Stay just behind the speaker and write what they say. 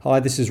Hi,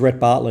 this is Rhett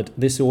Bartlett.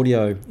 This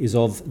audio is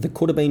of the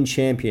Could Have Been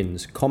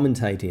champions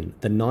commentating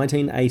the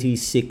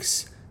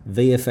 1986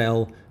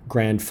 VFL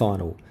Grand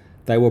Final.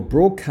 They were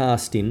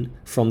broadcasting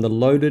from the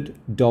Loaded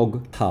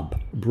Dog Pub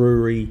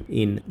Brewery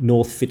in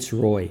North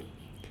Fitzroy.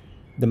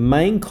 The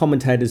main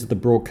commentators of the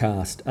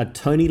broadcast are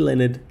Tony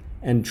Leonard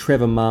and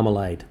Trevor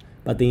Marmalade,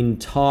 but the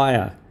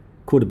entire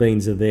Could Have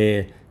Beens are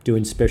there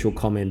doing special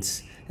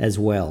comments as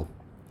well.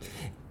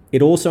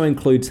 It also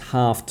includes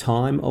half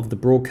time of the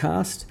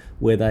broadcast,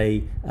 where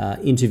they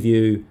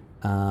interview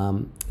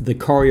the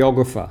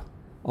choreographer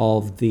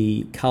of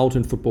the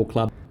Carlton Football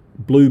Club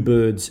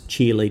Bluebirds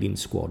cheerleading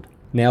squad.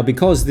 Now,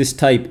 because this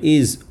tape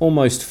is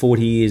almost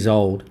 40 years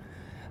old,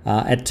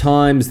 at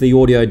times the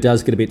audio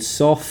does get a bit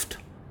soft,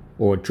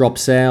 or it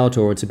drops out,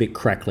 or it's a bit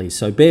crackly.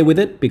 So bear with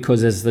it,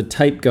 because as the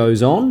tape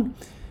goes on,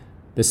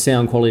 the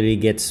sound quality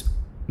gets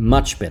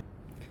much better.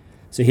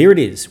 So here it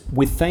is,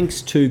 with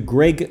thanks to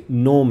Greg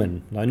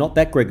Norman, no, not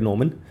that Greg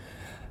Norman,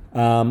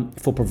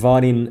 for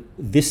providing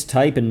this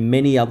tape and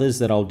many others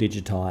that I'll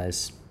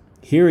digitise.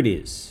 Here it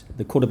is,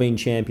 the Could Have Been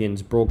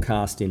champions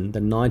broadcasting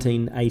the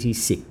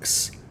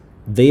 1986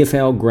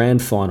 VFL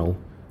Grand Final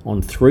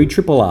on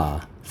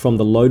 3RRR from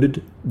the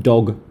Loaded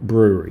Dog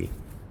Brewery.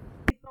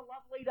 It's a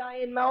lovely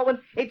day in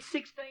Melbourne. It's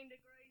 16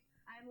 degrees,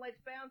 and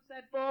let's bounce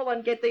that ball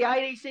and get the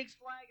 86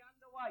 flag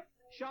underway.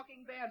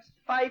 Shocking bounce,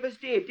 favours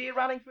Deer. Deer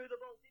running through the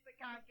ball. Dipper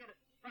can't get it.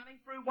 Running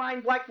through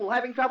Wayne Blackwell,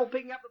 having trouble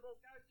picking up the ball.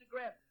 Goes to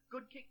ground.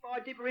 Good kick by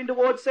Dipper in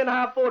towards centre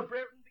half forward.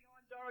 Brereton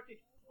behind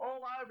Dorothy.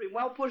 All over him.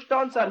 Well pushed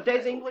on, son.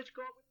 Des English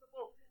caught with the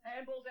ball.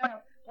 Handball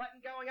down.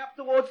 Platten going up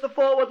towards the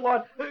forward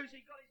line. Who's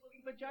he got? He's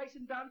looking for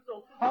Jason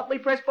Dunstall. Hotly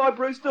pressed by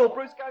Bruce Still.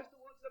 Bruce goes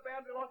towards the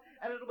boundary line,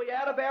 and it'll be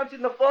out of bounds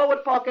in the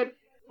forward pocket.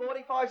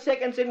 45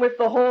 seconds in with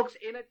the Hawks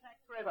in attack,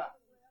 Trevor.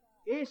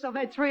 Yes, I've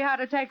had 3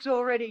 heart attacks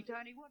already,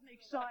 Tony. What an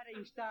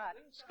exciting start.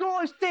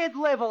 Score's dead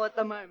level at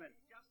the moment.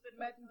 Justin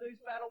Madden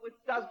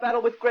does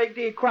battle with Greg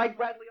Deer. Craig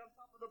Bradley on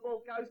top of the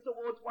ball goes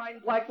towards Wayne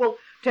Blackwell.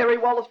 Terry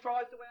Wallace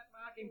tries to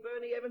outmark him.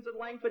 Bernie Evans and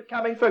Langford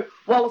coming through.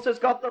 Wallace has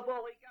got the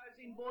ball. He goes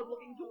inboard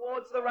looking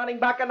towards the running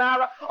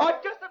Buccanara. I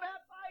just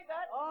about say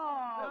that.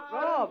 Oh, No,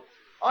 Rob.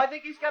 I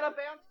think he's going to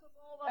bounce the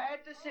ball.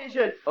 Bad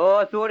decision. Oh,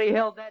 I thought he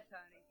held that,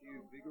 Tony.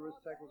 Few vigorous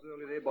tackles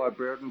early there by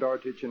Brereton,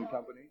 Dorotich and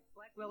company.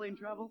 Blackwell in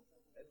trouble.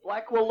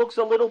 Blackwell looks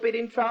a little bit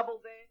in trouble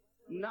there.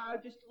 No,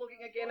 just looking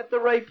again at the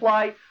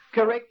replay.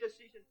 Correct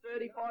decision.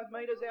 35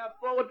 metres out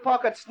forward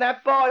pocket.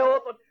 Snap by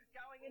Hawthorn.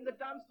 Going into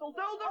Dunstall.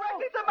 Dull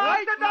directly to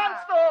Master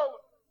Dunstall.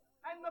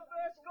 And the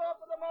first score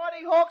for the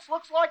Mighty Hawks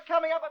looks like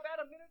coming up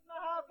about a minute and a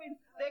half in.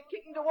 They're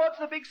kicking towards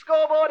the big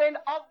scoreboard end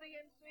of the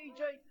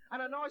MCG. And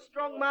a nice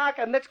strong mark.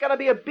 And that's going to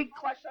be a big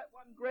clash, that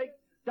one, Greg.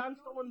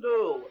 Dunstall and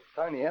Dool.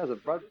 Tony, how's the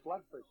blood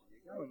pressure?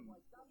 You're going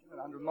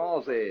 100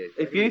 miles there.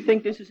 If you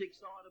think this is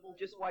excitable,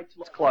 just wait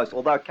till it's close.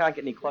 Although it can't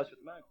get any closer at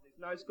the moment. There's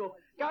no score.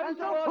 Goes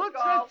Dunstall towards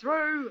puts goal. it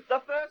through.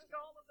 The first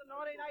goal of the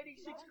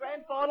 1986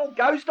 Grand Final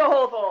goes to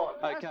Hawthorn.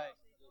 Okay,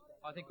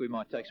 I think we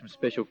might take some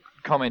special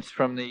comments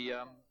from the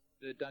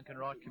Duncan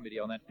Wright Committee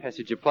on that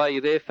passage of play.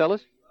 You there,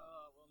 fellas?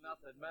 Well,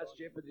 nothing much.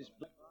 Jeopardy's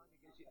blind.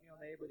 He gets hit me on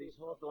the head with his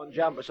Hawthorn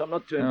jumper, so I'm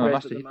not too Oh, I impressed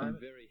must at have the hit them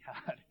moment. very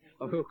hard.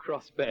 I will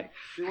cross back.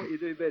 Do what you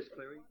do best,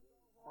 Cleary.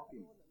 Pop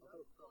him.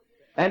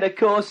 And of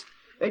course,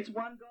 it's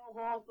 1 goal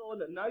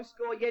Hawthorn, no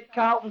score yet.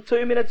 Carlton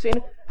 2 minutes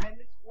in, and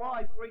this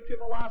live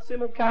 3RRR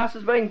simulcast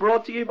is being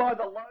brought to you by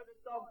the Loaded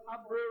Dog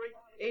Pub Brewery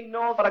in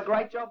North. What a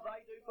great job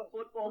they do for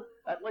football,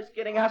 at least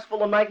getting us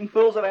full and making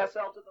fools of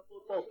ourselves at the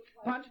football.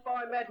 Punched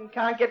by Madden,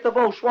 can't get the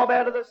ball. Schwab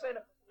out of the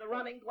centre. The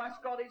running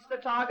Glasgow is the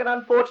target,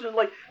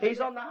 unfortunately. He's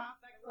on the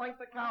half-back flank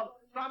for Carlton.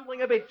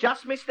 Fumbling a bit,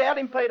 just missed out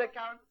in Peter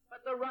Curran. But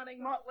the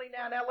running Motley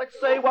now. Now let's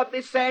see what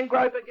this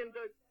Sandgroper can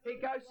do. He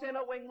goes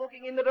centre wing,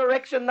 looking in the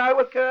direction, though,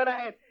 of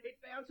Kernahan. It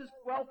bounces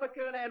well for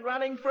Kernahan.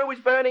 Running through is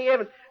Bernie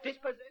Evans.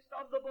 Dispossessed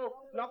of the ball.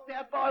 Knocked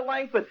out by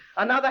Langford.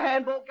 Another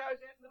handball goes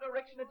out in the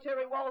direction of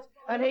Terry Wallace,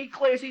 and he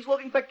clears. He's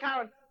looking for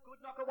Curran. Good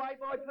knock away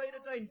by Peter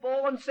Dean.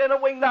 Ball in centre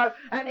wing, though.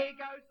 And here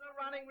goes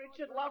the running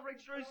Richard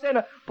Loveridge through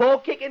centre. Ball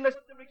kick in the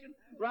direction.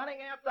 Running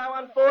out, though,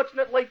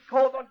 unfortunately.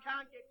 Hawthorn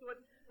can't get to it.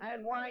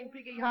 And Wayne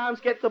Piggy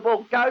Harms gets the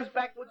ball. Goes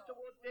backwards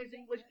towards Des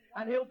English,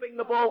 and he'll bring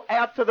the ball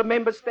out to the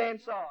member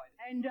stand side.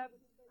 And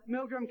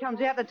Meldrum comes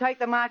out to take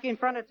the mark in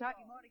front of Tuck.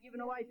 He might have given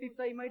away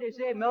 15 metres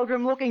there.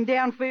 Meldrum looking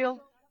downfield.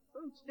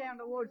 Boots down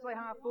towards the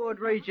half-forward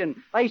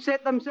region. They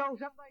set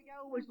themselves up. They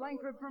go with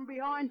Langford from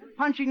behind,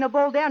 punching the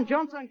ball down.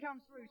 Johnson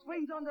comes through,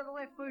 swings onto the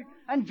left boot,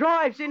 and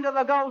drives into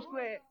the goal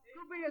square.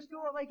 Could be a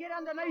score. They get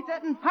underneath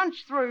it and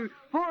punch through.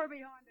 4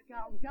 behind to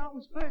Carlton.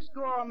 Carlton's first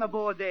score on the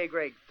board there,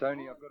 Greg.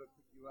 Tony, I've got to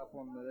pick you up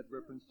on that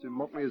reference to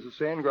Motley as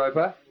a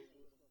Sandgroper.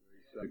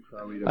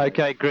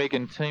 Okay, Greg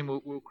and team,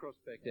 we'll cross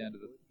back down to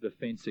the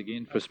fence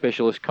again for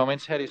specialist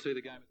comments. How do you see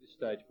the game at this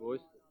stage, boys?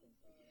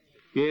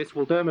 Yes,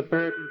 well, Dermot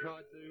Brereton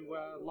tried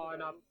to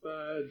line up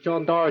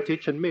John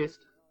Dorotich and missed.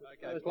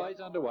 Okay, play's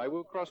underway.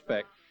 We'll cross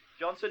back.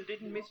 Johnson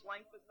didn't miss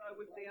Langford, though,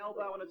 with the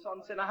elbow, and it's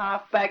on centre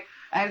half back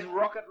as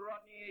Rocket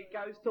Rodney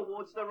goes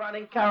towards the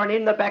running Curran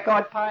in the back.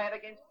 I'd pay it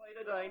against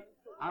Peter Dean.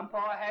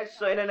 Umpire has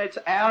seen, and it's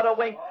out a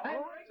wing. And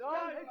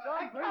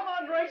Come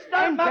on, Reese,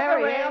 don't muck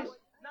around.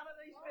 None of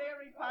these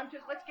fairy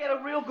punches. Let's get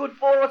a real good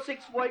 4 or 6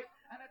 weeks,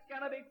 and it's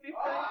going to be 15.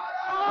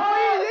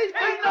 He's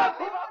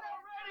knocked him off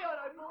already. I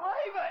don't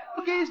believe it.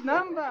 Look at his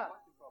number.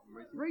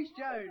 Reese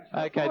Jones.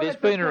 Okay, there's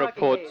been a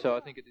report, so I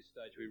think at this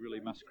stage we really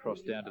must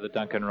cross down to the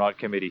Duncan Wright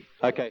committee.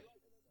 Okay.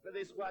 For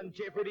this one,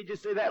 Jeffrey, did you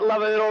see that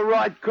lovely little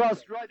right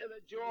cross right to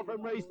the jaw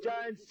from Reese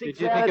Jones? Did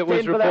you think it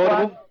was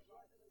reportable?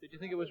 Did you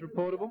think it was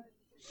reportable?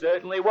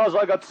 Certainly was.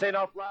 I got sent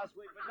off last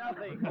week for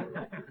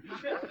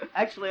nothing.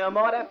 Actually, I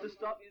might have to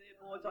stop you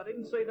there, boys. I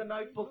didn't see the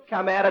notebook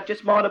come out. It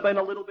just might have been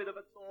a little bit of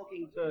a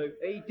talking to.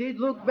 He did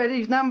look at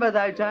his number,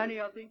 though,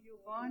 Tony. I think you'll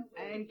find.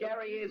 And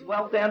Gary is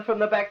well down from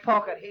the back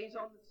pocket. He's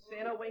on the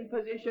centre wing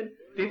position.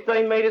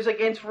 15 metres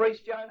against Reese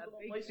Jones.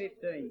 A big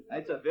 15.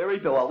 It's a very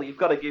well. You've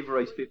got to give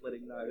Reese Fit, let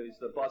him know who's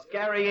the boss.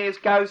 Gary Ayres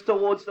goes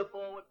towards the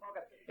forward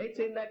pocket. It's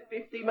in that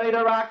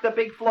 50-metre arc. The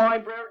big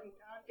flying Brereton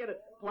can't get it.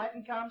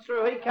 Platten comes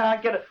through. He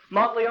can't get it.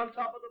 Motley on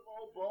top of the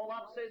ball. Ball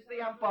up, says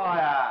the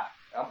umpire.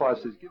 Umpire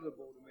says, give the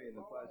ball to me, and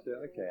the player says,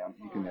 okay,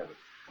 you can have it.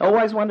 I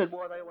always wondered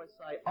why they always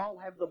say, I'll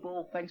have the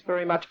ball, thanks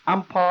very much,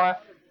 umpire.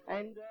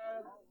 And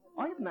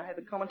I don't know how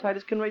the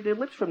commentators can read their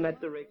lips from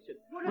that direction.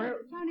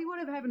 Tony,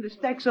 what happened to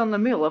Stacks on the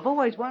Mill? I've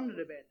always wondered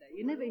about that.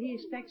 You never hear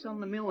Stacks on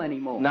the Mill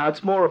anymore. No,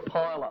 it's more a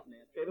pile-up now,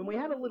 Kevin. We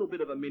had a little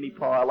bit of a mini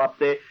pile-up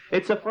there.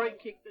 It's a free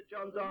kick to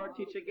John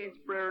Dorotich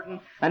against Brereton,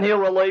 and he'll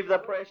relieve the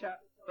pressure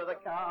for the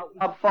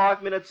Carlton. Up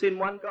 5 minutes in,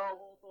 1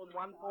 goal Hawthorn,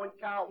 1 point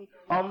Carlton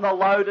on the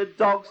loaded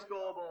dog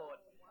scoreboard.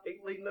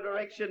 In the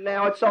direction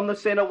now, it's on the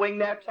centre wing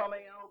now. Tommy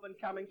Alvin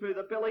coming through.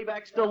 The Billy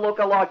back still look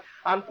alike.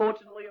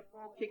 Unfortunately, a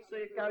poor kick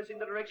there goes in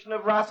the direction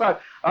of Russo.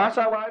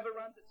 Russo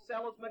overruns it.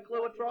 Sellers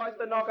McClure tries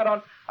to knock it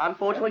on.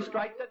 Unfortunately,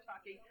 straight to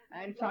Tucky.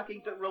 And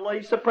Tucky to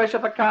release the pressure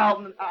for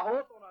Carlton.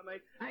 Hawthorn,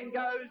 and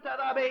goes to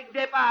the Big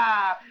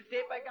Dipper.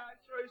 Dipper goes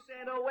through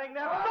centre wing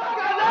now.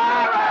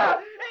 Nara!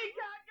 He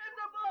can't get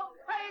the ball.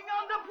 Hanging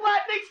on to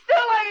Platten. He's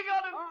still hanging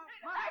on him.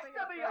 It has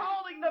to be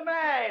holding the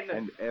man.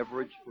 And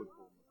average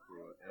football,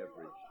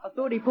 average. I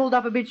thought he pulled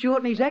up a bit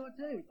short in his act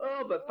too.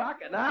 Oh, but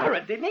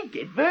Buckenara, didn't he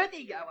get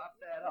vertigo up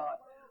that high?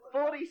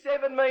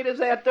 47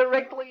 metres out,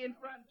 directly in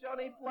front.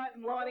 Johnny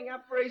Platten lining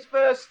up for his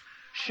first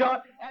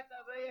shot at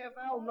the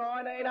VFL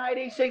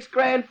 1986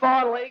 Grand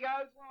Final. He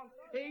goes long.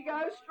 He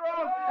goes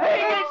strong. He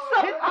hits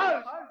the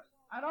post.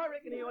 And I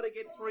reckon he ought to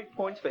get 3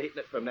 points for hitting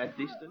it from that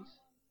distance.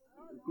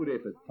 Good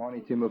effort.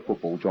 Tiny Timber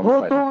football, John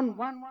Platten. Hawthorn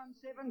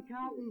 117,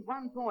 Carlton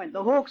 1 point.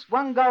 The Hawks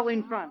 1 goal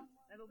in front.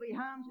 It'll be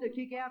Harms to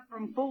kick out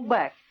from full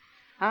back.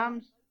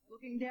 Harms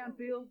looking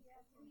downfield.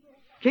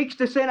 Kicks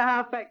to centre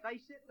half back. They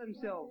set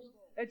themselves.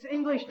 It's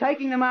English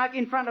taking the mark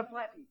in front of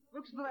Platten.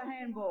 Looks for the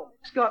handball.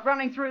 Scott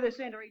running through the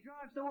centre. He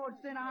drives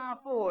towards centre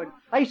half forward.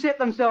 They set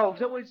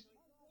themselves. It was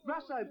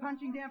Russo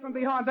punching down from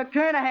behind, but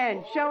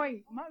Kernahan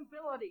showing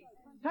mobility.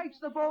 Takes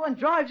the ball and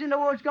drives in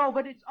towards goal,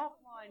 but it's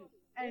offline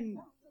and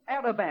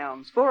out of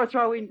bounds for a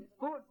throw in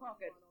forward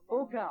pocket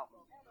for Carlton.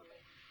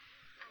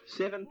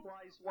 7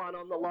 plays 1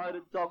 on the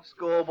loaded dog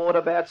scoreboard.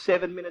 About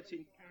 7 minutes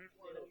in.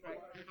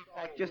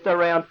 Just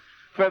around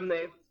from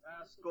their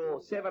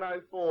score.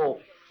 7:04.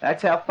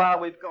 That's how far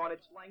we've gone.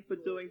 It's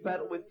Langford doing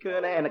battle with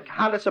Kernahan.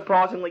 Hunter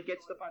surprisingly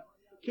gets the punt.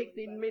 Kicked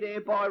in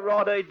midair by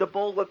Rod Eade. The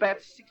ball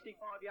about 65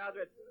 yards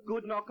out.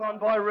 Good knock on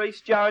by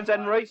Reese Jones.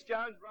 And Reese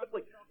Jones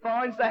roughly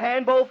finds the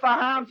handball for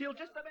Harms. He'll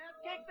just about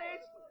kick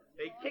this.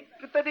 He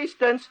kicked at the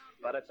distance,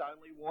 but it's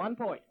only 1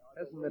 point.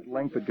 Hasn't that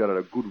Langford got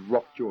a good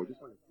rock jaw,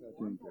 just like a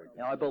cartoon character?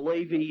 Now, I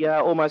believe he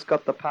almost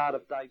got the part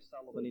of Dave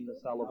Sullivan in the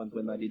Sullivans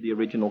when they did the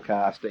original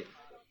casting.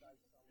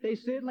 They're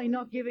certainly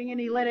not giving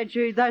any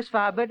latitude thus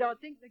far, but I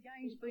think the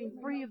game's been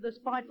free of the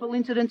spiteful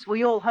incidents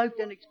we all hoped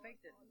and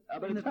expected.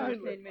 But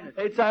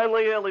it's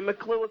only early.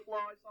 McClure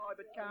flies high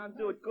but can't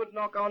do it. Good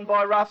knock on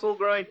by Russell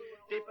Green.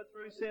 Dipper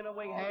through centre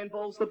wing,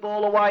 handballs the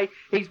ball away.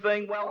 He's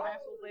being well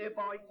hassled there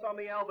by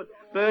Tommy Albert.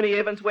 Bernie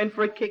Evans went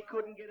for a kick,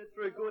 couldn't get it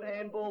through. Good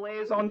handball,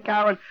 Ayres on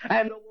Curran.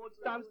 And towards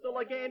Tunstall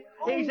again.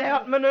 He's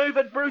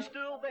outmanoeuvred Bruce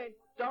Dool then.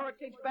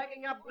 Dorotich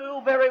backing up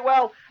Dool very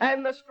well.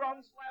 And the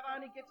strong Slav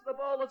only gets the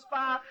ball as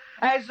far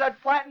as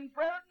Platten.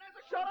 Brereton has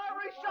a shot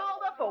over his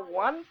shoulder for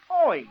 1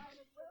 point.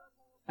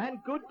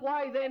 And good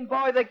play then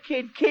by the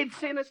kid. Kid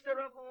Sinister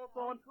of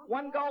Hawthorn.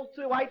 1 goal,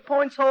 8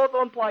 points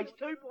Hawthorn plays.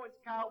 2 points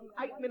Carlton.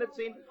 8 minutes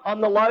in on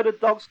the loaded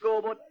dog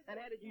scoreboard. And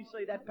how did you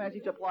see that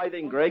passage of play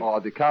then, Greg? Oh,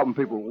 the Carlton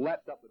people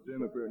lapped up the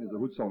Dermot Brereton as a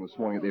hood song this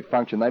morning at their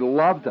function. They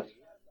loved it.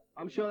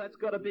 I'm sure that's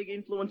got a big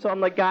influence on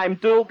the game.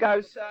 Dool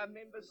goes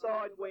member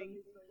side wing.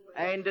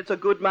 And it's a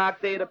good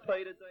mark there to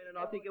Peter Dean, and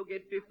I think he'll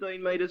get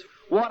 15 metres.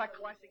 What a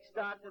classic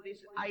start to this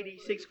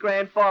 86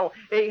 Grand Final.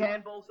 He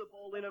handballs the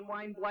ball in, and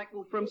Wayne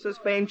Blackwell from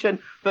suspension.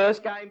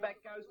 First game back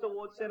goes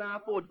towards centre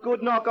half forward.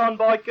 Good knock on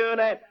by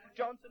Kernahan.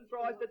 Johnson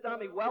tries to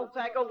dummy. Well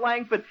tackled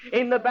Langford.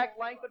 In the back,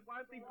 Langford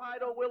won't be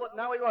paid or will it?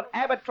 No, he won't.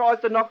 Abbott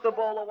tries to knock the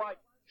ball away.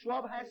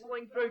 Schwab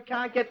hassling through,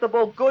 can't get the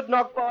ball. Good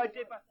knock by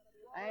Dipper.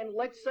 And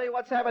let's see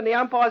what's happened. The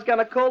umpire's going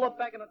to call it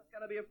back, and it's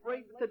going to be a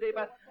free to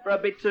Dipper for a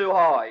bit too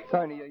high.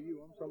 Tony, are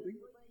you on something?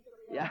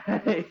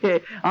 Yeah,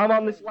 I'm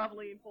on this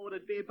lovely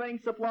imported beer being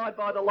supplied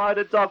by the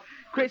Loaded Dog.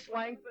 Chris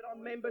Langford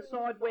on member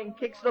side wing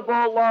kicks the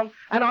ball long,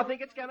 and I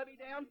think it's going to be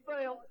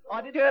downfield.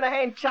 I did turn a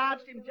hand,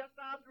 charged him just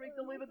after he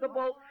delivered the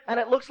ball, and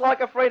it looks like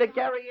a free to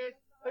Gary S,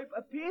 who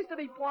appears to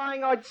be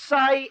playing, I'd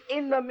say,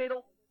 in the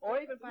middle, or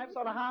even perhaps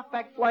on a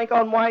half-back flank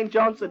on Wayne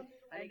Johnson.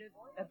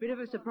 A bit of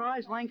a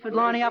surprise, Langford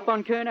lining up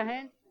on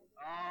Kernahan.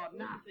 Oh,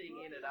 nothing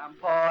in it,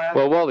 umpire.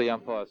 Well, while the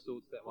umpire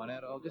sorts that one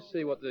out, I'll just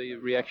see what the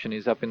reaction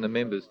is up in the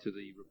members to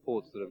the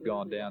reports that have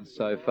gone down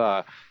so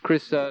far.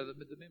 Chris, the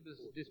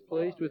members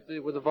displeased with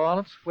the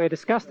violence? We're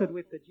disgusted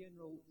with the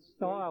general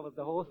style of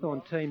the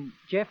Hawthorn team.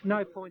 Jeff,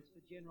 no points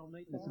for general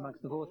neatness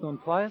amongst the Hawthorn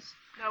players.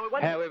 No,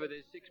 However,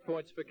 there's 6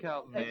 points for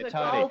Carlton there,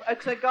 Tony.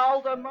 It's a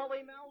goal to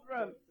Molly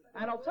Meldrum.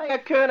 And I'll tell you,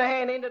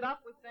 Kernahan ended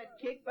up with that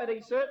kick, but he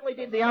certainly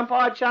did. The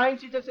umpire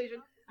changed his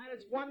decision. And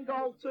it's 1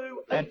 goal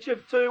to each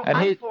of two, and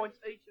 8 points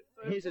each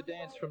of two. Here's a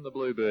dance from the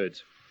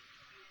Bluebirds.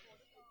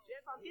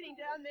 Jeff, I'm getting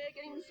down there,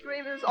 getting the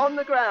screamers on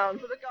the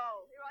ground for the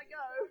goal. Here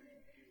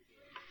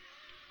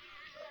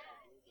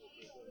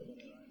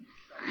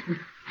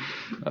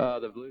I go.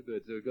 The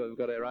Bluebirds have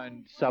got our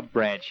own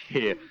sub-branch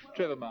here.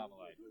 Trevor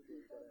Marmalade.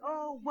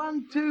 Oh,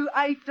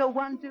 128 to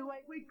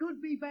 128. We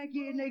could be back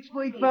here next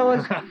week,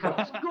 fellas.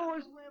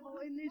 Scores level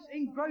in this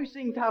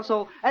engrossing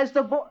tussle as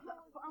the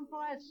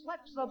umpire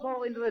slaps the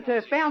ball into the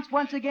turf. Bounce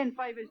once again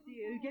favours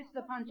Deer, who gets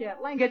the punch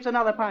out. Lang gets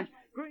another punch.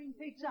 Green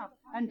picks up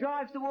and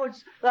drives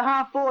towards the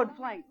half-forward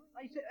flank.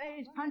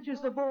 Ayres punches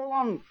the ball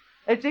on.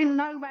 It's in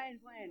no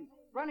man's land.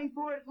 Running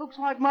for it looks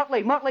like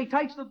Motley. Motley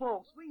takes the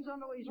ball, swings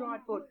onto his right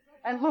foot,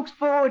 and looks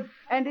forward,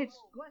 and it's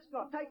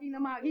Glasgow taking the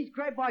mark. He's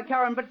grabbed by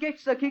Curran, but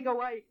gets the kick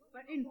away.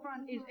 But in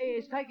front is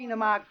Ayres taking the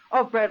mark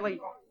of Bradley.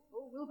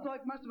 Looks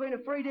like must have been a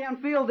free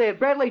downfield there.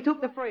 Bradley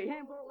took the free.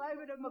 Handball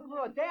over to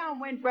McClure. Down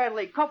went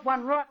Bradley. Cop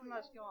one right in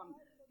the scone.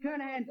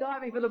 Kernahan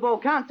diving for the ball.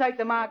 Can't take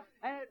the mark.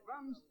 And it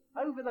runs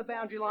over the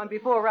boundary line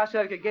before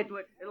Russo could get to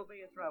it. It'll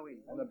be a throw-in.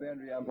 And the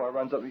boundary umpire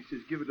runs up and he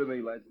says, "Give it to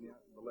me, lads." And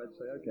the lads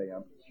say, "Okay,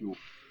 sure."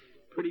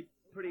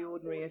 Pretty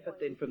ordinary effort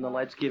then from the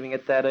lads giving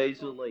it that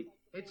easily.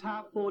 It's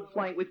half-forward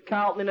flank with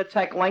Carlton in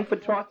attack.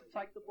 Langford tries to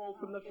take the ball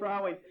from the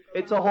throw-in.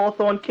 It's a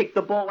Hawthorn kick.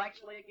 The ball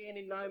actually again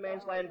in no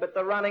man's land, but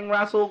the running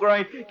Russell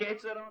Green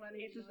gets it on and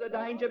hits the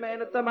danger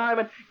man at the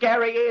moment.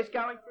 Gary Ayres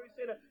going through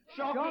centre.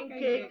 Shocking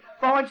kick.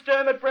 Finds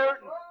Dermot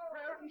Brereton.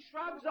 Brereton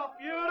shrugs off.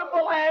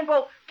 Beautiful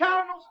handball.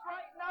 Curran will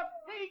straighten up.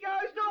 He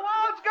goes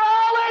towards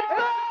goal. It's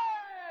there!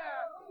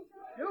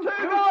 2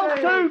 goals,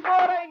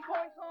 14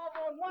 points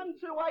Hawthorn.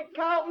 1-2-8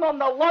 Carlton on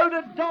the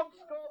Loaded Dog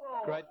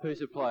scoreboard. Great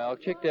piece of play. I'll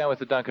check down with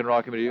the Duncan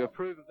Wright committee. You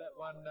approve of that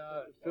one,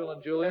 Phil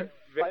and Julian?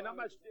 Not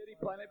much dirty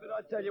playing, but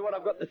I tell you what,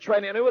 I've got the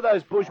training. And who are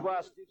those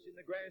bourgeois stiffs in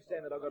the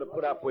grandstand that I've got to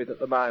put up with at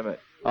the moment?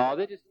 Oh,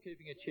 they're just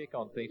keeping a check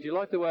on things. Do you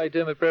like the way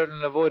Dermot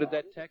Brereton avoided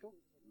that tackle?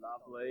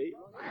 Lovely.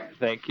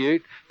 Thank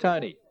you.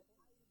 Tony.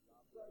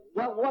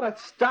 Well, what a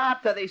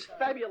start to this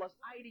fabulous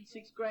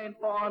 86 grand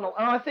final.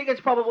 And I think it's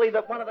probably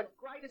one of the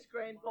greatest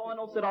grand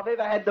finals that I've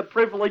ever had the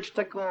privilege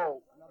to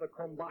call. Another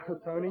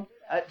Crombacher, Tony.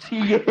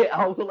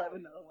 We'll have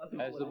another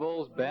one. As the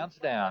balls bounce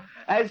down.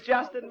 As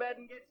Justin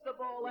Madden gets the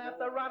ball out,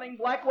 the running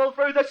Blackwell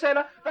through the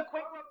centre. The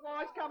quick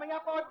replies coming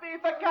up, I fear,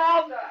 for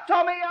Carlton.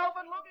 Tommy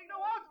Alvin looking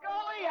towards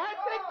goal. He has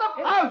hit the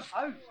post.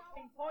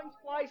 In points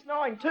place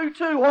 9,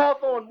 2-2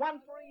 Hawthorn,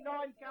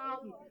 1-3-9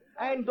 Carlton.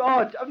 And,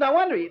 no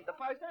wonder he hit the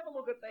post. Have a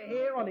look at the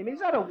hair on him. Is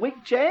that a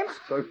wig, champs?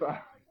 So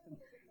far,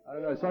 I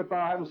don't know. So far,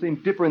 I haven't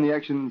seen Dipper in the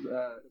actions.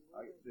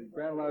 The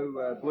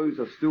Brownlow Blues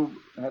are still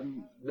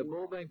haven't. The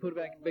ball being put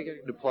back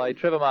into play.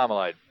 Trevor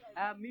Marmalade.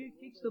 Mew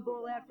kicks the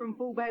ball out from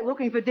fullback,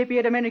 looking for Dippy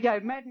a minute ago.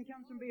 Madden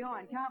comes from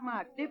behind, can't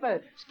mark.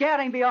 Dipper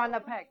scouting behind the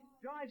pack,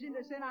 drives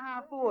into centre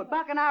half forward.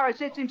 Buckenara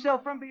sets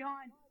himself from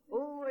behind.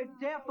 Oh, it's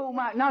doubtful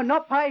mark. No,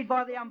 not paid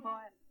by the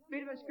umpire.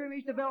 Bit of a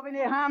scrimmage developing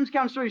there. Harms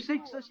comes through,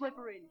 seeks the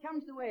slipper in.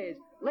 Comes to Ayres.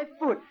 Left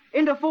foot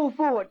into full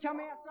forward. Come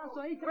out front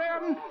so Heath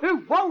Brereton,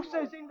 who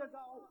waltzes into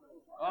goal.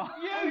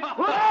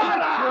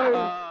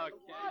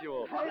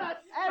 Casual.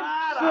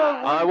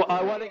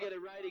 I want to get a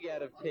rating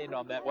out of 10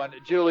 on that one.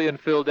 Julian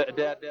Phil down in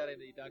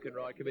the Duncan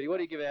Wright committee. What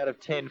do you give out of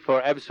 10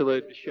 for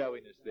absolute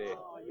showiness there?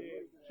 Oh,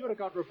 yeah. Should have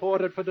got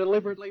reported for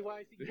deliberately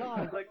wasting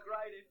time. A great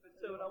effort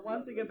too. And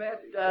one thing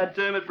about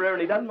Dermot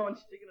Brereton, he doesn't mind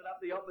sticking it up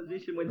the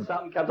opposition when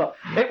something comes up.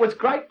 It was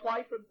great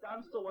play from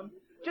Dunstall, and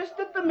just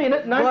at the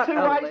minute, no two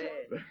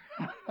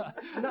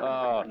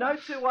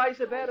ways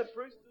about it.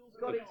 Bruce Bill's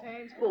got his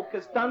hands full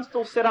because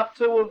Dunstall set up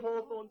 2 of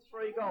Hawthorn's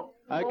 3 goals.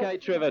 Okay,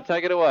 Trevor,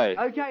 take it away.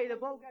 Okay, the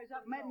ball goes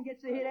up. Madden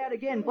gets the hit out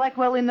again.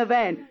 Blackwell in the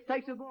van.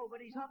 Takes the ball,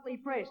 but he's hotly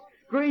pressed.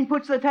 Green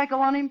puts the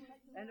tackle on him,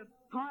 and a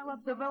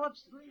pile-up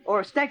develops,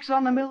 or stacks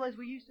on the mill as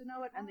we used to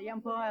know it, and the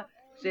umpire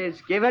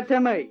says, "Give it to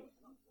me."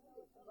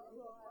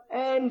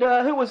 And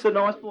who was the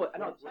nice boy?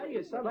 And I'll tell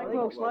you something.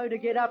 Blackwell slow to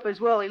get up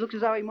as well. He looks as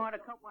though he might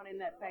have copped one in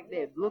that pack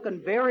there. Looking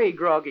very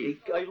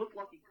groggy. He looked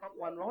like he copped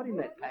one right in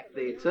that pack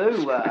there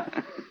too.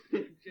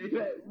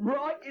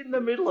 Right in the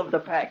middle of the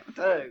pack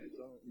too.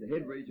 The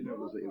head region, it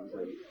was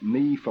a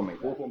knee from a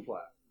Hawthorn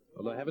player.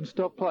 Well, they haven't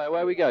stopped play.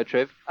 Away we go,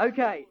 Trev.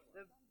 Okay.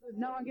 The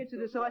No one gets a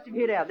decisive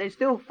hit out. They're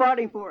still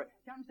fighting for it.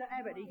 Comes to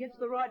Abbott. He gets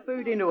the right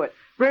food into it.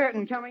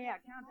 Brereton coming out.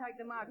 Can't take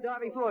the mark.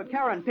 Diving forward.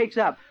 Curran picks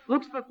up.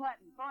 Looks for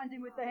Platten. Finds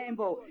him with the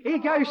handball. He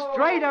goes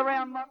straight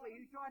around Motley,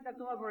 who tried to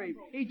clobber him.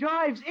 He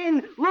drives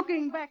in,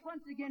 looking back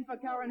once again for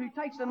Curran, who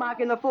takes the mark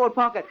in the forward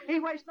pocket. He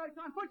wastes no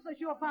time. Puts the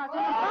short pass in.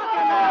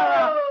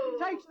 Bacanara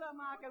takes the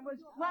mark and was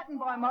flattened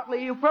by Motley.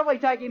 He'll probably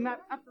take him up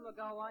to the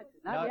goal line.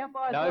 The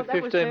umpire No thought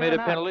that was 15-metre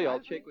fair penalty.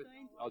 enough.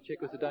 I'll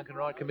check with the Duncan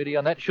Wright committee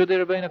on that. Should there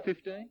have been a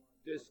 15?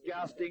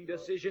 Disgusting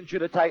decision.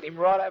 Should have taken him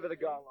right over the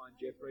goal line,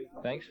 Jeffrey.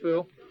 Thanks,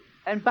 Phil.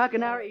 And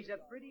Bacanara, he's a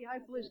pretty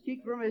hopeless kick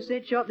from a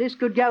set shot. This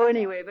could go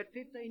anywhere, but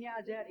 15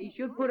 yards out, he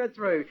should put it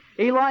through.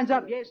 He lines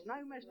up, yes,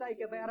 no mistake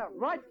about it,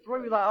 right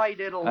through the high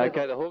diddle.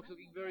 Okay, the Hawks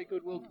looking very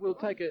good. We'll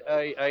take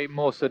a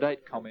more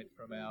sedate comment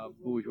from our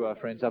bourgeois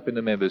friends up in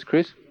the members.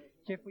 Chris?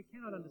 Jeff, we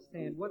cannot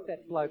understand what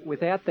that bloke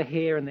without the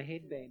hair and the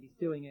headband is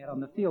doing out on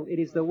the field. It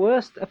is the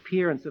worst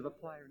appearance of a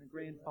player in a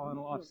grand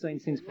final I've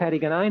seen since Paddy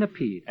Ganane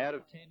appeared. Out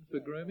of 10 for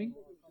grooming?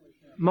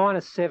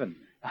 -7.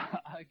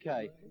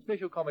 Okay.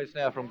 Special comments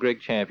now from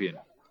Greg Champion.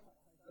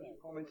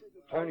 Comments,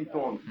 Tony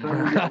Thornton.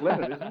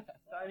 Leonard, isn't it?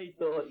 Tony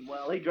Thornton,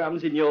 well, he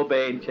drums in your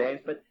band,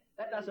 Chance, but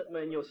that doesn't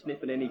mean you're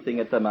sniffing anything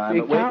at the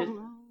moment.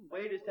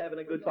 We're just having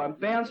a good time.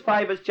 Bounce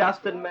favours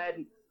Justin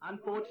Madden.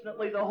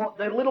 Unfortunately,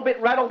 they're a little bit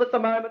rattled at the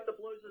moment. The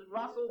Blues is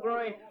Russell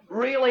Green,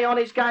 really on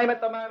his game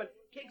at the moment.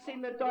 Kicks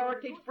in the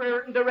Dorotich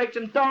Brereton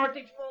direction.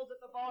 Dorotich falls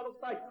at the vital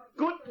stage.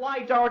 Good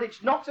play,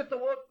 Dorotich. Knocks it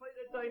towards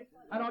Peter Dean.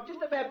 And I'll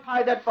just about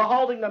pay that for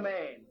holding the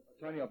man.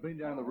 Tony, I've been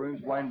down in the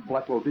rooms. Wayne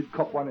Blackwell did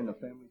cop one in the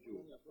family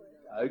jewel.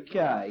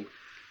 Okay.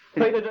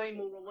 Peter Dean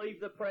will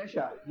relieve the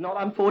pressure. Not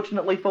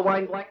unfortunately for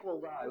Wayne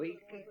Blackwell, though. He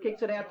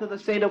kicks it out to the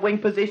centre wing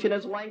position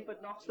as Langford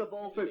knocks the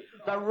ball through.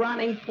 The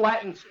running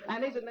Platten.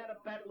 And isn't that a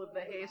battle of the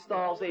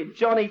hairstyles there?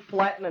 Johnny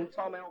Platten and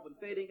Tom Alvin.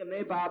 Fair dinkum,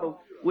 their barber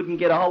wouldn't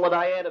get a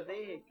holiday out of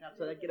their haircut,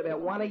 so they'd get about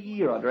one a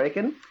year, I'd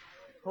reckon.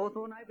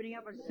 Hawthorn opening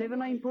up a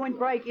 17-point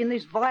break in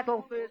this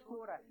vital first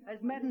quarter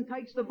as Madden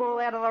takes the ball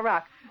out of the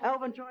ruck.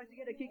 Alvin tries to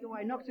get a kick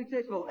away, not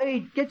successful.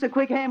 He gets a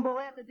quick handball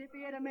out to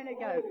Dipieta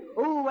Menico.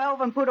 Oh,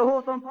 Alvin put a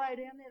Hawthorn player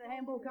down there. The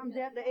handball comes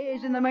out to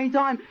Ayres in the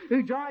meantime,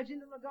 who drives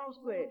into the goal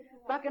square.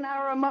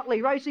 Bacanara and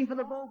Motley racing for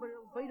the ball, but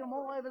it'll beat them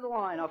all over the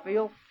line, I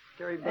feel.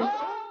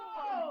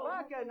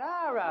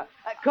 Bacanara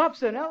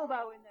cops an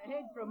elbow in the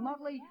head from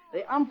Motley.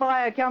 The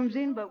umpire comes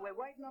in, but we're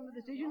waiting on the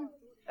decision.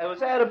 It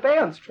was out of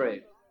bounds,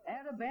 Trev.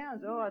 Out of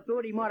bounds. Oh, I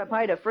thought he might have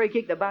paid a free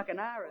kick to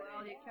Bacanara.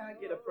 Well, you can't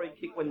get a free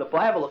kick when the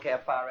player. Have a look how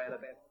far out of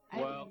bounds.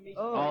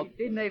 Well, he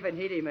didn't even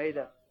hit him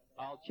either.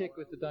 I'll check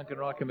with the Duncan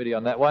Wright committee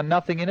on that one.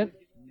 Nothing in it?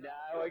 No,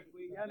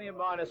 we only a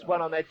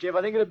 -1 on that, Jeff.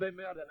 I think it'd have been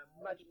done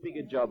a much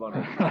bigger job on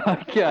it.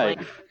 Okay.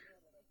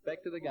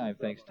 Back to the game.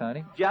 Thanks,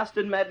 Tony.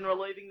 Justin Madden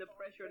relieving the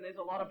pressure, and there's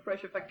a lot of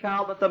pressure for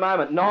Carl at the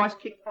moment. Nice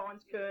kick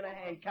finds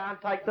Kernahan. Can't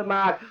take the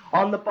mark.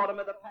 On the bottom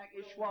of the pack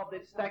is Schwab.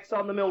 There's stacks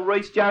on the mill.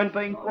 Reece Jones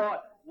being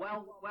quiet.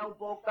 Well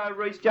balked though.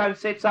 Reece Jones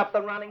sets up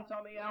the running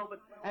Tommy Albert,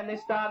 and they're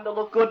starting to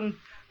look good. And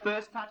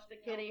first touch to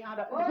Kenny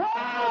Hunter.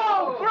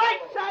 Oh,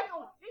 great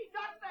tackle! He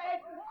ducked the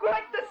head.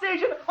 Great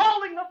decision,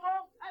 holding the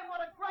ball, and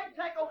what a great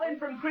tackle then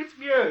from Chris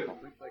Mew. I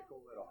think they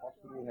call that a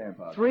hospital hand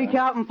pass. 3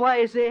 Carlton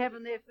players there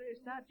having their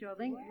first touch, I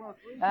think.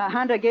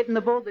 Hunter getting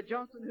the ball to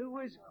Johnson, who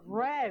was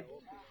grabbed.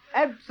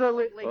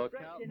 Absolutely. Well,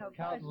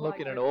 Carlton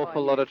looking in an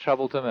awful lot of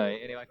trouble to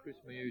me. Anyway, Chris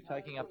Mew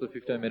taking up the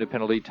 15-metre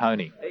penalty.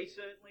 Tony. He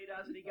certainly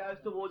does, and he goes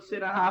towards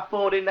centre half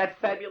forward in that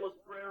fabulous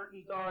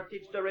Brereton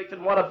Dorotich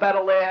direction. What a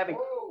battle they're having.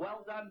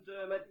 Well done,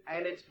 Dermot,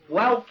 and it's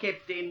well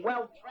kept in,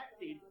 well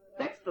trapped in.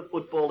 That's the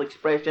football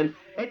expression.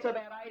 It's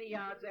about 80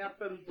 yards out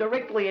from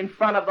directly in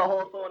front of the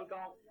Hawthorn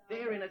goal.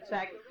 They're in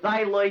attack.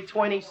 They lead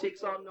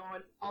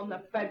 26-9 on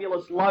the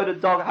fabulous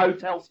Loaded Dog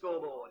Hotel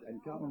scoreboard.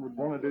 And Carlton would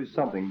want to do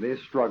something. They're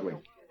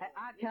struggling.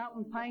 Are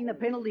Carlton paying the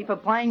penalty for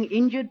playing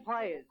injured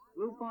players?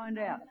 We'll find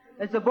out.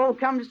 As the ball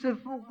comes to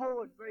the full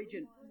forward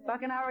region,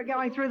 Bacanara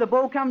going through, the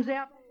ball comes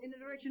out in the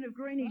direction of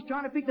Green. He's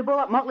trying to pick the ball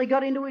up. Motley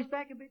got into his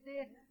back a bit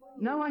there.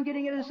 No one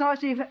getting a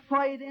decisive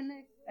play in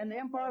there, and the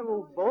umpire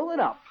will ball it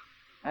up.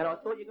 And I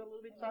thought you got a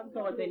little bit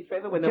tongue-tied then,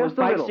 Trevor, when there was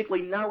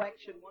basically no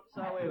action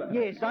whatsoever.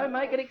 Yes. Don't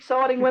make it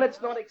exciting when it's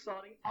not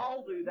exciting.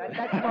 I'll do that.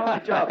 That's my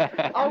job.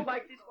 I'll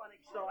make this one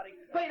exciting.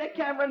 Peter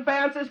Cameron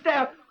bounces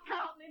down.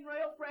 Carlton in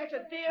real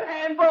pressure. Deer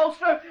handballs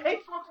through.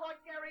 It looks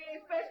like Gary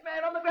Ayres, best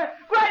man on the ground.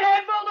 Great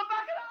handball to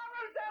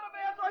Bacanara. It's out of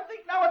bounds. I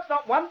think, no, it's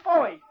not 1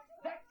 point.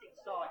 That's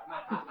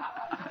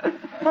excitement.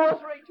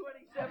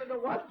 4-3-27 to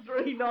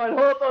 1-3-9.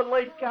 Hawthorn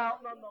lead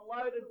Carlton on the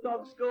Loaded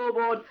Dog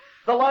scoreboard.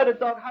 The Loaded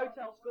Dog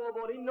Hotel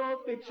scoreboard in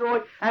North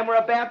Fitzroy. And we're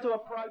about to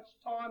approach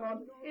time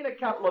on in a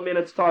couple of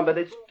minutes' time. But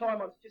it's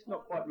time on's just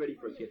not quite ready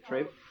for us yet,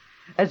 Trev.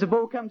 As the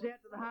ball comes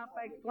out to the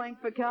halfback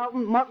flank for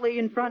Carlton, Motley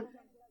in front.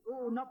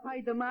 Oh, not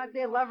paid the mark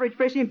there. Loveridge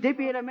pressing him.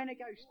 Dipieta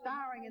Menico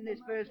starring in this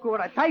first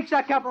quarter. Takes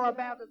a couple of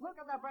bounces. Look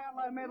at the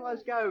Brownlow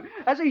medalist go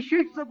as he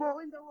shoots the ball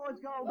in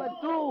towards goal.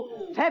 But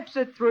Dool taps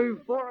it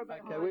through for a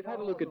back. Okay, we've had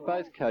a look at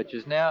both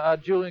coaches. Now,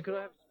 Julian, could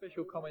I have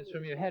special comments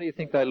from you? How do you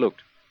think they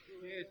looked?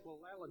 Yes, well,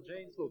 Alan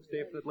Jeans looks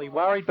definitely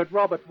worried, but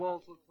Robert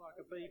Walls looks like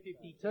a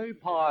B-52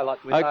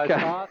 pilot with those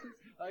glasses.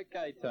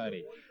 Okay,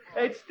 Tony.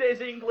 It's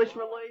Des English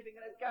relieving,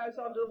 and it goes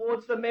on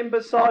towards the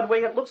members' side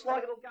wing. It looks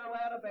like it'll go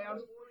out of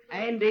bounds,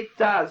 and it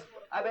does.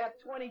 About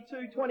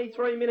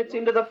 23 minutes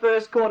into the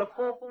first quarter.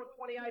 4-4-28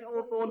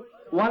 Hawthorn,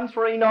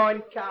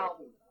 1-3-9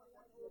 Carlton.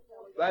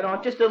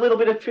 But just a little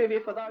bit of trivia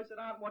for those that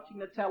aren't watching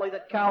the tally,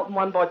 that Carlton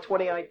won by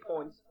 28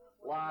 points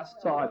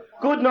last time.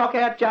 Good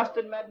knockout,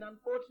 Justin Madden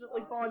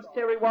unfortunately finds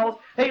Terry Wallace.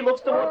 He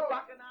looks towards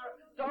Buckenara.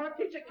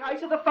 Dorotich, a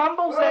case of the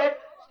fumbles there.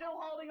 Still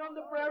holding on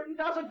to Brereton.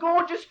 Does a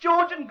gorgeous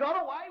George and got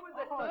away with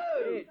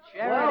it too.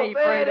 Charity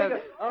freedom.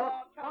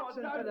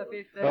 Thompson for the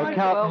 15. Well,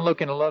 Carlton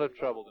look in a lot of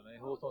trouble to me.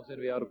 Hawthorn seem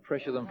to be able to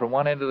pressure them from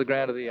one end of the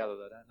ground to the other.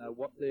 They don't know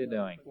what they're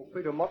doing. Well,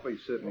 Peter Motley's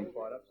certainly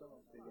fired up.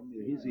 Someone's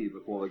been in his ear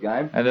before the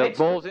game. And the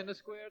ball's in the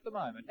square at the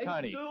moment. It's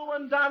Tony.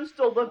 Doolan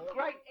Dunstall, the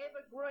great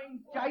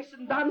evergreen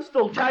Jason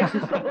Dunstall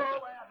chases the ball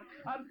out.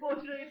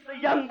 Unfortunately, it's the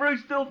young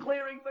Bruce still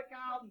clearing for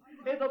Carlton.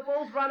 And the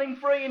ball's running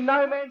free in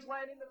no man's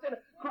land in the centre.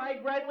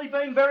 Craig Bradley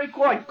being very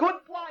quiet.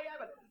 Good play,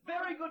 Abbott.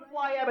 Very good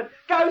play, Abbott.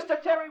 Goes to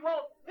Terry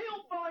Wallace.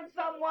 He'll find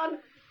someone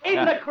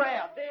in the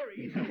crowd. There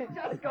he is.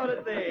 Just got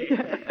it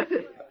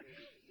there.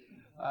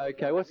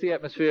 Okay, what's the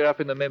atmosphere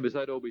up in the members?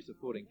 They'd all be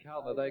supporting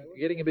Carlton. Are they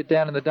getting a bit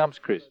down in the dumps,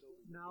 Chris?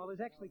 No,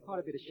 there's actually quite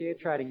a bit of share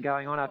trading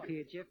going on up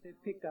here, Jeff.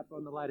 They've picked up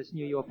on the latest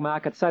New York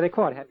market, so they're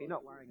quite happy,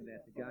 not worrying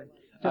about the game.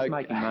 Just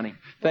making money.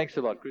 Thanks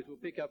a lot, Chris. We'll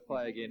pick up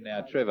play again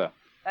now. Trevor.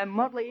 And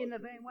Motley in the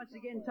van once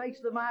again takes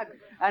the mark,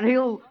 and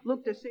he'll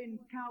look to send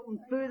Carlton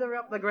further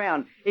up the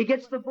ground. He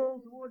gets the ball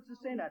towards the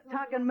centre.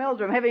 Tuck and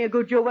Meldrum having a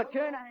good duel, but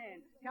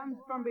Kernahan comes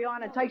from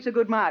behind and takes a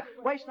good mark.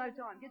 Wastes no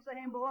time. Gets the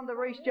handball on to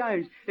Reece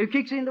Jones, who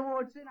kicks in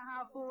towards centre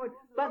half forward.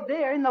 But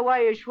there in the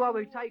way is Schwab,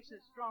 who takes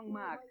a strong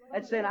mark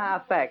at centre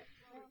half back.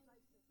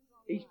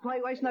 He's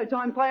wastes no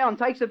time. Play on.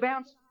 Takes a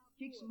bounce.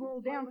 Kicks the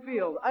ball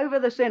downfield, over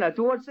the centre,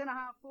 towards centre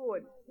half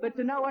forward, but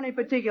to no one in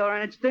particular,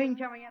 and it's Dean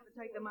coming out to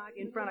take the mark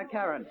in front of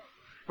Curran.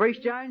 Reece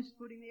Jones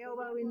putting the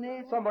elbow in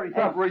there. Somebody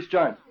thump Reece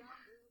Jones.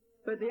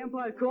 But the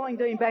umpire calling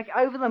Dean back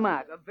over the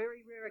mark, a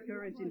very rare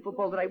occurrence in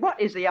football today. What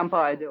is the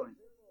umpire doing?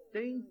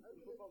 Dean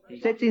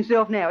sets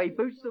himself now. He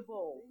boosts the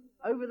ball.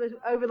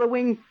 Over the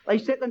wing, they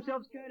set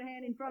themselves.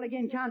 Kernahan in front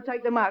again, can't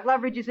take the mark.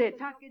 Loveridge is there.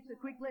 Tuck gets a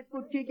quick left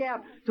foot kick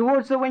out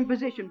towards the wing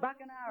position.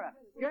 Buckenara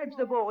grabs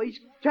the ball. He's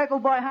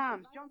tackled by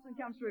Harms. Johnson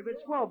comes through, but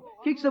Swab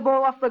kicks the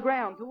ball off the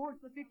ground towards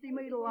the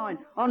 50-metre line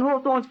on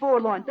Hawthorn's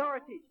forward line.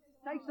 Dorotich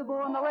takes the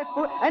ball on the left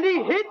foot, and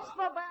he hits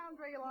the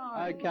boundary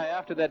line. Okay,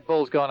 after that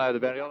ball's gone over the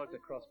boundary, I'd like to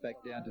cross back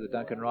down to the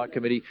Duncan Wright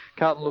committee.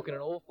 Carlton looking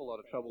an awful lot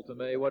of trouble to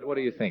me. What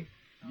do you think?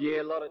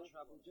 Yeah, a lot of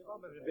trouble, Jeff.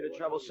 I'm having a bit of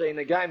trouble seeing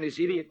the game. This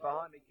idiot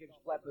behind me keeps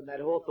flapping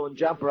that Hawthorn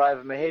jumper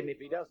over my head, and if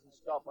he doesn't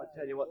stop, I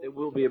tell you what, there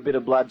will be a bit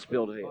of blood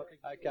spilled here.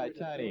 Okay,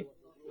 Tony.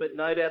 But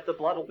no doubt the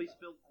blood will be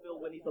spilled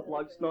when the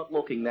bloke's not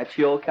looking. That's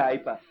your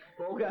caper.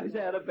 Ball goes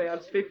out of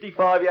bounds,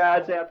 55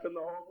 yards out from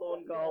the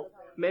Hawthorn goal.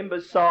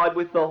 Members side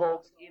with the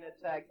Hawks in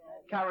attack.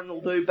 Curran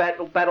will do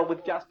battle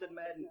with Justin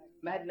Madden.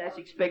 Madden, as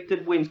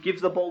expected, wins.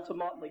 Gives the ball to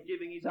Motley,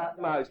 giving his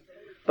utmost.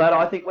 But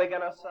I think we're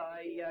going to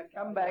say,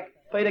 come back.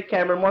 Peter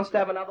Cameron wants to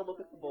have another look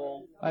at the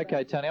ball.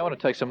 Okay, Tony, I want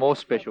to take some more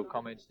special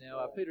comments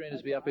now. Peter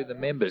Endersby up in the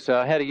members.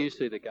 How do you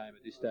see the game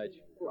at this stage?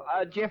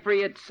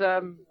 Jeffrey, it's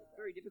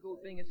very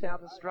difficult being a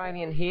South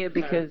Australian here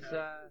because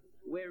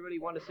we really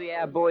want to see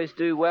our boys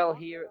do well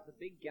here at the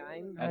big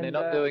game. And they're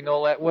not doing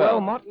all that well. Well,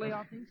 Motley,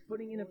 I think, is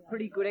putting in a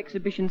pretty good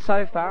exhibition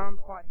so far. I'm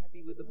quite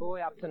happy with the boy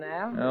up to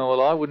now. Oh,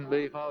 well, I wouldn't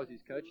be if I was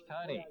his coach,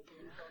 Tony.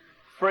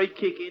 Free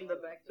kick in the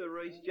back to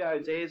Reece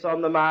Jones. Ayres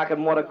on the mark,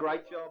 and what a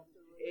great job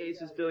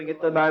Ayres is doing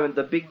at the moment.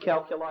 The big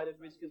calculated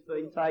risk has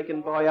been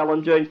taken by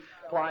Alan Jeans,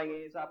 playing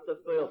Ayres up the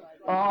field.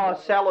 Oh,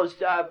 Sellers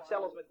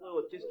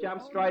McLeod just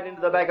jumps straight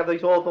into the back of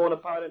his Hawthorn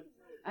opponent.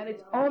 And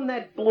it's on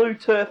that blue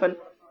turf, and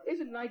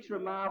isn't nature a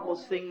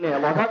marvellous thing now?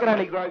 Like, I can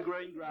only grow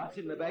green grass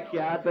in the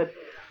backyard, but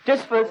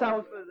just for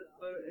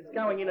it's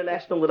going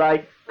international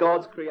today,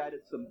 God's created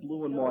some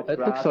blue and white grass.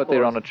 It looks like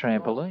they're on a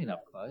trampoline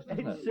up close,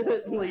 doesn't it? It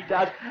certainly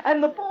does.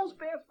 And the ball's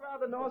bounced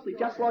rather nicely,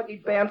 just like he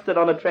bounced it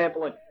on a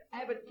trampoline.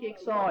 Abbott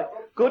kicks side.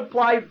 Good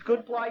play,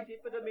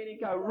 Dipper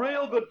Domenico.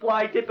 Real good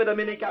play, Dipper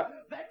Domenico.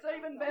 That's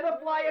even better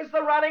play as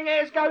the running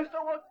Ayres goes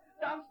towards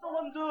Dunstall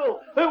and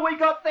Dool. Who we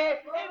got there?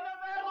 In the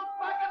middle of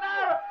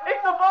Buckenara.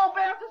 If the ball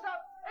bounces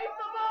up, if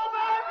the ball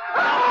bounces...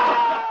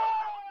 Oh!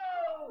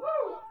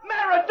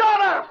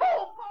 Maradona!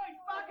 Full point,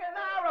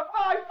 Buckenara.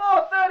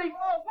 5-4, 34,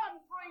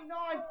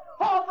 1-3-9.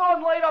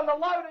 Hawthorn lead on the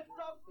loaded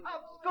top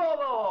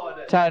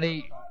scoreboard.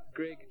 Tony,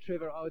 Greg,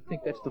 Trevor, I would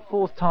think that's the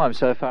fourth time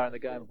so far in the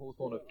game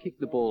Hawthorn have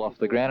kicked the ball off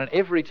the ground, and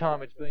every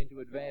time it's been to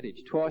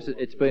advantage. Twice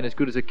it's been as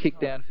good as a kick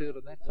downfield,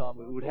 and that time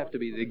it would have to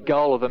be the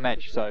goal of the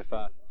match so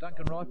far.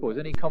 Duncan Wright, boys,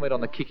 any comment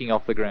on the kicking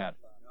off the ground?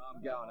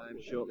 I'm going home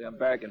shortly. I'm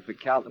barracking for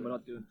Carlton. We're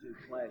not doing too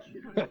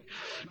flash.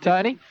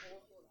 Tony?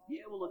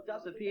 Yeah, well, it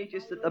does appear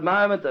just at the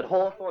moment that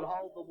Hawthorn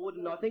hold the wood,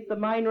 and I think the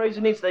main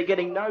reason is they're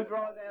getting no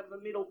drive out of the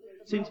middle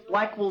since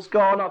Blackwell's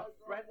gone off.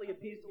 Bradley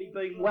appears to be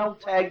being well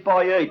tagged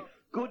by Eade.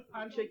 Good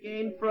punch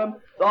again from...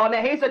 Oh,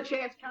 now here's a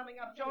chance coming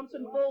up.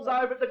 Johnson falls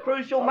over at the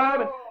crucial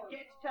moment.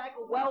 Gets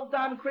tackled. Well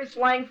done, Chris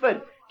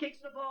Langford. Kicks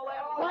the ball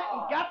out.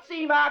 Platten.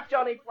 Gutsy mark,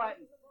 Johnny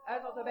Platten.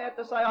 As I was about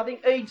to say, I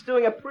think Eads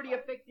doing a pretty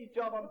effective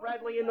job on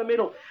Bradley in the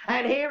middle.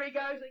 And here he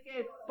goes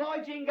again. By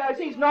Jingos,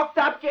 he's knocked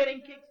up,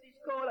 getting kicks this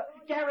quarter.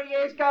 Gary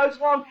Ayres goes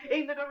long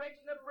in the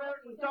direction of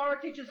Brereton.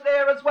 Dorotich is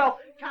there as well.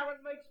 Curran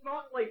meets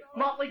Motley.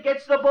 Motley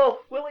gets the ball.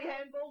 Will he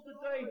handball to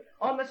Dean?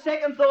 On the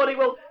second thought he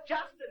will.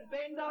 Justin,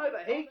 bend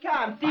over. He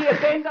can't. Dear,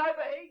 bend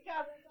over. He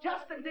can't.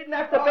 Justin didn't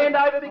have to bend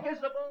over because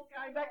the ball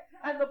came back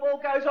and the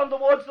ball goes on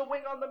towards the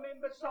wing on the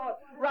member side.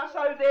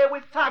 Russo there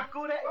with Tuck.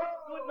 Good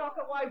knock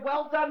away.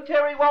 Well done,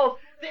 Terry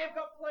Wallace. They've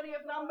got plenty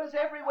of numbers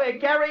everywhere.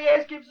 Gary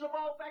Ayres gives the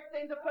ball back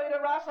then to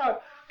Peter Russo.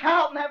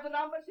 Carlton have the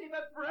numbers here,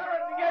 but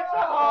Brereton gets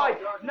it high.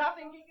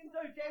 Nothing he can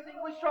do. Des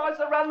English tries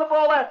to run the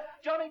ball out.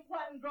 Johnny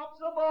Platten drops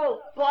the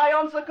ball. Play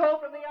on's the call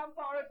from the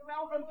umpire as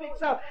Meldrum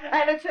picks up.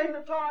 And it's in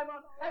the time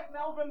on as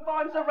Meldrum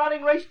finds the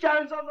running Reece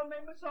Jones on the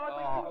member side.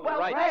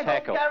 Great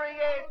tackle. Gary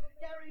Ayres.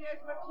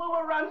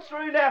 McClure runs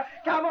through now.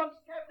 Come on,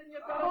 Captain,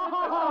 you've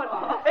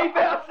got it. He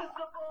bounces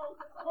the ball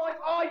like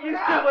I used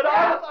to when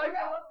I was over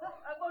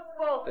at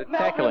football. The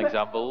tackling's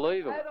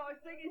unbelievable. And I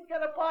think he's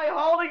going to play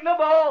holding the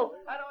ball.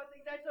 And I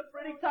think that's a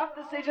pretty tough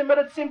decision, but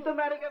it's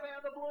symptomatic of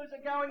how the Blues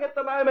are going at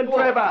the moment,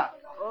 Trevor.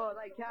 Oh,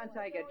 they can't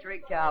take a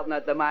trick, Carlton,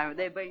 at the moment.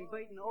 They've been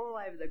beaten all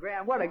over the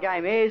ground. What a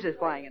game Ayres is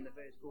playing in the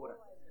first quarter.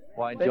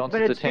 Wayne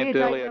Johnson's attempt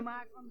earlier,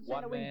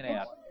 one man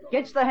out.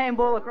 Gets the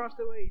handball across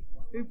the Eads,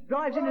 who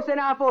drives into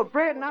centre half forward.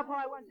 Brereton up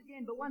high once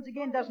again, but once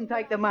again doesn't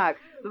take the mark.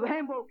 The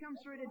handball comes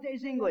through to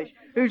Des English,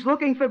 who's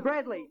looking for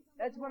Bradley.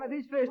 That's one of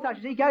his first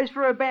touches. He goes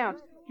for a bounce,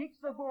 kicks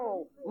the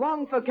ball,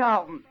 long for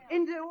Carlton,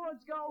 in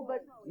towards goal,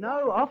 but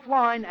no,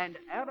 offline and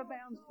out of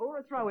bounds for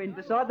a throw-in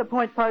beside the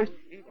point post.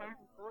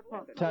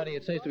 Tony,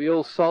 it seems to be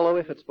all solo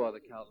efforts by the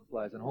Carlton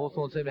players, and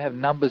Hawthorn seem to have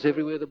numbers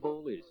everywhere the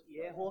ball is.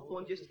 Yeah,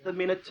 Hawthorn just at the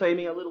minute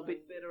teaming a little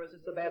bit better as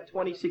it's about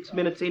 26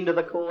 minutes into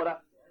the quarter.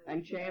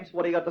 And Champs,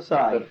 what do you got to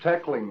say? The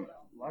tackling,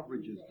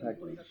 Loveridge's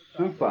tackling,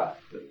 super.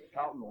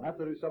 Carlton will have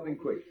to do something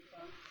quick.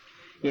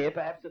 Yeah,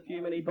 perhaps a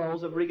few many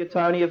bowls of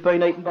rigatoni have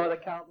been eaten by the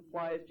Carlton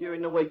players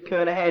during the week.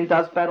 Kernahan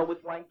does battle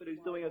with Langford,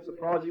 who's doing a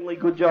surprisingly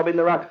good job in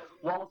the ruck.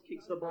 Wallace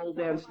kicks the ball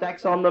down,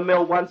 stacks on the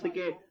mill once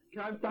again.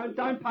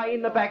 Don't pay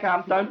in the back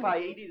arm. Don't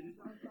pay.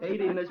 He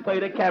didn't as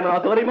Peter Cameron.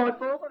 I thought he might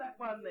fall for that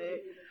one there.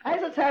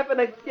 As it's happened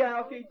a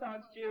few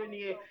times during the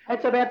year,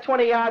 it's about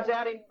 20 yards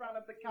out in front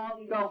of the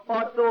Carlton goal.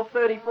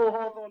 5-34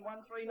 Hawthorn,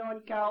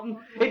 139 Carlton.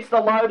 It's the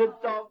Loaded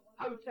Dog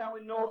Hotel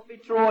in North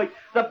Fitzroy,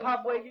 the pub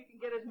where you can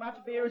get as much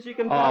beer as you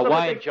can possibly.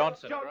 Wayne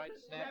Johnson, great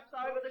snap.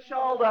 Snaps over the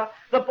shoulder.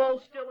 The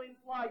ball's still in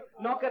play.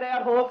 Knock it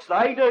out, Hawks.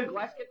 They do.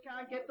 Glasgow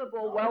can't get the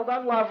ball. Well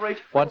done, Loveridge.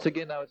 Once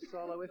again, though, it's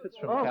solo efforts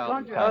from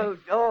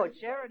Carlton.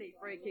 Charity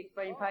free kick's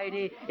been paid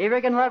here. He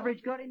reckon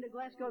Loveridge got into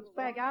Glasgow's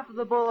back after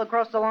the ball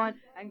across the line,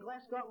 and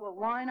Glasgow will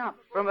line up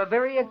from a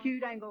very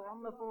acute angle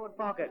on the forward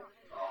pocket.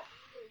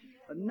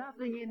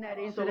 Nothing in that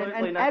incident,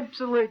 an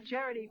absolute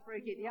charity free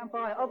kick. The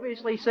umpire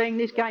obviously seeing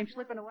this game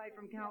slipping away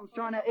from Carlton,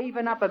 trying to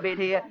even up a bit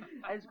here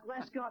as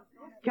Glasgow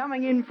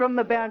coming in from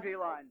the boundary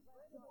line.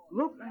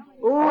 Look, and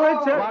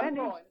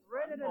he's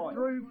threaded it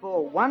through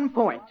for 1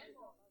 point.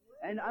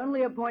 And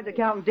only a point to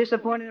Carlton.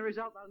 Disappointing the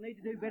result. They'll need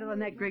to do better than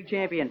that, Greg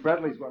Champion.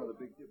 Bradley's one of the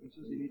big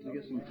differences. He needs to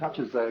get some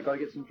touches there. They've got to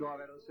get some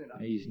drive out of the centre.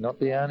 He's not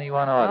the only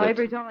one either.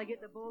 Every time they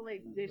get the ball,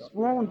 they're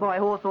swarmed by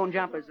Hawthorn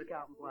jumpers, the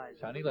Carlton players.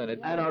 Tony Leonard.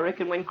 And I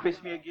reckon when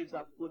Chris Muir gives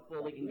up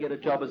football, he can get a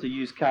job as a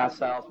used car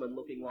salesman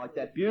looking like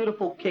that.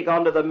 Beautiful kick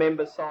onto the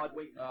member side.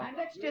 And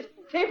that's just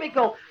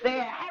typical.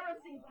 They're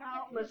harassing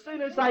Carlton as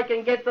soon as they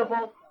can get the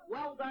ball.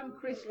 Well done,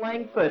 Chris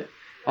Langford.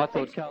 I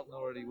thought Carlton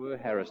already were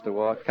harassed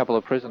a couple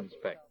of prisons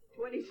back.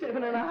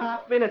 27 and a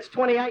half minutes,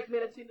 28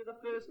 minutes into the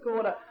first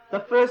quarter.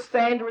 The first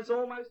stander is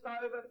almost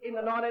over in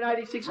the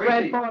 1986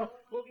 Grand Final.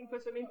 Looking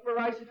for some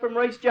inspiration from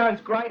Reece Jones.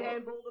 Great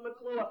handball to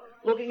McClure.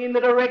 Looking in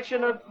the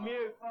direction of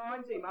Mew.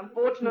 Finds him,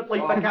 unfortunately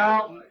for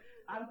Carlton.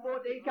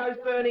 Unfortunately, here goes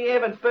Bernie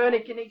Evans. Bernie,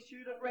 can he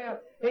shoot it round?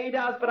 He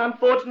does, but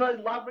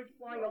unfortunately, Loveridge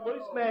playing a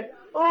loose man.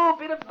 Oh, a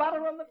bit of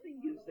butter on the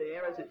fingers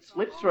there as it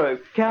slips through.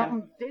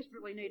 Carlton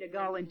desperately need a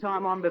goal in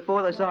time on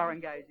before the siren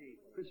goes here.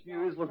 Chris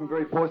Muir is looking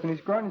very poised, and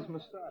he's grown his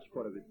moustache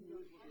quite a bit.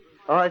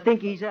 Oh, I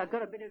think he's got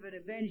a bit of an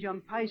advantage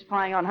on pace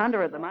playing on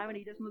Hunter at the moment.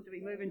 He doesn't look to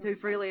be moving too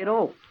freely at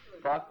all.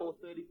 5-4-34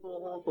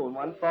 Hawthorn,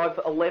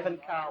 1-5-11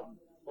 Carlton.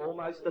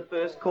 Almost the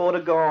first quarter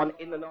gone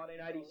in the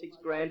 1986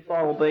 Grand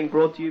Final, being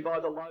brought to you by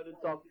the Loaded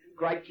Dog.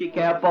 Great kick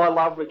out by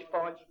Loveridge.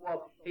 Fine Schwab.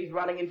 He's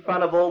running in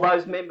front of all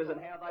those members and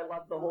how they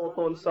love the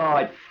Hawthorn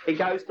side. He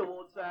goes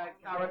towards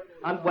Curran,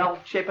 and well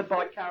shepherded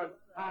by Curran.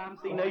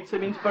 He needs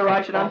some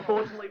inspiration.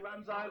 Unfortunately,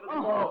 runs over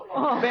the ball.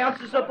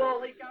 Bounces the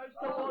ball. He goes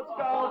towards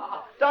goal.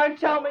 Don't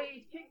tell me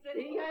he's kicked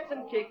it. He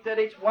hasn't kicked it.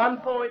 It's 1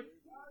 point.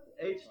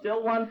 It's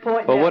still 1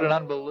 point. But now. what an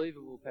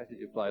unbelievable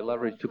passage of play.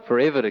 Loveridge took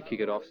forever to kick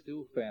it off,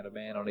 still found a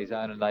man on his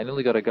own, and they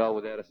nearly got a goal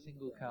without a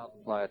single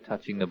Carlton player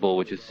touching the ball,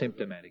 which is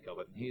symptomatic of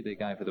it. And here they're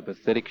going for the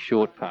pathetic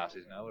short pass.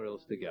 There's nowhere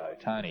else to go.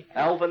 Tony.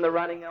 Alvin, the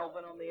running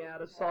Alvin on the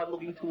outer side,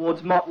 looking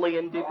towards Motley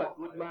and Dipper.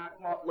 Good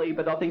mark, Motley,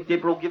 but I think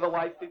Dipper will give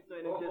away 15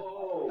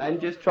 and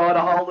just try to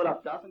hold it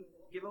up. Doesn't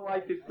give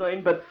away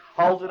 15, but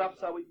holds it up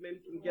so his men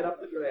can get up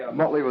the ground.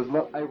 Motley was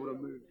not able to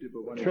move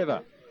Dipper.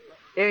 Trevor.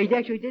 Yeah, he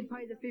actually did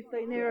pay the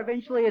 15 there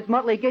eventually as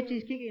Motley gets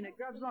his kick in. It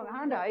grabs along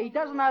Hunter. He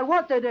doesn't know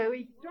what to do.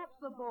 He drops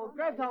the ball,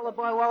 grabbed hold of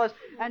by Wallace,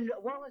 and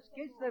Wallace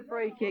gets the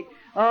free kick.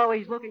 Oh,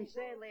 he's looking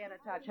sadly out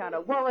of touch,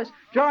 Hunter. Wallace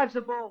drives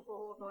the ball for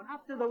Hawthorn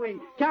up to the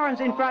wing.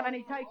 Curran's in front, and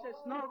he takes a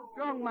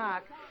strong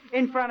mark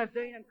in front of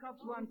Dean and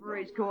cops one for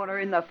his corner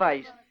in the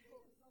face.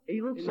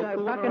 He looks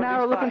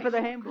Buckenara looking for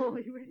the handball.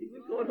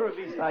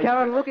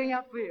 Curran looking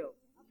upfield.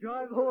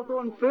 Drive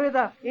Hawthorn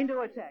further into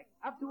attack.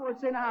 Up towards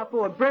centre half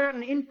forward.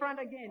 Brereton in front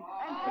again.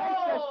 And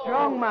takes a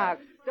strong mark.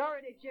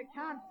 Dorotich, you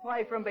can't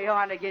play from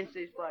behind against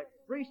this bloke.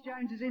 Reece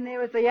Jones is in there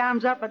with the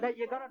arms up, but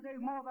you've got to do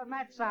more than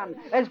that, son.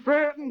 As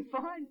Brereton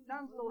finds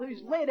Dunstall,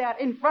 who's led out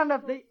in front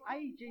of the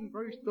ageing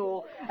Bruce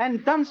Thor.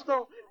 And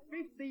Dunstall,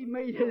 50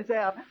 metres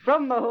out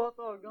from the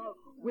Hawthorn goal,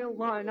 will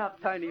line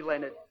up Tony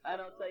Leonard. And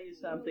I'll tell you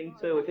something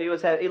too. If he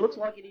was, he looks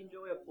like he'd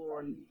enjoy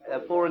a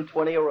 4 and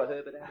 20 or a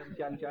Herbert Adams,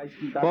 young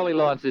Jason. While he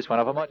lines this one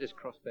up, I might just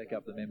cross back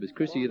up the members.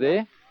 Chris, are you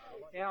there?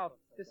 Yeah, I've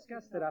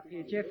discussed it up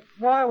here, Jeff.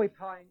 Why are we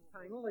paying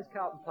all these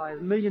Carlton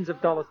players millions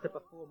of dollars to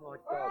perform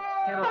like dogs?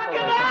 Cannot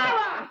believe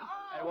it.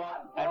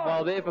 And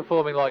while they're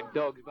performing like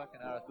dogs,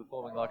 Buckenara's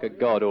performing like a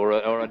god or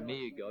a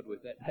near god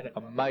with that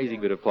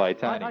amazing bit of play,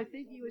 Tony. I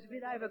think he was a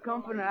bit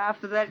overconfident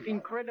after that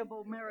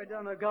incredible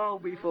Maradona goal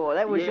before.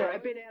 That was a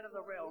bit out of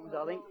the realms,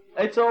 I think.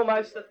 It's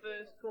almost the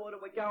first quarter.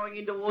 We're going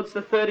in towards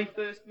the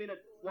 31st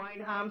minute.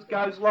 Wayne Harms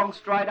goes long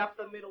straight up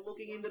the middle,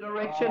 looking into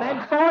direction,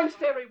 and finds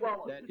Terry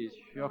Wallace. That is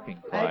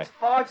shocking play. It's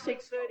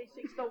 5-6,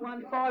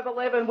 36-1,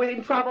 5-11.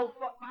 Within trouble,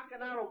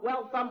 Buckenara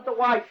well thumped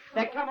away.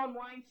 Now come on,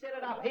 Wayne, set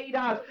it up. He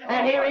does.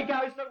 And here he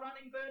goes, the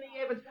running Bernie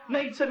Evans.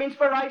 Needs some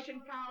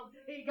inspiration, Carl.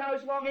 He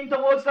goes long in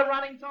towards the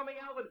running Tommy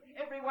Alvin.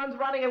 Everyone's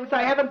running, which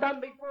they haven't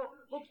done before.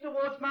 Looks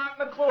towards Mark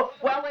McClure.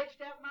 Well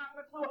edged out, Mark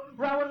McClure.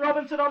 Rowan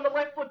Robinson on the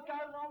left foot. Go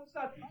long,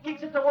 son.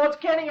 Kicks it towards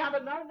Kenny Hunter.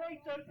 No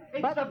need to.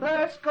 It's the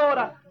first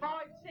quarter. 5-6,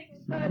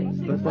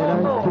 36, But they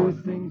don't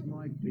do things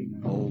like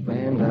Big Paul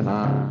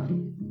Vanderhaar.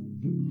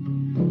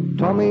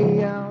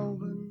 Tommy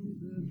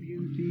Alvin's a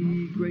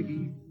beauty.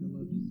 Greggy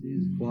Phillips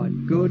is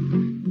quite good.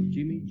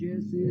 Jimmy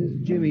Jess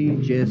is Jimmy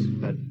Jess.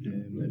 But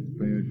Dermot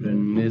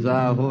Brereton is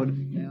a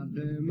hood. Now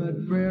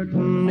Dermot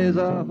Brereton is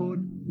a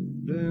hood.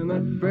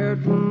 Dermot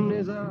Brereton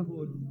is a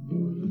hood.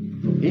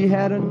 He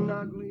had an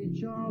ugly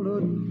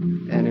childhood,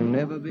 and he'll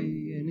never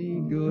be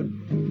any good.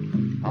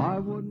 I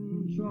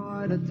wouldn't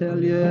try to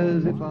tell you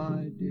as if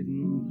I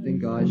didn't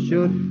think I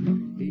should.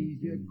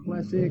 He's your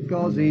classic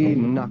Aussie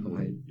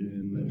knucklehead.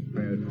 Dermot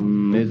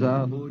Brereton is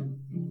a hood.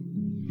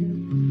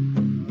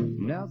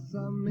 Now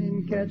some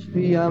men catch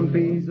the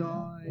umpies'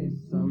 eyes,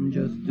 some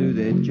just do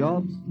their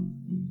jobs.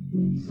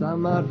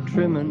 Some are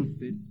trim and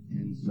fit,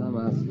 and some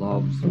are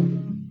slobs.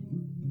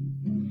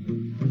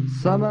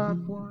 Some are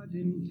quite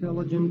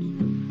intelligent,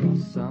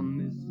 some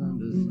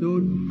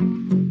misunderstood.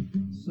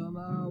 Some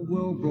are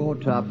well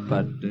brought up,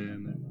 but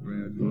Dermot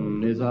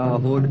Brereton is a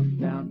hood.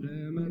 Now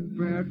Dermot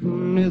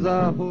Brereton is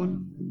a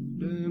hood.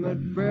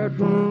 Dermot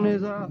Brereton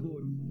is a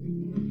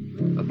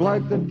hood. A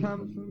bloke that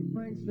comes from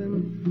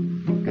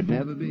Frankston could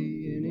never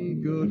be any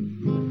good.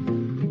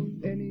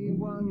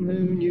 Anyone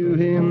who knew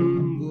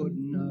him would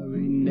know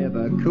he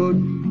never could.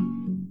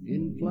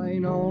 In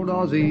plain old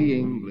Aussie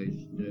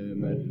English,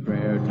 Dermot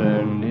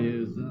Brereton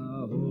is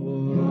a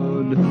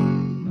hood.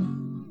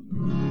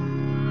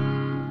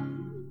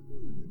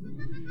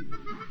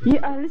 You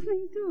are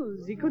listening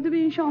to the Cote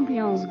d'Ivoire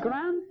Champions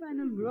Grand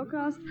Final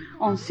broadcast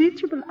on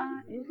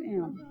CAAA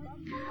FM.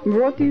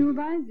 Brought to you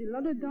by the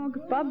Loaded Dog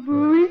Pub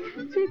Brewery,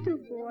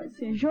 324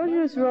 St.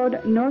 George's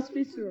Road, North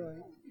Fitzroy.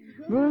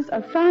 Brewers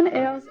of fine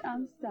ales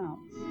and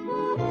stouts.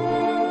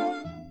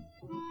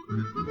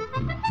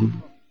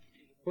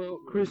 Well,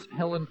 Chris,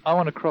 Helen, I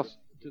want to cross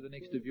to the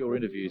next of your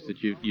interviews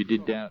that you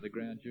did down at the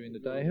ground during the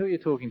day. Who are you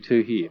talking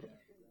to here?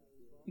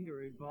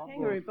 Kangaroo Bob.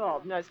 Kangaroo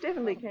Bob. No, it's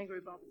definitely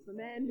Kangaroo Bob. It's the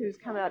man who's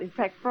come out, in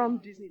fact, from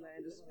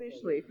Disneyland,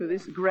 especially for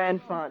this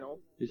grand final.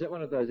 Is that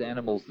one of those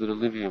animals that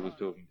Olivia was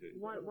talking to?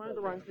 One of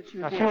the ones that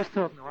you... She was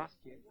talking to us,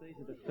 Jeff. These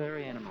are the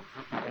furry animals.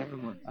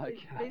 Okay.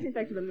 These, in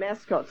fact, are the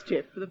mascots,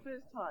 Jeff. For the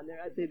first time,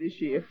 they're out there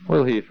this year.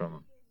 We'll hear from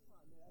them.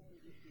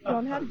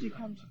 John, how did you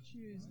come to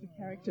choose the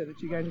character that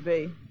you're going to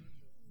be?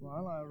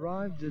 Well, I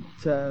arrived at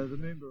the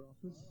member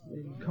office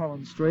in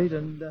Collins Street,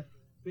 and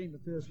being the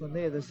first one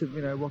there, they said,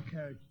 what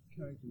character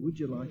would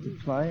you like to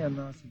play? And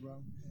I said,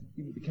 well,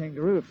 give me the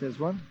kangaroo if there's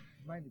one,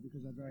 mainly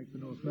because I drag for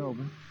North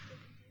Melbourne.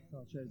 So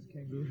I chose the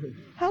kangaroo.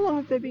 How long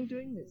have they been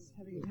doing this,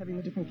 having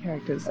the different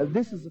characters?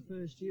 This is the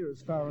first year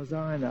as far as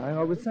I know.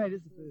 I would say it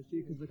is the first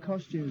year because the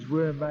costumes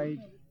were made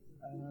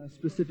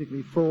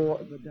specifically for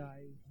the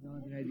day,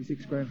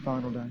 1986 Grand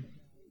Final Day.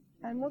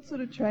 And what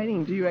sort of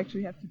training do you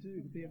actually have to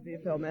do to be a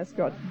VFL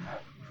mascot?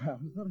 Well,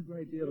 there's not a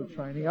great deal of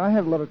training. I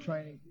had a lot of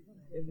training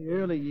in the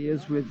early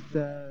years with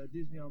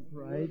Disney on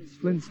Parade,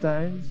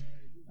 Flintstones,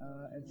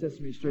 and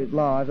Sesame Street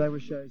Live. They were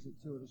shows that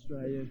toured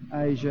Australia,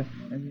 Asia,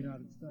 and the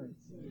United States.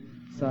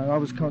 So I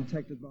was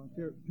contacted by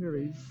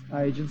Perry's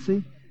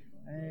agency,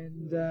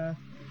 and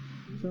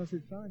so I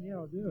said, fine, yeah,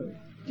 I'll do it.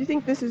 Do you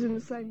think this is in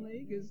the same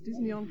league as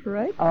Disney on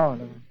Parade? Oh,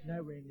 no,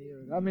 nowhere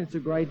near it. I mean, it's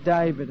a great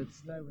day, but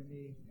it's nowhere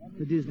near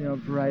the Disney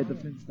on Parade, the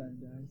Flintstone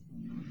days.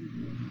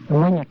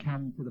 And when you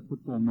come to the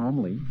football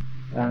normally,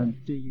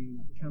 do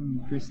you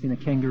come dressed in a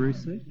kangaroo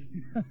suit?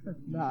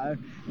 No,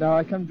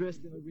 I come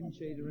dressed in a wind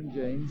cheater and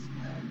jeans,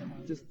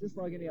 just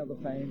like any other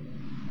fan.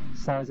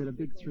 So is it a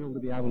big thrill to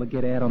be able to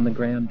get out on the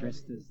ground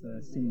dressed as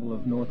a symbol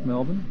of North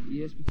Melbourne?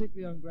 Yes,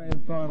 particularly on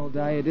grand final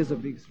day, it is a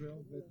big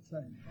thrill,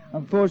 but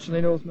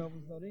unfortunately North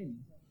Melbourne's not in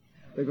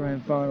the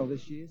grand final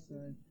this year, so,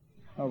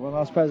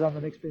 I suppose I'm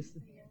the next best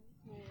thing.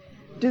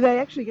 Do they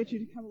actually get you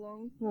to come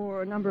along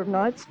for a number of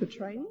nights for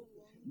training?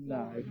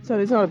 No. So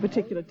there's not a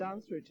particular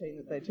dance routine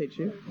that they teach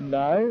you?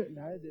 No,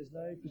 there's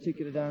no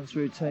particular dance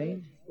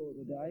routine for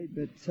the day,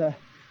 but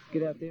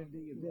get out there and do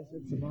your best,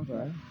 that's the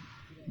motto.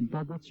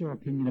 Bob, what's your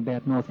opinion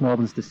about North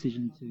Melbourne's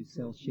decision to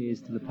sell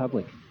shares to the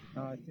public?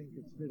 I think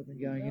it's better than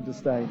going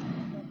interstate.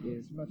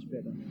 Yes, much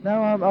better.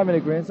 No, I'm in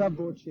agreement. I've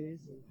bought shares,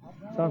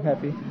 so I'm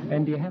happy.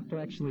 And do you have to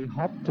actually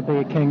hop to be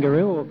a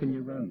kangaroo, or can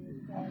you run?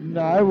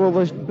 No, well,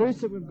 the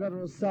boots that we've got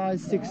are a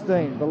size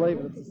 16. Believe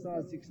it, it's a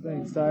size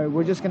 16. So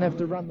we're just going to have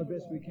to run the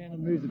best we can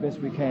and move the best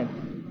we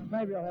can.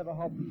 Maybe I'll have a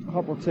hop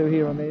or two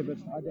here and there, but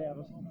I doubt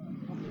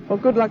it. Well,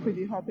 good luck with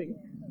your hopping.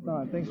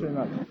 Fine, thanks very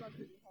much.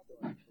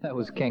 That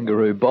was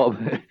Kangaroo Bob,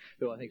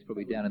 who I think is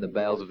probably down in the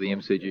bowels of the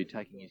MCG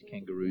taking his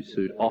kangaroo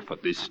suit off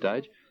at this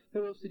stage.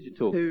 Who else did you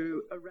talk to?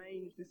 Who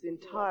arranged this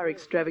entire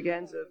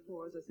extravaganza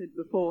for, as I said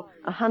before,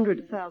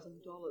 $100,000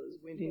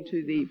 went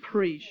into the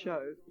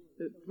pre-show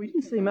that we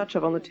didn't see much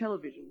of on the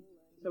television.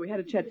 So we had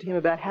a chat to him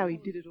about how he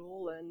did it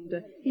all,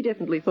 and he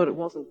definitely thought it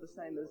wasn't the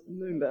same as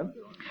Moomba.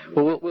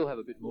 Well, we'll have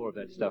a bit more of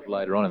that stuff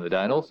later on in the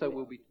day, and also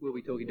we'll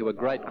be talking to a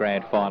great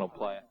grand final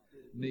player,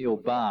 Neil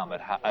Baum,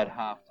 at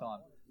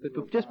half-time.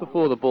 But just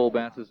before the ball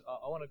bounces,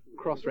 I want to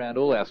cross round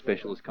all our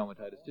specialist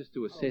commentators just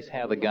to assess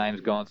how the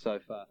game's gone so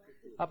far.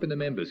 Up in the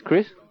members,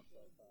 Chris?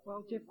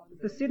 Well, Jeff,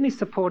 the Sydney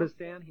supporters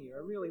down here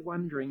are really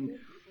wondering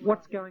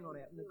what's going on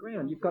out in the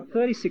ground. You've got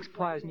 36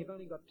 players and you've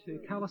only got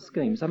 2 colour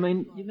schemes. I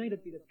mean, you need a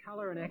bit of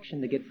colour and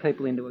action to get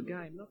people into a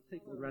game, not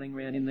people running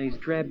around in these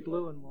drab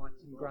blue and whites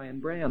and grey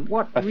and brown.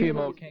 A few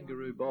more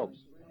kangaroo bobs.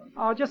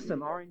 Oh, just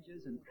some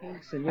oranges and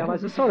pinks and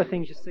yellows, the sort of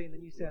things you see in the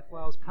New South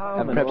Wales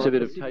Parliament. And perhaps a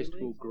bit of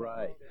tasteful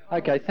grey.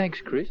 OK, thanks,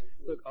 Chris.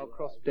 Look, I'll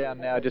cross down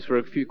now just for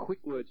a few quick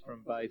words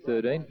from Bay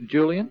 13.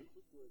 Julian?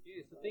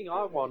 Yes, the thing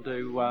I want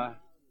to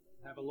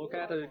have a look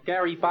at are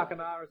Gary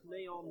Buckenara's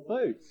neon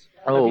boots.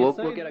 Oh,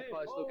 we'll get a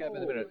close look at them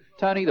in a minute.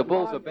 Tony, the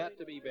ball's about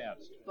to be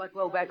bounced.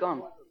 Blackwell back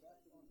on.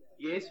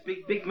 Yes,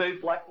 big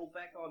move. Blackwell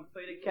back on.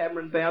 Peter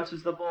Cameron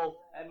bounces the ball.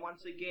 And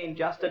once again,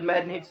 Justin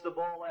Madden hits the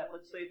ball out.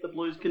 Let's see if the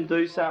Blues can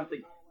do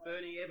something.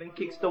 Bernie Evan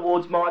kicks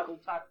towards Michael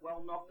Tuck.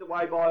 Well knocked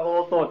away by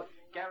Hawthorn.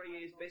 Gary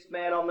Ayres, best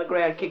man on the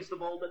ground, kicks the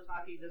ball to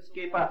Tucky, the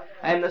skipper,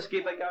 and the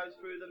skipper goes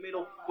through the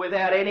middle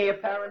without any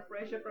apparent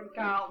pressure from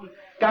Carlton.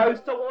 Goes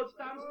towards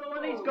Dunstall,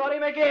 and he's got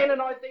him again,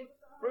 and I think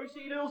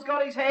Brucey Newell's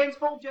got his hands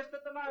full just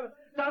at the moment.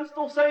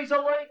 Dunstall sees a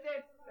lead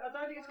there. I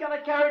don't think it's going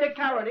to carry to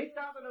Curran. It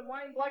doesn't, and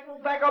Wayne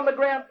Blackwell back on the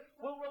ground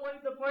will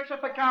relieve the pressure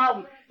for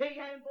Carlton. He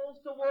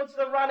handballs towards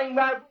the running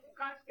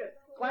Claskett.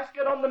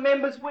 Claskett on the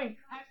members' wing.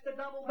 Has to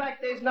double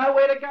back. There's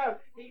nowhere to go.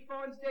 He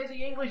finds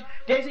Desi English.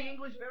 Desi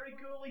English very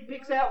coolly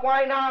picks out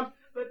Wayne Arms.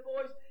 But,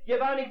 boys,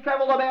 you've only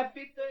travelled about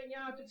 15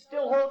 yards. It's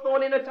still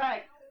Hawthorn in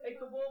attack. If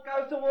the ball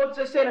goes towards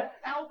the centre,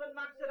 Alvin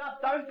mucks it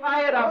up. Don't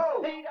pay it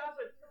up. He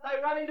doesn't.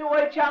 They run into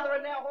each other,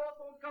 and now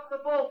Hawthorn's got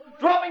the ball.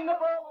 Dropping the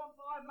ball on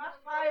five.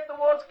 Must play it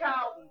towards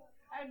Carlton.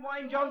 And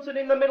Wayne Johnson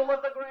in the middle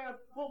of the ground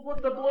will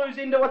put the Blues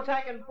into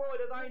attack, and boy,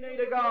 do they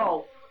need a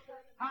goal.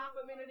 Half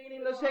a minute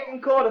in the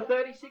second quarter,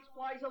 36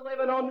 plays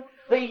 11 on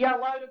the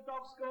Loaded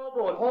Dog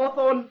scoreboard.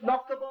 Hawthorn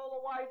knocked the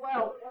ball away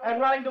well, and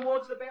running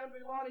towards the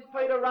boundary line is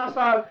Peter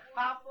Russo.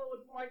 Half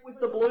forward flank with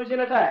the Blues in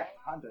attack.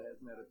 Hunter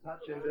hasn't had a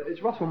touch, and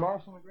is Russell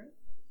Morris on the ground?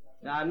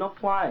 No, not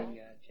playing,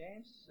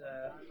 Chance.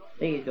 I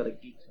think he's got a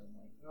gig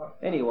somewhere.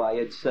 Anyway,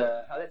 it's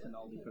that's an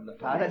oldie from the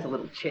past. That's a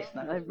little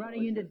chestnut. They're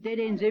running into dead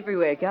ends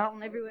everywhere,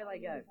 Carlton, everywhere they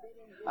go.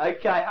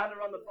 Okay, Hunter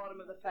on the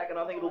bottom of the pack, and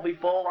I think it'll be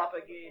ball up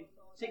again.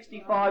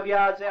 65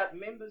 yards out,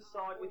 members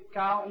side with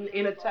Carlton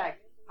in attack.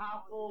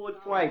 Half forward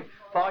flank.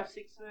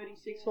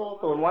 5-6-36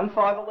 Hawthorn.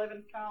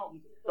 1-5-11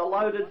 Carlton. The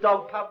Loaded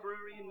Dog Pub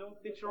Brewery in North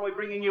Fitzroy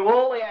bringing you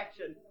all the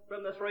action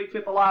from the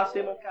 3RRR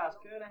simulcast.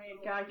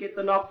 Kernahan can't get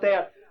the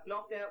knockdown.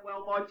 Knocked out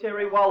well by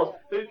Terry Wallace.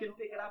 Who can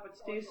pick it up? It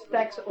still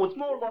stacks. Well, it's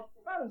more like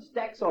rather than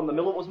stacks on the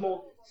mill. It was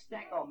more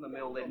stack on the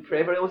mill then,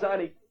 Trevor. It was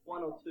only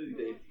one or two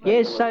there.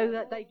 Yes, so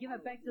that they give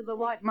it back to the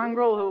white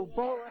mongrel who'll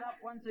ball it up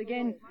once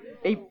again.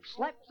 He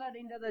slaps it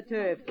into the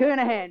turf.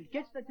 Kernahan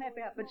gets the tap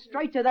out, but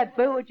straight to that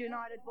Burwood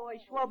United boy,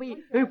 Schwabby,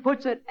 who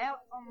puts it out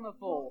on the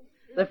full.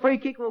 The free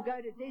kick will go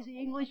to Desi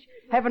English,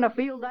 having a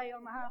field day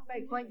on the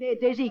half-back flank there.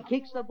 Desi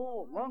kicks the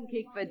ball. Long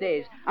kick for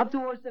Des. Up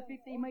towards the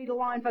 50-metre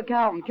line for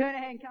Carlton.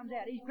 Kernahan comes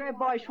out. He's grabbed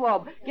by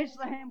Schwab. Gets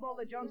the handball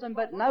to Johnson,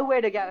 but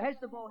nowhere to go. Has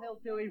the ball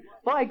held to him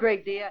by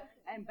Greg Deere.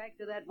 And back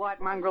to that white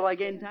mongrel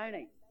again,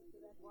 Tony.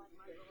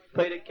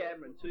 Peter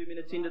Cameron, 2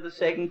 minutes into the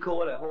second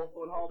quarter.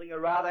 Hawthorn holding a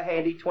rather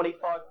handy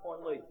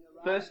 25-point lead.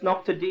 First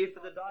knock to Deere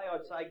for the day,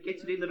 I'd say.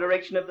 Gets it in the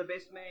direction of the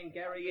best man,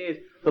 Gary Ayres.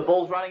 The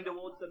ball's running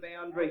towards the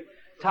boundary.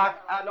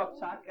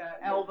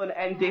 Alvin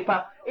and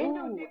Dipper.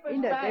 Into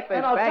Dipper's back.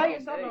 And I'll tell you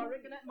something, I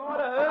reckon that might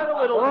have hurt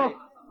a little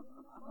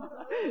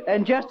bit.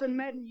 And Justin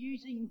Madden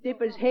using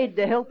Dipper's head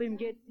to help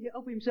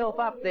himself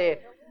up there.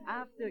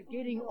 After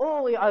getting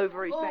all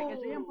over his back. Has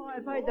the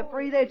umpire paid the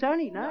free there,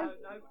 Tony? No? No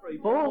free.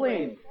 Ball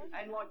in.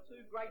 And like two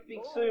great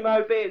big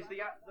sumo bears, the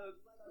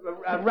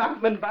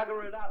ruckman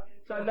bugger it up,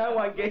 so no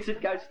one gets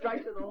it, goes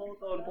straight to the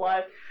Hawthorn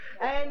player.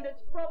 And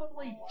it's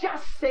probably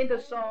just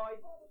centre side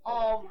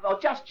or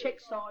just check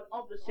side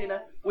of the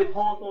centre, with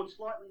Hawthorn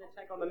slightly in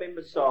attack on the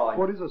members' side.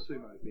 What is a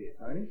sumo bear,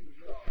 Tony?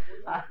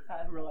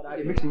 Right,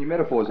 You're mixing your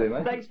metaphors here,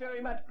 mate. Thanks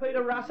very much.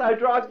 Peter Russo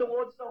drives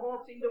towards the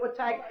Hawks into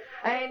attack,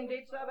 and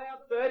it's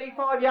about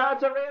 35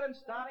 yards around and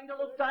starting to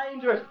look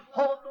dangerous.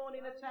 Hawthorn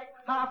in attack,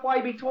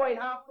 halfway between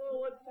half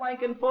forward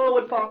flank and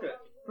forward pocket.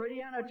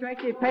 Pretty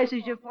unattractive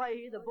passage of play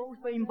here. The ball's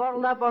been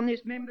bottled up on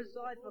this members'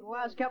 side for the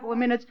last couple of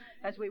minutes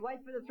as we wait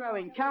for the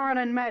throw-in. Curran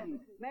and Madden.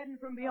 Madden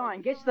from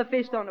behind gets the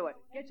fist onto it.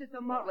 Gets it to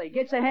Motley.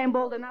 Gets a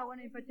handball to no one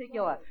in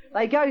particular.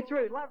 They go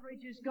through.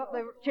 Loveridge has got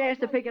the chance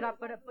to pick it up,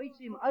 but it beats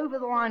him over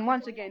the line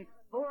once again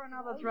for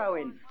another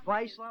throw-in.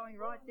 Play slowing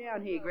right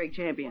down here, Greg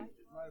Champion.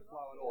 No flow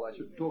at all. They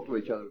should talk to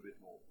each other a bit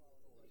more.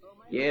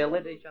 Yeah,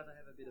 let each other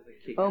have a bit of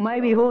a kick. Well,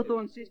 maybe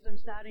Hawthorn's system's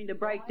starting to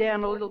break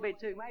down a little bit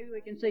too. Maybe we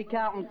can see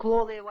Carlton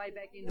claw their way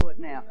back into it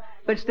now.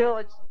 But still,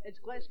 it's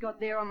Glasgow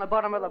there on the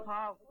bottom of the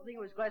pile. I think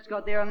it was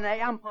Glasgow there, and the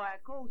umpire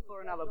calls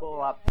for another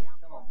ball up.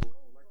 Come on, boys.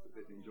 Relax a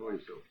bit. Enjoy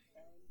yourself.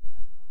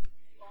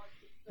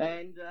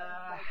 And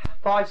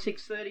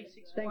 5-6-30,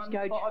 6-1, Thanks,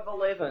 Coach.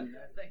 5-11.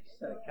 Thanks,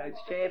 Coach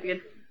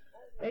Champion.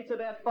 It's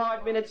about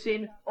 5 minutes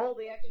in. All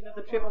the action of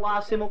the Triple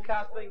R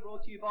simulcast being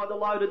brought to you by the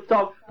Loaded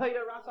Dog. Peter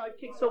Russo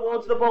kicks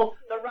towards the ball.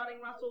 The running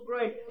Russell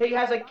Green. He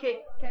has a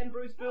kick. Can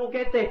Bruce Bill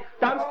get there?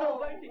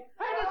 Dunstall beats him.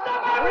 And it's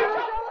not over.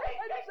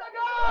 He makes a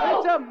goal.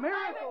 It's a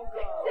miracle.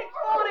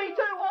 6-42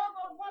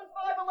 Hawthorn,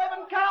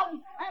 1-5-11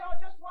 Carlton. And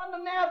I just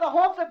wonder now, the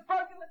Hawks have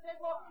broken the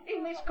deadlock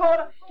in this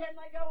quarter. Can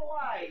they go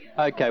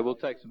away? Okay, we'll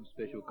take some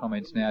special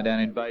comments now down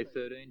in Bay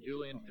 13.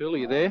 Julian Phil, are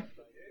you there?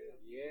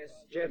 Yes,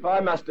 Jeff, I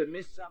must have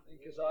missed something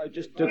because I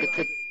just took a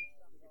trip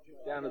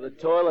down to the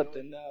toilet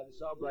and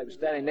this old bloke was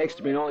standing next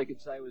to me and all he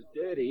could say was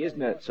dirty,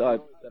 isn't it? So I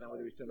don't know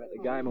whether he's talking about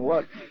the game or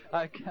what.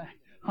 Okay,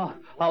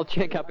 I'll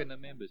check up in the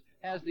members.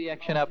 How's the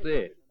action up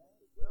there?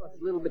 Well,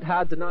 it's a little bit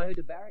hard to know who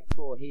to barrack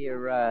for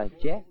here,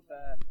 Jeff.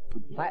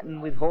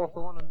 Platten with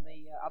Hawthorn and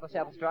the other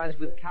South Australians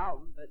with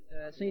Carlton, but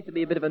seems to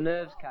be a bit of a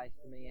nerves case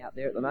for me out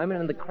there at the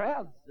moment. And the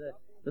crowds,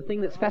 the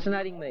thing that's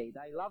fascinating me,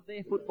 they love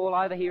their football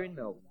over here in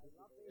Melbourne.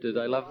 Do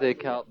they love their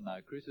Carlton, though?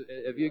 Chris,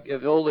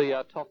 have all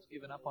the tops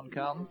given up on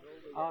Carlton?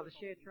 Oh, the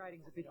share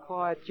trading's a bit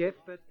quiet, Jeff,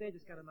 but they're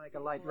just going to make a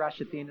late rush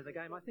at the end of the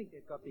game. I think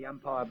they've got the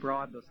umpire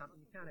bribed or something.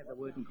 You can't have the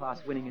working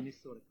class winning in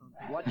this sort of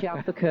contest. Watch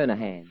out for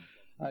Kernahan.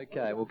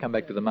 Okay, we'll come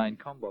back to the main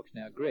com box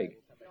now. Greg?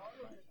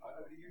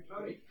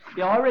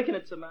 Yeah, I reckon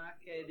it's a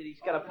mark that he's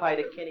going to pay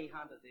to Kenny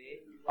Hunter there.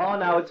 Oh,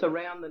 no, it's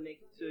around the neck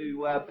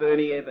to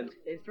Bernie Evans.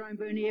 They've thrown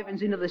Bernie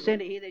Evans into the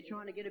centre here. They're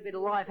trying to get a bit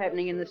of life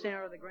happening in the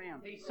centre of the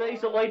ground. He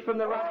sees the lead from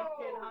the running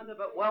Ken Hunter,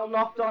 but well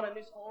knocked on in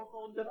this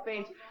Hawthorn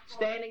defence,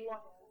 standing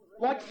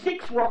like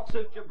 6 rocks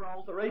of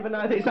Gibraltar, even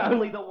though there's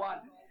only the one.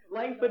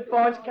 Langford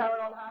finds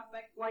Curran on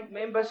half-back flank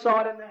member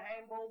side, and the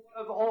handball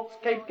of the Hawks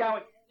keep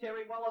going.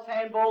 Terry Wallace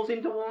handballs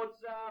in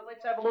towards,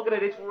 let's have a look at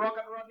it, it's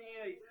Rocket Rodney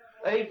Eve.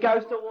 Eve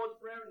goes towards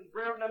Brereton.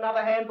 Brereton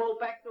another handball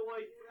back to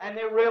Eve. And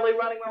they're really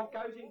running well.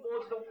 Goes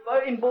towards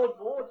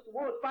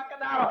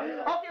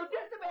Buckenara. Oh, he'll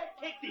just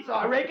about kick this,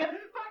 I reckon.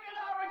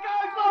 Buckenara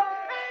goes, look,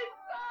 it's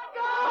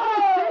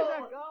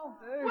a goal!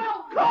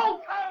 Well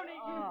called, Tony,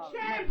 you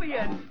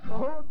champion!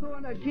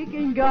 Hawthorn are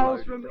kicking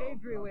goals from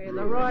everywhere.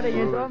 The riding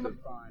is on the...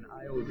 Fine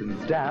ales and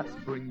stouts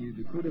bring you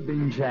the Could Have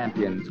Been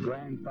Champions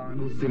Grand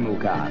Final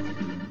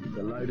simulcast.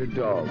 The Loaded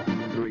Dog,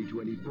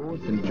 324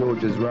 St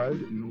George's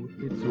Road, North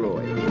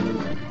Fitzroy.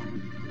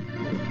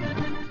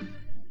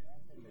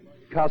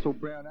 Newcastle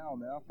Brown Ale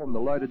now from the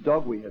Loaded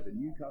Dog. We have the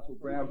Newcastle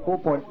Brown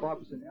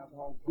 4.5%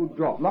 alcohol. Good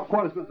drop. Not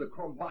quite as good as the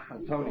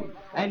Kronbacher, Tony.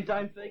 And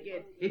don't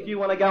forget, if you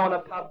want to go on a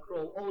pub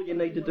crawl, all you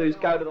need to do is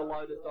go to the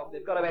Loaded Dog.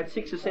 They've got about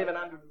 600 or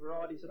 700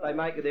 varieties that they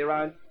make of their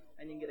own,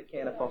 and you can get a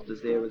can of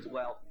Foster's there as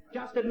well.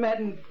 Justin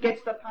Madden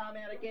gets the palm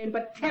out again,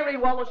 but Terry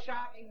Wallace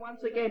sharking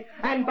once again,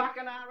 and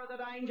Buckenara, the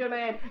danger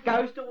man,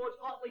 goes towards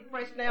Hotly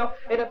Pressed now.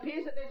 It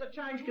appears that there's a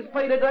change because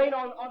Peter Dean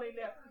on him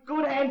now.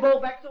 Good handball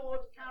back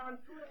towards Curran.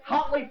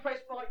 Hotly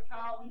pressed by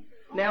Carlton.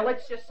 Now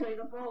let's just see,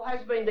 the ball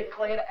has been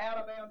declared out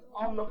of bounds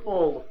on the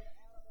full.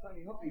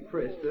 Tony Hotly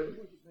Pressed.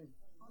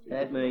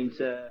 That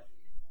means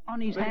on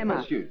his hammer.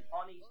 On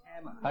his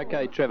hammer.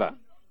 Okay, Trevor.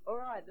 All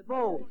right, the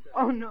ball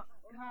on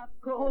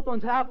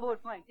Hawthorn's half-forward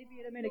flank. Did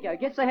it a minute ago.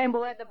 Gets the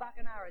handball out to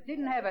Buckenara.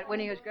 Didn't have it when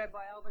he was grabbed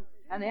by Alvin,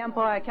 and the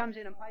umpire comes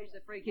in and pays the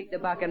free kick to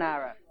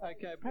Buckenara.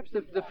 Okay, perhaps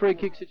the free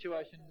kick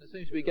situation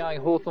seems to be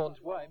going Hawthorn's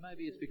way.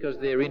 Maybe it's because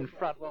they're in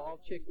front. Well, I'll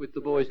check with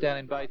the boys down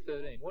in Bay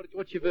 13.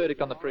 What's your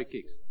verdict on the free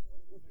kicks?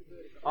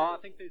 I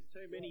think there's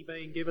too many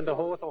being given to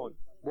Hawthorn.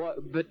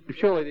 But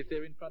surely if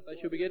they're in front, they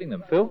should be getting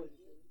them. Phil?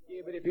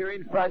 Yeah, but if you're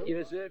in front, you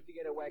deserve to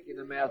get a whack in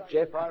the mouth,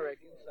 Jeff, I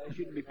reckon. So you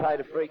shouldn't be paid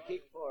a free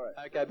kick for it.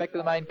 Okay, back to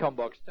the main com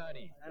box.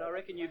 Tony. And I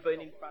reckon you've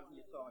been in front of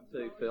your time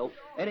too, Phil.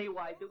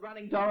 Anyway, the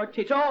running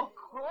Dorotich. Oh,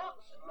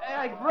 Crocs!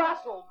 Hey,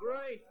 Russell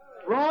Green.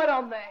 Right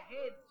on the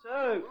head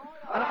too.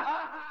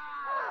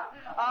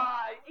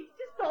 He's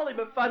just told him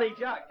a funny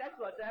joke. That's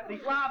what's happening.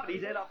 He's laughing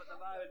his head off at the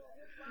moment.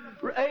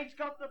 He's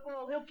got the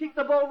ball. He'll kick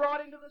the ball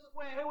right into the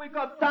square. Here we've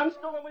got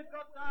Dunstall and we've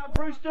got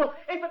Bruce Dill.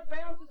 If it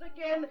bounces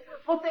again,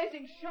 Forthes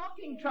in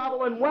shocking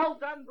trouble, and well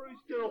done,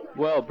 Bruce Dill.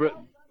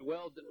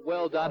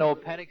 Well done, or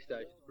panic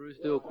stations. Bruce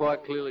Dill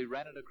quite clearly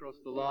ran it across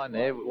the line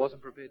there, but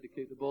wasn't prepared to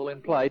keep the ball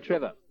in play.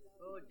 Trevor.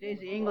 Oh,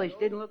 Desi English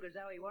didn't look as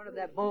though he wanted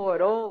that ball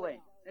at all then.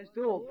 As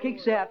Dill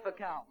kicks out for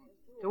Carlton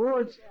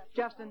towards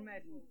Justin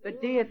Madden. But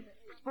Deer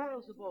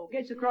spoils the ball,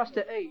 gets across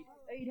to Eade.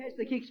 Eade has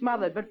the kick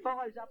smothered, but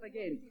follows up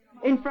again.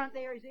 In front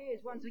there is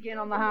Ayres once again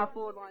on the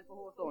half-forward line for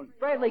Hawthorn.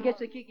 Bradley gets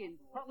the kick in,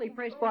 hotly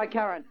pressed by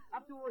Curran.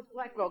 Up towards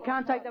Blackwell,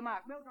 can't take the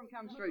mark. Meldrum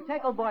comes through,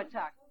 tackled by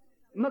Tuck.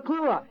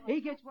 McClure,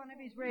 he gets one of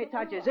his rare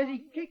touches as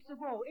he kicks the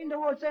ball in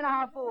towards centre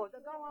half forward. The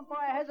goal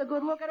umpire has a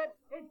good look at it.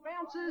 It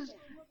bounces,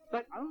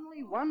 but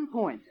only 1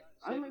 point.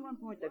 Only 1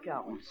 point to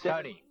Carlton.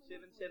 Tony.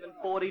 7-7,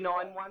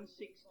 49,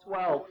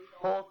 1-6-12.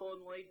 Hawthorn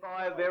lead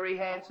by a very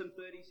handsome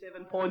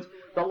 37 points.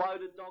 The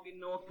Loaded Dog in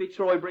North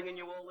Fitzroy bringing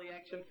you all the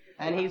action.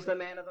 And he's the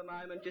man of the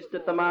moment, just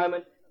at the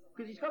moment,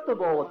 because he's got the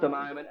ball at the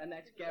moment, and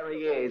that's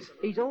Gary Ayres.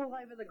 He's all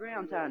over the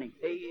ground, Tony.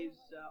 He is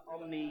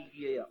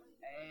yeah.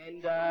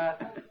 And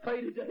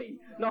Peter Dean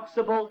knocks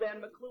the ball down.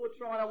 McClure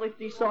trying to lift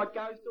his side,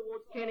 goes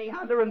towards Kenny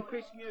Hunter and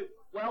Chris Mew.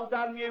 Well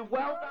done, Mew.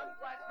 Well done,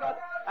 Glasgow.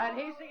 And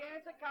here's the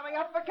answer coming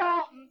up for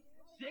Carlton.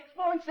 6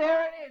 points,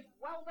 there it is.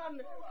 Well done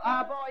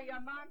by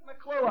Mark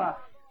McClure.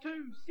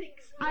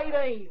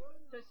 2-6-18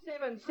 to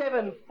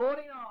 7-7-49.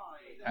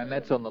 And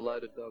that's on the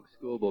Loaded Dog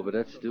scoreboard, but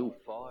that's still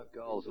 5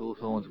 goals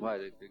Hawthorn's way.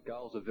 The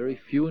goals are very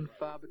few and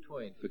far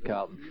between for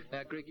Carlton.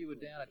 Now, Greg, you were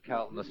down at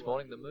Carlton this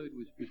morning. The mood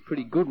was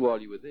pretty good while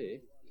you were there.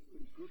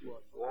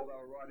 Well, they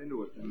were right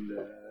into it, and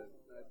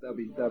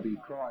they'll be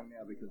crying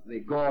now because they're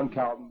gone,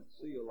 Carlton.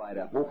 See you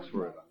later. Hawks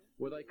forever.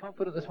 Were they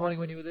confident this morning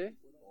when you were there?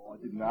 I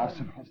didn't ask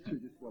them. I was too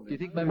disappointed. Do you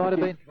think they might have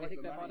been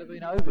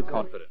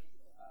overconfident?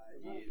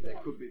 Yeah,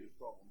 that could be the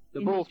problem.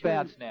 The ball's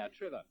bounced now.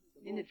 Trevor.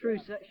 In the true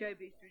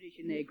showbiz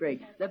tradition there,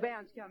 Greg. The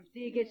bounce comes.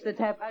 Deer gets the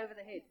tap over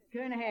the head.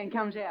 Kernahan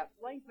comes out.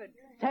 Langford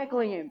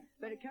tackling him,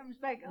 but it comes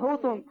back.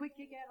 Hawthorn, quick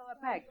kick out of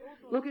the pack.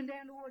 Looking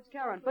down towards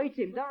Curran. Beats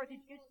him.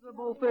 Dorotich gets to the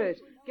ball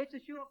first. Gets a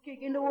short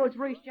kick in towards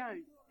Reece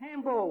Jones.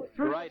 Handball.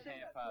 Great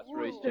hand pass,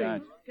 Reece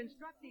Jones.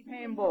 Constructive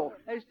handball.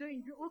 As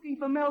Dean looking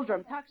for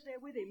Meldrum. Tucks there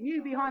with him.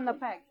 Mew behind the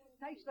pack.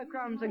 Takes the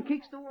crumbs and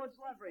kicks towards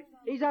Loveridge.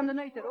 He's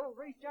underneath it. Oh,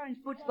 Reece Jones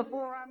puts the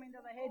forearm into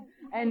the head,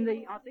 and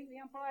I think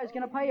the umpire is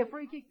going to pay a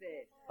free kick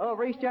there. Oh,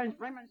 Reece Jones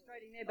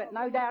remonstrating there, but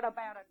no doubt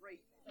about it, Reece.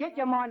 Get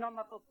your mind on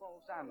the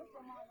football, son.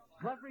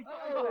 Loveridge.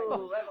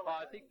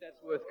 I think that's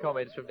worth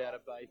comments from down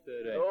at Bay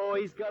 13. Oh,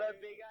 he's got a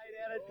big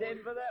 8 out of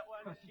 10 for that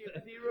one.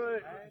 Shifty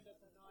Root.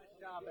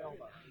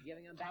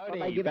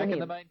 Tony, back in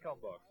the main com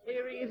box.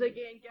 Here he is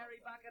again,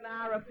 Gary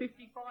Buckenara,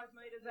 55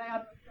 metres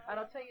out. And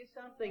I'll tell you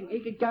something,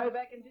 he could go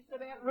back and just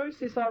about roost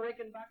this, I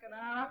reckon,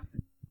 Buckenara.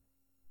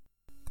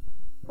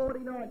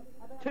 49,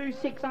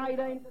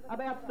 2-6-18,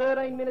 about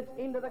 13 minutes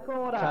into the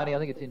quarter. Tony, I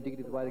think it's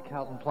indicative of the way the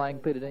Carlton playing.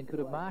 Peter Dean could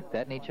have marked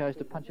that, and he chose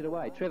to punch it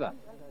away. Trevor.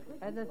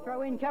 And the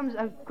throw-in comes,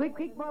 a quick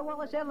kick by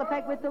Wallace out of the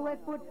pack with the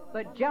left foot,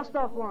 but just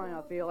offline,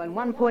 I feel, and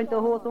 1 point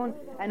to Hawthorn,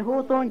 and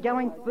Hawthorn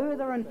going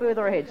further and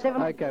further ahead.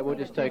 Okay, we'll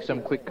just take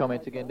some quick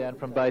comments again down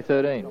from Bay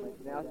 13.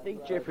 Now, I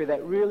think, Jeffrey,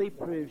 that really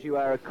proves you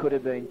are a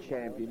could-have-been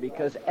champion,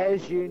 because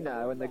as you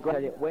know, and the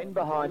great when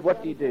behind,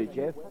 what do you do,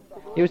 Jeff?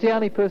 He was the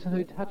only person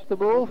who touched the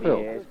ball, Phil.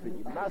 Yes, but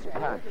you must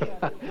punch.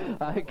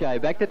 Okay,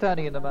 back to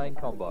Tony in the main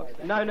com box.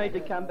 No need to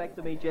come back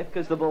to me, Jeff,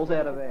 because the ball's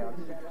out of bounds.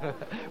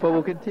 Well,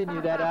 we'll continue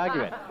that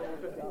argument.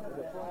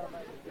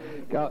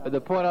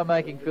 The point I'm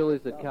making, Phil,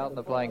 is that Carlton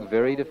are playing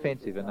very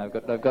defensive, and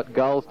they've got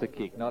goals to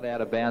kick, not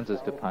out of bounces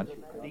to punch.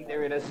 I think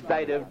they're in a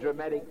state of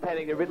dramatic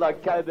panic, a bit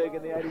like Coburg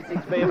in the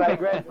 86 BMA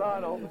Grand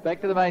Final.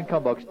 Back to the main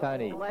com box,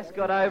 Tony. Lass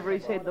got over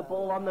his head, the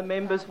ball on the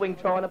members' wing,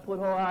 trying to put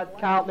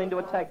Carlton into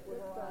attack.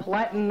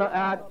 Platten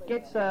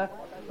gets a...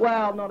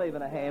 Well, not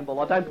even a handball.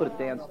 I don't put it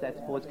down,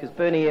 stats boys, because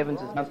Bernie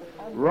Evans is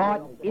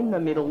right in the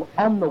middle,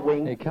 on the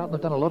wing. Yeah, Carlton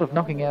have done a lot of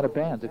knocking out of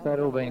bounds. If they'd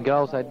all been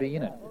goals, they'd be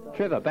in it.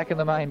 Trevor, back in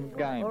the main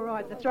game. All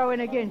right, the throw in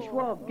again.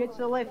 Schwab gets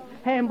the left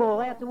handball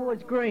out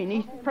towards Green.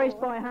 He's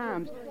pressed by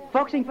Harms.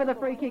 Foxing for the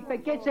free kick,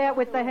 but gets out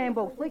with the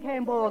handball. Flick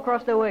handball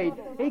across the weed.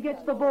 He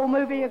gets the ball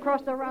moving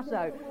across to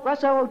Russo.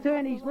 Russo will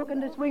turn. He's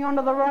looking to swing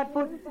onto the right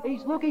foot.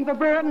 He's looking for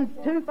Brereton.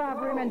 Too far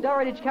for him, and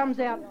Dorotich comes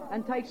out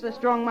and takes the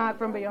strong mark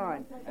from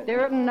behind.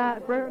 Brereton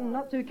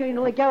not too keen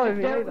to let go of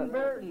him either.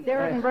 Brereton.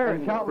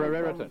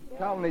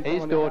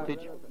 Here's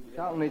Dorotich.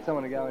 Carlton needs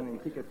someone to go in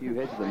and kick a few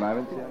heads at the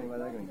moment. It's the only way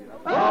they're going to get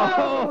it.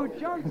 Oh,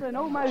 Johnson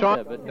almost...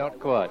 But not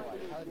quite.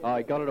 Oh,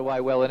 he got it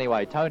away well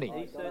anyway. Tony.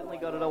 He certainly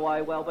got it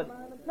away well, but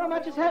not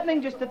much is happening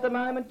just at the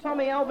moment.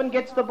 Tommy Alvin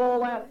gets the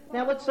ball out.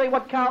 Now let's see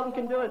what Carlton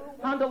can do.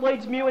 Hunter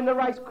leads Mew in the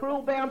race.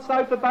 Cruel bounce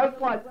though for both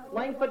players.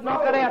 Langford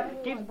knock it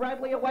out. Gives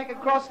Bradley a whack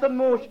across the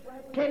mush.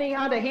 Kenny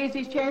Hunter, here's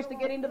his chance to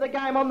get into the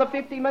game on the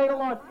 50-metre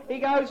line. He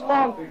goes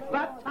long,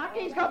 but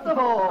Tucky's got the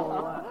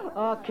ball.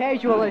 Oh,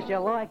 casual as you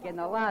like in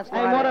the last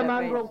line. And what a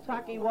mongrel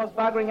Tucky was,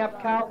 buggering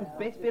up Carlton's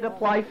best bit of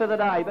play for the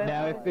day. But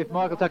now, if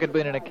Michael Tuck had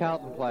been in a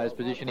Carlton player's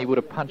position, he would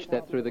have punched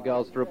that through the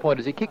goals for a point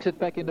as he kicks it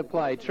back into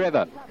play.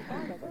 Trevor.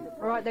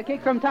 Right, the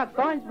kick from Tuck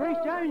finds Reece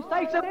Jones,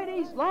 takes it,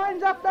 he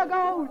lines up the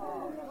goal.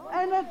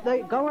 And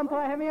the goal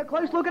umpire having a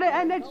close look at it,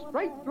 and it's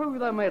straight through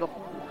the middle.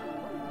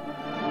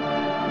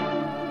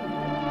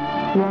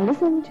 You are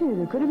listening to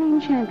the Could Have Been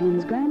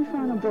Champions Grand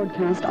Final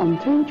broadcast on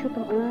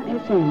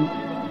 3RRR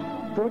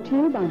FM. Brought to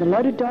you by the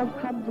Loaded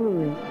Dog Pub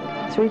Brewery,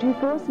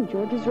 324 St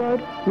George's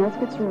Road, North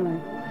Fitzroy.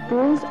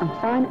 Brewers of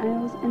fine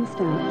ales and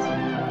stouts.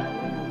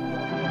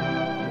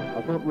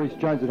 I thought Reece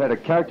Jones had a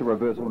character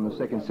reversal in the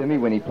second semi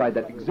when he played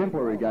that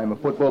exemplary game of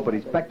football, but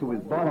he's back to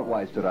his violent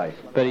ways today.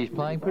 But he's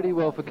playing pretty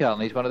well for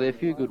Carlton. He's one of their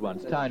few good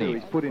ones. Tony.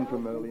 He's put in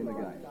from early in the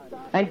game.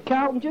 And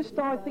Carlton just,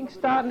 I think,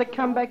 starting to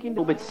come back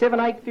into a bit.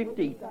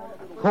 7-8-50.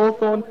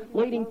 Hawthorn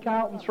leading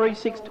Carlton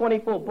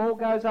 3-6-24. Ball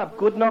goes up.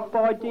 Good knock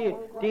by Deere.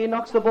 Deere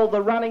knocks the ball.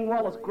 The running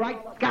Wallace. Great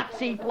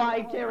gutsy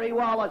play, Terry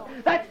Wallace.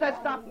 That's the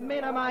stuff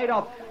men are made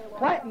of.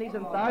 Platten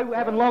isn't, though.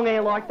 Having long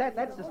hair like that,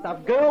 that's the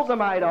stuff girls are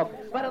made of.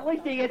 But at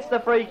least he gets the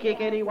free kick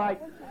anyway.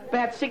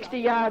 About 60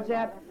 yards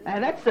out.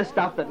 And that's the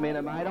stuff that men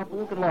are made of,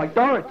 looking like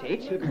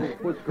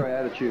Dorotich. Puts great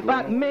attitude.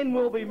 But men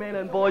will be men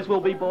and boys will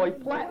be boys.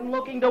 Platten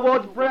looking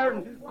towards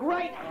Brereton.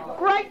 Great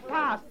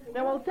pass.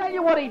 Now, I'll tell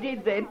you what he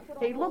did then.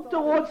 He looked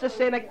towards the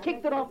centre,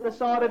 kicked it off the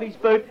side of his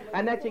boot,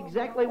 and that's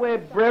exactly where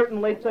Brereton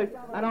led to.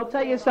 And I'll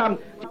tell you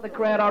something, the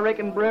crowd, I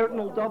reckon Brereton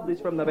will dob this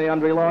from the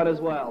boundary line as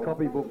well.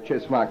 Copybook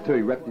chess mark too.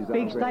 He wrapped his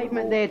big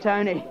statement there,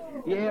 Tony.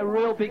 Yeah,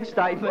 real big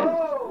statement.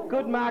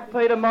 Good mark,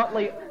 Peter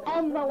Motley,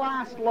 on the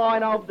last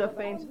line of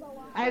defence,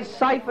 as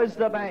safe as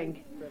the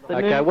bank.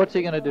 Okay, what's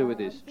he going to do with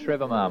this?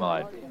 Trevor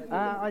Marmalade.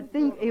 I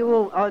think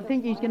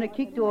he's going to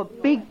kick to a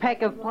big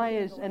pack of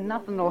players and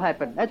nothing will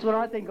happen. That's what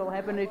I think will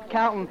happen if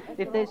Carlton,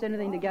 if there's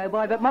anything to go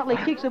by. But Motley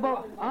kicks the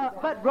ball.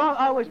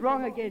 I was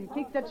wrong again.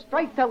 Kicked it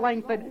straight to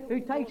Langford, who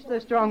takes the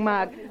strong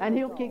mark, and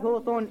he'll kick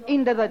Hawthorn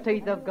into the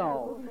teeth of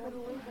goal.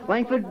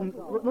 Langford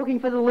looking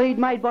for the lead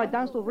made by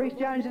Dunstall. Reece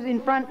Jones is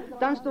in front.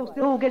 Dunstall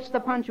still gets the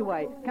punch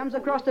away. Comes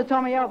across to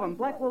Tommy Alvin.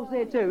 Blackwell's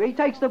there too. He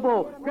takes the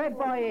ball. Grabbed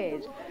by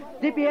Ayres.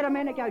 Dippy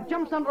Domenico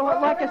jumps onto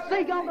it like a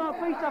seagull to a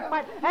piece of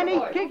fat, and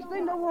he kicks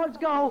in towards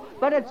goal,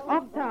 but it's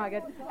off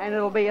target, and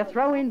it'll be a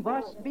throw-in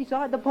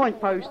beside the point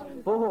post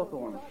for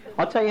Hawthorn.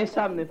 I'll tell you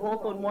something, if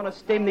Hawthorn want to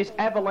stem this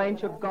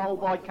avalanche of goal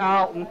by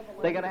Carlton,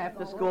 they're going to have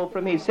to score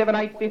from here.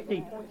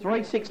 7-8-50,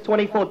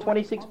 3-6-24,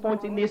 26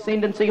 points in the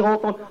ascendancy.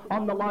 Hawthorn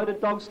on the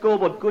Loaded Dog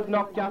scoreboard. Good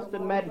knock,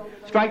 Justin Madden.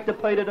 Straight to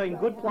Peter Dean.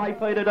 Good play,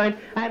 Peter Dean.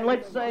 And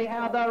let's see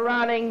how the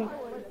running...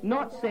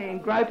 Not Sam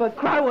Groper,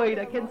 Crow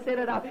Eater can set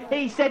it up.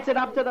 He sets it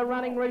up to the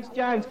running Reece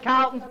Jones.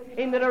 Carlton's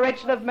in the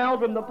direction of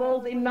Meldrum. The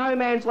ball's in no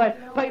man's land.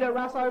 Peter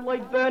Russo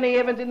leads Bernie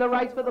Evans in the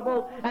race for the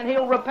ball, and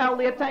he'll repel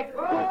the attack.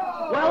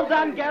 Well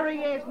done,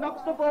 Gary Ayres.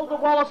 Knocks the ball to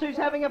Wallace, who's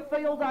having a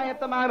field day at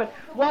the moment.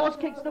 Wallace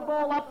kicks the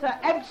ball up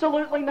to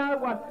absolutely no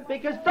one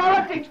because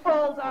Dorotich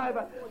falls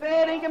over.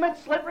 Fair dinkum,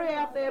 it's slippery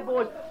out there,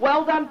 boys.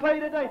 Well done,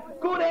 Peter D.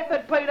 Good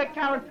effort, Peter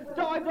Curran.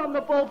 Dived on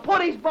the ball,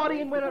 put his body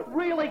in when it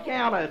really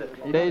counted.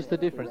 There's the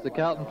difference. The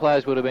Carlton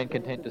players would have been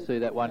content to see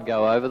that one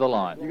go over the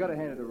line. You've got to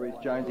hand it to Reece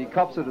Jones. He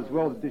cops it as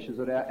well as dishes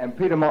it out, and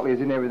Peter Motley is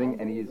in everything,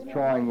 and he is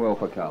trying well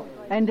for Carlton.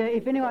 And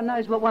if anyone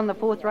knows what won the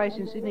fourth race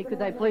in Sydney, could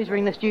they please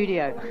ring the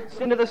studio?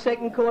 Into the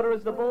second quarter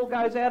as the ball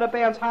goes out of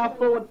bounds, half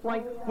forward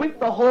flank with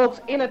the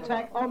Hawks in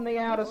attack on the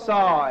outer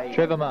side.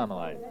 Trevor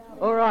Marmalade.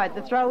 All right,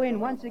 the throw-in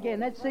once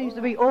again. That seems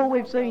to be all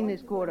we've seen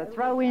this quarter.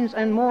 Throw-ins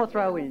and more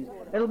throw-ins.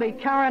 It'll be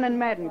Curran and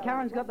Madden.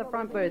 Curran's got the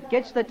front berth,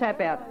 gets the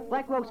tap out.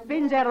 Blackwell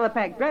spins out of the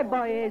pack, grabbed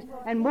by Ayres,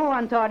 and more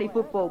untidy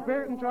football.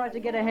 Brereton tries to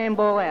get a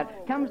handball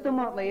out. Comes to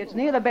Motley. It's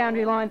near the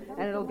boundary line,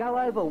 and it'll go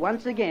over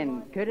once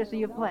again,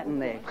 courtesy of Platten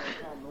there.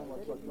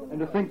 And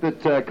to think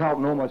that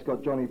Carlton almost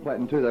got Johnny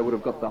Platten too, they would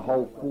have got the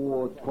whole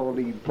 4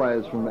 quality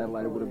players from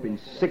Adelaide. It would have been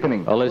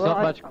sickening. Well, there's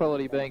not much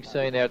quality being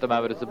seen there at the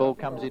moment as the ball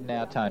comes in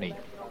now, Tony.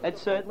 It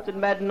certainly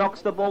didn't matter.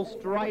 Knocks the ball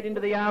straight into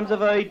the arms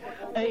of Eade.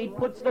 Eade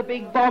puts the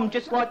big bomb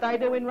just like they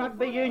do in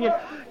rugby union.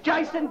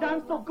 Jason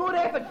Dunstall, good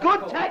effort,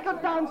 good tackle,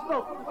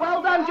 Dunstall.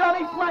 Well done,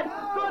 Johnny Platt.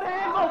 Good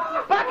handle.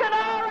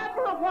 Buckenara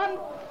after a one.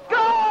 Goal!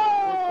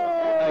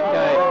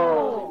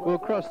 Okay, we'll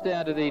cross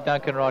down to the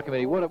Duncan Wright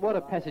committee. What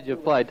a passage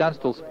of play.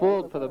 Dunstall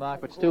spoiled for the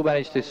mark, but still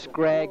managed to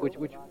scrag,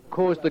 which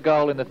caused the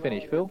goal in the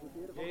finish. Phil?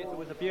 Yes, it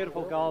was a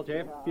beautiful goal,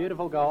 Jeff.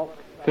 Beautiful goal.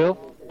 Phil?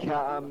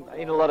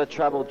 In a lot of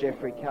trouble,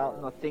 Jeffrey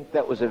Carlton. I think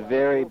that was a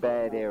very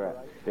bad error.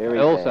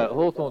 Also,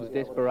 Hawthorn's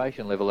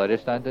desperation level, they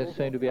just don't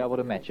seem to be able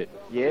to match it.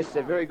 Yes,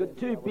 they're very good.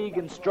 Too big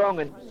and strong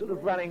and sort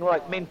of running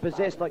like men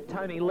possessed, like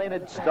Tony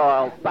Leonard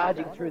style,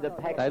 barging through the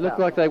pack. They look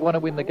like they want to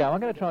win the game. I'm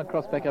going to try and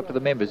cross back up to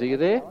the members. Are you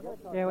there?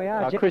 Yeah, we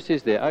are. Chris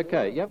is there.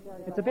 Okay, yep.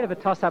 It's a bit of a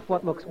toss-up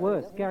what looks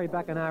worse, Gary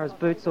Buckenara's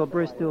boots or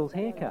Bruce Doole's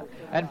haircut.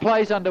 And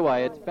play's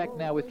underway. It's back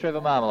now with Trevor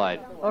Marmalade.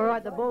 All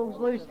right, the ball's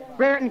loose.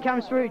 Brereton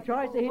comes through,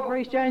 tries to hit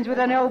Rhys Jones with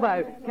an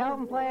elbow.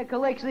 Carlton player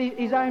collects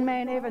his own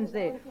man Evans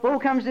there. Ball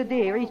comes to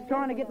Deere. He's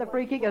trying to get the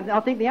free kick. I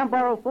think the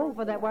umpire will fall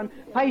for that one.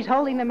 Pay's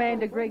holding the man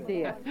to Greg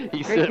Deere.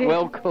 He said,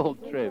 well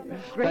called, Trev.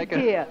 Greg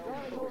Deere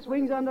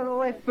swings under the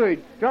left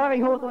boot,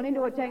 driving Hawthorn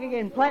into attack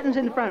again. Platten's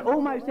in front,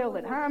 almost held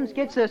it. Harms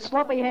gets a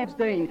sloppy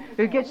Hamstein,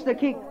 who gets the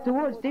kick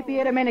towards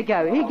Dippy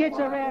Domenico. He gets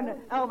around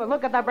Alvin.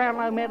 Look at the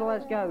Brownlow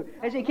medalist go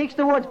as he kicks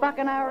towards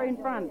Buckenara in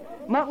front.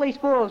 Motley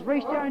spoils.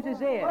 Rhys Jones is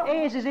there.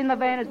 Ayres is in the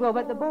van as well,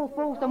 but the ball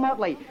falls to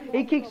Motley.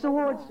 He kicks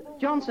towards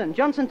Johnson.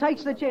 Johnson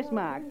takes the chest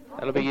mark.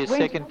 That'll be his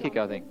second kick,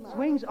 I think.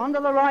 Swings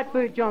onto the right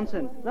boot,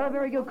 Johnson. Not a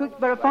very good kick,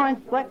 but it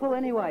finds Blackwell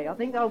anyway. I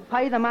think they'll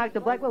pay the mark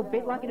to Blackwell.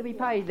 Bit lucky to be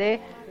paid there,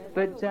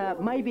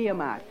 but maybe a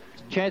mark.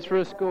 Chance for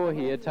a score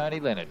here, Tony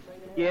Leonard.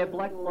 Yeah,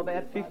 Blackwell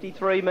about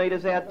 53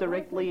 metres out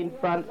directly in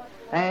front.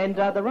 And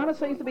the runner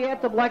seems to be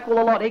out to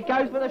Blackwell a lot. He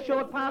goes with a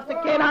short pass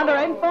to Ken Hunter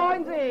and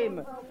finds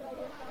him.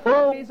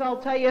 Oh,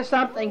 I'll tell you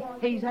something.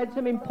 He's had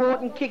some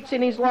important kicks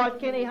in his life,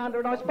 Kenny Hunter,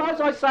 and I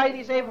suppose I say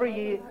this every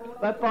year,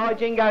 but by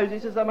jingoes,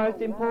 this is the most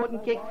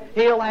important kick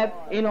he'll have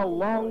in a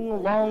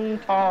long, long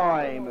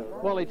time.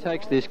 While he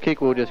takes this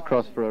kick, we'll just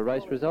cross for a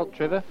race result.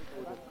 Trevor?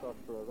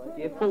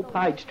 Yeah, full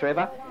page,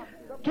 Trevor.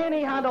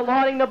 Kenny Hunter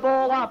lining the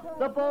ball up.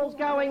 The ball's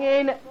going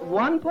in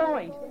 1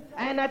 point.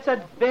 And that's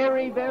a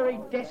very, very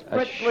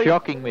desperate... A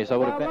shocking miss. I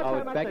would have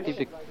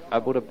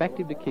backed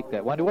him to kick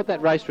that. Wonder what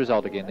that race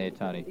result again there,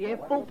 Tony. Yeah,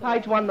 full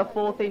page won the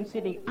fourth in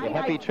Sydney. You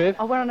happy, Trev?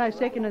 I want to know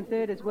second and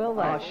third as well,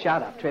 though. Oh,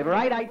 shut up, Trevor.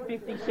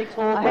 8-8-56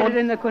 Hawthorn. I had it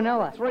in the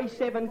Quinella.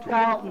 3-7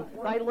 Carlton.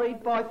 They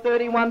lead by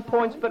 31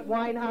 points, but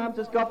Wayne Harms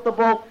has got the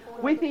ball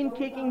within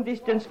kicking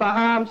distance for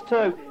Harms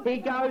too. He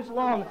goes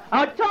long.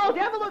 I told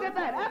you, have a look at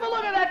that. Have a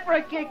look at that for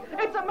a kick.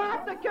 It's a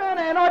mark to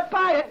Kernan. I'd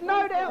pay it,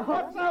 no doubt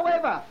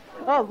whatsoever.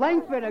 Oh,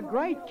 Langford, a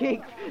great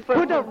kick.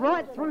 Put it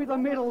right through the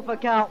middle for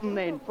Carlton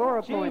then, for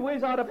a point. Gee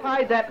whiz, I'd have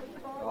paid that.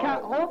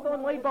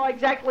 Hawthorn lead by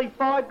exactly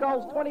 5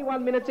 goals,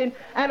 21 minutes in,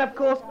 and of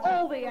course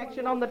all the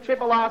action on the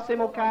Triple R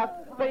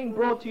simulcast being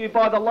brought to you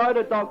by the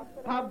Loaded Dog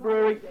Pub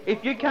Brewery.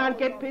 If you can't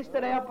get pissed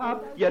at our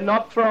pub, you're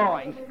not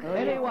trying.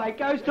 Anyway,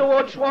 goes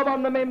towards Schwab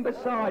on the member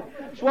side.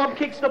 Schwab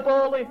kicks the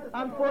ball in.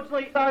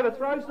 Unfortunately,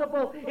 overthrows the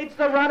ball. It's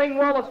the running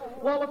Wallace.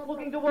 Wallace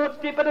looking towards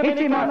Dipper.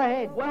 Hits him on the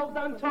head. Well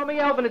done, Tommy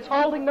Alvin. It's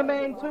holding the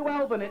man to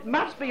Alvin. It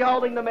must be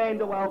holding the man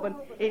to Alvin.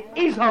 It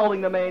is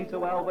holding the man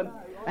to Alvin.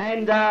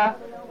 And,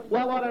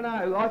 well, I don't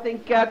know. I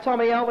think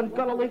Tommy Alvin's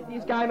got to lift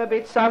his game a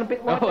bit, son. A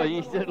bit like that.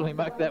 You certainly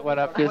mucked that one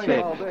up just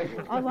then.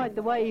 I like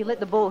the way he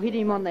let the ball hit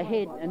him on the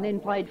head and then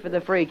played for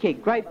the free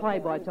kick. Great play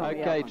by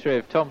Tommy Alvin.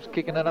 Trev. Tom's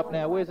kicking it up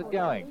now. Where's it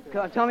going?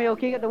 Tommy will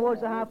kick it towards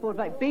the half-forward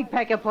flank. Big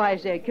pack of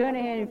players there.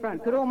 Kernahan in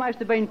front. Could almost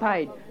have been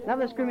paid.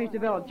 Another scrimmage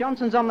developed.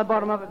 Johnson's on the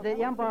bottom of it.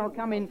 The umpire will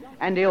come in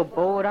and he'll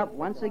ball it up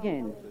once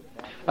again.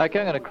 Okay,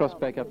 I'm going to cross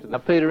back up to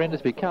Peter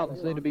Endersby.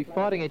 Carlton seem to be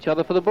fighting each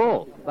other for the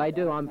ball. They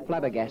do. I'm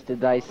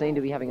flabbergasted. They seem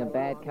to be having a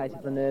bad case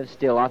of the nerves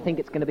still. I think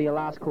it's going to be a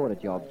last quarter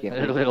job, Jeffrey.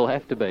 It'll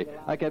have to be.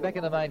 Okay, back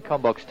in the main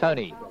combox.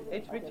 Tony.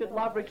 It's Richard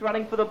Loveridge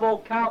running for the ball.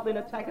 Carlton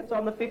in attack. It's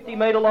on the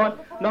 50-metre line.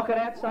 Knock it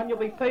out, son. You'll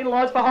be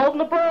penalised for holding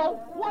the ball.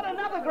 What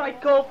another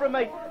great call from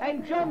me.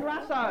 And John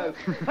Russo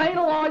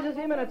penalises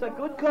him, and it's a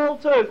good call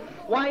too.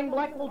 Wayne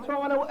Blackwell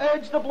trying to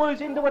urge the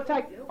Blues into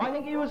attack. I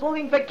think he was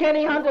looking for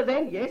Kenny Hunter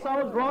then. Yes,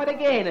 I was right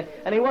again.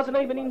 And he wasn't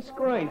even in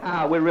screen.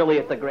 We're really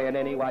at the ground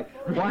anyway.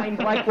 Wayne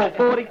Blackwell,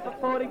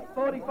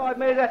 45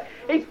 metres out.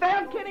 He's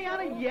found Kenny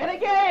Hunter yet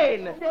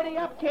again. Steady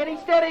up, Kenny,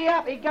 steady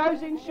up. He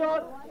goes in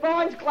short,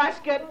 finds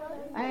Glaskett,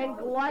 and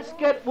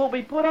Glaskett will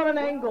be put on an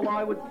angle,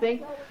 I would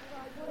think.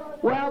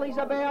 Well, he's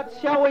about,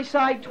 shall we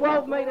say,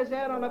 12 metres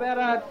out on about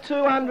a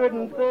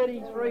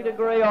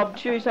 233-degree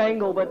obtuse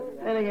angle,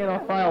 but then again, I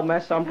failed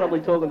maths, so I'm probably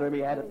talking to him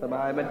he had at the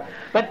moment.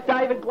 But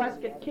David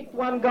Glaskett kicked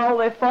 1 goal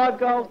there, 5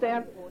 goals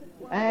down.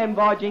 And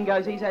by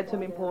jingoes, he's had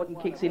some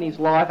important kicks in his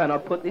life, and I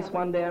put this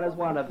one down as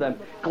one of them.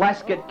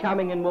 Glaskett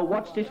coming, and we'll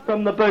watch this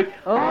from the boot.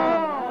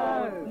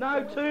 Oh!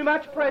 No, too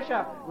much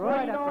pressure.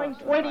 Right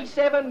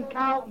 29-27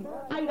 Carlton.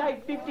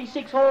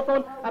 8-8-56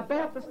 Hawthorn.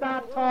 About to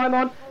start time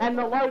on, and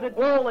the loaded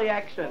Worley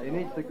action. He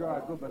needs to grow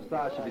a good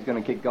moustache if he's going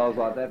to kick goals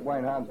like that.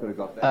 Wayne Harms could have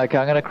got that. Okay,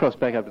 I'm going to cross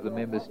back up to the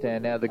members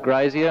stand now. The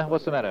Grazier,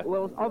 what's the matter?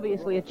 Well,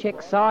 obviously a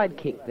check side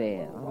kick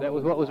there. That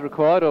was what was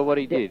required or what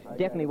he did?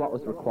 Definitely what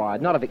was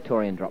required, not a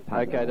Victorian drop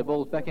punt. Okay, the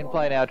ball's back in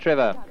play now.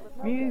 Trevor.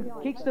 Mew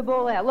kicks the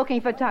ball out,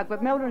 looking for Tuck,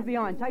 but Meldrum's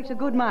behind, takes a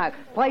good mark,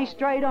 plays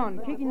straight on,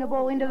 kicking the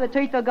ball into the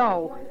teeth of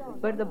goal.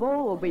 But the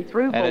ball will be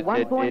through for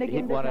 1 point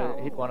again.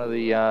 Hit one of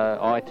the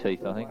eye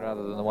teeth, I think,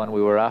 rather than the one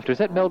we were after. Is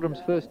that Meldrum's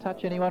first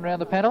touch? Anyone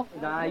round the panel?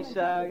 No, he's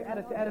had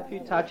a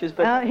few touches,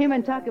 but him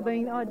and Tuck have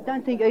been. I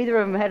don't think either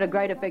of them had a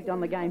great effect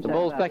on the game. The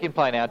ball's back in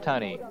play now,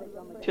 Tony.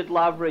 Richard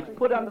Loveridge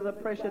put under the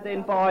pressure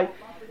then by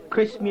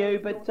Chris Mew,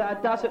 but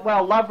does it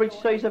well.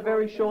 Loveridge sees a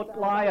very short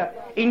player.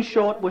 In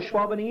short was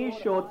Schwab, and he is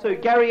short too.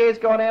 Gary Ayre's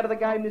gone out of the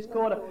game this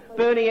quarter.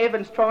 Bernie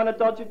Evans trying to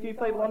dodge a few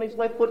people on his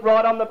left foot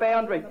right on the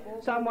boundary.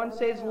 Someone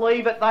says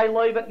leave it, they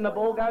leave it, and the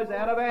ball goes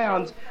out of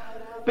bounds.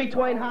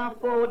 Between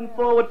half forward and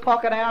forward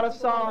pocket out of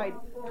side.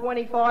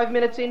 25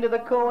 minutes into the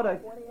quarter.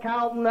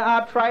 Carlton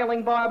are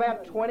trailing by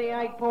about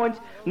 28 points.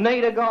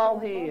 Need a goal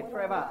here,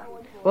 Trevor.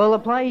 Well, the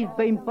play's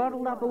been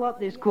bottled up a lot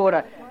this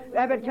quarter.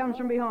 Abbott comes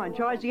from behind,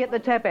 tries to get the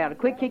tap out. A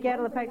quick kick out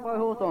of the pack by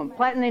Hawthorn.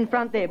 Platten in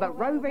front there, but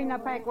roving the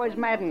pack was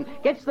Madden.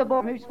 Gets the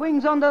ball, who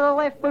swings onto the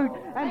left boot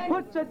and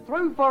puts it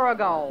through for a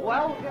goal.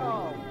 Well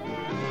goal.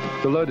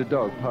 The Loaded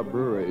Dog Pub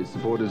Brewery is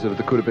supporters of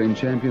the Could Have Been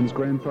Champions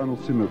Grand Final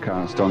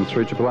simulcast on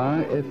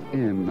 3RRR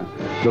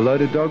FM. The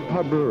Loaded Dog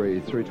Pub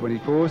Brewery,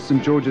 324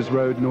 St George's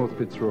Road, North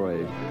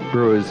Fitzroy.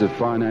 Brewers of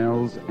fine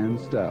ales and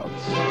stouts.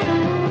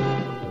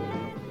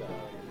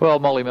 Well,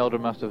 Molly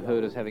Meldrum must have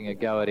heard us having a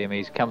go at him.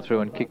 He's come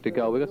through and kicked a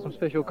goal. We've got some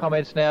special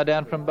comments now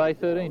down from Bay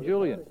 13.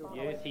 Julian.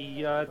 Yes,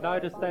 he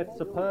noticed that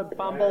superb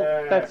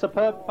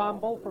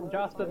fumble from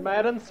Justin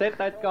Madden, set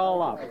that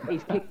goal up.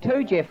 He's kicked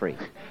two, Jeffrey.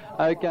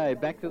 Okay,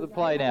 back to the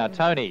play now.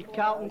 Tony.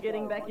 Carlton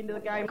getting back into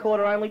the game.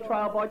 Quarter only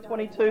trail by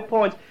 22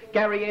 points.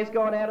 Gary Ayre's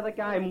gone out of the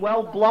game.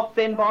 Well blocked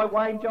then by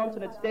Wayne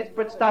Johnson. It's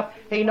desperate stuff.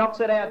 He knocks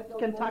it out.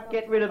 Can Tuck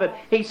get rid of it?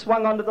 He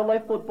swung onto the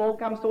left foot. Ball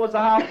comes towards the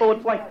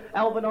half-forward flank.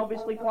 Alvin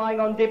obviously playing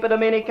on Dipper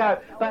Domenico.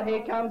 But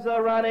here comes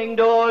the running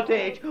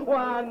Dortich.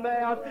 One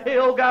bounce.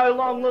 He'll go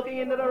long looking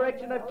in the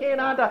direction of Ken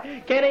Hunter.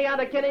 Kenny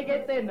Hunter, can he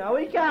get there? No,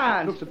 he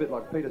can't. Looks a bit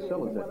like Peter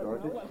Sellers, that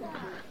Dortich.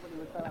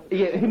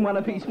 Yeah, in one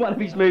of his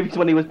movies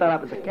when he was done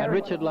up as a character. And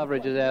Richard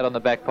Loveridge is out on the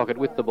back pocket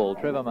with the ball.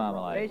 Trevor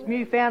Marmalade. There's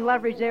Mew found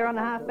Loveridge there on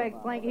the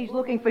half-back flank. He's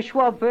looking for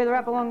Schwab further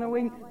up along the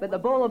wing, but the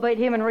ball will beat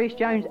him and Reece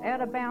Jones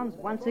out of bounds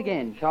once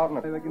again. Carlton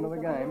are back into the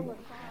game,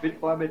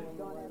 bit by bit.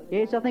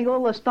 Yes, I think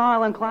all the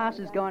style and class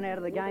has gone out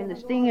of the game. The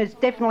sting is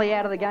definitely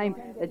out of the game.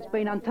 It's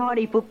been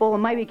untidy football,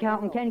 and maybe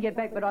Carlton can get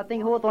back, but I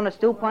think Hawthorn are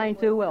still playing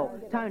too well.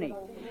 Tony.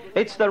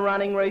 It's the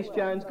running. Reece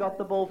Jones got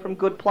the ball from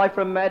good play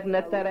from Madden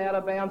at that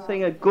out-of-bounds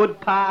thing. A good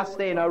pass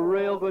then, a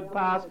real good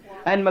pass.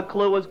 And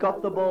McClure's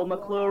got the ball.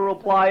 McClure will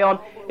play on.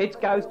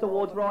 It goes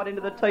towards right into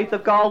the teeth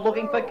of goal,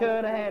 looking for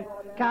Kernahan.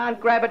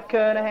 Can't grab it,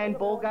 Kernahan.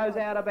 Ball goes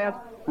out of bounds.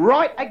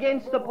 Right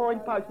against the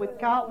point post with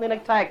Carlton in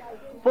attack.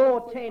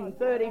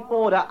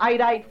 4-10-34 to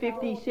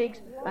 8-8-56.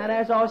 And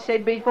as I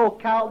said before,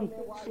 Carlton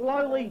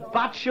slowly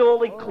but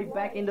surely clip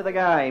back into the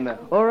game.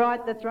 All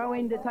right, the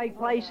throw-in to take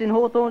place in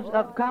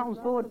Carlton's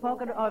forward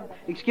pocket.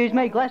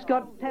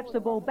 Glascott taps the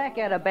ball back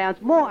out of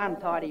bounds. More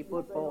untidy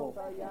football.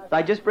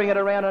 They just bring it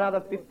around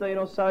another 15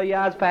 or so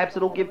yards. Perhaps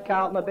it'll give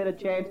Carlton a better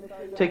chance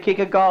to kick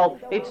a goal.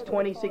 It's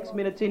 26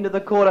 minutes into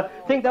the quarter.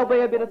 Think there'll be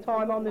a bit of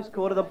time on this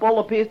quarter. The ball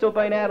appears to have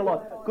been out a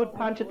lot. Good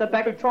punch at the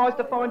back. Who tries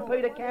to find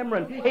Peter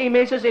Cameron. He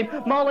misses him.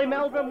 Molly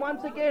Meldrum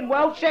once again.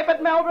 Well,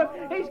 Shepherd Meldrum.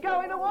 He's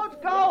going towards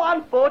goal.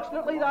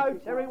 Unfortunately, though,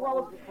 Terry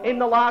Wallace in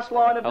the last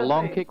line of a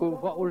long kick was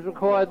what was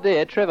required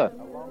there. Trevor.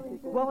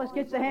 Wallace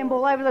gets the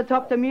handball over the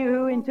top to Mew,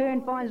 who in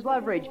turn finds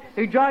Loveridge,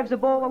 who drives the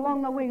ball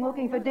along the wing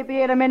looking for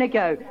Dipper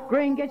Domenico.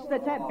 Green gets the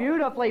tap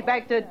beautifully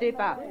back to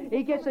Dipper.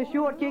 He gets a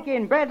short kick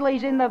in.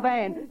 Bradley's in the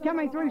van.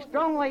 Coming through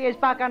strongly is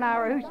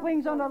Buckenara, who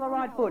swings onto the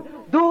right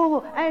foot.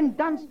 Dool and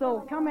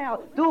Dunstall come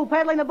out. Dool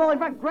paddling the ball in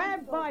front,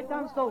 grabbed by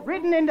Dunstall,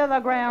 ridden into the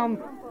ground.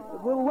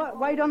 We'll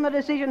wait on the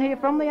decision here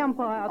from the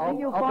umpire. I think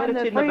you'll find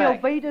the free will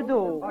be to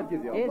Dool. I'd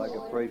give the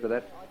umpire a free for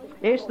that.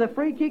 Yes, the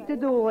free kick to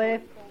Dool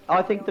there.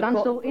 I think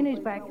Dunstall in his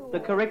back. The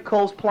correct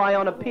call's play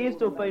on appears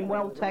to have been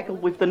well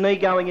tackled with the knee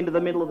going into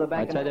the middle of the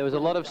back. I'd say there was a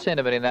lot of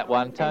sentiment in that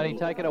one. Tony,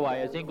 take it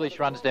away as English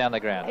runs down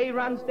the ground. He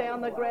runs down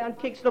the ground,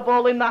 kicks the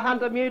ball in the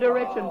Hunter Mew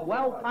direction.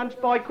 Well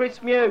punched by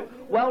Chris Mew.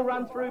 Well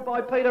run through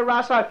by Peter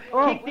Russo.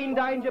 Kicked in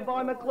danger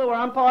by McClure.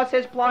 Umpire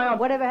says play on.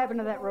 Whatever happened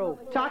to that rule?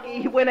 Tuck,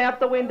 he went out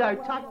the window.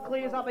 Tuck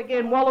clears up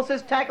again.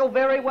 Wallace's tackle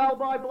very well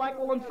by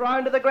Blackwell and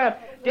thrown to the ground.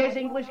 Des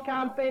English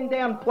can't bend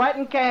down.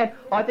 Platten can.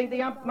 I think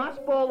the ump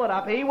must ball it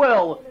up. He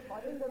will.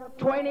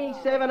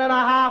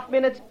 27.5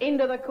 minutes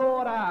into the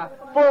quarter.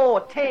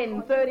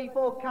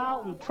 4-10-34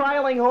 Carlton,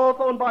 trailing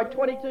Hawthorn by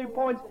 22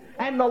 points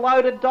And the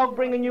Loaded Dog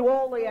bringing you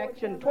all the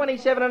action.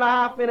 27 and a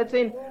half minutes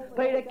in.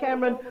 Peter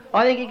Cameron,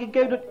 I think he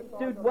could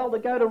do well to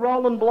go to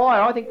Roland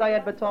Blyer. I think they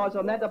advertise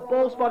on that. The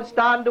ball spot is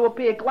starting to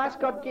appear.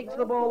 Glasgow kicks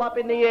the ball up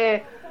in the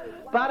air.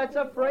 But it's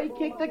a free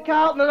kick to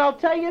Carlton, and I'll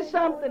tell you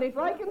something, if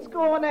they can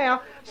score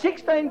now,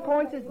 16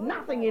 points is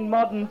nothing in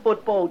modern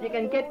football. You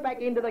can get back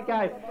into the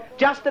game.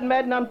 Justin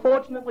Madden,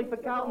 unfortunately for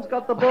Carlton's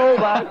got the ball,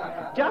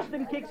 though.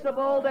 Justin kicks the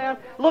ball down,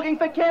 looking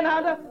for Ken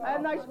Hunter,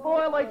 and they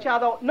spoil each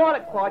other.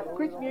 Not quite.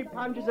 Chris Mew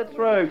punches it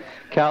through.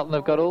 Carlton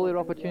have got all their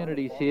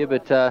opportunities here,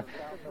 but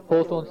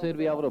Hawthorn seem to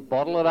be able to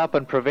bottle it up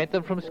and prevent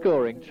them from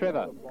scoring.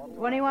 Trevor.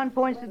 21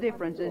 points the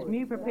difference as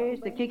Mew prepares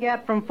to kick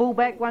out from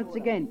full-back once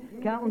again.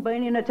 Carlton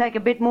been in attack a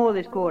bit more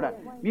this quarter.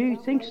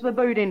 Mew sinks the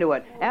boot into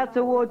it. Out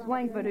towards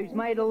Langford, who's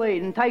made a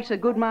lead, and takes a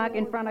good mark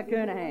in front of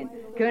Kernahan.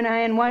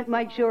 Kernahan won't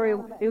make sure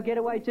he'll get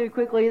away too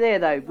quickly there,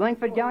 though.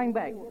 Langford going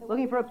back,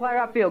 looking for a player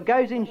upfield.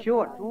 Goes in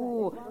short.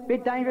 Ooh,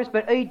 bit dangerous,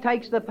 but Eade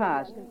takes the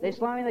pass. They're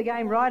slowing the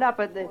game right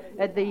up at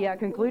the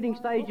concluding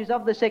stages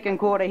of the second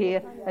quarter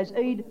here as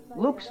Eade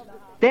looks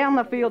down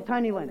the field.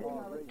 Tony Leonard.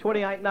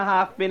 28 and a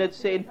half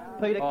minutes in.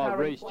 Peter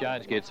Curry. Reece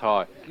Jones gets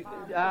high.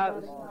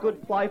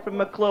 Good play from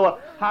McClure.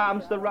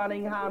 Harms the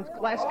running. Harms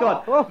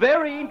Glasgow.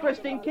 Very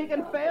interesting kick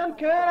and found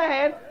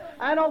Kernahan.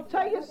 And I'll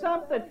tell you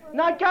something.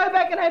 Now go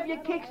back and have your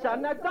kick,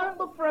 son. Now don't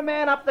look for a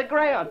man up the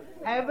ground.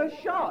 Have a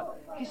shot.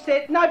 He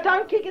said, no,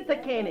 don't kick it to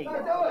Kenny.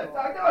 Don't do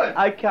it.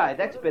 Okay,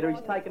 that's better.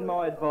 He's taken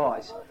my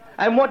advice.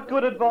 And what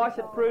good advice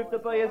it proved to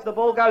be as the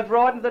ball goes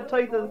right into the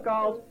teeth of the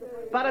goals.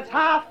 But it's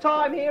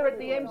half-time here at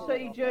the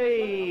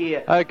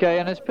MCG. Okay,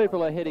 and as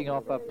people are heading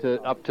off up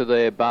to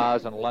their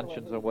bars and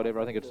luncheons and whatever,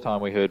 I think it's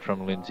time we heard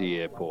from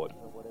Lindsay Airport.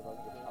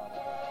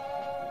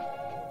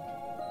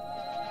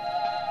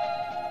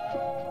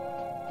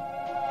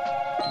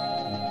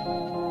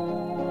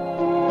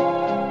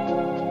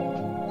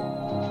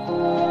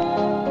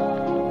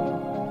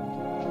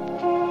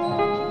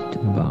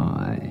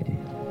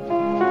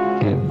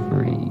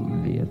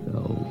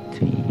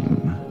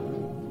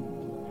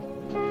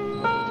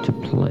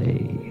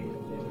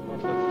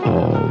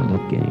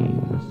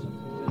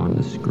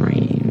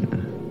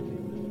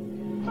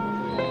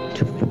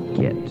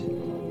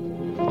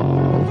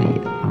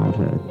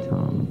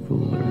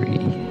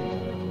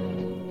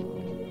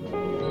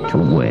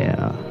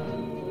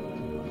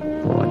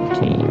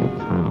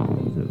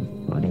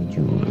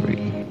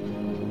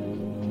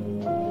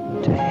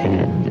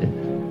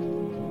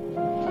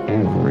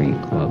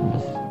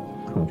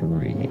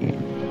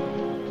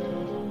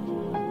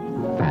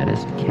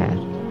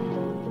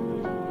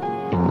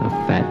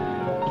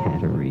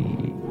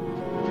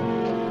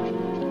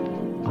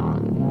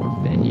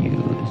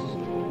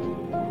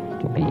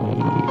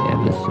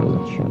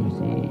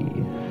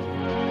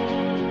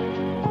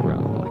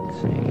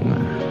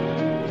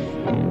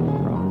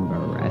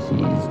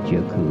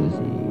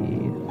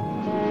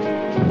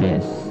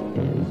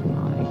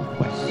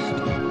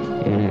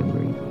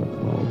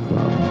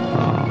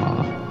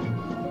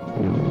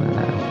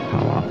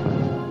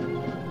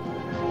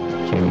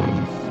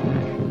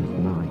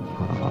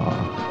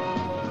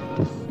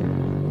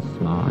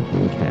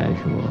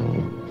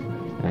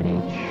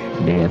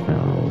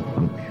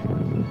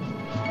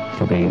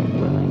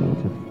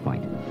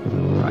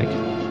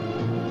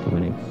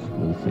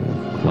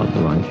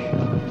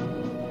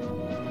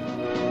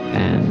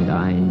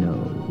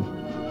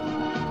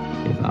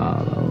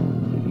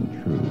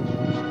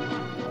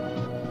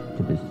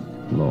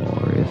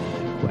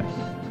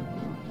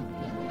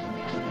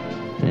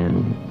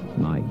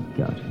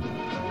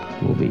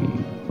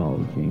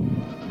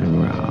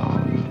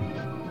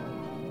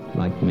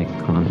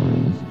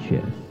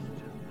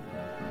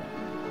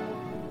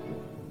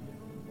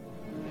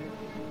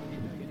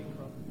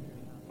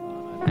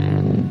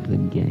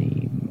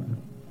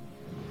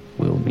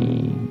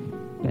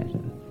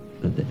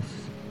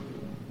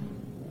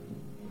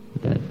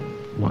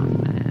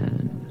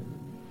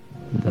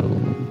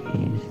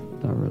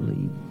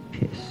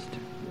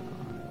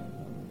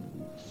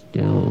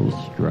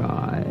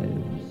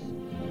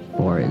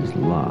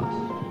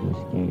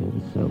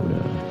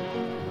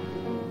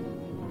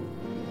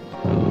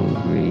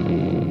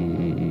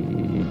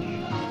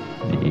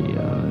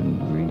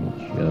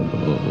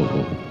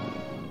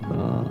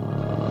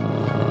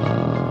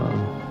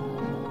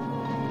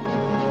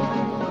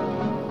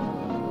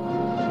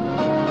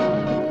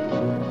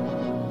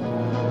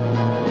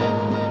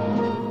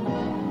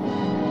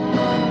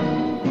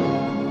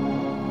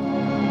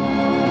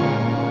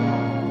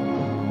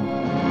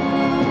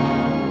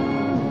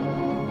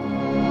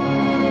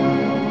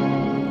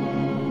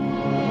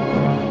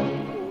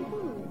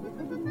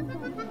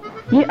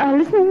 You are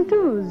listening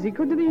to the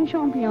Could Have Been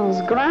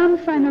Champions Grand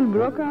Final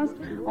broadcast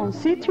on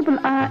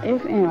CRRR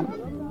FM.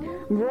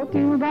 Brought to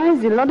you by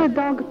the Loaded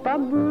Dog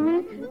Pub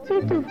Brewery,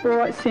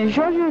 324 St.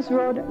 George's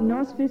Road,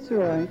 North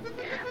Fitzroy.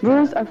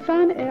 Brews of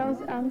fine ales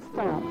and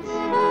stouts.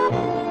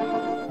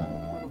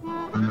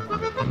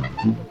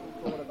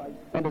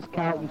 And as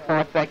Carlton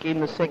fight back in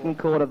the second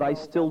quarter, they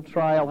still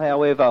trail,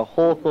 however.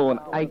 Hawthorn,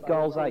 8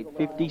 goals, 8,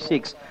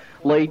 56.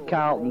 lead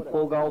Carlton,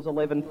 4 goals,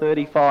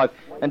 11-35.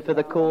 And for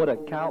the quarter,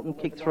 Carlton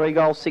kicked 3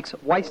 goals, 6,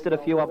 wasted a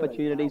few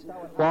opportunities,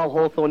 while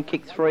Hawthorn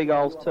kicked 3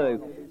 goals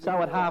too.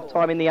 So at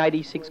half-time in the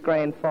 86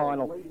 grand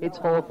final, it's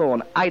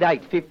Hawthorn,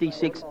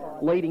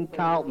 8-8-56, leading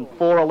Carlton,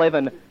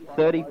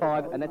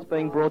 4-11-35, and that's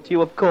being brought to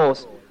you, of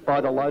course, by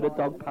the Loaded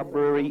Dog Pub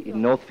Brewery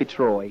in North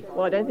Fitzroy.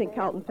 Well, I don't think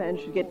Carlton fans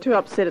should get too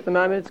upset at the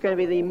moment. It's going to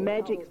be the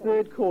magic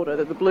third quarter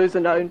that the Blues are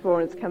known for,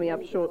 and it's coming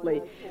up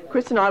shortly.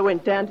 Chris and I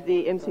went down to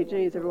the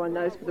MCG, as everyone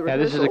knows, for the rehearsal.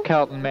 Now, this is a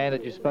Carlton man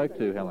that you spoke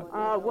to, Helen.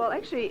 Well,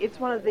 actually,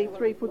 it's one of the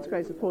 3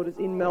 Footscray supporters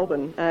in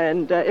Melbourne,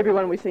 and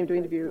everyone we seem to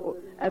interview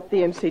at the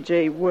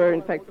MCG were,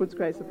 in fact,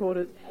 Footscray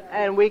supporters.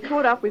 And we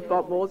caught up with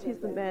Bob Moores. He's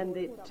the man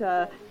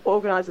that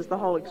organises the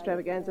whole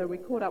extravaganza. We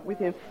caught up with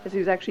him as he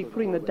was actually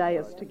putting the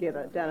dais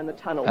together down in the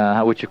tunnel.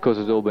 Which, of course,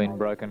 has all been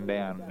broken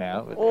down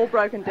now. All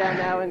broken down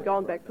now and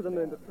gone back for the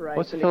Moomba Parade.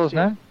 What's the fellow's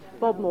name?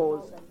 Bob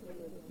Moores.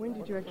 When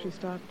did you actually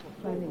start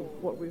planning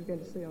what we were going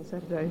to see on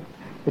Saturday?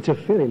 It's a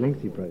fairly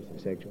lengthy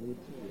process, actually.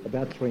 It's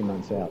about 3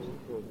 months out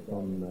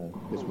from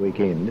this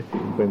weekend,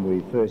 when we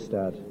first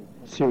start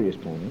serious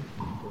planning.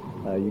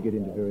 You get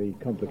into very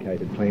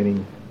complicated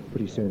planning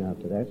pretty soon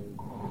after that.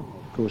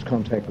 Of course,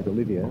 contact with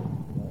Olivia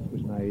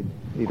was made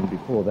even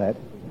before that,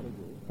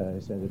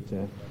 so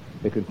that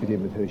they could fit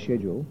in with her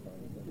schedule.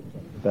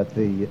 But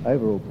the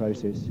overall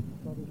process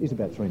is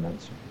about 3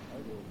 months.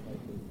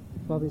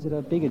 Bob, is it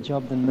a bigger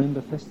job than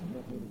Moomba Festival?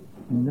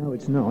 No,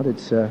 it's not.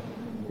 It's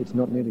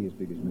not nearly as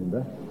big as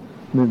Moomba.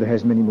 Moomba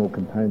has many more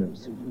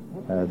components.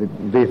 The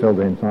VFL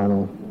Grand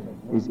Final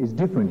is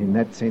different in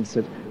that sense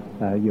that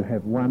you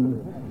have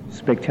one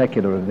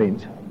spectacular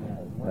event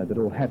that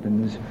all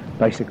happens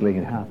basically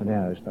in half an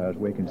hour as far as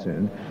we're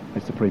concerned.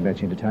 That's the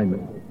pre-match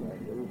entertainment.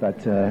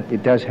 But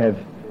it does have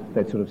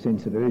that sort of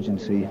sense of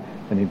urgency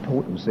and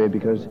importance there,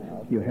 because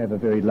you have a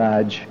very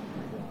large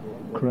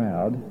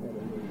crowd,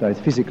 both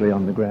physically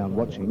on the ground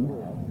watching,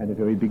 and a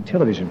very big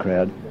television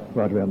crowd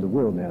right around the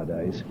world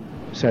nowadays.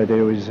 So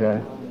there is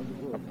a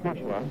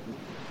pressure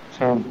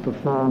to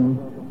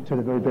perform to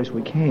the very best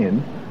we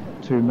can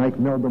to make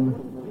Melbourne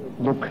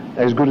look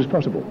as good as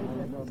possible.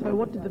 So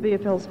what did the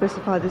VFL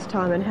specify this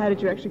time, and how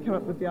did you actually come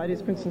up with the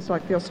ideas, for instance,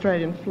 like the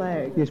Australian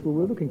flag? Yes, well,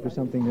 we're looking for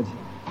something that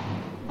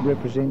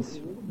represents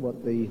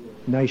what the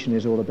nation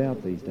is all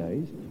about these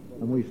days,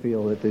 and we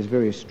feel that there's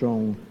very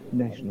strong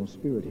national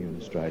spirit here in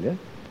Australia.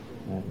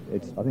 I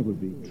think it would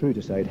be true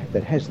to say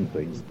that hasn't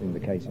been the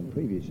case in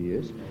previous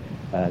years.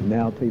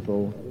 Now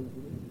people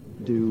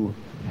do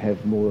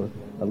have more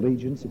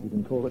allegiance, if you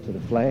can call it, to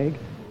the flag.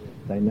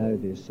 They know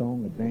their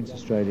song, Advance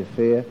Australia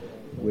Fair.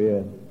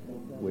 We're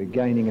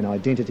gaining an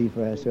identity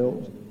for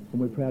ourselves,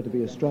 and we're proud to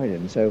be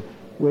Australian. So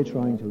we're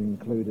trying to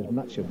include as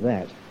much of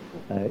that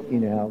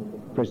in our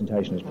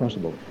presentation as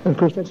possible. And of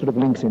course that sort of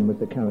links in with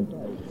the current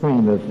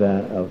theme of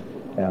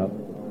our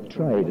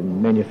trade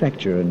and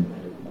manufacture and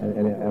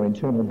our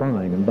internal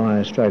buying and buy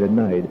Australian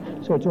made.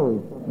 So it's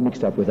all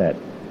mixed up with that.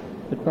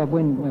 But Bob,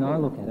 when I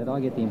look at it, I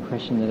get the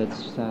impression that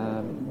it's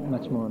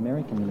much more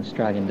American than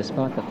Australian,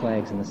 despite the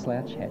flags and the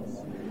slouch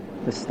hats.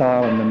 The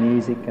style and the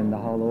music and the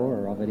whole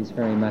aura of it is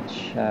very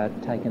much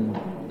taken,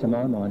 to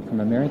my mind,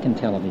 from American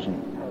television.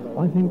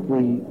 I think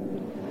we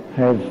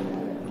have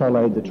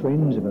followed the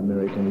trends of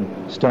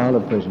American style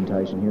of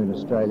presentation here in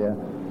Australia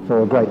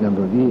for a great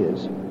number of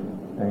years,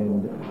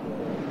 and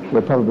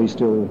we're probably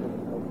still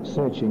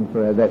searching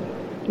for that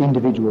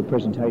individual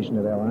presentation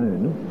of our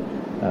own.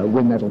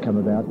 When that'll come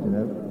about,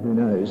 who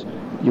knows.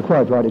 You're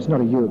quite right, it's not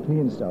a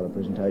European style of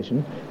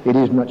presentation. It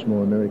is much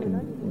more American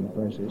in the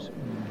process.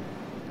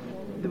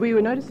 We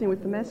were noticing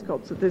with the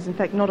mascots that there's in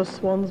fact not a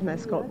Swans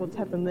mascot. What's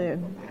happened there?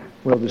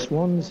 Well, the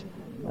Swans,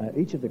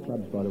 each of the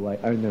clubs, by the way,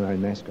 own their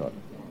own mascot.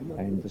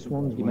 And the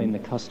Swans... You mean the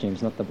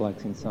costumes, not the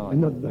blokes inside?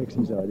 Not the blokes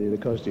inside, yeah, the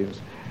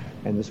costumes.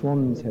 And the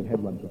Swans have had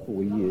one for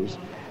 4 years,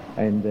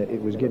 and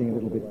it was getting a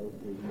little bit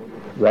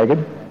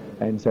ragged,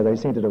 and so they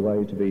sent it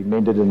away to be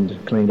mended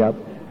and cleaned up,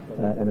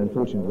 and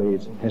unfortunately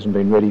it hasn't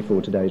been ready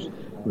for today's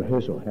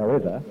rehearsal.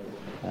 However,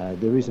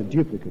 there is a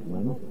duplicate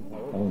one,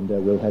 and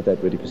we'll have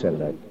that ready for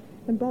Saturday.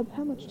 And Bob,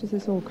 how much does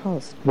this all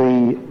cost?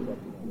 The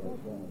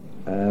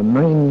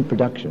main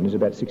production is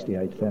about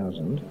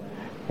 $68,000,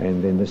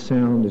 and then the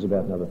sound is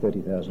about another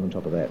 $30,000 on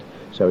top of that.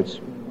 So it's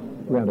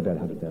around about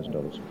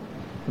 $100,000.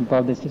 And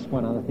Bob, there's just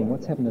one other thing.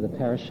 What's happened to the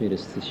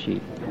parachutists this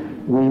year?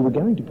 We were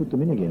going to put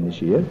them in again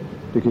this year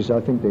because I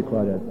think they're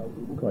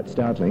quite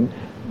startling,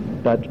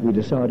 but we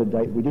decided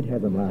we did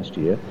have them last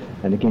year,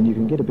 and again you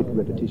can get a bit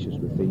repetitious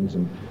with things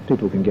and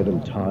people can get a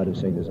little tired of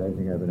seeing the same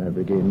thing over and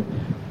over again,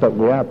 but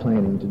we are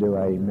planning to do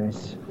a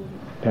mass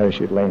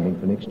parachute landing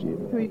for next year.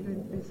 Who are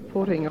you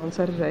supporting on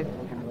Saturday?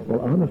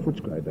 Well, I'm a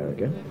Footscray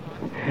barracker,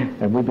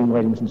 and we've been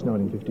waiting since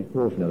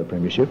 1954 for another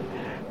premiership,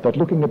 but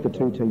looking at the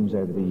two teams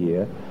over the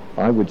year,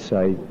 I would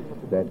say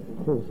that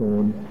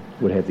Hawthorn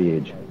would have the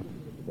edge.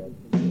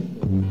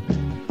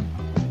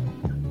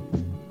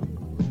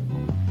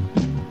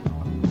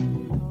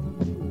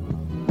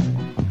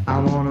 I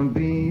wanna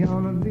be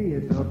on a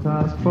VFL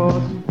task force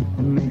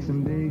and make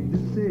some big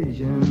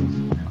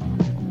decisions.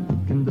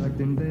 Conduct conduct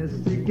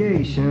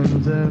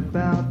investigations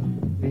about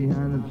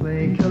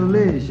behind-the-play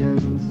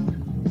collisions.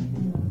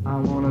 I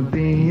want to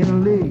be a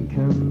league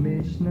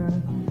commissioner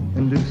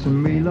and do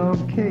some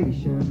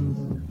relocations.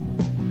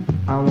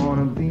 I want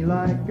to be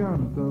like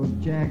Uncle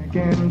Jack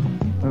and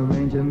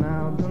arrange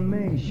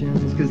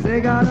amalgamations, 'cause they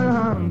got a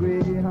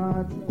hungry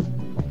heart,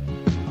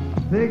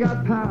 they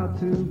got power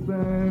to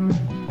burn,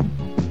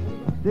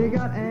 they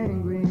got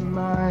angry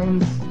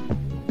minds,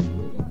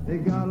 they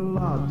got a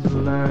lot to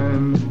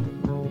learn.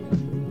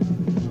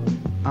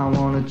 I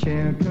want to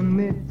chair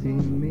committee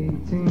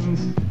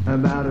meetings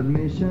about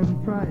admission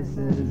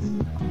prices,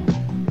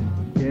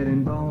 get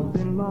involved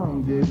in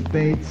long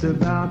debates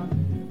about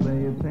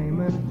player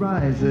payment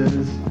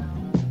rises.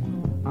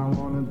 I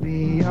want to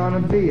be on a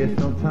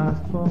VFL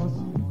task force,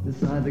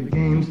 decide the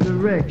game's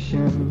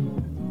direction,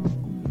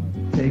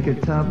 take a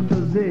top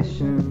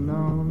position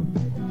on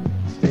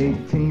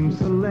state team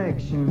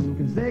selection,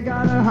 'cause they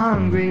got a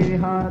hungry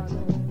heart,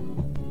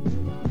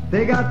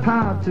 they got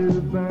power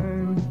to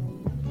burn,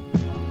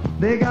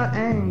 they got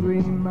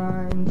angry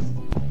minds,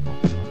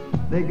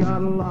 they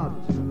got a lot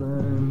to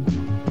learn.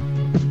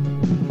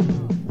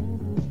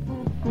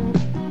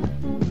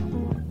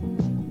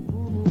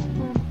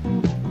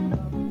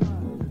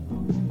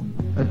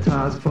 A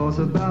task force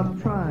about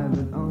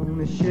private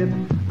ownership,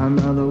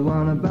 another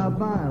one about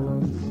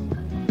violence.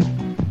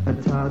 A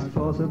task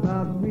force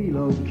about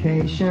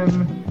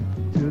relocation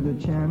to the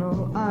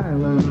Channel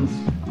Islands.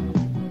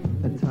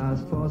 A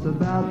task force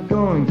about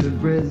going to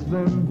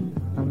Brisbane,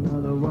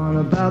 another one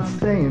about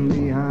staying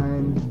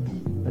behind.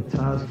 A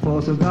task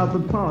force about the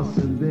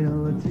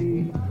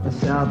possibility of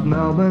South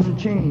Melbourne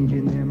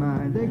changing their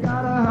mind. They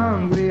got a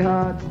hungry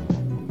heart,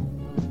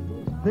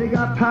 they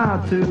got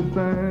power to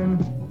burn,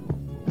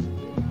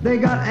 they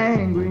got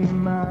angry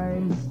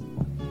minds,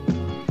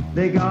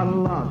 they got a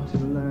lot to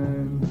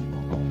learn.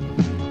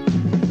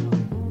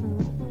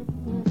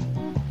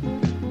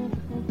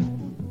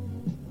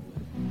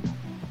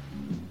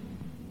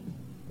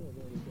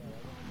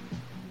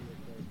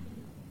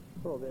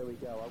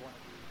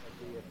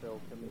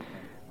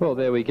 Well,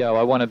 there we go.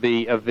 I want to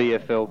be a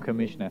VFL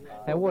commissioner.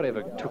 Now,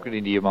 whatever took it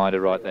into your mind to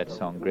write that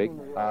song, Greg?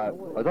 I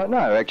don't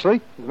know,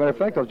 actually. As a matter of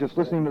fact, I was just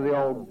listening to the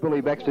old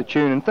Billy Baxter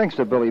tune, and thanks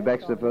to Billy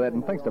Baxter for that,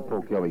 and thanks to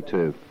Paul Kelly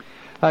too.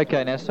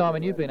 Okay, now,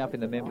 Simon, you've been up in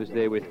the members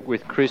there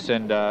with Chris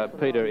and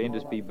Peter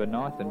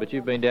Endersby-Benithan, but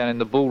you've been down in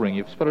the bull ring.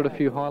 You've spotted a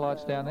few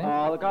highlights down there?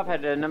 Oh, look, I've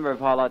had a number of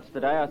highlights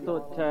today. I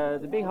thought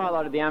the big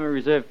highlight of the Army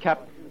Reserve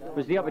Cup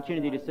was the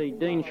opportunity to see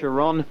Dean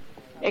Sharon,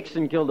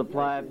 ex-St Kilda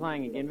player,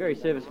 playing again. Very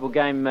serviceable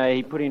game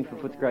he put in for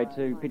Footscray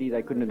 2. Pity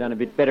they couldn't have done a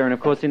bit better. And, of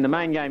course, in the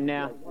main game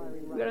now,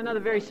 we've got another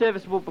very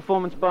serviceable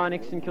performance by an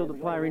ex-St Kilda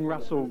player in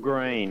Russell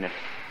Green.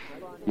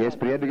 Yes,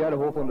 but he had to go to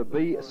Hawthorn to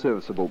be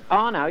serviceable.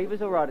 Oh, no, he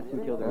was all right at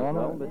St Kilda as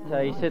well,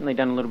 but he's certainly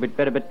done a little bit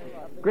better.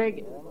 But,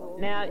 Greg,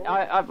 now,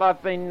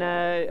 I've been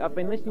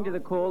listening to the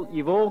call.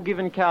 You've all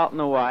given Carlton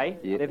away.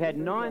 Yep. They've had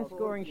 9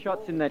 scoring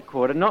shots in that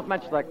quarter. Not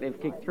much luck. They've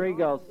kicked 3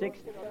 goals, 6.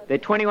 They're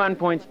 21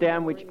 points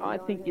down, which I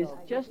think is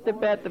just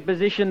about the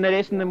position that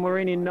Essendon were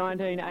in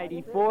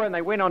 1984, and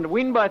they went on to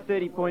win by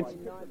 30 points.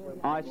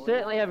 I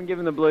certainly haven't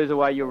given the Blues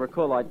away. You'll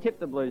recall I tipped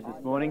the Blues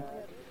this morning.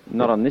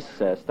 Not on this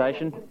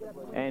station.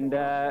 And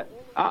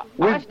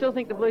I still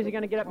think the Blues are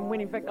going to get up and win.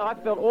 In fact, I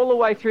felt all the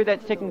way through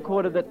that second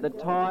quarter that the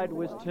tide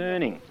was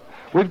turning.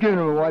 We've given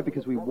them away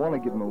because we want to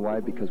give them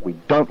away, because we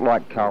don't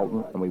like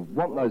Carlton and we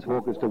want those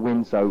Hawkers to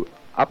win, so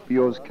up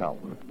yours,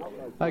 Carlton.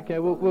 Okay,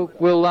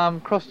 we'll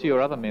cross to your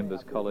other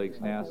members'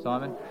 colleagues now,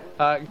 Simon.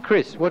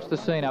 Chris, what's the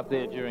scene up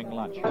there during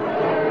lunch?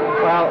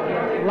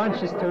 Well,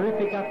 lunch is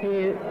terrific up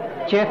here.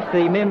 Jeff,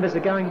 the members are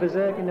going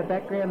berserk in the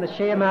background. The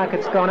share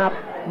market's gone up.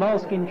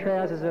 Moleskin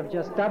trousers have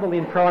just doubled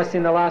in price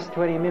in the last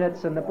 20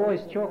 minutes, and the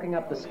boys chalking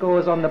up the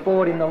scores on the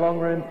board in the long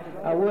room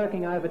are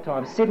working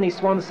overtime. Sydney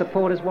Swans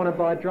supporters want to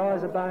buy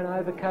Dryers-a-Bone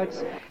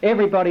overcoats.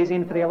 Everybody's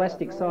in for the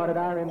elastic-sided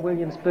RM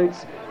Williams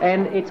boots,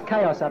 and it's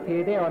chaos up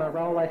here. They're on a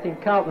roll. They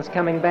think Carlton's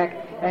coming back,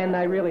 and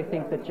they really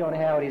think that John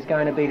Howard is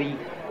going to be the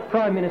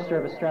Prime Minister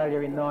of Australia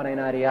in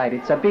 1988.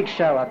 It's a big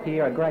show up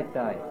here, a great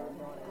day.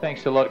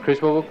 Thanks a lot,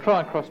 Chris. Well, we'll try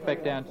and cross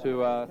back down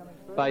to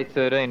Bay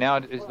 13 now.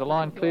 Is the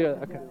line clear?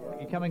 Okay.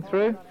 You coming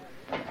through?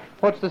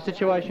 What's the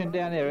situation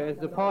down there? Has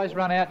the pies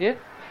run out yet?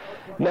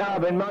 No,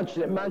 I've been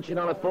munching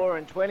on a 4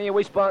 and 20. Are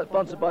we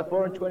sponsored by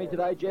 4 and 20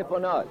 today, Jeff, or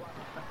not?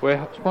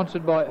 We're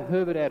sponsored by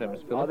Herbert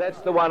Adams, Philip. Oh, that's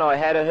the one I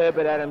had, a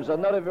Herbert Adams.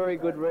 I'm not a very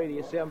good reader,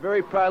 you see. I'm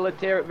very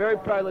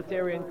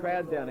proletarian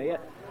crowd down here.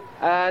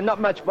 Not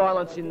much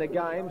violence in the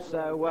game,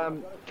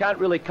 so can't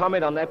really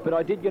comment on that, but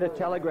I did get a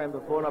telegram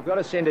before, and I've got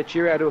to send a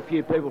cheer out to a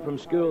few people from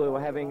school who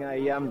are having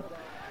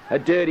a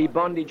dirty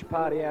bondage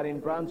party out in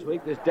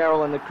Brunswick. There's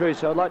Darryl and the crew,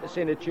 so I'd like to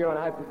send a cheer, and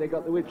I hope that they've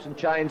got the whips and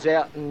chains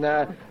out, and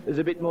there's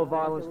a bit more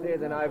violence there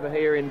than over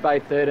here in Bay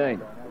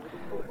 13.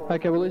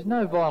 Okay, well, there's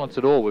no violence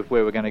at all with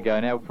where we're going to go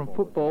now. From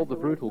football, the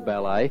brutal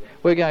ballet,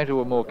 we're going to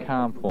a more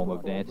calm form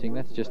of dancing.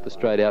 That's just the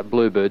straight-out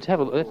Bluebirds. That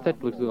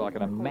looks like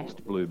an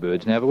amassed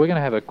Bluebirds now, but we're going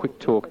to have a quick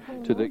talk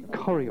to the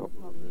choreo.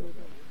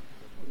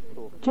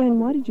 Jane,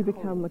 why did you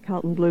become a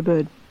Carlton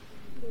Bluebird?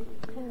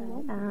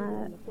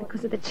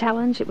 because of the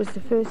challenge. It was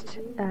the first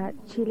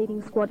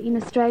cheerleading squad in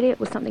Australia. It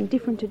was something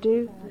different to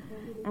do,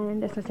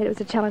 and as I said, it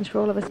was a challenge for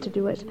all of us to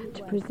do it,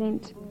 to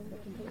present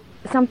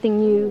something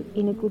new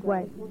in a good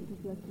way.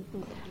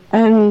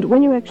 And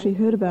when you actually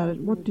heard about it,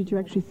 what did you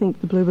actually think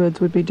the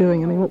Bluebirds would be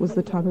doing? I mean, what was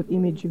the type of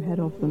image you had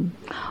of them?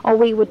 Oh,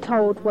 we were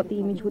told what the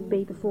image would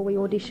be before we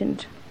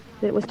auditioned,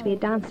 that it was to be a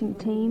dancing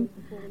team,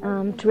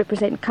 to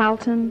represent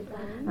Carlton,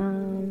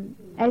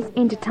 as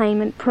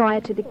entertainment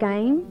prior to the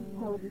game,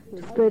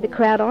 to spur the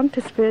crowd on,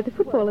 to spur the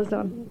footballers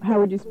on. How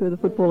would you spur the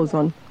footballers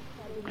on?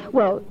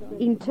 Well,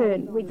 in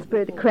turn, we'd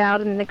spur the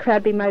crowd and then the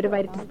crowd be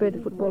motivated to spur the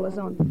footballers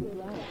on.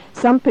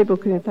 Some people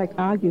could in fact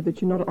argue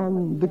that you're not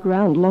on the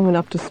ground long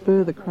enough to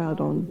spur the crowd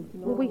on.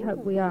 Well, we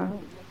hope we are.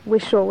 We're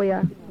sure we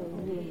are.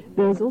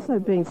 There's also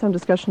been some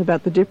discussion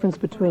about the difference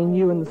between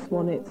you and the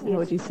Swanettes. Yes. How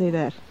would you see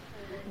that?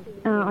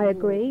 I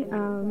agree.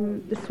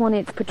 The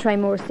Swanettes portray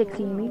more a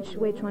sexy image.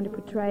 We're trying to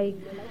portray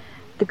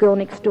the girl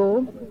next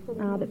door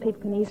that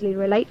people can easily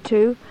relate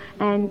to,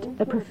 and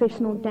a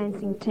professional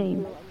dancing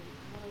team.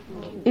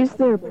 Is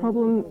there a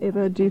problem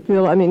ever, do you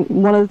feel, I mean,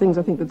 one of the things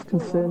I think that's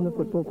concerned the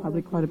football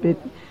public quite a bit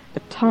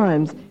at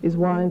times is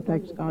why, in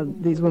fact, are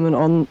these women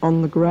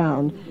on the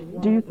ground.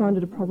 Do you find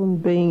it a problem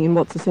being in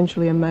what's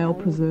essentially a male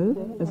preserve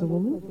as a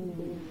woman?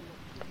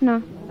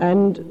 No.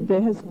 And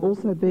there has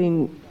also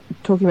been,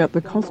 talking about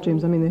the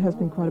costumes, I mean, there has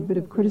been quite a bit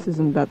of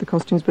criticism about the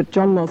costumes, but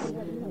John Moss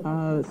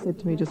said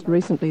to me just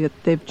recently that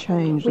they've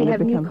changed. We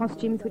have new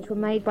costumes which were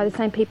made by the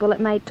same people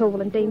that made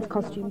Torval and Dean's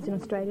costumes in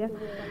Australia.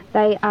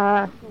 They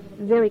are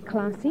very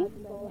classy.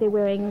 They're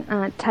wearing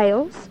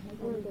tails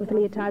with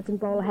leotards and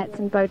bowler hats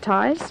and bow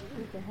ties,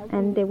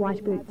 and they're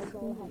white boots.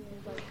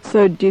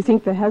 So do you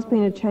think there has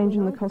been a change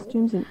in the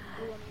costumes?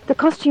 The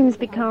costumes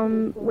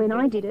become, when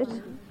I did it,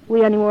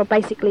 we only wore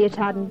basic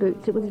leotard and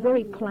boots. It was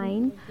very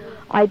plain.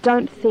 I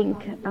don't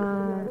think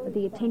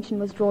the attention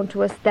was drawn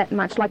to us that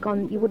much, like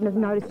you wouldn't have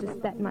noticed us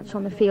that much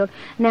on the field.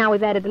 Now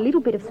we've added a little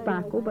bit of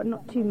sparkle, but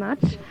not too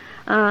much.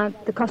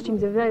 The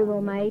costumes are very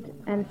well made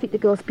and fit the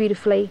girls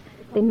beautifully.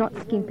 They're not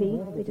skimpy,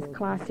 they're just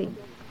classy.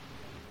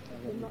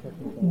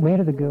 Where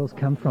do the girls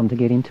come from to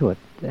get into it?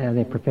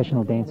 They're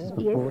professional dancers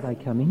before they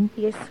come in?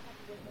 Yes.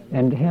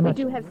 And how much?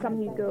 We do have some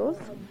new girls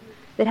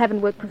that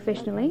haven't worked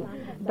professionally,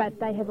 but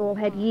they have all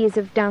had years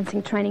of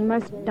dancing training.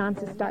 Most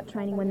dancers start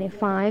training when they're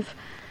 5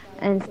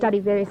 and study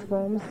various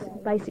forms,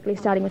 basically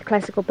starting with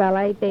classical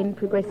ballet, then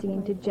progressing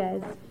into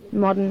jazz,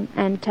 modern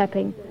and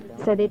tapping.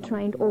 So they're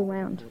trained all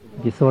round.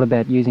 Have you thought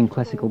about using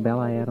classical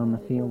ballet out on the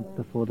field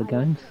before the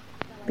games?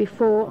 I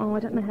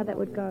don't know how that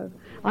would go.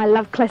 I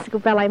love classical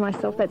ballet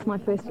myself, that's my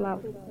first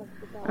love.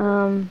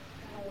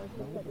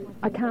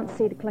 I can't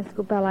see the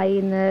classical ballet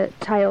in the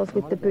tails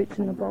with the boots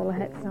and the bowler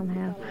hats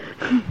somehow.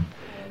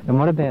 And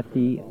what about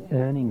the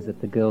earnings that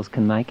the girls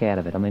can make out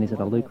of it? I mean, is it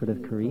a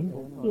lucrative career?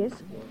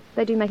 Yes,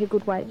 they do make a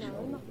good wage.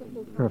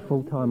 For a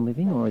full-time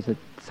living, or is it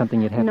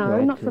something you'd have to add to?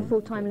 No, not for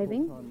full-time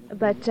living,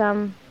 but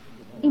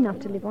enough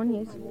to live on,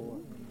 yes.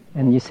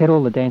 And you said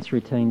all the dance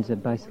routines are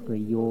basically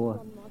your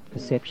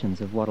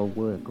perceptions of what'll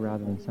work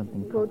rather than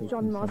something... Well,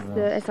 John Moss,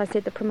 as I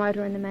said, the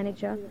promoter and the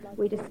manager,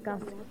 we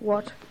discuss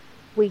what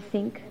we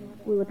think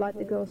we would like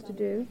the girls to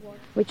do.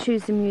 We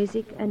choose the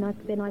music and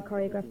then I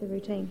choreograph the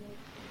routine.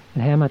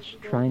 And how much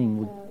training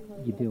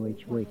would you do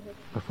each week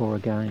before a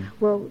game?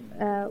 Well,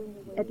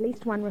 at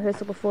least one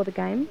rehearsal before the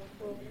game.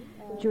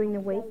 During the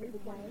week,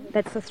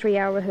 that's a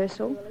 3-hour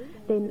rehearsal.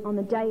 Then on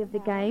the day of the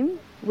game,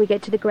 we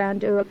get to the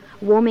ground,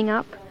 warming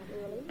up,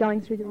 going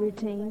through the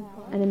routine,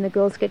 and then the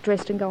girls get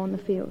dressed and go on the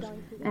field.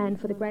 And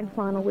for the grand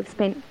final, we've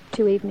spent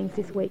 2 evenings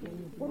this week.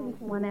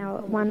 1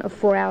 hour, one of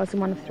 4 hours and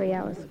one of 3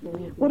 hours.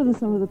 What are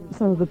some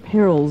of the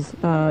perils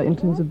in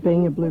terms of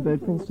being a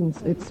Bluebird? For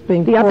instance, it's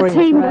being the other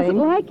team rain. Doesn't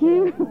like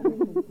you.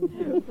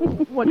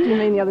 What do you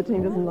mean the other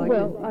team doesn't like you?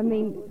 Well, I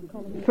mean,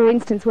 for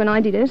instance, when I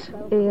did it,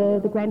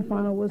 the grand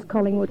final was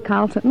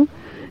Collingwood-Carlton.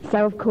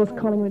 So, of course,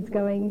 Collingwood's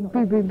going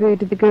boo-boo-boo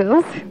to the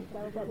girls.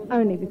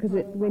 Only because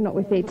we're not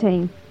with their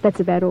team. That's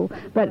about all.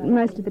 But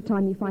most of the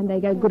time you find they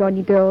go, good on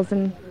you girls,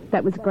 and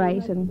that was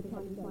great, and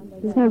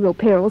there's no real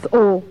perils.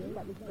 Or,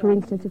 for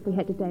instance, if we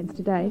had to dance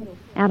today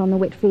out on the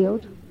wet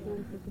field,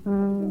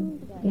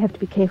 you have to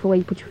be careful where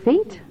you put your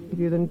feet.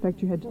 In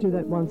fact, you had to do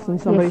that once and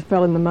somebody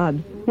fell in the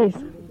mud. Yes.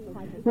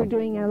 We're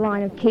doing a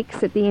line of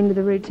kicks at the end of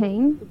the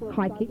routine,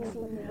 high kicks,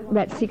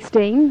 about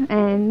 16,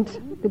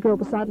 and the girl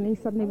beside me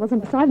suddenly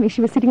wasn't beside me. She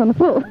was sitting on the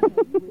floor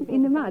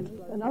in the mud.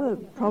 Another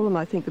problem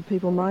I think that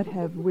people might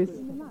have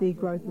with the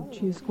growth of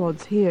cheer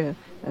squads here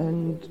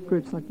and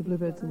groups like the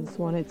Bluebirds and the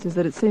Swanettes is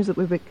that it seems that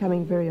we're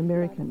becoming very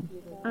American.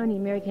 Only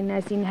American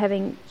as in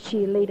having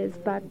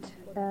cheerleaders, but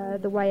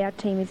the way our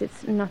team is,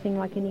 it's nothing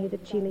like any of the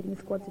cheerleading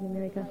squads in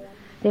America.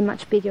 They're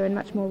much bigger and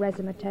much more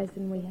razzmatazz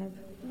than we have.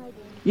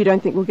 You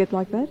don't think we'll get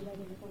like that?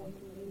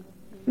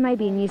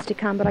 Maybe in years to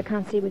come, but I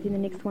can't see within the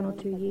next 1 or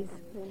 2 years.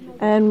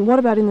 And what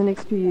about in the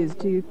next few years?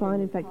 Do you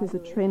find, in fact, there's a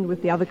trend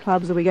with the other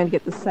clubs? Are we going to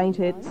get the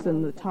Saintettes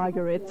and the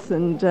Tigerettes?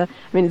 And,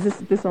 is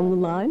this on the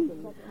line?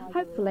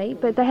 Hopefully,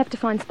 but they have to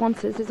find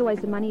sponsors. There's always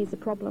the money is the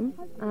problem.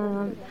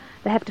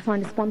 They have to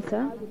find a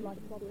sponsor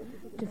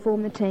to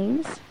form the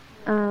teams.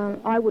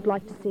 I would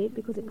like to see it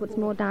because it puts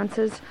more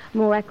dancers,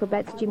 more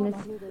acrobats,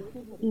 gymnasts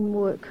in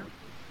work.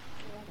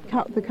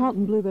 The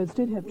Carlton Bluebirds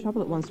did have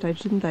trouble at one stage,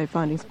 didn't they,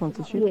 finding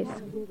sponsorship? Yes.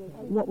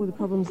 What were the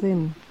problems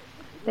then?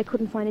 They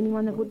couldn't find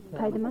anyone that would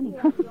pay the money.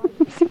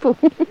 Simple.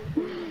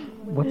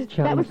 What's changed?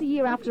 That was the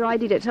year after I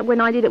did it.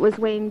 When I did it was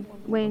when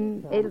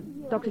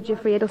Dr.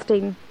 Jeffrey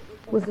Edelstein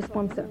was the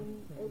sponsor.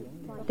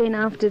 Then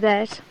after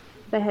that,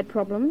 they had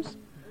problems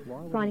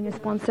finding a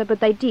sponsor, but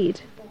they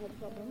did.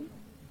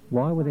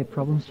 Why were there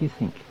problems, do you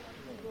think?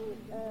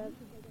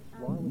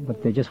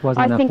 But there just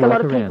wasn't enough I think a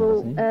lot of work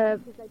people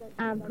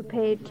aren't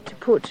prepared to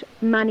put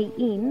money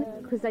in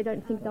because they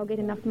don't think they'll get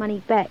enough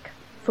money back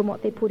from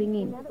what they're putting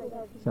in.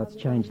 So it's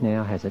changed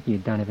now, has it? You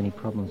don't have any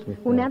problems with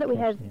Well, now that we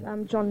have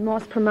John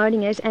Moss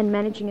promoting it and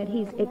managing it,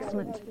 he's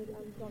excellent.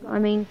 I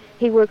mean,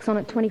 he works on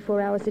it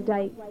 24 hours a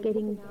day,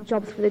 getting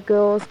jobs for the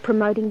girls,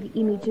 promoting the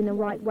image in the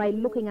right way,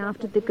 looking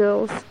after the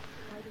girls,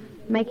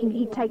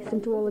 he takes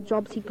them to all the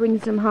jobs, he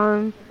brings them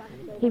home.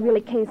 He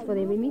really cares for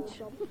their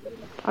image.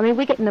 I mean,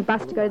 we get in the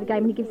bus to go to the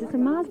game and he gives us a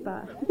Mars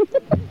bar.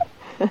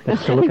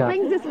 He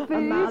brings us food. A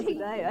Mars a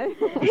day, eh?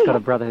 He's got a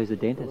brother who's a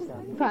dentist.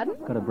 Pardon?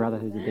 Got a brother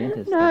who's a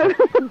dentist. No.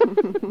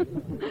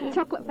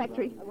 Chocolate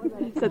factory.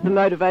 So the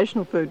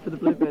motivational food for the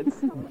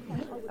Bluebirds.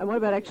 And what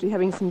about actually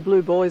having some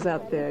blue boys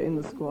out there in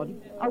the squad?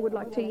 I would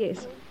like to,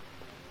 yes.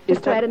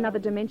 Just to add another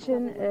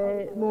dimension,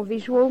 more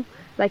visual.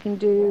 They can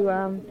do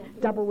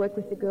double work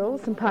with the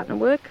girls, some partner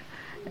work,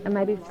 and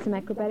maybe some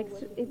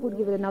acrobatics. It would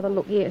give it another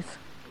look, yes.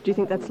 Do you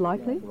think that's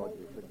likely?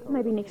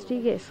 Maybe next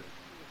year, yes.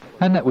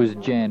 And that was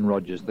Jan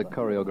Rogers, the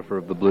choreographer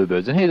of the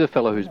Bluebirds. And here's a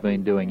fellow who's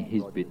been doing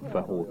his bit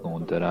for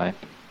Hawthorn today.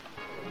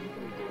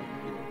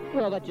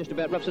 Well, that just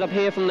about wraps it up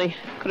here from the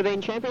Could Have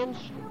Been Champions.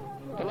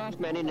 The last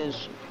man in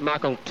is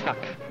Michael Tuck.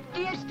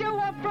 Do you still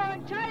want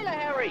Brian Taylor,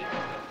 Harry?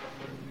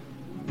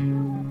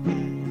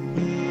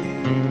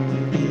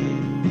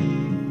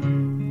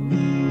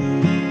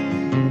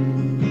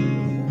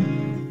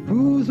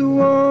 Who's the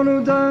one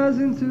who dives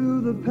into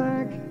the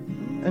pack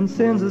and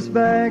sends us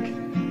back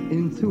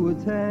into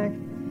attack?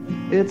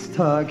 It's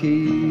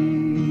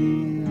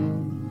Taki.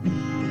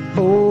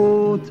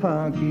 Oh,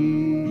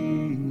 Taki.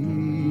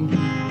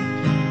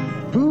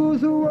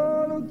 Who's the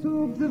one who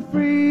took the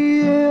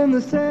free in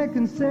the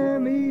second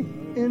semi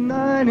in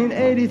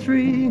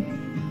 1983?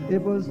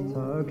 It was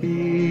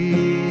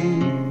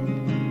Taki.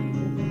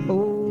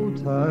 Oh,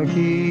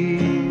 Taki.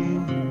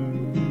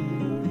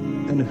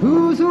 And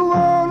who's the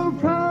one who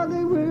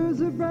proudly wears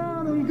the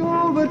brown and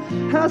gold but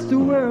has to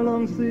wear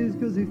long sleeves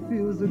because he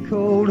feels the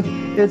cold?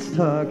 It's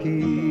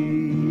Taki.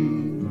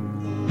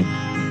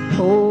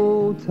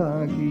 Oh,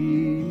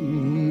 Taki.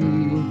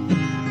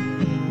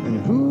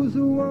 And who's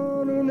the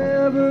one who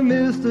never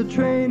missed a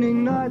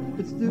training night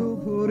but still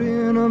put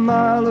in a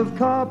mile of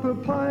copper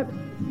pipe?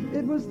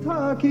 It was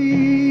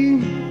Taki.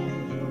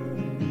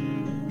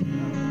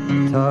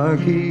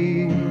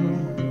 Taki.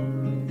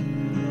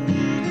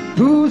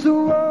 Who's the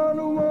one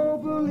who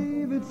won't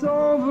believe it's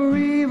over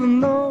even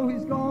though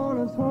he's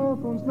gone as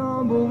Hawthorn's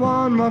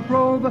 #1 Mark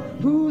Rober?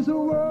 Who's the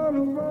one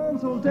who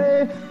runs all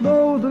day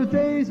though the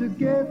days are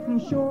getting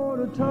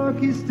shorter?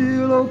 Taki's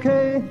still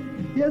okay.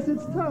 Yes,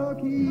 it's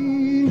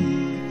Taki.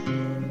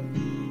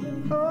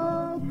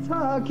 Oh,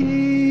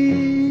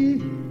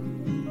 Taki.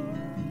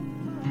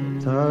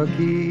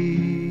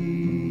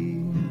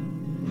 Taki.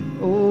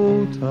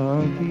 Oh,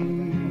 Taki.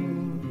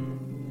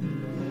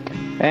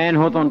 And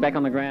Hawthorn back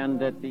on the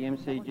ground at the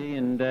MCG,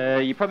 and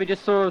you probably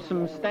just saw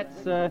some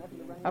stats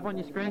up on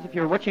your screens if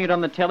you're watching it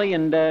on the telly,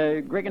 and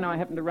Greg and I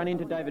happened to run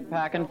into David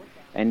Parkin,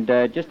 and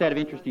just out of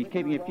interest, he's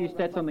keeping a few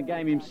stats on the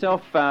game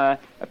himself.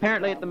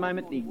 Apparently at the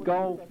moment the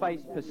goal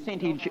face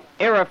percentage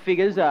error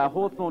figures are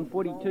Hawthorn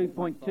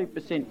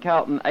 42.2%,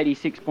 Carlton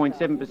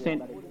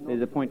 86.7%.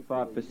 There's a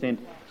 0.5%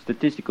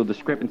 statistical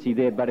discrepancy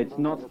there, but it's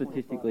not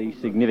statistically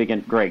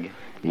significant, Greg.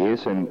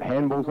 Yes, and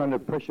handballs under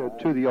pressure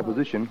to the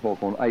opposition,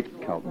 Hawthorn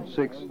 8, Carlton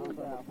 6.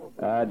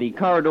 The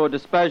corridor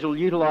disposal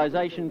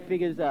utilisation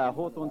figures are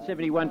Hawthorn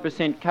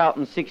 71%,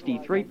 Carlton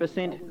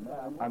 63%.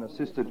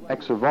 Unassisted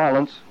acts of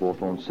violence,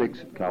 Hawthorn 6,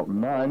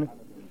 Carlton 9.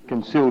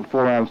 Concealed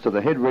forearms to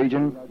the head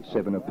region,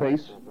 7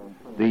 apiece.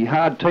 The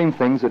hard team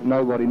things that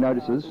nobody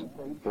notices,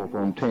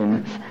 Hawthorn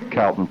 10,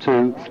 Carlton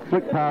 2.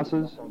 Flick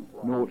passes,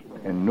 0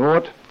 and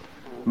 0.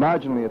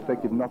 Marginally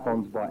effective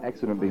knock-ons by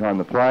accident behind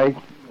the play,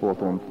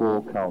 Hawthorn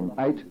 4, Carlton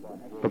 8.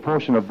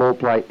 Proportion of ball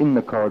play in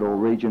the corridor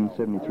region,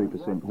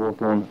 73%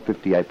 Hawthorn,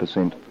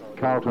 58%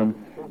 Carlton.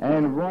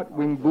 And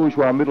right-wing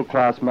bourgeois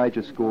middle-class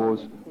major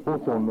scores,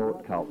 Hawthorn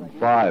 0, Carlton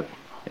 5.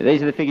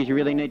 These are the figures you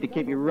really need to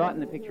keep you right in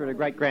the picture at a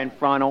great grand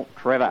final.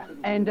 Trevor.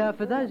 And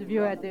for those of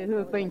you out there who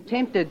have been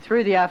tempted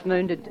through the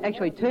afternoon to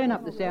actually turn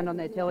up the sound on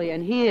their telly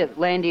and hear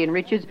Landy and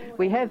Richards,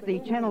 we have the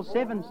Channel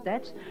 7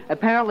 stats.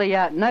 Apparently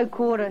no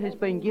quarter has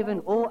been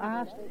given or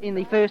asked in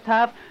the first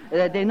half.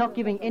 They're not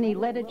giving any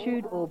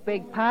latitude or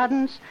beg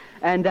pardons.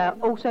 And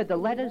also the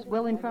ladders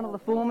well in front of the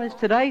formers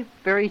today.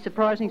 Very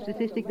surprising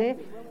statistic there.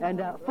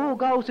 And 4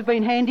 goals have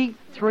been handy,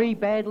 3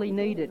 badly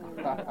needed.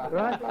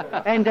 Right?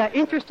 And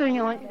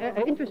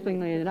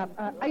interestingly enough,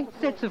 8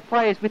 sets of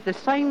players with the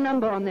same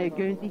number on their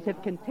Guernseys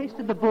have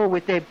contested the ball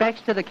with their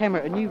backs to the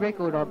camera. A new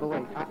record, I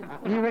believe.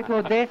 A new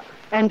record there.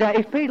 And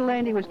if Peter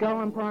Landy was goal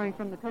umpiring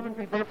from the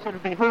Coventry box, it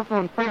would be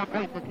Hawthorn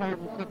 3-8 the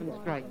Carlton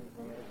 7 straight.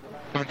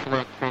 Thanks a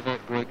lot, Trevor,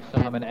 Greg,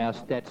 Simon, our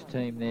stats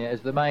team there. As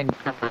the main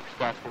comeback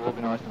starts to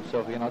organise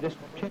themselves again, I'll just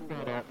check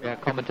out our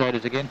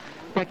commentators again.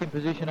 Back in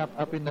position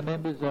up in the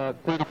members,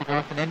 Peter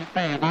Peterson and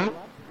Andy.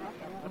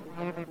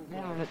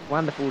 It's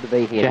wonderful to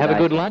be here. Did you have a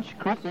good lunch,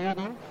 Chris? Yes,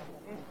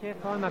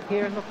 Jeff, I'm up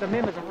here, and look, the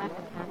members are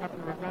up to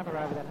the rubber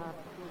over that half.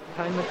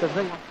 The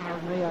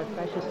VFL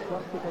neo-fascist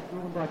swastika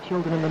drawn by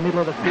children in the middle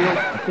of the field.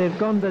 They've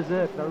gone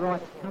berserk. The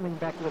right's coming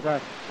back with a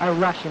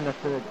rush in the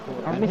third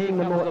quarter. I'm missing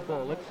the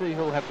ball. Let's see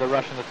who'll have the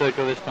rush in the third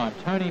quarter this time.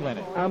 Tony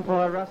Leonard.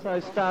 Umpire Russo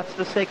starts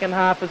the second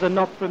half as a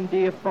knock from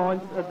Deer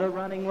finds the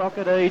running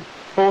Rocket Eade.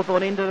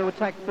 Hawthorn into to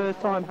attack first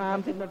time.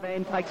 Harms in the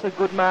van takes a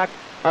good mark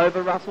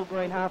over Russell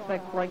Green,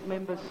 half-back flank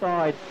members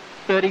side.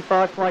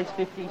 35 place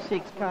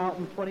 56,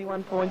 Carlton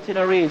 21 points in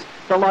arrears.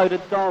 The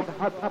Loaded Dog,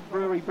 Pub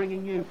Brewery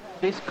bringing you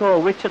this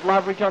call. Richard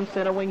Loveridge on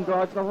centre wing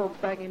drives the Hawks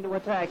back into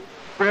attack.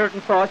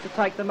 Brereton tries to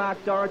take the mark.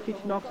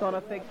 Dorotich knocks on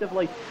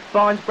effectively.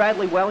 Finds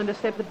Bradley, well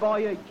intercepted by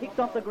Eade. Kicked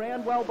off the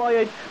ground well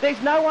by Eade.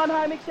 There's no one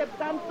home except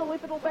Dunstall.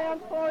 If it'll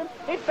bounce for him,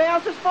 it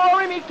bounces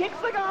for him. He kicks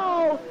the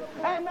goal.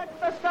 And that's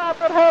the start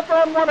that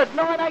Hawthorn wanted.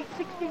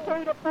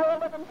 9-8-62 to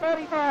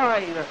 4-11-35.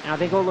 I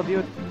think all of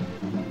you...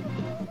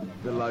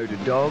 The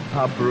Loaded Dog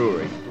Pub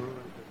Brewery.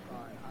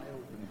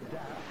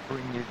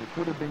 Bring you the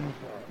Could Have Been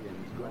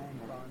Champions Grand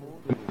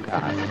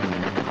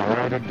Final.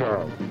 Loaded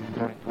Dog.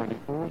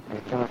 2024,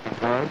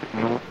 Road,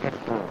 North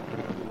Fitzroy.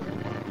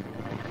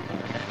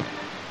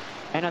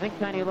 And I think,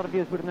 Tony, a lot of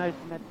viewers would have noticed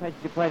in that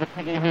passage of play that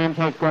Pakenham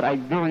has got a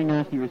very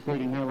nasty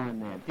receding hairline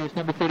there. Yes,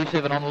 number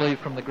 37 on leave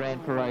from the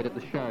Grand Parade at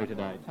the show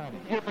today. Tony.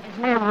 Yeah, but he's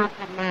more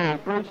rooted now.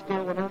 Bruce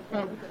Dillon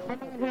also. I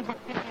mean, who's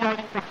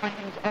accumulating for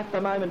things at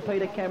the moment.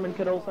 Peter Cameron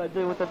could also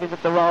do with a visit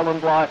to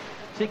Roland Blythe.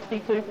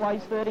 62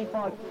 plays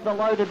 35. The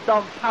Loaded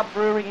Dog Pub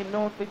Brewery in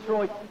North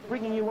Fitzroy,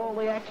 bringing you all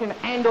the action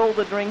and all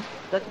the drinks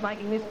that's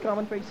making this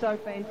commentary so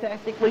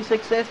fantastically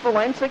successful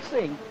and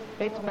succinct.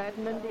 It's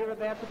Madden and Deer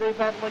about to do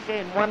battle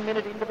again. 1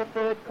 minute into the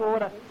third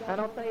quarter.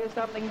 And I'll tell you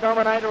something,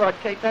 Dominator, I'd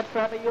keep that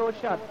Trevor Yaw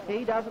shut.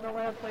 He doesn't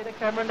allow Peter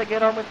Cameron to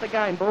get on with the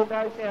game. Ball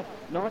goes out.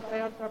 Nice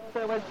bounce up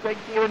so as Greg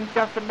Deer and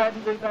Justin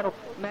Madden do battle.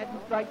 Madden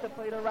straight to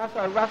Peter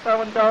Russo.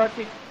 Russo and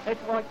Dorothy.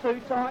 It's like two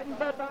titans,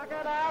 but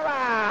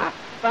Buckenara.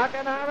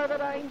 Buckenara the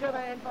danger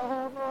man for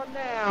Hawthorn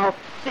now.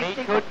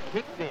 He could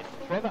kick this,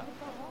 Trevor.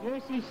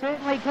 Yes, he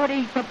certainly could.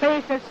 He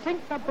prepares to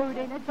sink the boot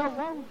in. It's a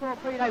long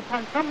torpedo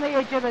punch from the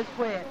edge of the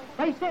square.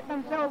 They set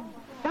themselves.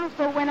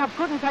 Dunstall went up,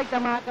 couldn't take the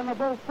mark, and the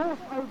ball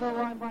forced over the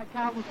line by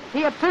Carlton.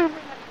 Here, 2 minutes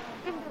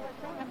into the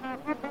second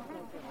half of the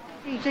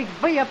 56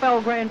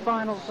 VFL Grand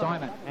Final.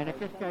 Simon. And it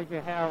just shows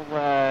you how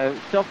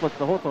selfless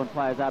the Hawthorn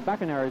players are.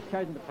 Buckenara has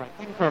chosen to play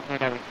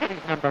incognito.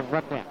 His number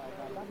rubbed out.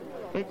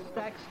 It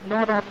stacks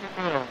not on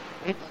the mill.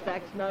 It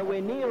stacks nowhere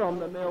near on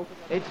the mill.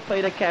 It's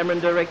Peter Cameron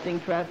directing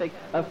traffic.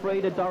 A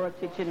free to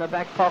Dorotich in the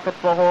back pocket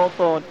for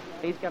Hawthorn.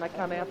 He's going to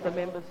come out the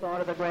members'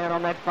 side of the ground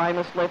on that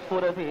famous left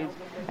foot of his.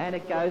 And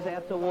it goes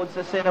out towards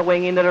the centre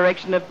wing in the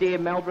direction of Deer.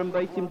 Meldrum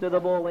beats him to the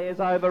ball. Ayres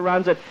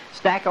overruns it.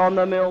 Stack on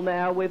the mill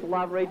now with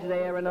Loveridge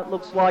there. And it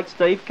looks like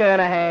Steve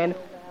Kernahan.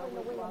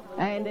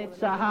 And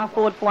it's a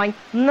half-forward flank.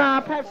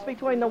 Perhaps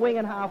between the wing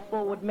and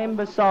half-forward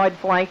member side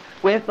flank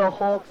with the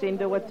Hawks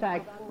into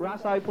attack.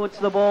 Russo puts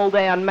the ball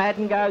down.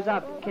 Madden goes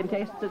up.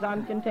 Contested,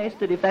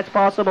 uncontested, if that's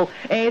possible.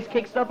 Ayres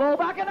kicks the ball.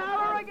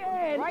 Buckenara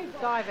again.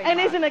 Great diving. And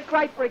isn't it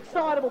great for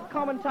excitable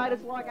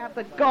commentators like us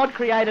that God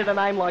created a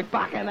name like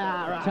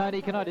Buckenara?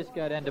 Tony, can I just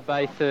go down to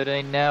Bay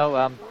 13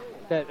 now?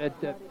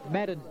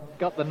 Madden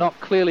got the knock.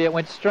 Clearly it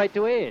went straight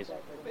to Ayres.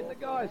 The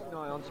guys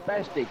nigh on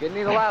spastic, and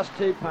in the last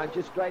 2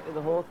 punches straight to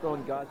the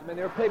Hawthorn guys. I mean,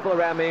 there are people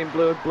around me in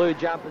blue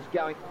jumpers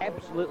going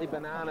absolutely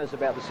bananas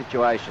about the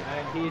situation.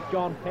 And here's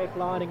John Peck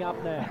lining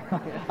up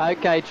now.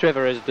 Okay,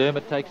 Trevor, as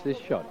Dermot takes this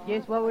shot.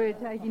 Yes, well, we're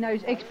taking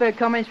those expert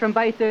comments from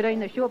Bay 13.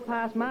 The short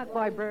pass marked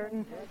by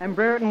Brereton, and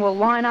Brereton will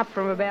line up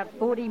from about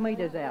 40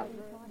 metres out.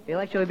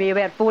 He'll actually be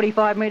about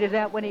 45 metres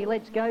out when he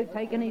lets go,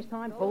 taking his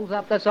time, pulls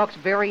up the socks.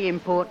 Very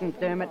important,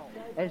 Dermot,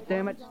 as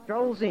Dermot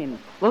strolls in,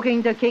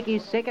 looking to kick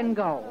his second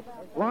goal.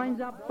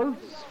 Lines up,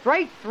 boots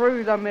straight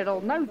through the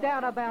middle. No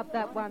doubt about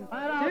that one.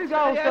 2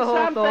 goals for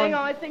Hawthorn.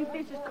 I think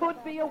this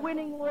could be a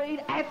winning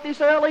lead at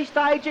this early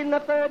stage in the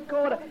third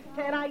quarter.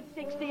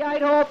 10-8-68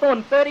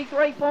 Hawthorn.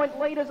 33-point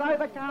leaders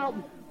over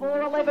Carlton.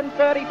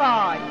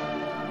 4-11-35.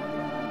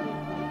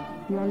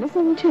 You are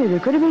listening to the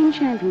Could Have Been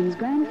Champions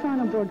Grand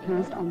Final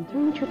broadcast on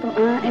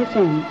 3RRR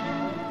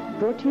FM.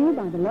 Brought to you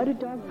by the Loaded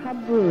Dog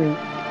Pub Brewery,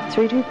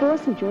 324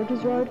 St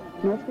George's Road,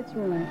 North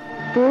Fitzroy.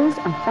 Brewers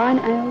of fine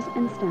ales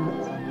and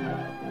stouts.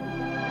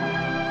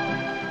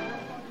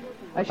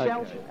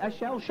 A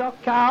shell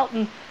shock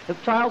Carlton. The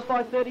trails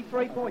by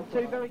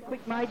 33.2. Very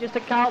quick majors to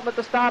Carlton at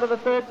the start of the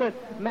third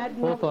set. Madden.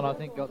 Hawthorn, I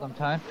think, got them,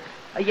 Tone.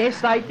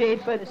 Yes, they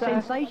did, but...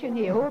 sensation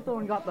here,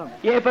 Hawthorn got them.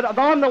 Yeah, but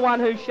I'm the one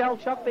who's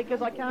shell-shocked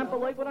because I can't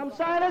believe what I'm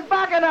saying. As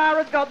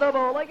Buckenara's got the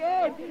ball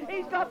again.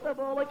 He's got the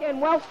ball again.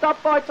 Well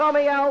stopped by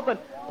Tommy Alvin.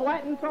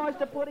 Platten tries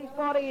to put his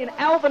body in.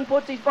 Alvin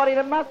puts his body in.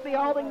 It must be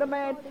holding the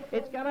man.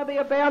 It's going to be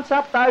a bounce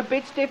up, though.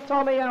 Bit stiff,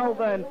 Tommy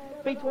Alvin.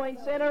 Between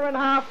centre and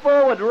half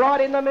forward,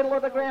 right in the middle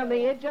of the ground,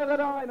 the edge of the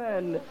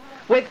diamond.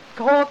 With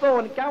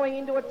Hawthorn going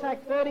into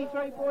attack,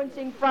 33 points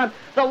in front.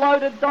 The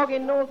Loaded Dog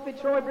in North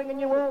Fitzroy bringing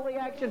you all the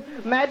action.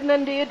 Madden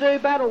and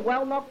Deardo battle,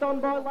 well knocked on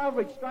by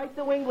Loveridge, straight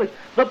to English.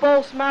 The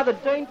ball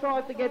smothered, Dean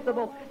tries to get the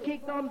ball,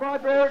 kicked on by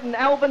Brereton.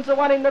 Alvin's the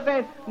one in the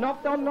van,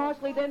 knocked on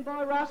nicely then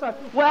by Russo.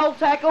 Well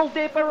tackled,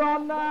 Dipper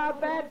on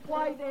bad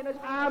play, Dennis.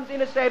 Arms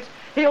intercepts,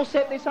 he'll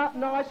set this up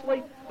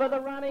nicely for the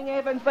running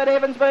Evans, but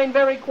Evans been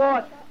very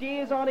quiet.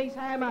 Deers on his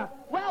hammer.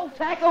 Well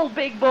tackled,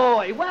 big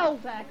boy. Well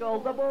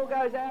tackled. The ball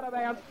goes out of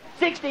bounds.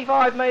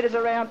 65 metres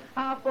around.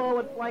 Half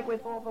forward flank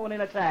with Hawthorn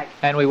in attack.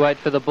 And we wait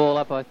for the ball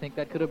up. I think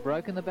that could have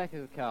broken the back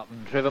of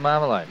Carlton. Trevor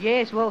Marmalade.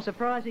 Yes, well,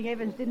 surprising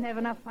Evans didn't have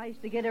enough pace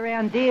to get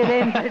around Deer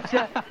then,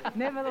 but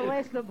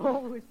nevertheless the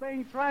ball was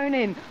being thrown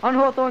in on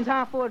Hawthorn's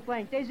half-forward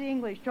flank. Desi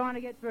English trying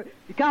to get through.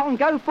 Carlton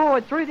go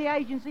forward through the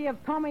agency of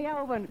Tommy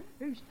Alvin,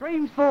 who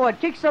streams forward,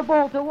 kicks the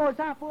ball towards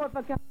half-forward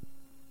for Carlton.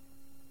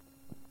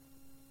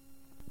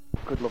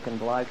 Good-looking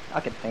bloke. I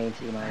could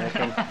fancy him, I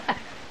reckon.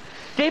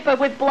 Dipper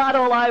with blood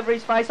all over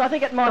his face. I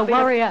think it might be...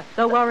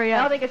 The warrior.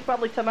 I think it's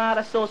probably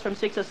tomato sauce from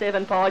 6 or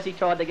 7 pies he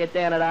tried to get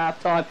down at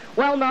half-time.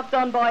 Well knocked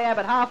on by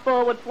Abbott.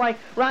 Half-forward flank.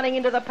 Running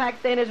into the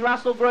pack then is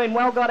Russell Green.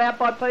 Well got out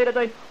by Peter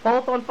Dean.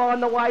 Hawthorn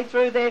find the way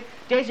through there.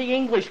 Desi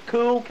English,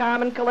 cool,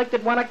 calm and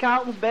collected. One of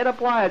Carlton's better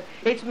players.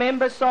 It's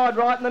Members' side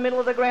right in the middle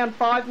of the ground.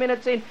 5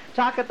 minutes in.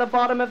 Tuck at the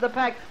bottom of the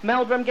pack.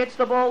 Meldrum gets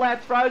the ball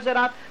out, throws it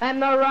up.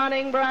 And the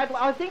running Bradley.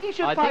 I think he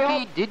should play off. I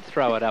think he did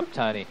throw it up,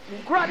 Tony.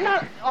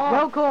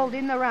 Well called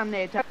in the run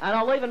there. And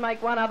I'll even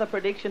make one other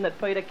prediction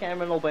that Peter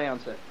Cameron will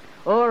bounce it.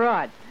 All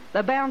right.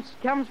 The bounce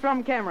comes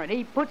from Cameron.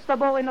 He puts the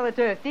ball into the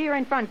turf. Deer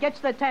in front, gets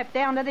the tap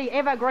down to the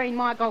evergreen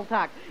Michael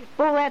Tuck.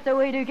 Ball out to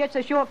Edu, gets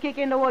a short kick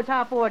in towards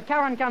half forward.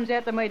 Curran comes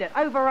out to meet it,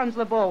 overruns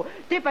the ball.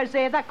 Dipper's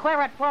there, the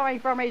claret flowing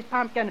from his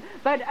pumpkin.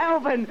 But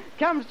Alvin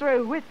comes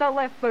through with the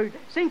left boot,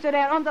 sinks it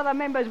out onto the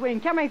Members'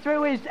 wing. Coming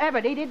through is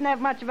Abbott. He didn't have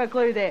much of a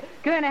clue there.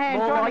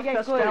 Kernahan trying to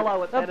get clue.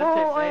 The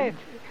ball there.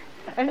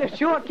 And a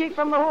short kick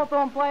from the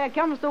Hawthorn player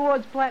comes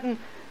towards Platten.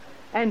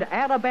 And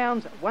out of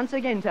bounds once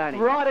again, Tony.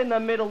 Right in the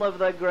middle of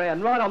the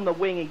ground, right on the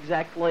wing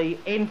exactly,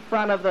 in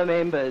front of the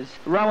Members.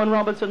 Rowan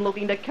Robertson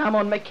looking to come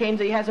on.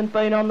 Mackenzie hasn't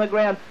been on the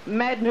ground.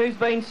 Madden, who's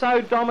been so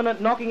dominant,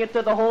 knocking it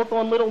to the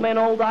Hawthorn little men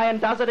all day and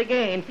does it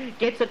again.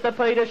 Gets it to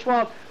Peter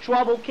Schwab.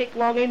 Schwab will kick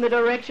long in the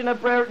direction of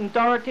Brereton.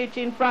 Dorotich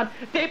in front.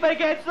 Dipper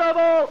gets the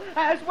ball.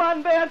 Has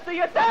one bounce to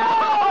you.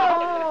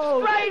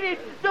 Oh! Straight in.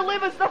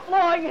 Delivers the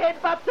flying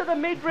headbutt to the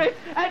midriff.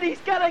 And he's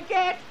going to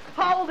get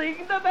holding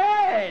the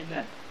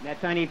man. Now,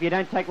 Tony, if you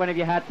don't take one of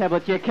your heart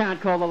tablets, you can't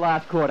call the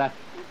last quarter.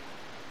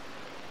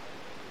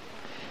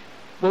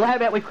 Well, how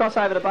about we cross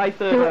over to Bay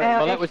 13?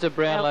 Well, that was a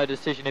Brownlow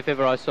decision if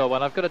ever I saw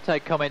one. I've got to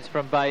take comments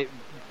from Bay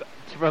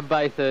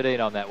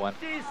 13 on that one.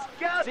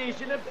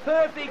 Discussion, a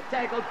perfect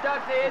tackle.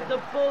 Ducked the head, the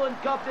ball and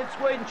copped it.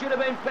 Sweden should have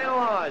been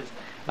penalised.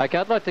 Okay,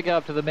 I'd like to go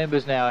up to the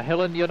Members now.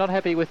 Helen, you're not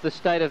happy with the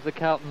state of the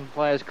Carlton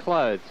players'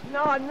 clothes?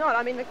 No, I'm not.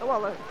 I mean, the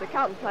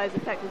Carlton players, in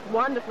fact, was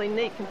wonderfully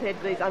neat compared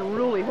to these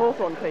unruly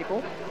Hawthorn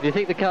people. Do you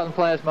think the Carlton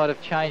players might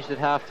have changed at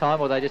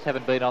half-time, or they just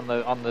haven't been on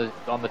the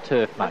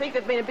turf much? I think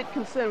they've been a bit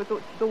concerned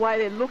with the way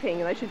they're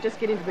looking, and they should just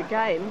get into the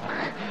game.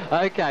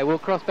 Okay, we'll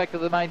cross back to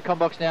the main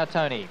combox now,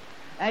 Tony.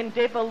 And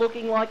Dipper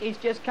looking like he's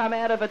just come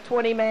out of a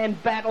 20-man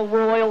battle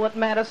royal at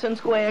Madison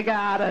Square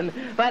Garden.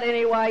 But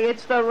anyway,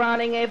 it's the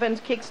running. Evans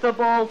kicks the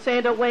ball.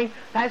 Centre wing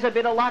has a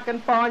bit of luck and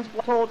finds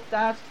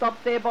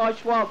stopped there by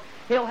Schwab.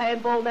 He'll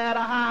handball now to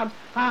Harms.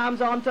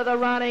 Harms onto the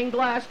running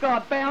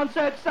Glasgow. Bounce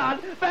it, son.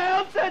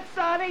 Bounce it,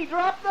 son. He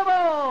dropped the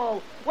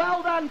ball.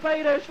 Well done,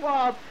 Peter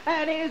Schwab.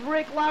 And here's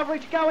Rick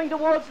Loveridge going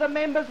towards the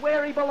Members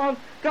where he belongs,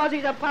 because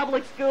he's a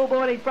public school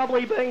boy and he's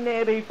probably been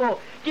there before.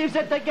 Gives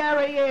it to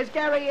Gary Ayres.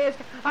 Gary Ayres,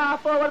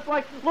 half forward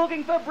flank,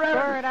 looking for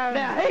Brereton.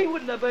 Now, he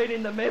wouldn't have been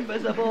in the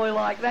Members, a boy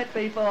like that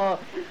before.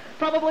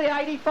 Probably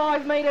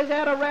 85 metres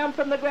out around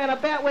from the ground,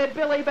 about where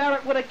Billy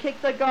Barrett would have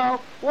kicked the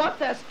goal. What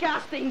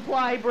disgusting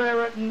play,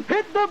 Brereton.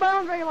 Hit the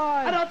boundary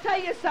line. And I'll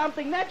tell you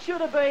something, that should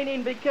have been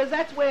in, because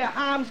that's where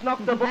Harms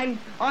knocked the ball. And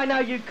I know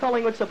you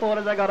Collingwood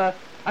supporters, I got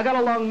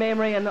a long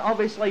memory, and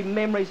obviously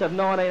memories of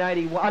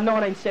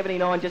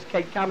 1979 just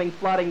keep coming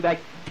flooding back.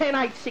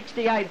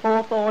 10.868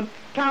 Hawthorn.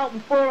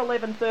 Carlton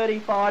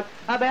 4.11.35.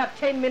 About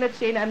 10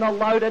 minutes in, and the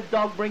Loaded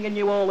Dog bringing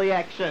you all the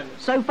action.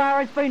 So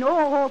far it's been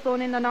all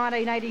Hawthorn in the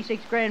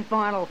 1986 Grand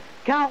Final.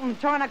 Carlton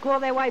trying to claw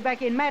their way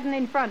back in. Madden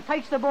in front,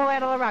 takes the ball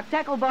out of the ruck,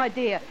 tackled by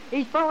Deere.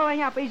 He's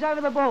following up, he's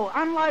over the ball,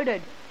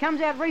 unloaded.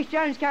 Comes out, Rhys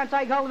Jones can't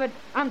take hold of it.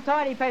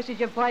 Untidy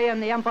passage of play,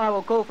 and the umpire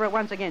will call for it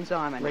once again,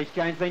 Simon. Rhys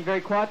Jones been very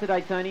quiet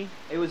today, Tony.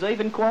 It was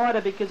even quieter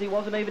because he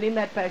wasn't even in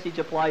that passage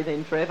of play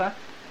then, Trevor.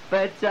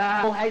 But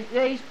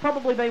he's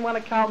probably been one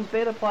of Carlton's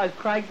better players.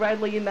 Craig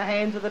Bradley in the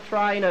hands of the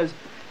trainers.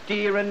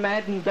 Deere and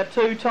Madden, the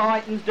two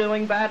Titans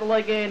doing battle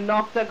again.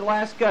 Knock to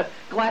Glasgow.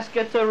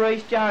 Glasgow to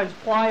Rhys Jones.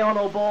 Play on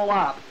or ball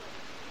up.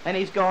 And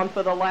he's gone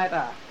for the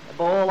latter.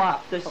 Ball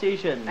up,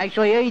 decision.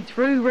 Actually, he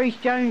threw Rhys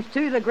Jones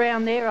to the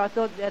ground there. I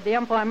thought the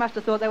umpire must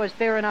have thought that was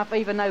fair enough,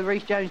 even though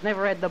Rhys Jones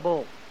never had the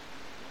ball.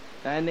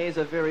 And there's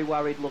a very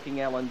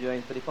worried-looking Alan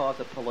Jones, but if I was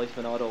a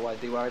policeman, I'd always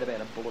be worried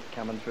about a bullet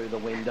coming through the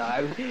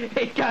window.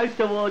 It goes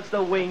towards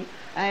the wing,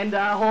 and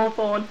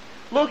Hawthorn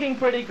looking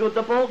pretty good.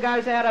 The ball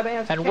goes out of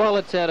bounds. And while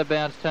it's out of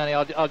bounds, Tony,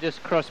 I'll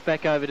just cross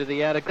back over to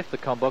the outer the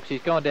com box.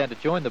 He's gone down to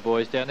join the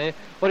boys down there.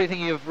 What do you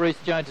think of Rhys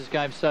Jones's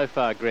game so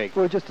far, Greg?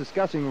 We were just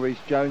discussing Rhys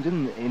Jones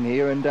in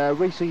here, and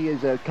Rhys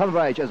is a come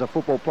of age as a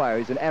football player.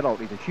 He's an adult.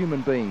 He's a human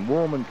being,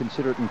 warm and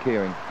considerate and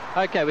caring.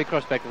 OK, we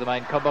cross back to the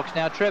main com box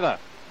now. Trevor.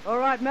 All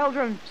right,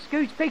 Meldrum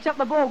scoots, picks up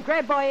the ball,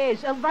 grabbed by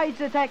Ayres, evades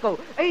the tackle.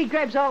 He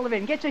grabs hold of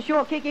him, gets a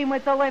short kick in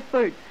with the left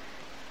boot.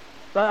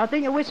 But I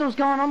think a whistle's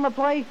gone on the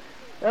play.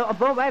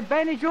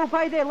 Advantage rule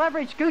play there.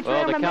 Leverage scoots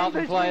round the Carlton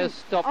members. players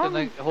stopped and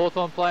the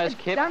Hawthorn players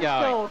kept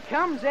Dunstall going.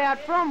 comes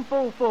out from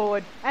full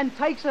forward and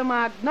takes a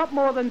mark not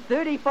more than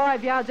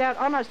 35 yards out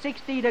on a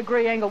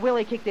 60-degree angle. Will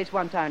he kick this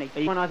one, Tony?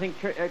 I think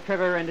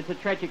Trevor, and it's a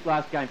tragic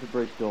last game for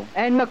Brewstall.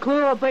 And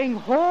McClure being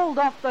hauled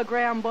off the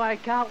ground by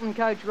Carlton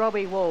coach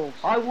Robbie Walls.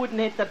 I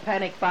wouldn't hit the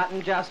panic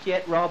button just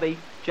yet, Robbie.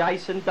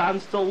 Jason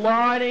Dunstall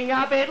lining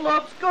up. It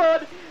looks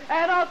good.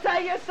 And I'll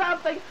tell you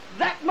something,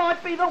 that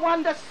might be the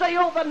one to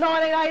seal the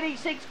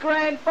 1986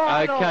 Grand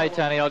Final. OK,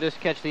 Tony, I'll just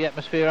catch the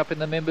atmosphere up in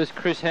the members.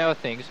 Chris, how are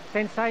things?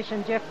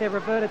 Sensation, Jeff. They've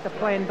reverted to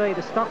plan B.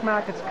 The stock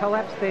market's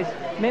collapsed. There's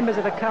members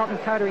of the Carlton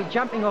coterie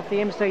jumping off the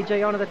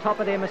MCG onto the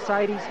top of their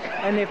Mercedes,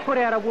 and they've put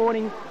out a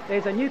warning.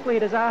 There's a nuclear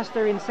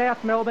disaster in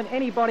South Melbourne.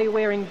 Anybody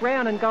wearing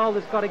brown and gold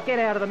has got to get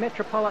out of the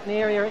metropolitan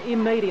area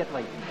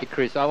immediately.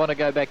 Chris, I want to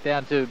go back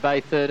down to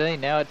Bay 13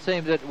 now. It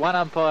seems that one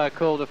umpire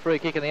called a free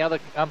kick and the other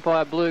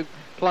umpire blew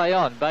play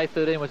on. Bay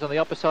 13 was on the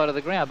opposite side of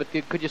the ground,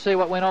 but could you see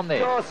what went on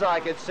there? Of course I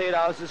could see it.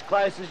 I was as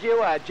close as you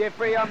are,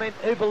 Jeffrey. I mean,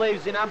 who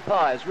believes in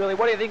umpires, really?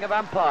 What do you think of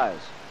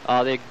umpires?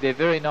 Oh, they're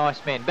very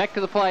nice men. Back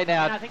to the play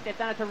now. And I think they've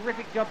done a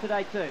terrific job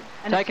today too.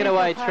 And take it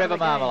away, Trevor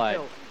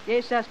Marmalade.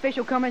 Yes,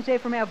 special comments there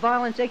from our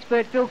violence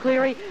expert, Phil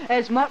Cleary,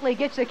 as Motley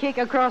gets the kick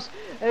across.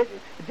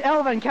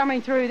 Elvin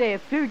coming through there.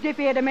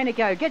 Diffia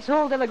Domenico gets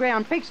hauled to the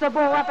ground, picks the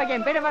ball up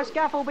again. Bit of a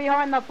scuffle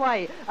behind the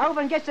play.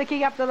 Elvin gets the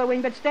kick up to the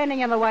wing, but standing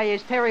in the way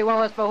is Terry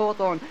Wallace for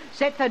Hawthorn.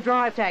 Set the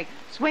drive tack,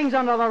 swings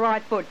onto the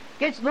right foot,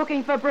 gets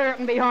looking for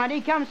Brereton behind.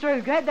 He comes through,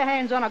 had the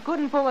hands on it,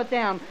 couldn't pull it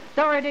down.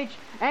 Dorodich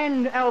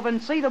and Elvin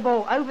see the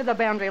ball over the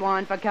boundary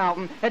line for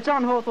Carlton. It's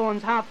on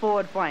Hawthorn's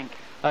half-forward flank.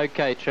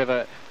 OK,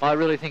 Trevor, I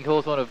really think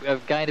Hawthorn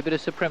have gained a bit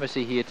of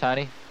supremacy here,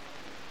 Tony.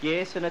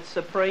 Yes, and it's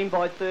supreme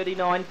by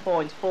 39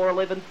 points.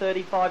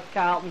 4.11.35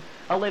 Carlton,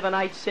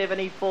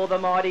 11.8.70 for the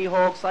Mighty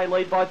Hawks. They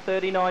lead by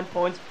 39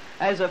 points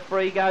as a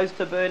free goes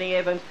to Bernie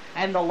Evans.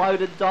 And the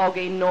Loaded Dog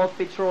in North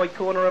Fitzroy,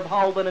 corner of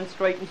Holden and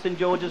Street and St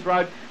George's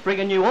Road,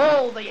 bringing you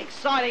all the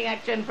exciting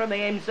action from the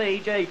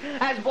MCG.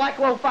 As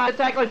Blackwell far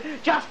tackling,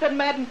 Justin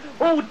Madden,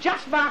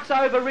 just marks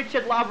over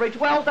Richard Loveridge.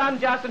 Well done,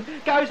 Justin.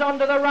 Goes on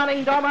to the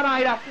running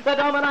Dominator. The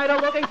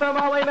Dominator looking for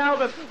Molly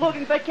Melbourne,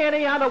 looking for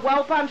Kenny Hunter.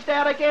 Well punched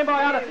out again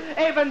by Hunter.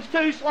 Evans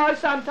too slow,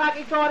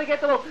 Tucky trying to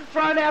get the ball.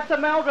 Thrown out to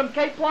Meldrum.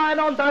 Keep playing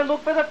on. Don't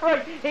look for the free.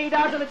 He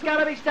doesn't. It's going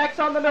to be Stacks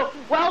on the mill.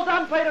 Well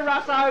done, Peter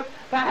Russo.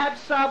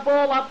 Perhaps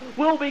ball up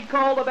will be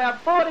called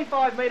about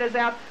 45 metres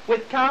out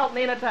with Carlton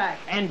in attack.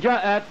 And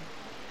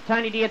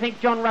Tony, do you think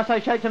John Russo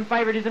showed some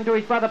favouritism to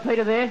his brother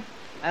Peter there?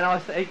 And I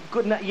say,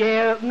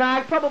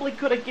 probably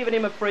could have given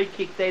him a free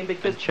kick then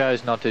because... And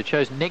chose not to.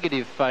 Chose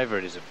negative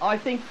favouritism. I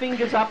think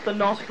fingers up the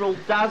nostril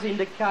does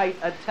indicate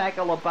a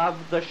tackle above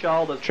the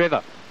shoulders.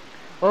 Trevor.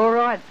 All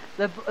right,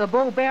 the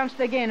ball bounced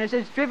again as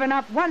it's driven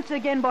up once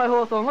again by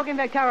Hawthorn. Looking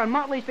for Curran,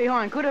 Motley's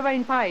behind, could have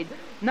been paid.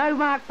 No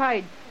mark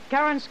paid.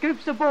 Curran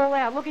scoops the ball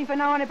out, looking for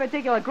no one in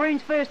particular.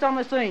 Green's first on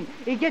the scene.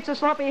 He gets a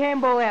sloppy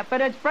handball out,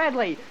 but it's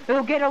Bradley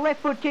who'll get a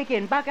left foot kick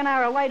in.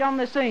 Buckenara late on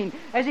the scene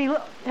as he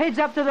heads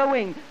up to the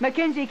wing.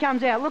 McKenzie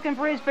comes out, looking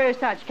for his first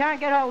touch. Can't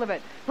get hold of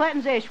it.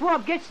 Platten's there.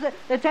 Schwab gets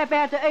the tap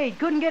out to Eade.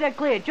 Couldn't get it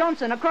clear.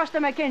 Johnson across to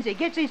McKenzie.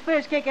 Gets his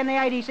first kick in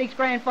the 86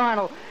 Grand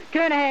Final.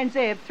 Kernahan's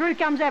there. Through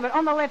comes Abbott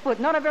on the left foot.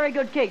 Not a very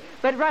good kick,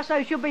 but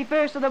Russo should be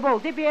first of the ball.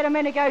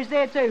 Domenico's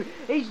there too.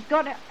 He's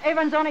got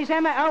Evans on his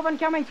hammer. Alvin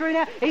coming through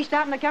now. He's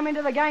starting to come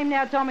into the game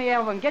now, Tommy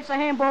Alvin. Gets a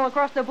handball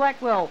across to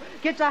Blackwell.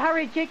 Gets a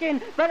hurried kick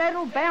in, but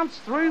it'll bounce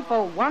through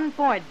for 1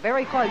 point.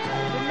 Very close.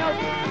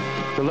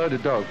 The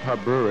Loaded Dog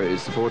Pub Brewery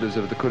is supporters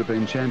of the Could Have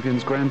Been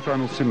Champions Grand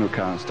Final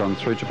simulcast on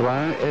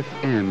 3RRR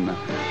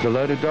FM. The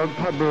Loaded Dog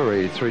Pub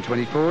Brewery,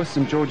 324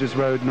 St George's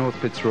Road, North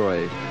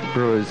Fitzroy.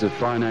 Brewers of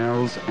fine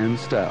ales and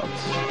stouts.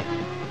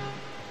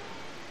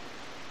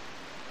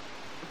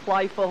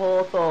 Play for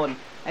Hawthorn.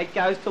 It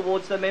goes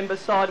towards the member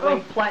side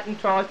wing. Platten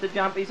tries to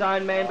jump his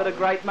own man, but a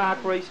great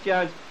mark, Rhys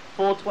Jones.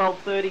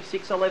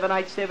 4-12-36,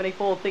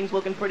 11-8-74. Things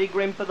looking pretty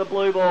grim for the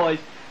Blue Boys.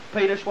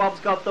 Peter Schwab's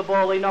got the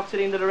ball. He knocks it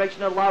in the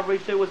direction of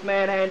Loveridge, who was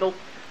manhandled.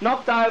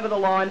 Knocked over the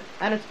line,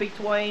 and it's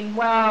between,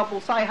 well, we'll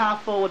say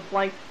half-forward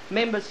flank,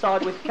 members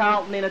side with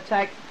Carlton in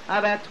attack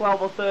about 12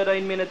 or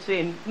 13 minutes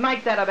in.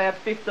 Make that about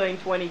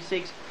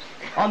 15-26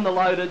 on the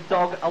Loaded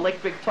Dog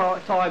electric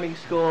timing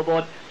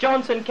scoreboard.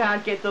 Johnson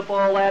can't get the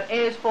ball out.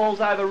 Ayres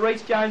falls over.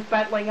 Rhys Jones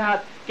battling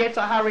hard. Gets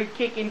a hurried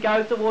kick in,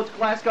 goes towards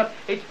Glasgow.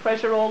 It's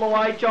pressure all the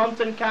way.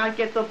 Johnson can't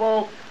get the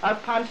ball. A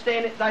punch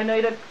then. They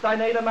need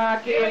a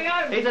mark here.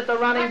 Is it the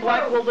running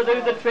Blackwell to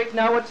do the trick?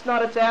 No, it's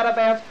not. It's out of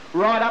bounds.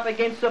 Right up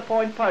against the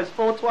point post.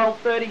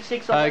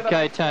 4-12-36.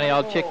 Okay, Tony,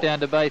 I'll check down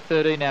to Bay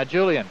 13 now.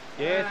 Julian.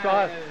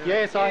 I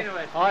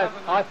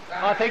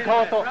think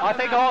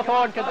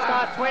Hawthorn can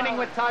start twinning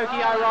with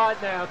Tokyo right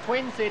now.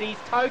 Twin cities,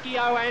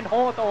 Tokyo and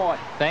Hawthorn.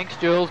 Thanks,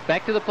 Jules.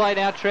 Back to the play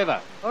now, Trevor.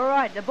 All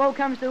right, the ball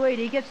comes to Eade.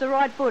 He gets the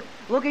right foot,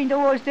 looking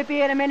towards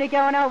Tippy and Domenico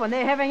and Elvin.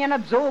 They're having an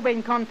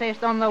absorbing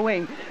contest on the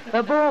wing.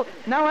 The ball,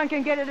 no one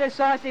can get a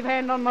decisive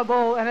hand on the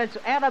ball, and it's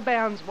out of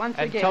bounds once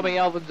again. And Tommy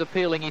Elvin's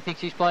appealing. He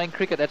thinks he's playing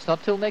cricket. That's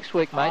not till next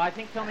week, mate. I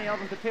think Tommy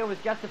Elvin's appeal was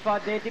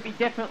justified there. Tippy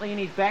definitely in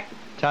his back.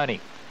 Tony.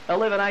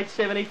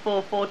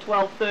 11-8-74,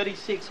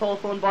 4-12-36.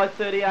 Hawthorn by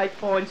 38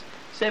 points.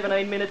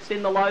 17 minutes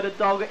in. The Loaded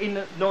Dog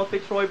in North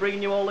Fitzroy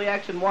bringing you all the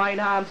action. Wayne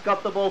Harms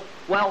got the ball,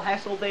 well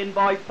hassled then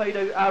by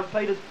Peter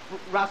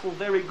Russell's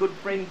very good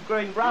friend,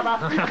 green brother.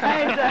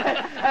 And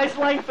as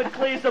Langford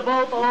clears the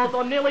ball for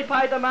Hawthorn, nearly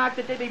paid the mark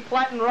to Debbie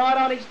Platten right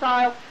on his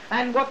tail.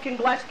 And what can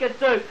Glasgow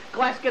do?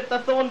 Glasgow, the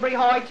Thornbury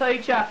High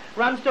teacher,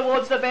 runs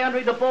towards the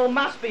boundary. The ball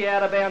must be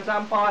out of bounds,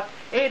 umpire.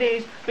 It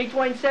is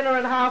between centre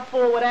and half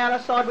forward,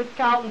 outer side with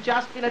Carlton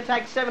just in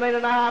attack, 17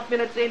 and a half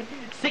minutes in.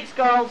 6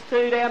 goals,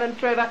 2 down, and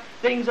Trevor,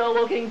 things are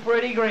looking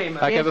pretty grim.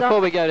 Okay, yes, before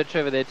we go to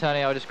Trevor there,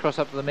 Tony, I'll just cross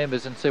up to the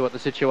members and see what the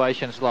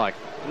situation's like.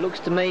 It looks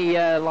to me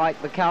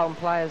like the Carlton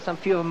players, some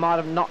few of them might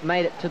have not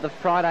made it to the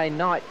Friday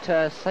night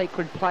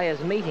Sacred Players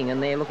meeting,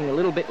 and they're looking a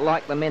little bit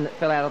like the men that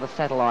fell out of the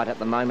satellite at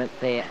the moment.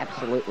 They're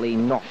absolutely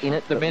not in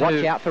it, but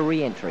watch out for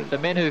re-entry. The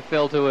men who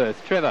fell to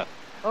earth. Trevor.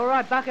 All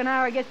right,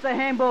 Buckenara gets the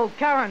handball.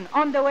 Curran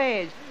on to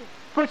Ayres.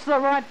 Puts the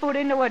right foot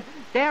into it.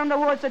 Down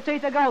towards the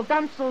teeth of goal.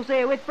 Dunstall's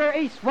there with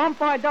He's swamped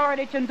by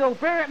Dorotich and Dull.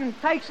 Brereton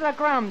takes the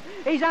crumbs.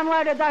 He's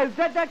unloaded though.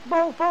 That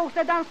ball falls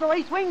to Dunstall.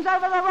 He swings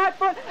over the right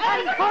foot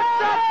and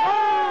puts it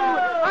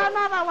through.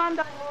 Another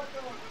wonder.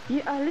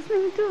 You are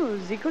listening to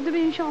the Could Have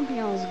Been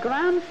Champions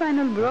Grand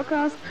Final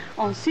broadcast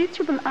on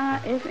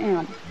 3RRR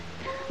FM.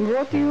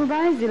 Brought to you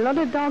by the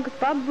Loaded Dog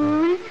Pub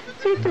Brewery,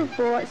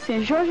 324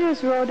 St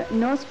George's Road,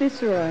 North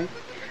Fitzroy.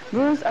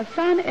 Brewers of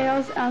fine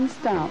ales and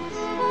stouts.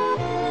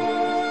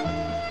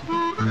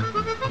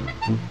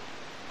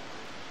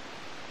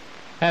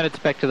 And it's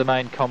back to the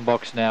main com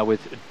box now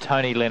with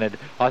Tony Leonard.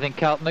 I think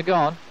Carlton are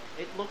gone.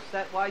 It looks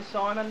that way,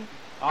 Simon.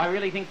 I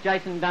really think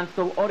Jason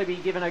Dunstall ought to be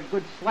given a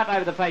good slap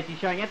over the face. He's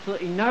showing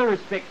absolutely no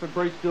respect for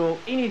Bruce Doyle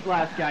in his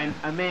last game,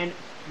 a man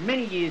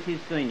many years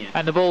his senior.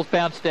 And the ball's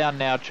bounced down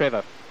now,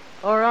 Trevor.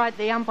 All right,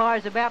 the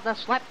umpire's about to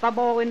slap the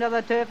ball into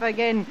the turf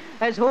again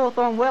as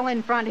Hawthorn well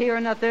in front here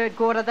in the third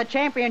quarter, the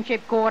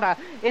championship quarter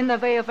in the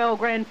VFL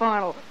Grand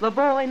Final. The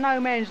ball in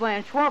no man's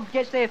land. Schwab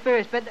gets there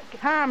first, but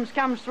Harms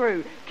comes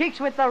through, kicks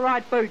with the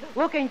right boot,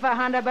 looking for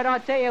Hunter, but I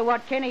tell you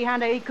what, Kenny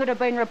Hunter, he could have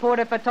been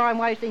reported for time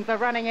wasting for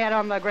running out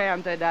on the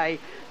ground today.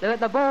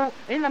 The ball,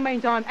 in the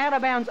meantime, out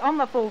of bounds on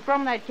the full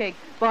from that kick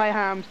by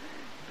Harms.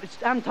 It's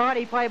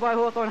untidy play by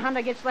Hawthorn.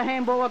 Hunter gets the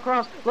handball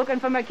across, looking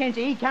for McKenzie.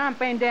 He can't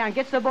bend down.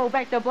 Gets the ball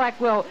back to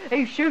Blackwell.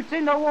 He shoots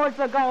in towards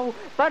the goal,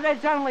 but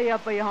it's only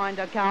up behind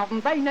a Carlton.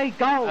 They need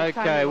goals.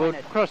 Okay, we'll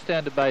cross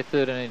down to Bay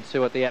 13 and see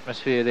what the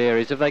atmosphere there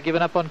is. Have they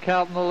given up on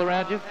Carlton all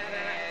around you?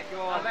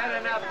 I've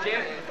had enough,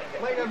 Jeff.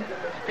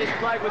 This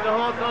bloke with the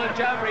Hawthorn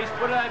jumper, he's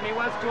put it over me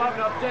once too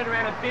often. I've turned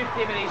around and biffed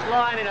him, and he's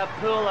lying in a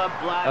pool of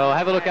blood. Oh,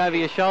 have a look over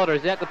your shoulder.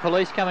 Is that the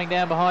police coming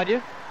down behind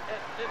you?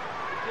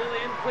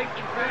 Julian, quick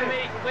in front of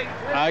me, quick.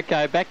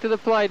 Okay, back to the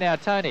play now,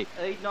 Tony.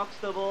 He knocks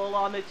the ball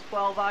on. It's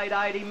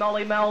 12-8-80.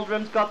 Molly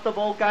Meldrum's got the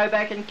ball. Go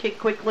back and kick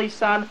quickly,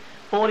 son.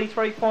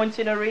 43 points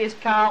in arrears.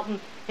 Carlton,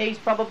 he's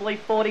probably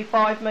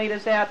 45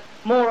 metres out,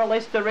 more or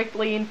less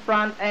directly in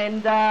front.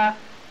 And,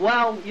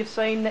 well, you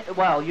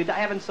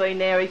haven't seen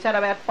there. He's had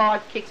about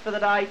 5 kicks for the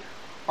day.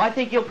 I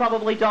think he'll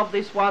probably dob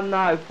this one,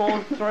 though.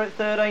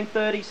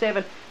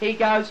 4-13-37. He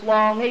goes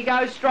long. He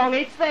goes strong.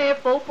 It's there.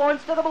 4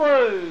 points to the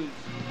Blues.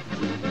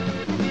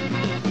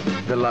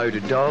 The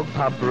Loaded Dog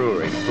Pub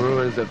Brewery,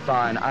 brewers of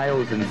fine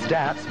ales and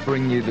stouts,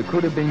 bring you the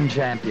Could Have Been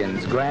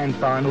Champions Grand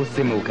Final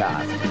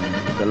simulcast.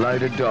 The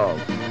Loaded Dog,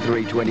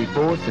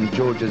 324 St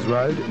George's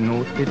Road,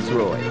 North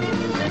Fitzroy.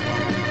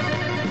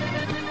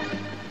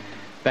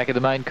 Back at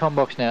the main com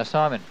box now,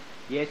 Simon.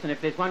 Yes, and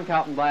if there's one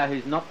Carlton player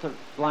who's not to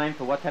blame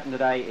for what's happened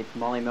today, it's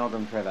Molly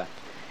Meldrum, Trevor.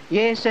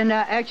 Yes, and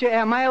actually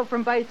our mail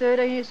from Bay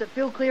 13 is that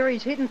Phil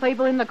Cleary's hitting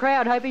people in the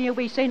crowd, hoping he'll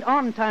be sent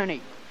on,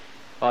 Tony.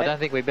 I don't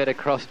think we better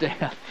cross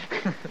down.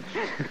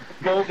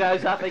 Ball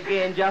goes up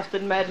again.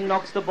 Justin Madden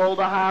knocks the ball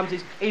to Harms.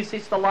 Is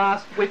this the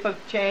last whiff of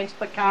chance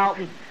for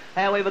Carlton?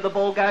 However, the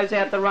ball goes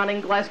out the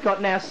running.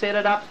 Glascott now set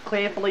it up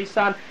carefully,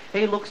 son.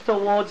 He looks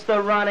towards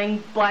the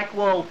running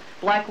Blackwell.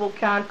 Blackwell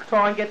can't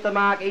try and get the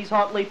mark. He's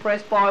hotly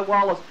pressed by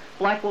Wallace.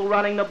 Blackwell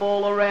running the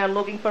ball around,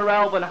 looking for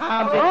Alvin.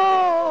 Harms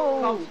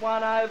cops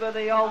one over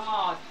the old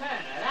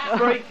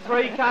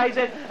 3 Ks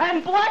in.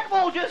 And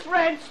Blackwell just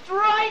ran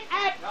straight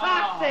at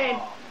Tuck then.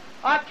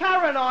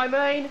 Curran, I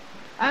mean.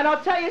 And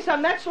I'll tell you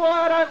something, that's why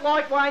I don't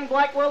like Wayne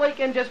Blackwell. He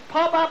can just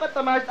pop up at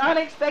the most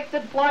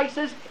unexpected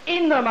places,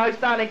 in the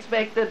most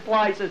unexpected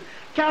places.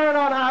 Curran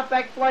on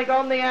half-back flank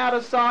on the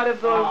outer side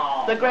of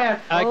the ground.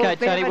 OK,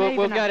 Tony,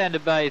 we'll go down to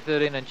Bay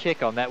 13 and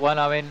check on that one.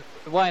 I mean,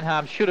 Wayne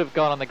Harms should have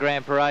gone on the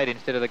Grand Parade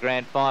instead of the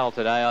Grand Final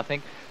today, I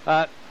think.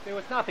 There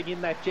was nothing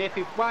in that, Jeff.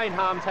 If Wayne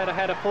Harms had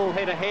had a full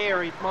head of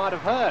hair, it might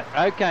have hurt.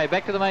 OK,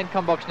 back to the main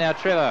com box now,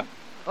 Trevor.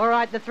 All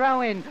right, the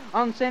throw-in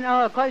on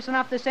centre, close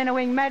enough to centre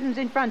wing. Madden's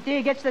in front.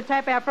 Deere gets the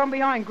tap out from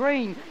behind.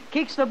 Green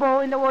kicks the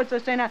ball in towards the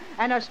centre,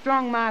 and a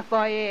strong mark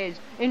by Ayres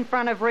in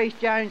front of Rhys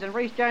Jones. And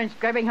Rhys Jones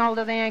grabbing hold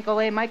of the ankle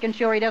there, making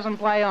sure he doesn't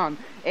play on.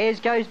 Ayres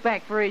goes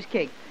back for his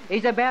kick.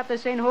 He's about to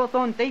send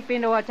Hawthorn deep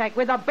into attack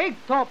with a big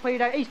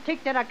torpedo. He's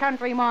kicked it a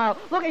country mile,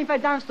 looking for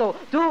Dunstall.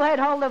 Dool had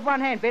hold of one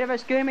hand. Bit of a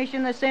skirmish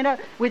in the centre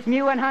with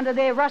Mew and Hunter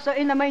there. Russo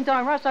in the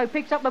meantime. Russo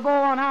picks up the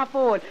ball on half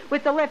forward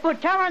with the left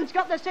foot. Curran's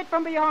got the set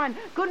from behind.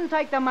 Couldn't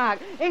take the mark.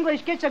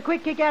 English gets a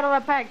quick kick out of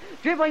the pack,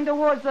 dribbling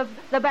towards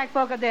the back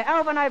pocket there.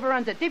 Alvin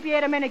overruns it. Dippy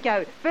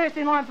Domenico first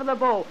in line for the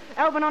ball.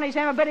 Alvin on his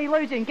hammer, but he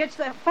losing.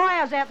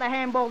 Fires out the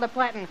handball to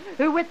Platten,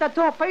 who with the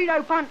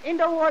torpedo punt in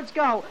towards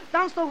goal.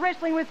 Dunstall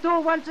wrestling with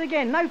Dool once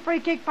again. No free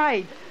kick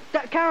paid.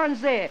 Curran's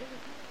there.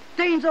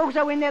 Dean's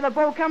also in there. The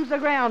ball comes to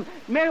ground.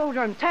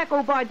 Meldrum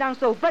tackled by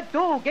Dunstall, but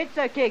Dool gets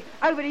a kick.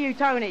 Over to you,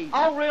 Tony.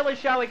 I'll really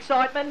show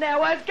excitement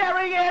now as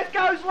Gary Ayres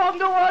goes long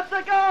towards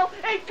the goal.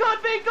 It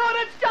could be good.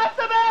 It's just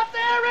about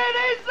there. It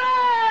is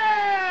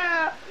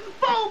there.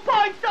 Full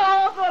points to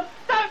Hawthorn.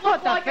 Don't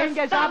look like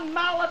a stunned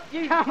mullet.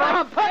 You come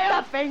on, put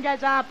the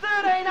fingers up.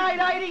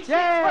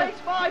 13-8-86 reach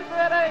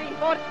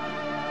 5-13.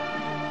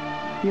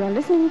 You're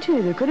listening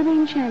to the Could Have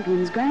Been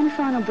Champions Grand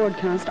Final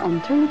broadcast on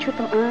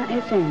 3RRR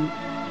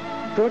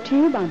FM. Brought to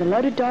you by the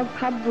Loaded Dog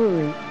Pub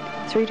Brewery,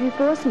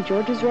 324 St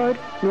George's Road,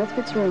 North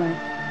Fitzroy.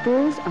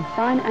 Brewers of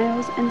fine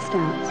ales and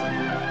stouts.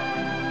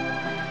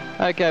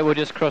 OK, we'll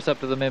just cross up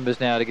to the members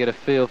now to get a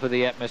feel for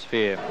the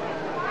atmosphere.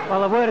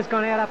 Well, the word has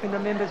gone out up in the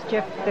members,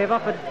 Jeff. They've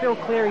offered Phil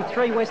Cleary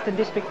 3 Western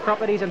District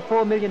properties and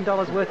 $4 million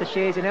worth of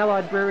shares in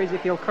Allied Breweries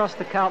if he'll cross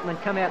the Carlton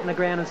and come out in the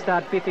ground and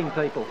start biffing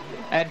people.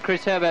 And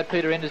Chris, how about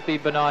Peter Endersby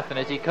Bonython?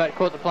 Has he caught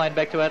the plane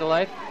back to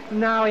Adelaide?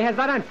 No, he has.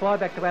 They don't fly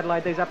back to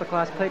Adelaide, these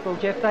upper-class people,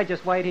 Jeff. They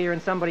just wait here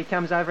and somebody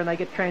comes over and they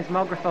get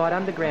transmogrified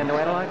underground to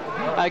Adelaide.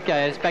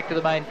 OK, it's back to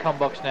the main com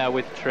box now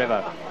with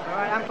Trevor. All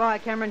right, umpire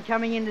Cameron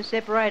coming in to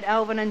separate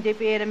Alvin and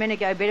Dippy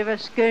Domenico. Bit of a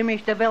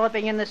skirmish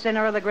developing in the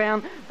centre of the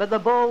ground, but the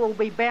ball will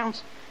be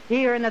bounced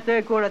here in the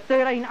third quarter.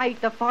 13-8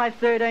 to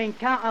 5-13.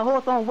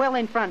 Hawthorn well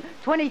in front.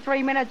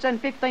 23 minutes and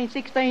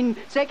 16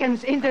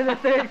 seconds into the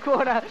third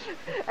quarter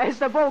as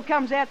the ball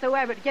comes out to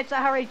Abbott. Gets a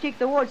hurried kick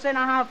towards centre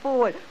half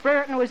forward.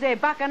 Brereton was there.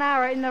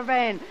 Buckenara in the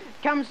van.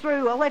 Comes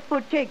through, a left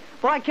foot kick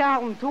by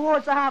Carlton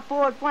towards the half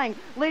forward flank.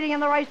 Leading in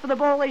the race for the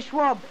ball is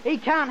Schwab. He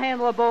can't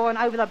handle the ball and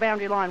over the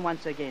boundary line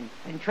once again.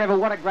 And Trevor,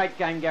 what a great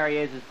game Gary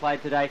Ayres has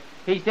played today.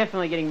 He's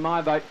definitely getting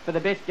my vote for the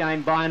best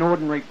game by an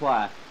ordinary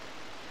player.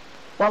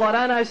 Well, I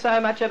don't know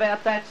so much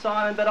about that,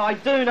 Simon, but I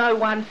do know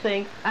one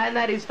thing, and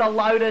that is the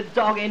Loaded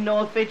Dog in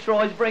North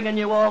Fitzroy's bringing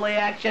you all the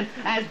action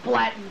as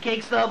Platten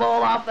kicks the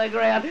ball off the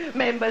ground.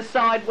 Members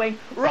side wing,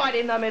 right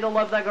in the middle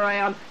of the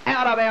ground.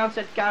 Out of bounds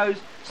it goes.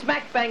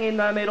 Smack bang in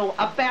the middle.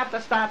 About to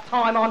start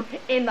time on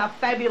in the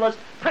fabulous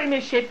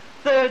Premiership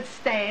third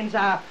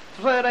stanza.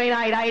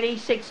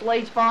 13-8-86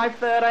 leads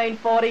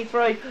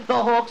 5-13-43. The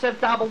Hawks have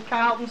doubled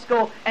Carlton's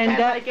score. And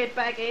they get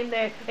back in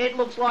there. It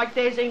looks like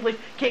Des English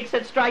kicks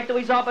it straight to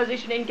his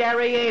opposition in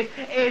Gary Ayres.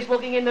 Ayres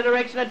looking in the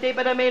direction of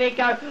Dipper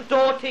Domenico.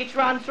 Dortich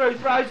runs through,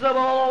 throws the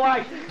ball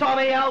away.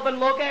 Tommy Alvin,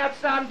 look out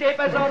son.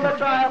 Dipper's on the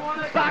trail.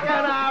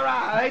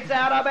 Buckenara, it's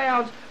out of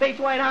bounds.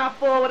 Between half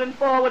forward and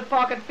forward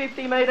pocket,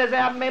 50 metres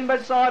out,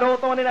 members side,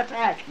 Hawthorn in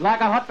attack.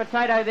 Like a hot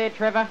potato there,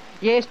 Trevor.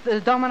 Yes,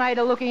 the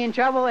Dominator looking in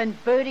trouble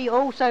and Birdie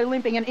also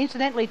limping. And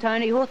incidentally,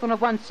 Tony, Hawthorn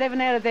have won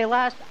 7 out of their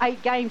last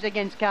 8 games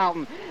against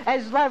Carlton.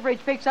 As Loveridge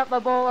picks up the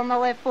ball on the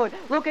left foot,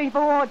 looking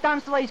for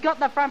Dunstall. He's got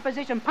the front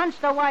position,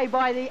 punched away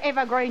by the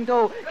evergreen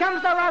Dool.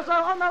 Comes to Russell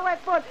on the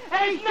left foot,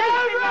 and he's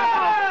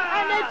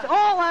and it's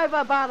all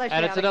over bar the shouting.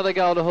 And it's another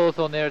goal to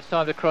Hawthorn there. It's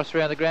time to cross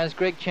around the grounds.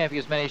 Greg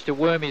Champion has managed to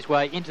worm his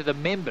way into the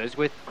members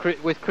with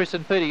Chris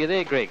and Peter. You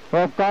there, Greg?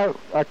 Well,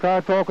 I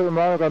can't talk at the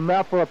I've got a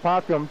mouthful of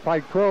party. I'm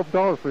paid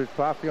 $12 for this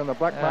party on the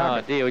black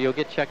market. Oh dear, you'll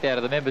get chucked out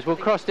of the members. We'll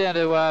cross down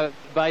to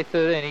Bay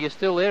 13. Are you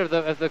still there?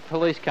 Have the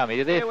police come? Are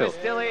you there, Yeah, Phil? we're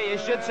still here. You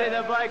should see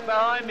the bloke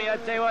behind me. I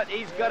tell you what,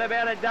 he's got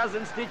about a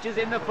dozen stitches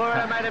in the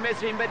forearm. Made a mess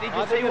of him. But did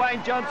you see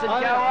Wayne Johnson go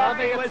off?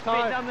 He was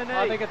pinned on the knee.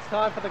 I think it's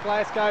time for the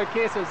Glasgow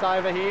Kisses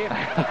over here.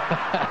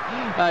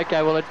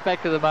 Okay, well, it's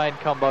back to the main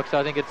combox.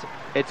 I think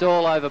it's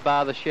all over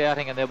bar the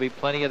shouting, and there'll be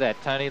plenty of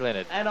that. Tony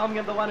Leonard. And I'm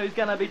the one who's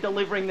going to be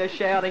delivering the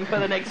shouting for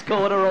the next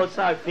quarter or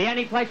so. The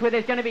only place where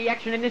there's going to be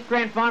action in this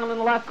grand final in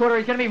the last quarter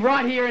is going to be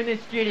right here in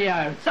this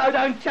studio. So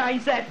don't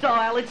change that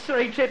dial. It's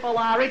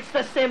 3RRR. It's the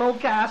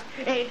simulcast.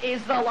 It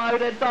is the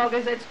Loaded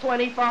Doggers. It's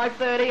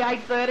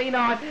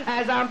 25-38-39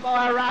 as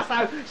umpire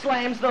Russo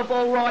slams the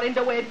ball right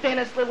into where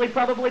Dennis Lilly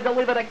probably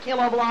delivered a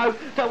killer blow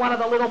to one of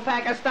the little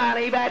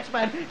Pakistani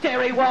batsmen.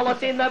 Terry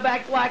Wallace in the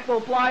back. Black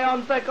will play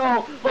on for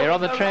call. They're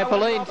on the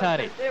trampoline,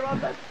 Tony.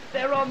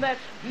 They're on that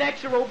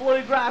natural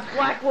bluegrass.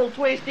 Blackwell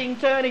twisting,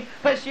 turning,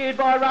 pursued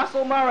by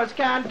Russell Morris.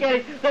 Can't get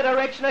it. The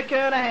direction of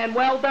Kernahan.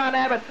 Well done,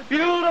 Abbott.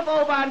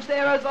 Beautiful bunch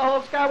there as the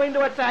Hawks go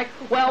into attack.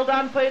 Well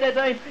done, Peter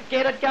Dean.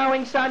 Get it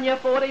going, Sonia.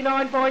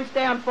 49 points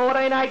down.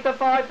 14-8 to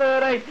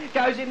 5-13.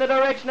 Goes in the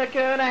direction of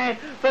Kernahan.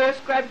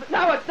 First grab.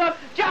 No, it's not.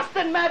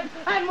 Justin Madden.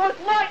 And with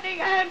lightning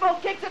handball.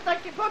 Puts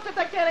it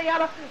to Kenny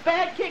Hunter.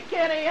 Bad kick,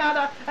 Kenny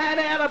Hunter.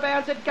 And out of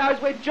bounds it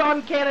goes with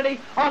John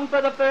Kennedy on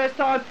for the first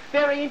time.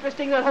 Very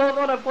interesting that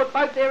Hawthorn have put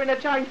both their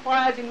interchange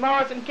players in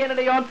Morris and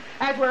Kennedy on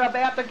as we're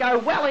about to go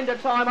well into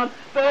time on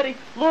 30.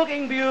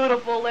 Looking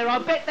beautiful there. I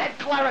bet that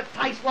claret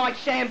tastes like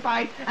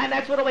champagne, and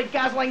that's what'll be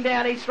guzzling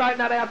down his throat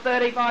in about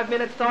 35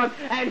 minutes time,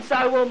 and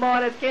so will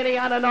mine as Kenny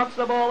Hunter knocks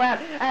the ball out.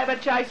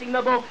 Abbott chasing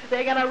the ball.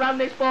 They're going to run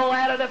this ball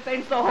out of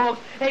defence, the Hawks.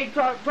 He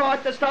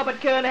tries to stop it.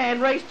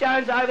 Kernahan. Reece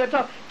Jones over the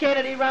top.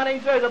 Kennedy running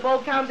through. The ball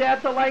comes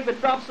out to Langford.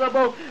 Drops the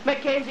ball.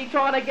 McKenzie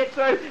trying to get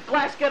through.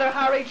 Glasgow a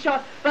hurried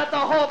shot, but the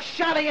Hawks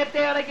shutting it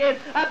down again.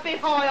 A bit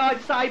high,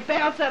 I'd say.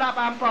 Bounce it up,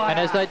 umpire. And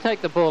as they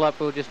take the ball up,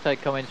 we'll just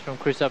take comments from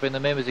Chris up in the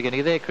members again. Are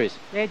you there, Chris?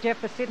 Yeah,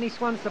 Jeff, the Sydney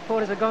Swans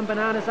supporters have gone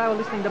bananas. They were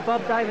listening to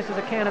Bob Davis's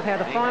account of how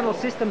the final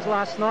systems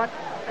last night,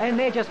 and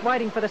they're just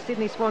waiting for the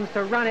Sydney Swans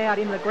to run out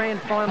in the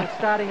grand final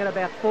starting at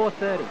about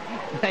 4:30.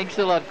 Thanks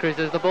a lot, Chris.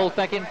 As the ball's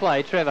back in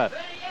play, Trevor.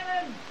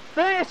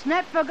 First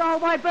snap for goal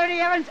by Bertie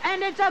Evans,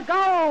 and it's a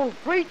goal.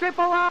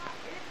 3RRR.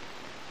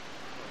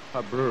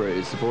 Pub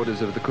Brewery,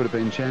 supporters of the Could Have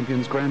Been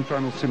Champions Grand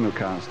Final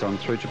simulcast on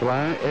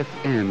 3RRR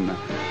FM.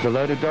 The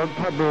Loaded Dog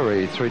Pub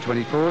Brewery,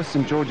 324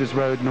 St George's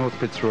Road, North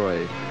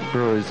Fitzroy.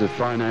 Brewers of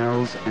fine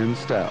ales and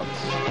stouts.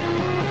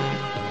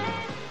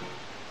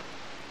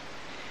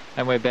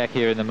 And we're back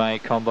here in the main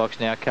combox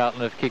now.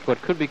 Carlton have kicked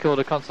what could be called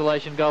a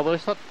consolation goal, but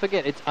let's not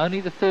forget it's only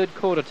the third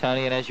quarter,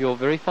 Tony, and as you're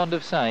very fond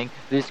of saying,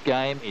 this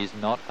game is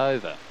not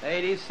over.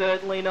 It is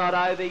certainly not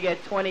over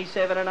yet.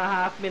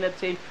 27.5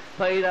 minutes in.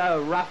 Peter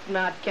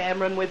Roughnut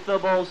Cameron with the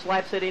ball,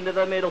 slaps it into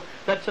the middle.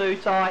 The two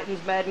Titans,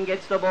 Madden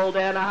gets the ball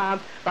down to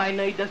Harms. They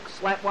need to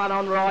slap one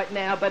on right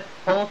now, but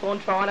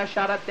Hawthorn trying to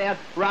shut it down.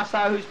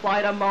 Russo, who's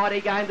played a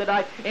mighty game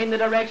today, in the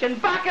direction.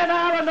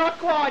 Buckenara, not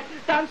quite.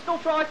 Dunstall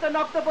tries to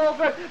knock the ball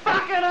through.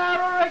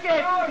 Buckenara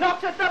again.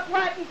 Knocks it to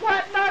Platten.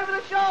 Platten over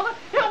the shoulder.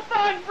 He'll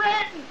find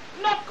Bratton.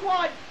 Not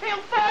quite. He'll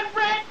find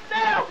Bratton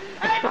now.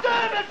 And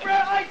Dermot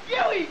Bratton. I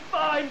knew he'd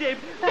find him.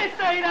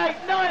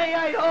 15-8,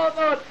 98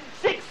 Hawthorn.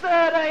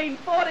 6-13,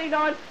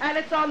 49, and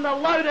it's on the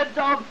Loaded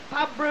Dog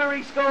Pub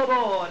Brewery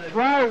scoreboard.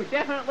 Throw,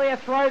 definitely a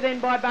throw then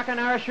by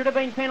Buckenara. Should have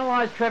been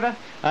penalised, Trevor.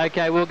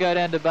 Okay, we'll go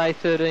down to Bay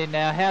 13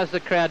 now. How's the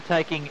crowd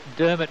taking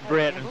Dermot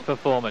Bratton's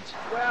performance?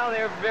 Well,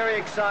 they're very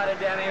excited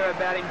down here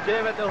about him.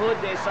 Dermot the Hood,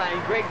 they're saying.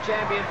 Greg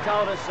Champion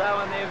told us so,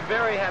 and they're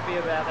very happy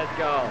about that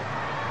goal.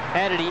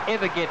 How did he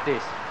ever get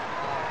this?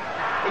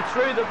 He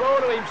threw the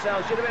ball to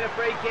himself. Should have been a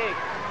free kick.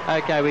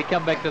 Okay, we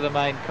come back to the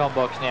main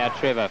combox now,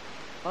 Trevor.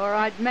 All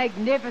right,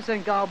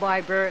 magnificent goal by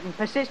Burton.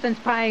 Persistence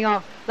paying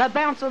off. The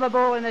bounce of the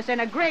ball in the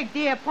centre. Greg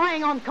Deere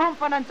playing on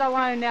confidence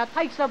alone now.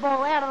 Takes the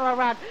ball out of the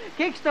run.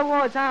 Kicks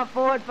towards half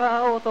forward for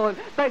Hawthorn.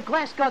 But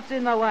Glasgott's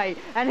in the way.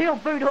 And he'll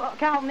boot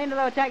Carlton into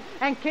the attack.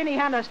 And Kenny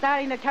Hunter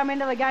starting to come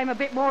into the game a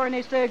bit more in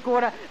this third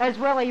quarter as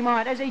well he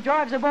might. As he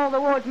drives the ball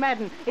towards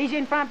Madden. He's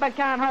in front but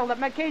can't hold it.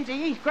 McKenzie,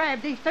 he's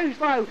grabbed. He's too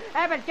slow.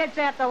 Abbott gets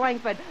out to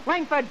Langford.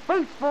 Langford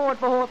boots forward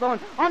for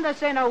Hawthorn on the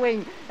centre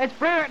wing. It's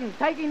Brereton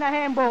taking the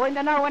handball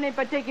into no one in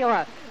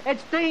particular.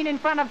 It's Dean in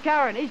front of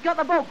Curran. He's got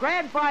the ball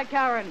grabbed by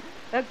Curran.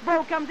 The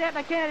ball comes out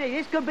to Kennedy.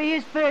 This could be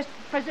his first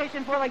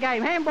possession for the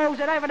game. Handballs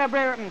it over to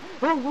Brereton.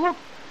 We'll look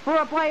for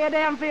a player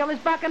downfield. Is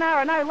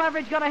Buckenara. No,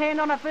 Loveridge got a hand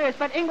on it first,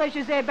 but English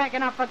is there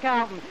backing up for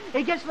Carlton.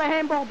 He gets the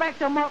handball back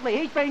to Motley.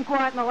 He's been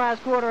quiet in the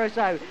last quarter or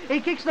so. He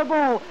kicks the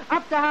ball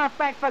up to half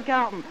back for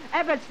Carlton.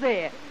 Abbott's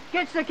there.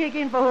 Gets the kick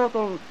in for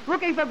Hawthorn.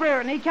 Looking for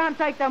Brereton. He can't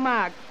take the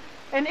mark.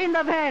 And in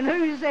the van,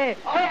 who's there?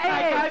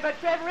 Okay, over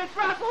Trevor. It's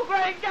Russell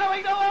Green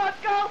going towards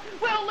goal.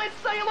 Well, let's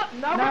see what.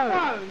 No, it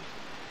won't.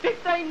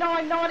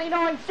 15-9,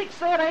 99,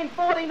 6-13,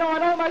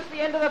 49, almost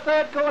the end of the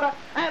third quarter,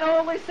 and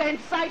all this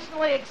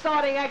sensationally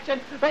exciting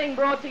action being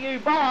brought to you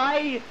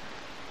by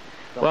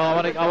Well,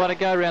 I want to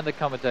go around the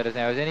commentators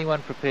now. Is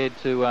anyone prepared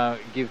to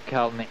give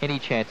Carlton any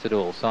chance at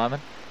all, Simon?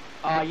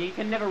 Oh, you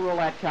can never rule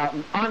out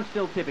Carlton. I'm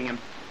still tipping him.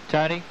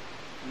 Tony?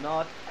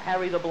 Not.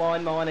 Harry the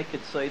blind miner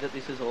could see that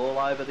this is all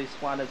over this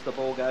one as the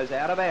ball goes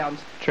out of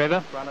bounds. Trevor?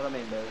 In front of the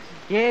members.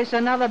 Yes,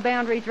 another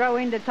boundary throw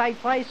in to take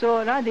place,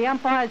 or no, the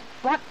umpire's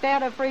plucked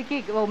out a free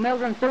kick. Well,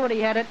 Meldrum thought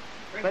he had it.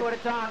 Three-quarter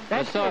time.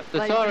 The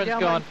siren's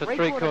gone for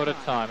three-quarter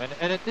time.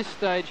 And at this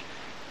stage,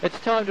 it's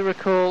time to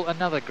recall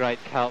another great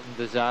Carlton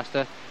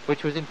disaster,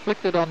 which was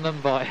inflicted on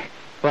them by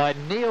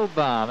Neil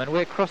Baum. And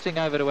we're crossing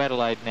over to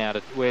Adelaide now,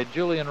 where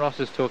Julian Ross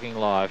is talking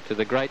live to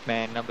the great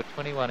man, number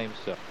 21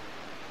 himself.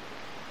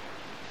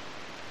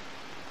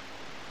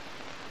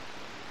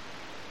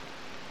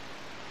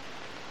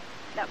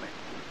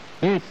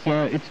 Yes,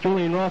 it's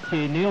Julian Ross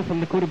here, Neil, from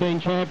the Could Have Been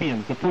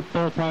Champions, the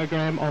football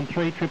program on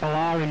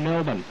 3RRR in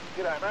Melbourne.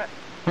 G'day, mate.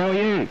 How are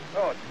you?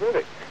 Oh,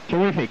 terrific.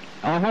 Terrific.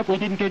 I hope we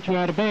didn't get you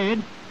out of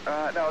bed. No,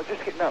 I was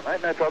just getting up,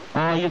 mate, no problem.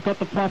 Oh, you've got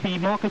the fluffy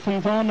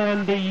moccasins on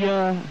and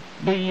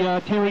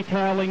the terry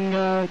toweling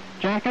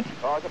jacket?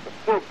 Oh, I've got the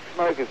silk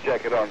smoker's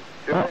jacket on,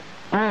 do I?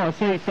 Oh, I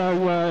see,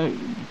 so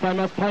they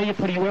must pay you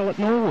pretty well at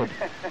Norwood.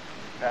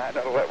 No,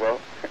 not all that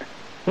well.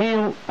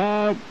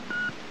 Well,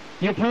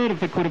 you've heard of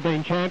the Could Have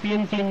Been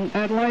Champions in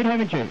Adelaide,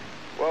 haven't you?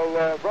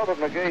 Well, Robert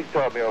McGee's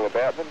told me all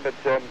about them, but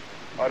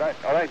I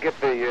don't get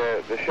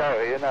the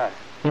show here, no.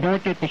 You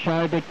don't get the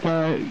show, but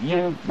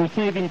you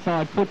receive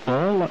Inside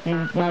Football,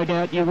 and no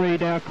doubt you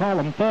read our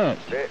column first.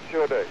 Yeah,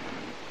 sure do.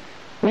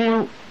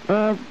 Well,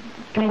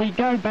 can we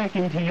go back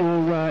into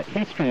your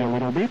history a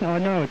little bit? I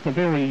know it's a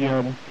very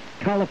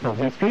colourful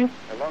history.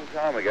 A long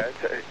time ago,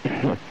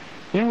 too.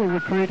 You were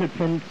recruited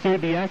from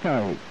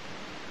Subiaco.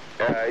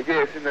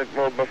 Yes,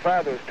 well, my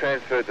father was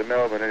transferred to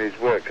Melbourne in his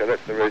work, so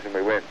that's the reason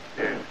we went.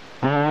 Yeah.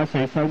 Oh, I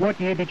see. So what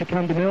year did you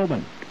come to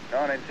Melbourne?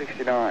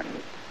 1969.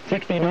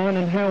 69,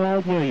 and how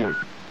old were you?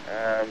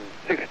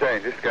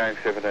 16, just going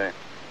 17.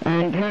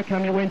 And how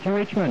come you went to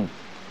Richmond?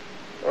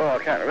 Oh, I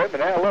can't remember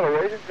now. A lot of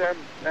reasons.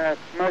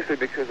 Mostly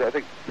because I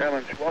think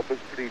Alan Schwab was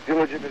pretty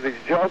diligent at his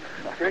job,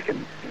 I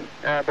reckon.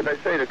 But they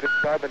see it a good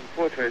club, and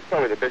fortunately it's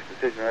probably the best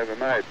decision I ever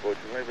made,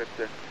 fortunately.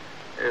 But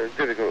it was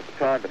difficult at the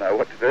time to know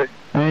what to do.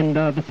 And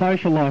the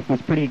social life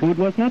was pretty good,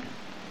 wasn't it?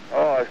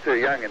 Oh, I was too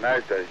young in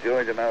those days,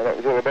 Julian, to know what that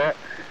was all about.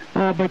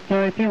 Oh, but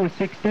if you were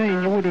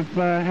 16, you would have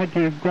had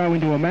to grow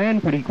into a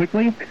man pretty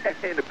quickly.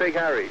 In a big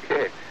hurry,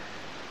 yeah.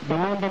 The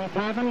London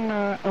Tavern,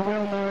 a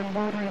well-known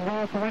watering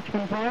hole for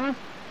Richmond player?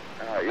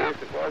 Oh, yes,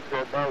 it was.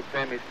 Old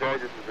Sammy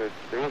Sturgis was a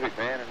terrific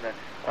man, and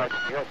I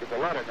think he helped us a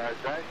lot in those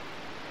days.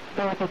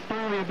 So it's a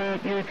story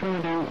about you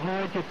trying to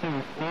hide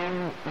yourself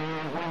now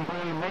when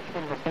Graham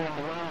Richmond was doing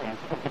the rounds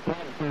of the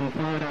clubs on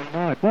Friday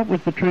night. What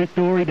was the true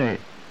story there?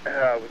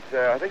 I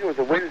think it was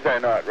a Wednesday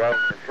night rather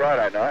than a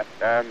Friday night.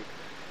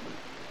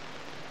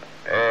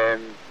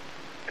 And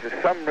for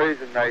some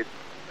reason they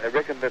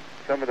reckoned that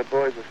some of the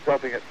boys were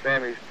stopping at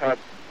Sammy's pub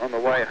on the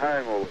way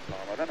home all the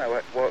time. I don't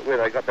know where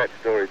they got that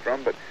story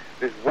from, but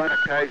there's one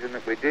occasion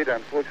that we did.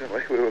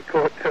 Unfortunately, we were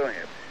caught doing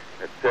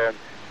it. But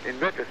in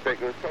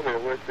retrospect, it was probably the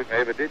worst thing I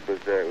ever did was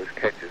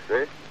catch us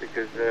there,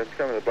 because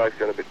some of the blokes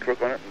got a bit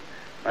crook on it, and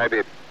maybe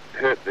it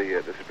hurt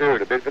the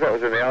spirit a bit. But that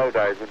was in the old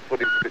days when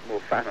footy was a bit more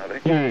fun, I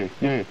think.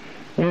 Yeah.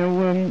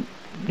 Now,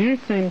 you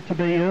seem to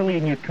be early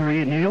in your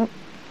career, Neil.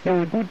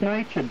 You're a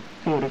good-natured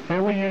sort of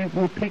fella. You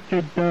were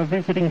pictured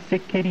visiting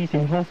sick kiddies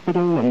in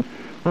hospital and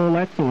all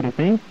that sort of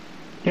thing.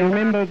 Do you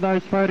remember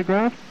those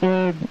photographs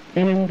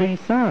in the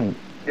Sun?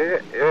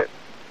 Yeah,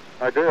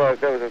 I do.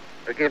 That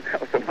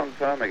was a long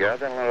time ago. I've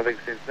done a lot of things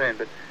since then,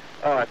 but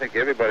I think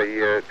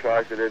everybody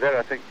tries to do that.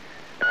 I think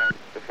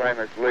the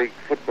famous league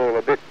football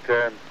a bit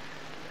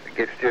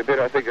gets to you a bit.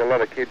 I think a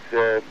lot of kids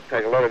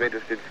take a lot of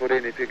interest in footy,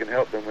 and if you can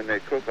help them when they're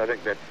crook, I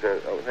think I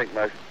think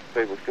most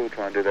people still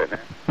try and do that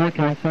now.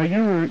 Okay, so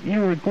you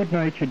were a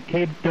good-natured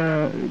kid,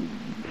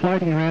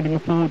 floating around in the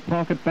forward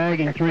pocket,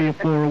 bagging 3 or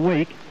 4 a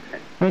week.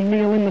 And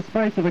Neil, in the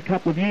space of a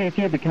couple of years,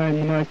 you became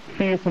the most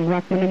fearsome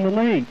ruckman in the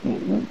league.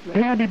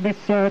 How did this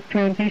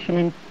transition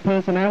in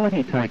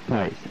personality take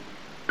place?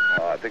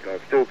 Oh, I think I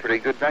was still pretty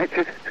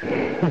good-natured.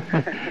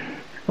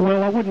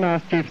 Well, I wouldn't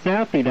ask Jeff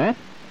Southey that.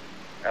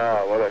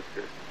 Oh, well, that's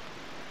just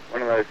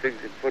one of those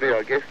things in footy,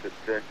 I guess,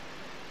 that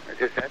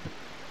just happened.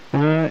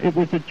 It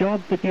was a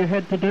job that you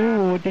had to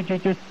do, or did you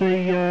just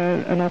see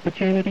an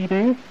opportunity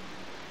there?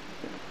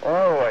 I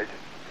always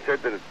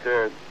said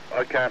that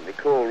I can't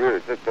recall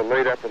really the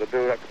lead up or the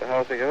build up to the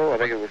whole thing at all. I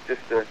think it was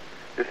just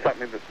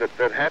something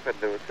that happened.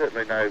 There was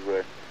certainly no,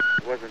 I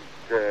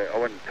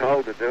wasn't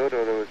told to do it,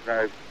 or there was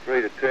no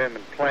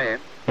predetermined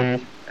plan.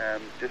 Yes.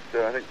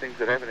 I think things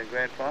that happen in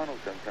grand finals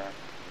sometimes.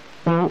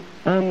 Well,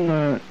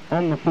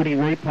 on the footy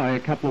replay a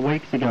couple of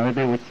weeks ago,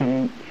 there was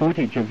some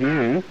footage of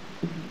you,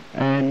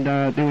 and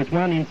there was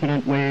one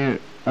incident where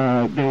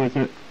there was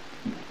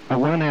a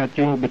one-out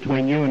duel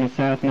between you and a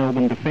South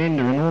Melbourne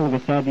defender, and all of a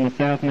sudden the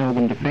South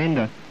Melbourne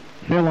defender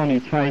fell on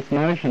his face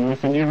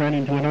motionless, and you ran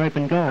into an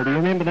open goal. Do you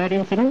remember that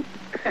incident?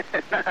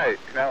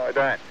 No, I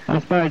don't. I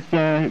suppose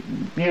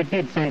you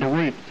did send a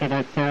wreath to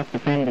that South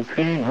defender's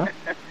funeral.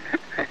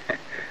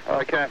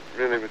 can't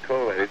really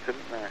recall that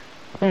incident,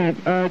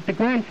 no. The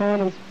grand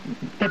finals,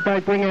 did they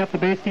bring out the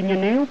best in you,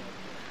 Neil?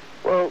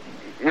 Well,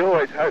 you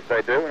always hope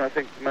they do, and I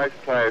think most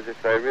players,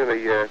 if they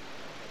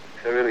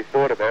really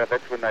thought about it,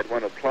 that's when they'd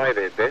want to play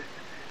their best.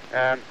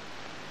 I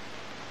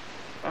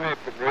had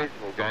some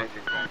reasonable games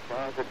in grand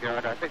finals,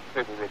 but I think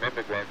people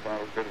remember grand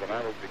finals better than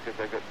others because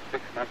they've got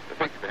 6 months to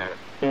think about it.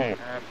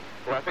 Yeah.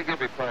 Well, I think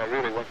every player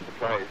really wants to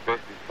play his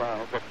best in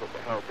finals. That's what the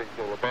whole thing's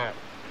all about.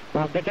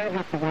 Well, did you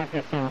have to work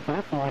yourself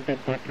up, or did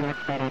the coach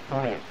better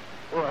play it?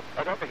 Well,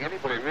 I don't think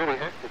anybody really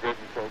has to work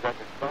themselves up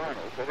in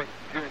finals. I think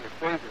during the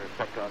season it's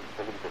sometimes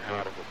a little bit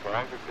harder for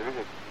players.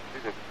 It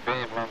is a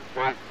damn long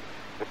season.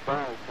 The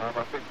finals time,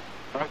 I think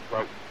most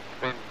blokes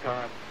spend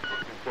time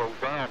getting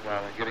themselves down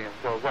rather than getting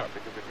themselves up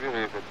because it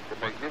really is a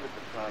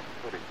magnificent time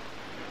for footy.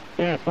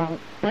 Yes, well,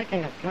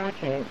 speaking of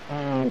coaching,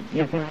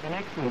 you've made an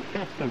excellent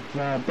fist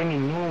of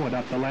bringing Norwood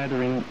up the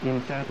ladder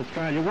in South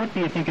Australia. What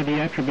do you think are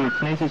the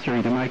attributes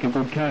necessary to make a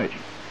good coach?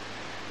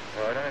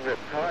 Well, I don't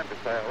have time to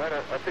say all that.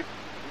 I think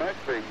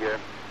mostly,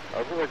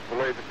 I've always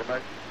believed that the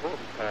most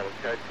important part of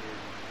coaching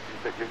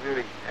is that you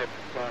really have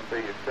to try and be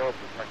yourself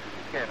as much as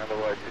you can,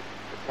 otherwise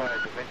the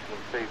players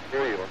eventually see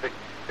through you. I think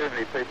too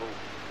many people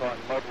try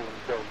and model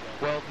themselves.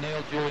 Well,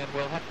 Neil, Julian,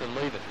 we'll have to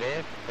leave it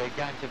there. The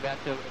game's about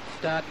to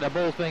start. The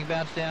ball's being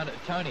bounced down.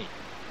 Tony.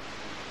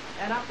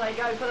 And up they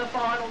go for the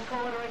final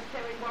corner as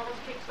Terry Wallace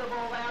kicks the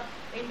ball out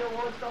in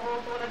towards the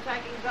Hawthorn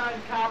attacking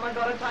zone. Carlin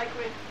got to take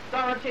with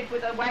Dorotich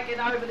with a whack in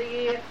over the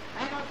ear.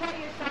 And I'll tell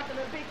you something,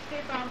 a big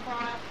stiff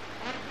umpire.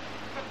 And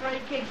the free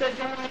kick to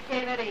John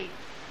Kennedy.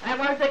 And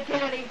won't the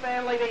Kennedy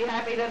family be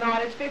happy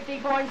tonight? It's 50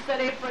 points the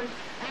difference.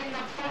 And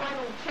the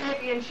final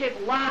championship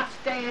last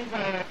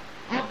stanza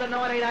of the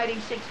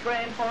 1986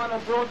 Grand Final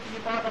brought to you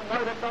by the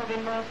Loaded Dog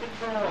in North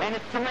Victoria. And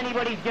it's still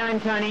anybody's game,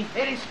 Tony.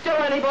 It is still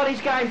anybody's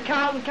game.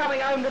 Carlton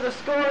coming home to the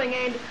scoring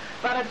end,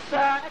 but it's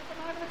at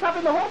the moment it's up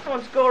in the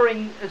Hawthorn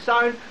scoring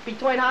zone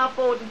between half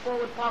forward and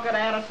forward pocket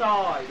outer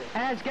side.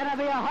 And it's going to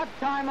be a hot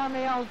time on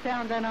the Old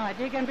Town tonight.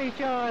 You can be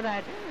sure of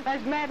that.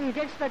 As Madden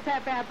gets the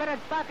tap out, but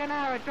it's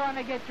Buckenara trying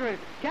to get through.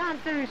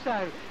 Can't do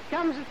so.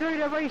 Comes through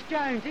to Rhys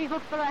Jones. He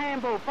looks for the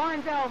handball.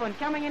 Finds Alvin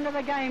coming into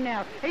the game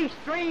now. He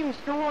streams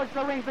towards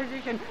the wing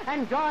position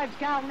and drives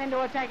Carlton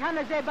into attack.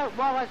 Hunter's there, but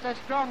Wallace a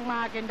strong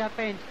mark in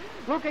defence.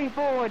 Looking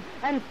forward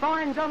and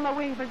finds on the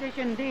wing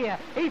position Deere.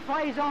 He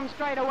plays on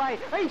straight away.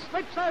 He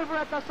slips over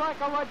at the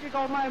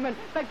psychological moment,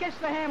 but gets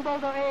the handball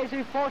to Ayres,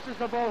 who forces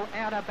the ball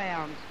out of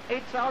bounds.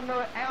 It's on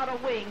the outer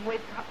wing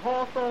with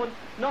Hawthorn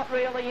not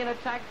really in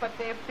attack, but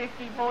they're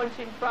 50 points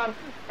in front.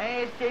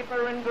 Ayres,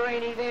 Dipper and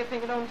Greeny, they're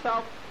thinking to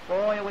themselves,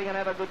 boy, are we going to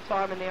have a good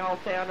time in the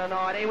Old Town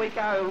tonight. Here we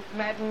go.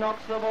 Madden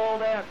knocks the ball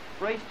down.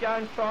 Rhys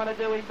Jones trying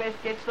to do his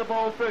best, gets the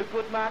ball through.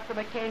 Good mark to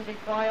McKenzie.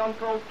 Play on,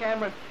 calls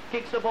Cameron.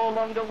 Kicks the ball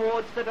long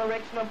towards the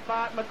direction of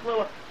Bart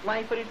McClure.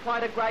 Langford, who's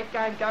played a great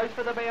game, goes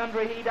for the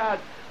boundary. He does.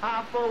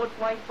 Half forward,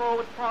 flank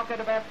forward pocket,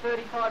 about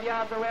 35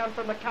 yards around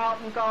from the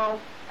Carlton goal.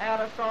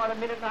 Outer side, a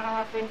minute and a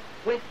half in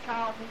with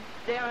Carlton,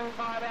 down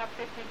by about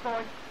 50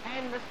 points.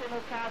 And the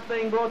simulcast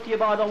being brought to you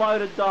by the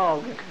Loaded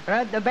Dog.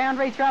 Right, the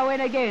boundary throw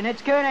in again.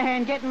 It's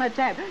Kernahan getting the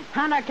tap.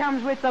 Hunter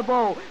comes with the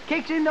ball.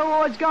 Kicks in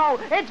towards goal.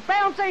 It's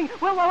bouncing.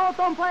 Will the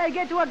Hawthorn player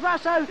get to it?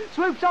 Russo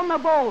swoops on the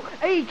ball.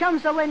 He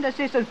comes to lend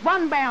assistance.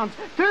 1 bounce.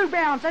 2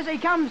 bounce as he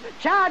comes.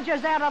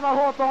 Charges out of the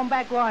Hawthorn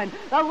back line.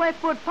 The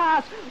left foot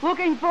pass.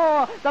 Looking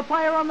for the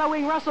player on the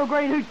wing, Russell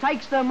Green, who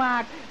takes the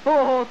mark for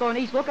Hawthorn.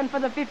 He's looking for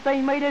the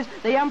 15 metres.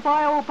 The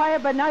umpire will pay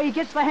it, but no, he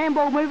gets the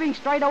handball moving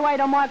straight away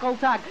to Michael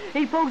Tuck.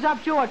 He pulls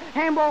up short.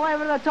 Handball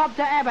over the top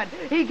to Abbott.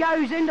 He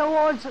goes in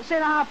towards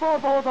centre half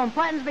forward for Hawthorn.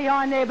 Platten's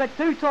behind there, but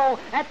too tall.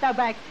 At the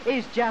back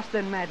is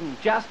Justin Madden.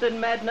 Justin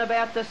Madden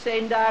about to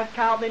send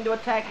Carlton into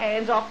attack.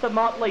 Hands off to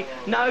Motley.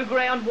 No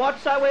ground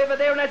whatsoever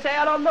there, and it's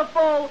out on the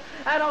full.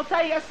 And I'll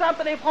tell you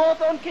something, if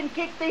Hawthorn can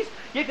kick this,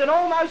 you can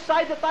almost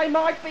say that they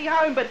might be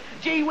home. But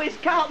gee whiz,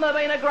 Carlton have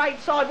been a great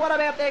side. What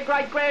about their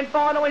great grand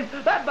final wins? The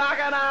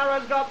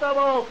Buckenara's got the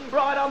ball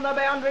right on the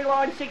boundary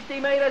line, 60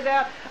 metres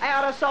out,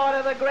 outer side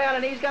of the ground,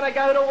 and he's going to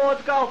go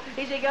towards goal.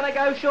 Is he going to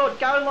go short?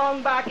 Go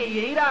long, Bucky.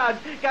 He does.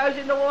 Goes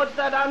in towards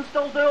the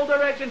Dunstall-Dool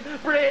direction.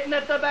 Britton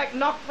at the back,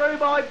 knocked through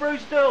by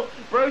Bruce Dool.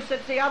 Bruce,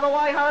 it's the other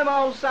way home,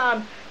 old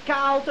son.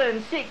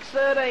 Carlton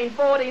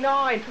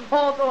 6-13-49,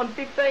 Hawthorn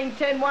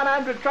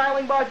 15-10-100,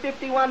 trailing by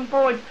 51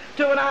 points.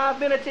 2.5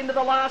 minutes into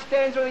the last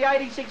stanza of the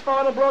 86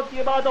 final, brought to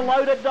you by the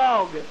Loaded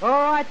Dog. All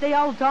right, the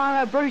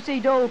old-timer Brucey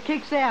Dool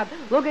kicks out,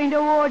 looking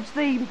towards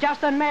the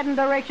Justin Madden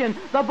direction.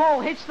 The ball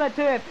hits the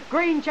turf.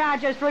 Green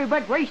charges through,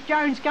 but Rhys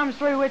Jones comes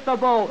through with the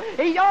ball.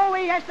 He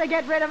has to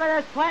get rid of it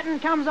as Platten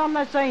comes on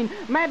the scene.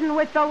 Madden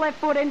with the left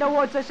foot in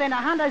towards the centre.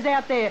 Hunter's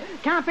out there.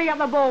 Can't pick up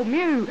the ball.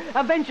 Mew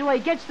eventually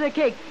gets the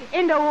kick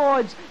in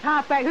towards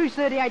Halfback, who's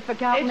 38 for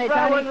Carlton? It's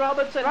there, Rowan Tony?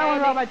 Robertson.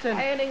 Rowan Robertson.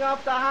 Handing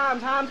off to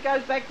Harms. Harms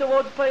goes back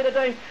towards Peter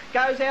Dean.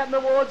 Goes out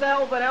towards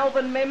Alvin.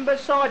 Alvin member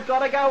side. Got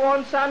to go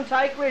on, son.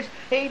 Take risk.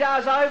 He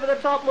does over the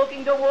top,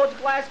 looking towards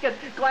Glaskett.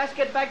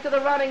 Glaskett back to the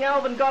running.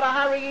 Alvin got to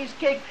hurry his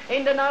kick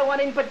into no one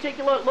in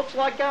particular. It looks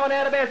like going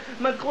out of bounds.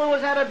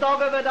 McClure's had a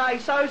dog of a day.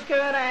 So's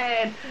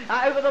Kernahan.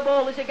 Over the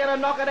ball. Is he going to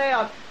knock it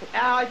out?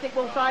 I think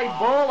we'll say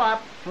ball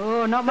up.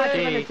 Oh, not much of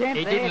an attempt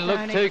He there, didn't look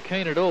Tony. too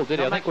keen at all, did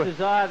he? Not much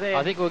desire there.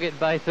 I think we'll get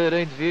Bay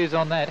 13's views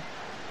on that.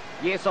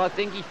 Yes, I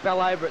think he fell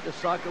over at the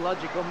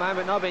psychological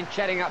moment. I've been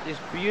chatting up this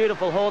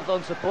beautiful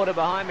Hawthorn supporter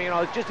behind me, and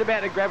I was just about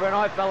to grab her, and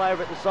I fell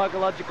over at the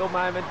psychological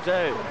moment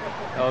too.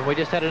 Oh, and we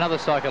just had another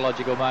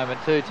psychological moment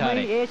too,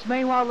 Tony. Yes,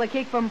 meanwhile the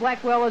kick from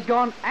Blackwell has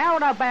gone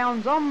out of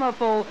bounds on the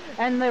full,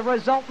 and the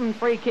resultant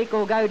free kick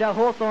will go to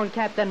Hawthorn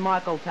captain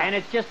Michael Tuck. And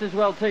it's just as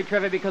well too,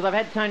 Trevor, because I've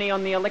had Tony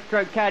on the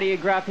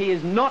electrocardiograph. He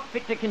is not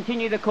fit to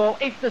continue the call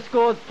if the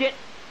scores get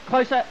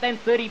closer than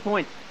 30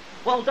 points.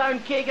 Well,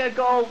 don't kick a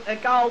goal,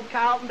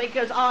 Carlton,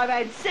 because I've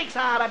had 6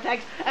 heart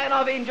attacks and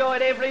I've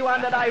enjoyed every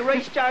one today.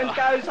 Reece Jones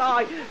goes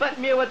high,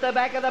 but Mew at the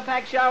back of the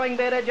pack showing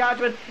better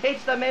judgment.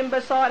 It's the member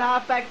side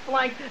half-back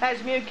flank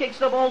as Mew kicks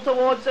the ball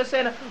towards the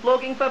centre,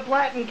 looking for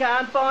Platten,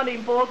 can't find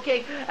him. Poor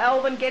kick.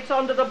 Alvin gets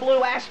onto the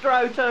blue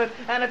AstroTurf,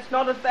 and it's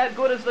not as bad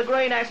good as the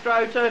green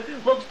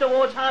AstroTurf. Looks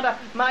towards Hunter,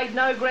 made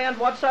no ground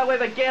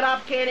whatsoever. Get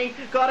up, Kenny.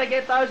 Got to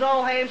get those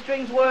old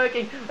hamstrings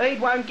working. He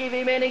won't give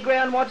him any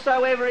ground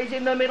whatsoever. He's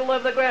in the middle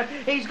of the ground.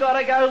 He's got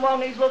to go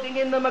long. He's looking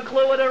in the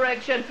McClure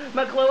direction.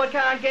 McClure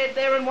can't get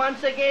there, and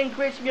once again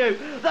Chris Mew,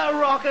 the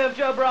Rock of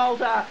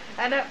Gibraltar.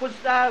 And that was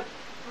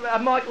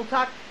Michael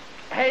Tuck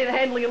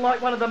handling it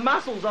like one of the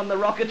muscles on the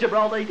Rock of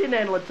Gibraltar. He didn't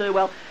handle it too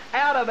well.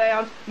 Out of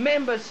bounds,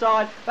 members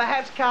side,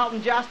 perhaps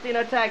Carlton just in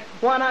attack.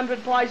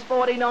 100 plays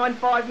 49,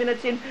 5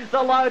 minutes in.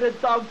 The Loaded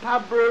Dog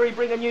Pub Brewery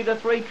bringing you the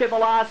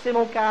 3RRR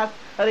simulcast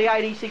of the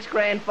 86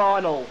 Grand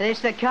Final.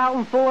 There's the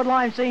Carlton forward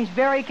line, seems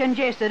very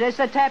congested. There's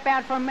the tap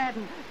out from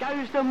Madden.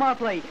 Goes to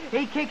Motley.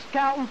 He kicks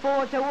Carlton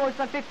forward towards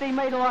the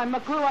 50-metre line.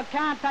 McClure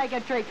can't take a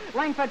trick.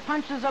 Langford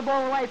punches the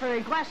ball away from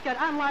him. Glaskett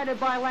unloaded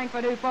by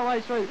Langford, who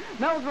follows through.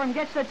 Meldrum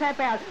gets the tap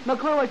out.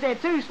 McClure's there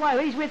too slow.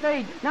 He's with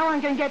Eade. No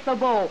one can get the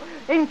ball.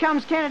 In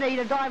comes Kennedy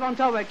to dive on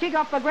top of it. Kick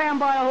off the ground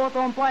by a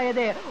Hawthorn player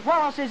there.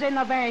 Wallace is in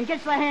the van.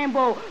 Gets the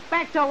handball.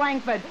 Back to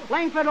Langford.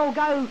 Langford will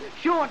go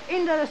short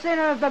into the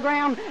centre of the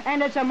ground,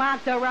 and it's a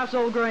mark to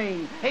Russell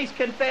Green. He's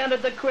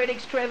confounded the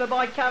critics, Trevor,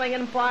 by coming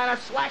and playing a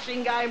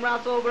slashing game,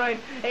 Russell Green.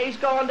 He's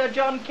gone to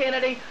John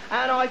Kennedy,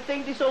 and I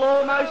think this will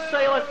almost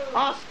seal it.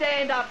 Oh,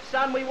 stand up,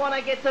 son. We want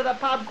to get to the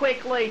pub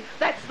quickly.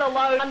 That's the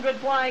low 100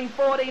 playing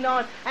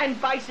 49,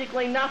 and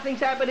basically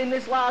nothing's happened in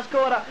this last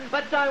quarter.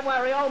 But don't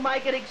worry, I'll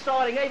make it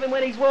exciting. Even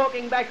when he's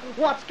walking back,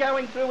 what's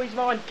going through his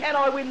mind? Can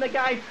I win the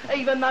game,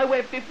 even though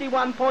we're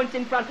 51 points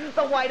in front?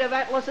 The weight of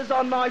Atlas is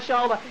on my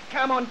shoulder.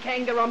 Come on,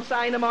 Kangaroo, I'm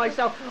saying to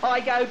myself. I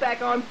go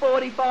back, I'm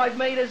 45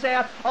 metres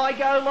out. I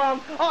go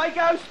long, I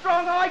go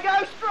strong, I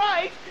go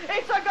straight.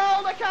 It's a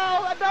goal to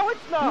Carl. No, it's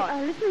You not.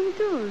 are listening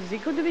to the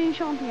Could Have Been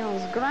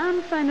Champions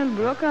Grand Final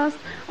broadcast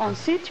on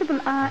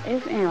CRRR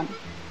FM.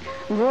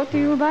 Brought to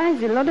you by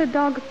the Loaded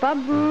Dog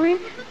Pub Brewery,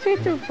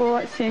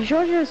 324 St.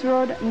 George's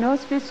Road,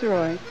 North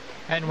Fitzroy.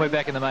 And we're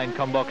back in the main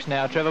com box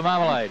now. Trevor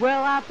Marmalade.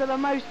 Well, after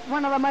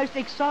one of the most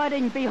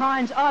exciting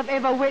behinds I've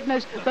ever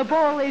witnessed, the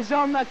ball is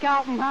on the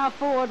Carlton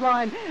half-forward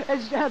line,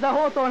 as the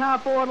Hawthorn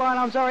half-forward line,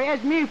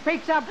 as Mew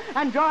picks up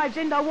and drives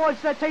in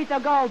towards the teeth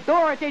of goal.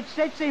 Dorotich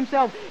sets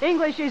himself.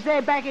 English is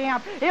there backing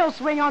up. He'll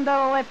swing onto the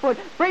left foot,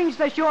 brings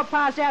the short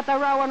pass out to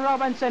Rowan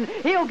Robinson.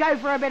 He'll go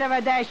for a bit of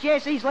a dash.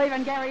 Yes, he's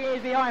leaving Gary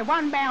Ayres behind.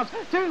 1 bounce,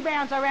 2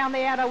 bounce around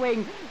the outer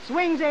wing.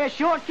 Swings there,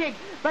 short kick,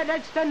 but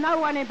it's to no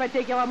one in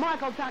particular.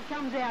 Michael Tuck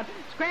comes out,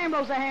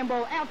 scrambles the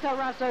handball out to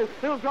Russo,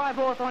 who'll drive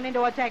Hawthorn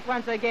into attack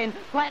once again.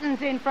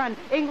 Platten's in front.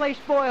 English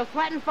spoils.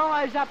 Platten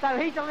follows up though.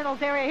 He's a little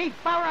terrier. He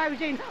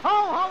burrows in.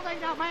 Oh, holding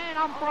the man,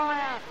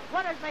 umpire.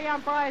 What does the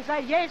umpire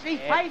say? Yes, he's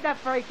paid the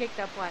free kick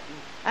to Platten.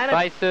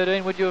 Bay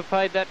 13, would you have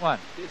paid that one?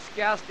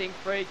 Disgusting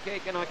free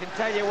kick, and I can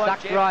tell you what,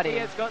 Sucked Jeff, right he in.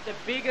 has got the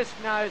biggest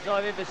nose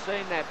I've ever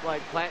seen, that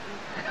bloke, Platten.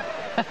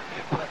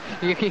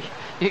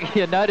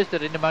 You noticed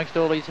it in amongst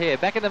all his hair.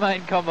 Back in the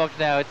main com box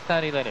now, it's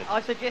Tony Leonard.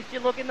 I suggest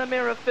you look in the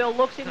mirror, Phil.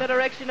 Looks in the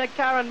direction of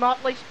Curran.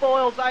 Motley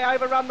spoils. They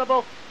overrun the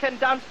ball. Can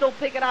Dunstall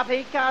pick it up?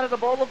 He can't. The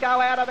ball will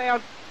go out of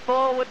bounds.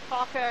 Forward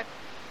pocket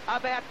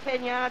about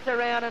 10 yards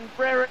around, and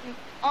Brereton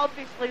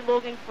obviously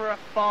looking for a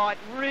fight.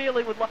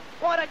 Really would like.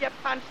 Why don't you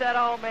punch that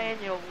old man,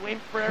 you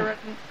wimp,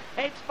 Brereton?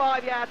 It's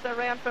 5 yards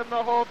around from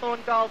the Hawthorn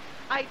goal.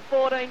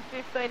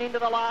 8-14-15 into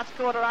the last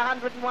quarter.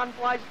 101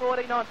 plays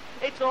 49.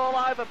 It's all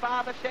over.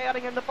 Barber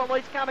shouting and the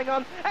police coming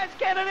on as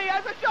Kennedy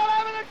has a shot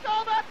over the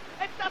shoulder.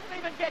 It's doesn't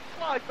even get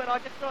close, but I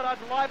just thought I'd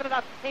liven it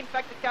up. In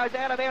fact, it goes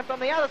out of bounds on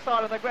the other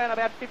side of the ground,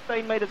 about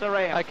 15 metres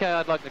around. Okay,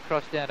 I'd like to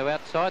cross down to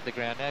outside the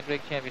ground now.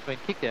 Greg Champion's been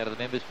kicked out of the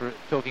members for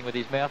talking with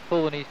his mouth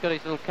full, and he's got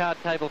his little card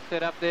table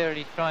set up there, and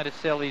he's trying to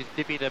sell his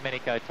Dippy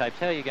Domenico tapes.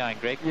 How are you going,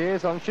 Greg?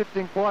 Yes, I'm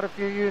shifting quite a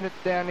few units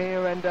down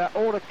here, and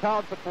all the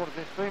Carlton supporters,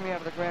 they're streaming out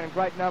of the ground in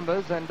great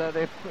numbers, and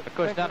they're... Of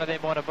course, none of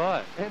them want to buy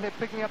it. And they're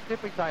picking up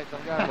Dippy tapes.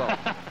 I'm going well.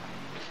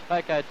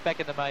 Okay, it's back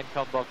in the main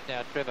com box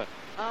now, Trevor.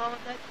 Oh,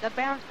 the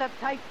bounce that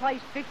takes place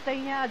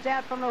 15 yards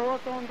out from the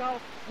Hawthorn goal.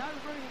 No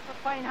room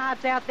for faint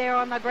hearts out there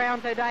on the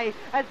ground today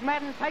as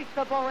Madden takes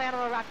the ball out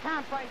of the ruck.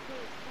 Can't break through.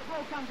 The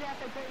ball comes out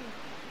to Dean.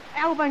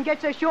 Alvin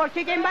gets a short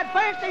kick in, but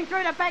bursting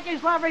through the back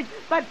is Loveridge.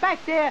 But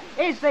back there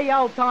is the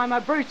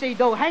old-timer, Brucey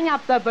Dool. Hang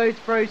up the boots,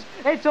 Bruce.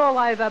 It's all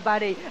over,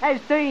 buddy. As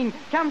Dean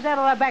comes out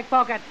of the back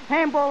pocket,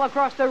 handball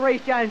across to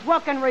Reece Jones.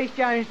 What can Reece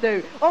Jones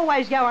do?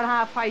 Always going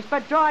half-pace,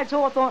 but drives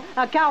Hawthorn.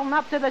 Carlton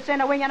up to the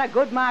centre wing and a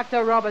good mark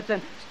to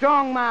Robertson.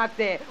 Strong mark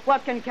there.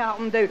 What can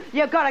Carlton do?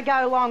 You've got to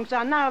go long,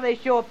 son. None of this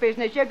short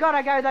business. You've got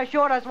to go the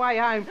shortest way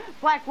home.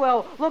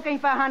 Blackwell looking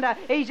for Hunter.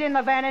 He's in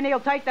the van and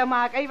he'll take the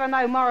mark, even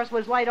though Morris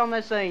was late on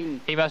the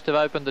scene. He must have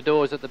opened the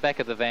doors at the back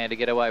of the van to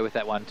get away with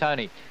that one.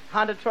 Tony.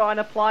 Hunter trying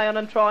to play on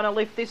and trying to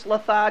lift this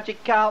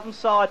lethargic Carlton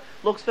side.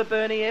 Looks for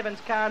Bernie Evans.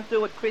 Can't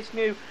do it. Chris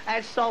Mew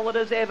as solid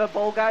as ever.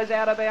 Ball goes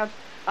out of bounds.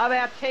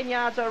 About 10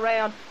 yards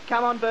around.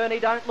 Come on,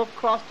 Bernie, don't look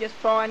cross, just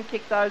try and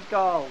kick those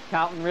goals.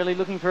 Carlton really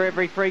looking for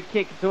every free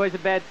kick. It's always a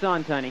bad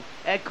sign, Tony.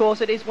 Of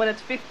course it is when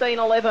it's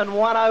 15-11,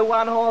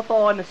 101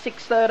 Hawthorn,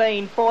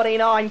 6-13,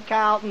 49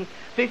 Carlton.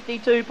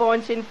 52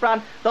 points in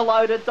front. The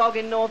Loaded Dog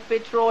in North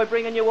Fitzroy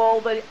bringing you all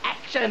the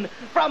action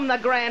from the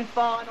grand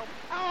final.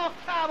 Oh,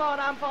 come on,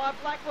 umpire.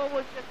 Blackwell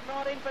was just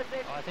not in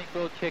possession. I think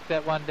we'll check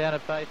that one down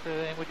at base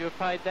 13. Would you have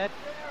paid that?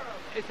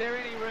 Is there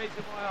any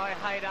reason why I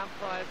hate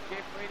umpires,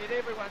 Jeffrey? Did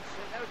everyone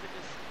see that was a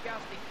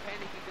disgusting,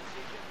 panicking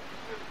decision?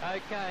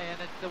 Okay, and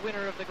it's the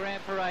winner of the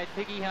Grand Parade,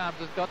 Piggy Harms,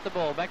 has got the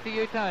ball. Back to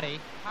you, Tony.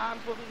 Harms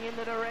looking in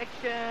the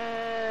direction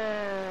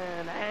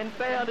and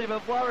found him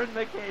of Warren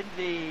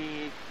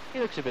McKenzie. He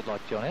looks a bit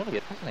like John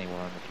Elliott, doesn't he,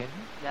 Warren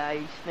McKenzie? No,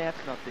 his snout's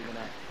not big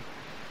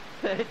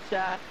enough.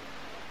 But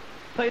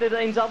Peter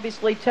Dean's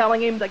obviously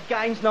telling him the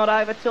game's not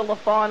over till the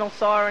final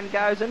siren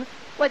goes, and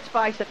let's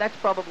face it, that's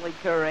probably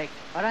correct.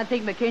 I don't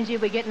think McKenzie will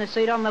be getting a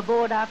seat on the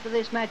board after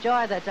this match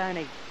either,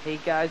 Tony. He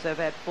goes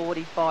about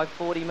 45,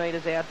 40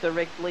 metres out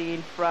directly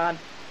in front.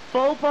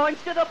 Full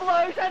points to the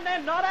Blues, and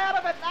they're not out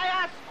of it. They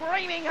are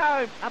screaming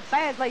home. A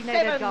badly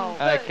needed goal.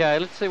 Okay,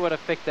 let's see what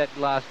effect that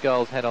last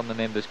goal's had on the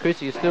members.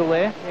 Chris, are you still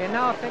there? Yeah,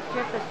 no effect,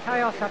 Jeff. There's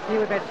chaos up here.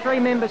 We've had 3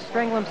 members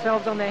strangle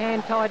themselves on their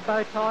hand-tied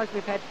bow ties.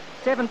 We've had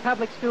 7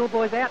 public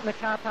schoolboys out in the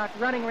car park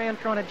running around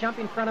trying to jump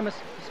in front of a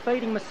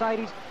speeding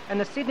Mercedes. And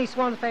the Sydney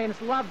Swans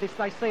fans love this.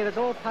 They see it as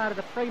all part of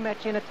the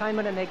pre-match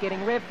entertainment, and they're getting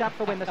revved up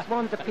for when the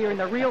Swans appear in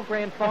the real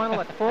grand final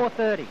at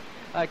 4:30.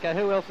 Okay,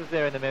 who else is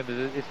there in the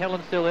members? Is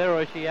Helen still there,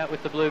 or is she out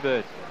with the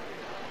Bluebirds?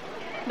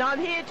 No, I'm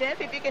here,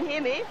 Jeff, if you can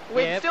hear me.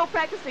 We're still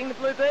practicing the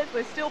Bluebirds.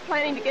 We're still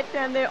planning to get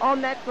down there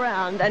on that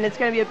ground, and it's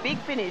going to be a big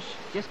finish.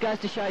 Just goes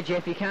to show,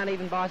 Jeff, you can't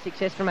even buy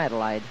success from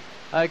Adelaide.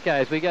 Okay,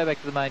 as we go back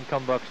to the main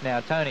com box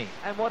now, Tony.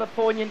 And what a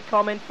poignant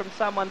comment from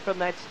someone from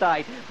that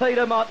state.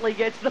 Peter Motley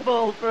gets the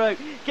ball through,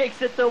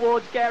 kicks it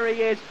towards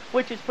Gary Ayres,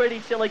 which is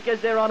pretty silly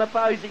because they're on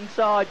opposing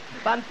sides.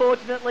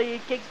 Unfortunately, he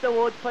kicks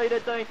towards Peter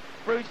Dean.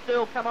 Bruce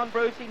Steele, come on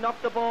Bruce, he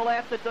knocked the ball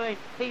out to Dean.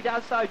 He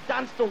does so.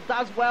 Dunstall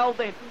does well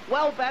then.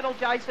 Well battled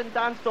Jason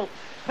Dunstall.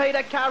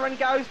 Peter Curran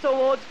goes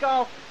towards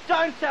goal.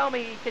 Don't tell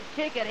me he could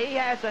kick it, he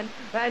hasn't.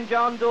 And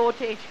John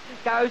Dortich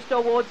goes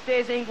towards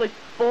Des English.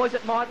 Boys,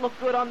 it might look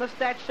good on the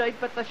stat sheet,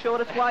 but the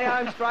shortest way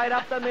home, straight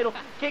up the middle.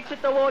 Kicks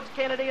it towards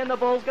Kennedy and the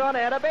ball's gone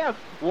out of bounds.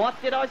 What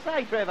did I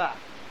say, Trevor?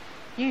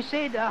 You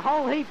said a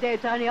whole heap there,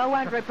 Tony. I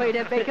won't repeat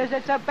it because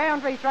it's a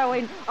boundary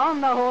throw-in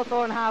on the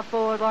Hawthorn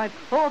half-forward line.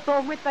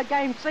 Hawthorn with the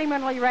game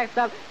seemingly wrapped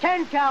up.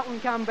 Can Carlton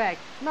come back?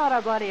 Not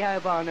a bloody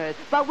hope on earth.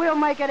 But we'll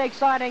make it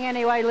exciting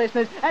anyway,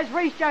 listeners, as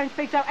Reece Jones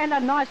picks up, and a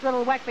nice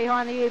little whack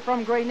behind the ear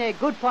from Green there.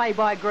 Good play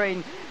by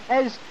Green.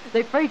 As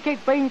the free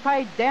kick being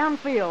paid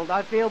downfield,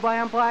 I feel, by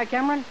umpire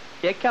Cameron.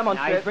 Yeah, come on,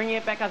 Trevor. He's bringing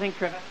it back, I think,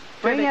 Trevor.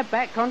 Bringing it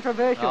back,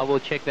 controversial. Oh, we'll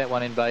check that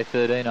one in Bay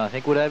 13, I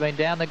think. Would they have been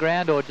down the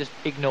ground or just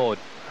ignored?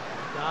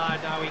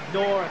 No,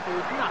 ignore it. There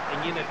was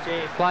nothing in it,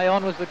 Jeff. Play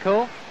on was the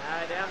call?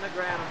 No, down the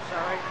ground, I'm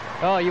sorry.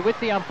 Oh, you're with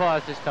the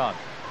umpires this time.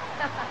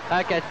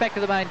 Okay, it's back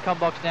to the main com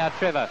box now,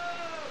 Trevor.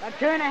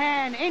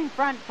 Kernahan in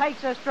front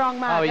takes a strong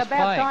mark. Oh, he's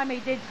About playing. time he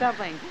did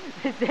something.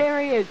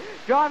 There he is,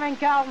 driving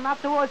Carlton up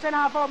towards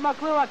centre forward.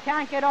 McClure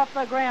can't get off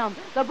the ground.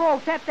 The ball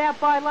tapped out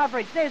by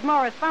Loveridge. There's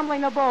Morris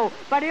fumbling the ball,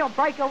 but he'll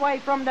break away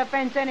from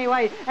defence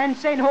anyway and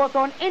send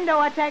Hawthorn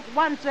into attack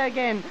once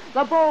again.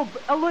 The ball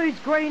eludes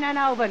Green and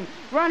Alvin.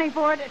 Running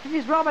for it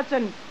is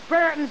Robertson.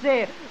 Brereton's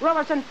there.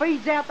 Robertson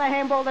feeds out the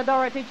handball to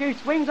Dorothy, who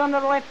swings onto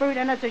the left boot,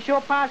 and it's a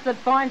short pass that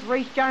finds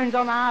Reece Jones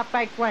on the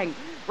half-back flank.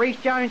 Reece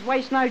Jones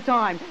wastes no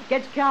time.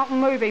 Gets Carlton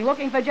moving,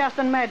 looking for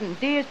Justin Madden.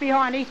 Deer's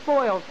behind, he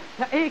spoils.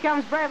 Here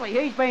comes Bradley,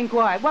 he's been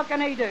quiet. What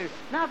can he do?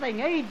 Nothing.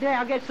 He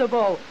now gets the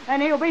ball,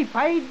 and he'll be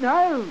paid.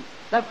 No.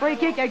 The free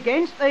kick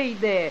against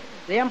Eade there.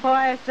 The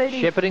umpire said he's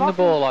shepherding the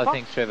ball, I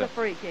think, Trevor.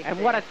 Free kick and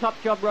there. what a top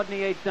job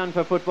Rodney Eade's done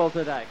for football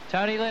today.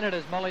 Tony Leonard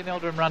as Molly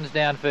Meldrum runs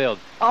downfield.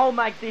 I'll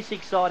make this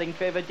exciting,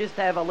 Trevor. Just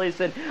have a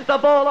listen. The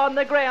ball on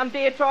the ground.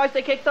 Deer tries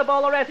to kick the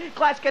ball around.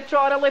 Glasgow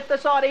trying to lift the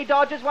side. He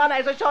dodges one.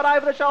 Has a shot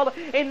over the shoulder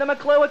in the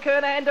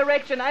McClure-Kernahan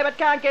direction. Abbott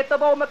can't get the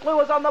ball.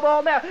 McClure's on the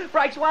ball now.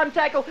 Breaks one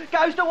tackle.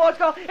 Goes towards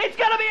goal. It's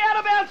going to be out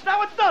of bounds.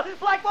 No, it's not.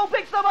 Blackwell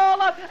picks the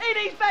ball up.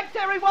 In his back,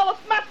 Terry Wallace.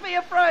 Must be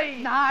a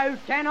free. No,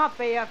 cannot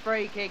be a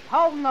free kick.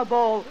 Holding the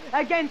ball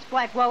against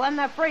Blackwell, and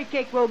the free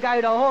kick will go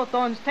to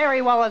Hawthorn's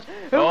Terry Wallace.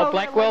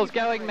 Blackwell's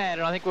going mad,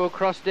 and I think we'll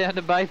cross down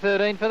to Bay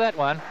 13 for that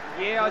one.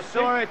 Yeah, I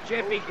saw it,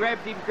 Jeff. He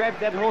grabbed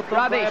that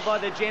Hawthorn player by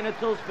the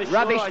genitals for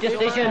Rubbish sure.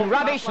 decision,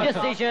 rubbish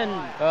decision.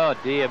 Oh,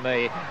 dear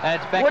me.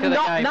 And it's back Would to the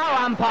not game. know,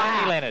 umpire.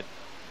 Tony Leonard.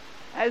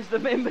 As the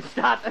members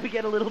start to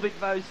get a little bit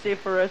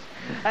vociferous,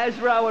 as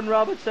Rowan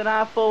Robertson,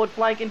 half forward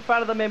flank in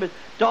front of the members,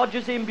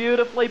 dodges him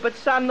beautifully, but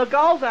son, the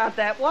goals aren't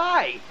that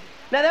way.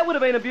 Now, that would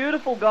have been a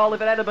beautiful goal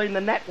if it had been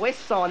the Nat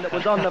West sign that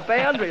was on the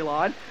boundary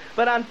line,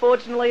 but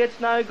unfortunately it's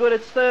no good.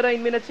 It's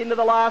 13 minutes into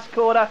the last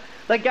quarter.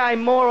 The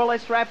game more or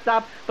less wrapped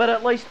up, but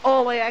at least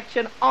all the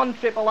action on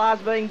Triple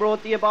R's being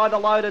brought to you by the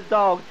Loaded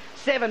Dog.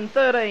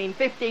 7-13,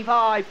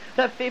 55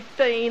 to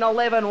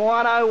 15-11,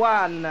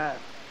 101.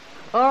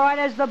 All right,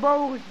 as the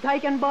ball was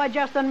taken by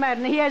Justin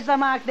Madden, he has the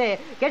mark there.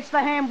 Gets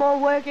the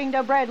handball working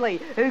to Bradley,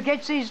 who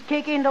gets his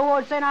kick in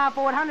towards centre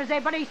forward. Hunter's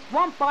there, but he's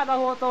swamped by the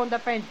Hawthorn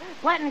defence.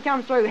 Platten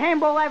comes through,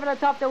 handball over the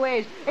top to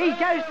Ayres. He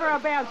goes for a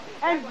bounce,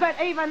 but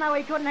even though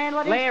he couldn't handle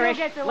it, he still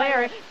gets it.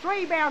 Larish.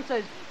 3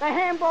 bounces. The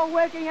handball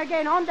working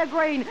again onto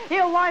Green.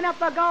 He'll line up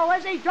the goal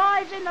as he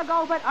drives in the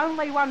goal, but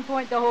only 1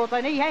 point to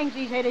Hawthorn. He hangs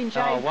his head in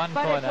shame,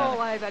 but it's all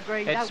over,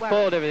 Green. It's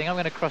spoiled everything. I'm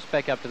going to cross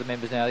back up to the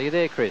members now. Are you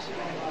there, Chris?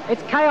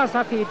 It's chaos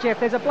up here, Jeff.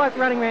 There's a bloke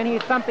running around here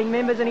thumping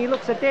members, and he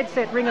looks a dead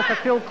set ringer for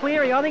Phil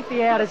Cleary. I think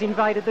the out has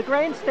invaded the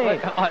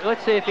grandstand.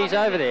 Let's see if he's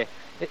over there.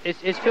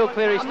 Is Phil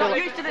Cleary still... I'm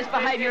not used to this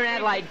behaviour in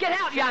Adelaide. Get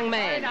out, young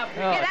man.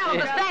 Get out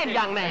of the stand,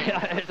 young man.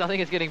 I think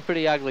it's getting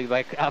pretty ugly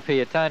back up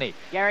here, Tony.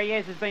 Gary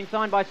Ayres has been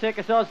signed by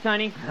Circus Oz,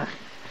 Tony.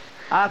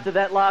 After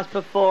that last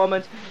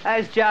performance,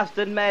 as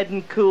Justin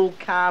Madden, cool,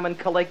 calm and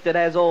collected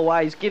as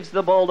always, gives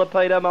the ball to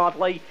Peter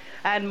Motley,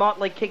 and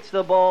Motley kicks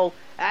the ball,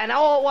 and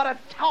oh, what a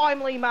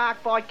timely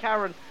mark by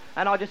Curran.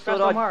 And I just thought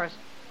Russell Morris.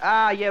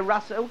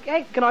 Russell.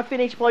 Okay, can I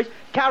finish, please?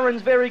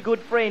 Curran's very good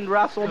friend,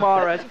 Russell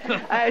Morris.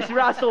 As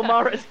Russell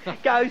Morris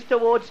goes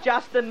towards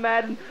Justin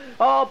Madden.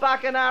 Oh,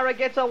 Buckenara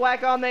gets a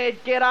whack on there.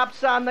 Get up,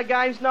 son. The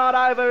game's not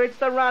over. It's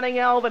the running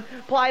Elvin.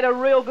 Played a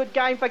real good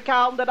game for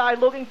Carlton today,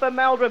 looking for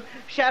Meldrum.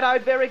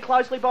 Shadowed very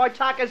closely by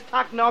Tuck as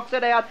Tuck knocks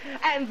it out.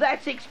 And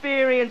that's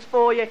experience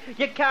for you.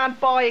 You can't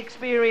buy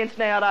experience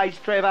nowadays,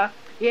 Trevor.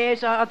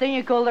 Yes, I think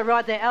you called it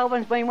right there.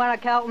 Alvin's been one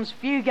of Carlton's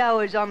few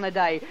goers on the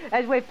day,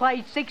 as we've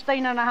played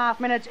 16 and a half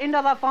minutes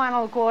into the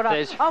final quarter.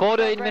 There's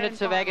 14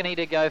 minutes of agony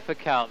to go for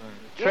Carlton.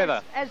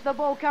 Trevor. Yes, as the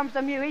ball comes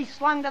to Mew, he's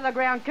slung to the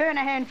ground.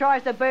 Kernahan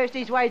tries to burst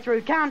his way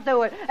through, can't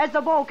do it. As the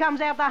ball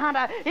comes out to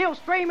Hunter, he'll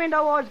stream in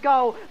towards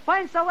goal,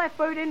 plants the left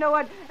boot into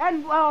it,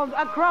 and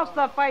across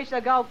the face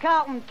of goal.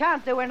 Carlton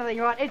can't do anything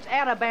right. It's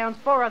out of bounds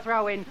for a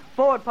throw-in.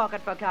 Forward pocket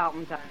for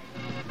Carlton.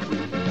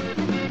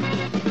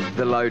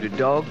 The Loaded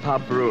Dog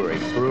Pub Brewery.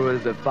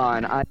 Brewers of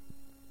fine...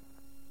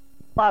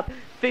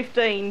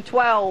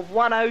 15-12,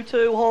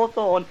 102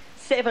 Hawthorn,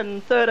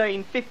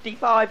 7-13,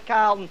 55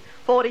 Carlton.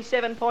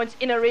 47 points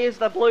in arrears,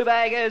 the Blue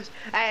Baggers,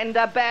 and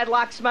bad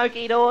luck,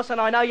 Smokey Dawson.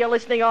 I know you're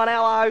listening on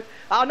LO.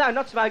 Oh, no,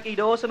 not Smokey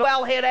Dawson.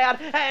 Well head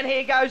out, and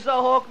here goes the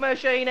Hawk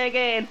machine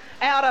again.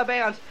 Out of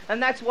bounds,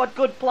 and that's what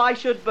good play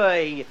should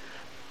be.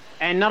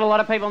 And not a lot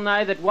of people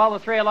know that while the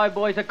 3LO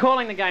boys are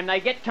calling the game, they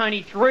get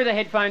Tony through the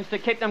headphones to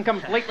keep them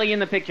completely in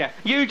the picture.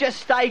 You just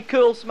stay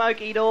cool,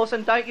 Smokey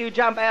Dawson. Don't you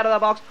jump out of the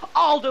box.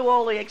 I'll do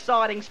all the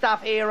exciting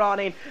stuff here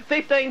on in.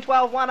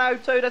 15-12,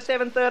 102 to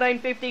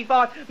 7-13,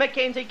 55.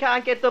 Mackenzie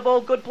can't get the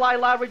ball. Good play.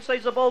 Loveridge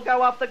sees the ball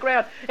go off the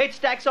ground. It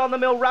stacks on the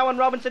mill. Rowan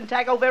Robinson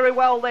tackle very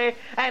well there.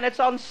 And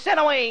it's on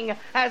centre wing.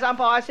 As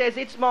umpire says,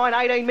 it's mine.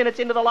 18 minutes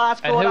into the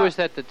last quarter. And who was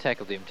that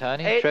tackled him,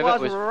 Tony? It Trevor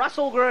was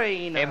Russell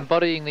Green.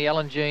 Embodying the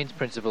Alan Jeans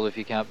principle. If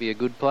you can't be a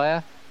good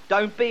player,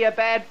 don't be a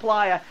bad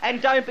player,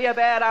 and don't be a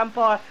bad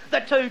umpire.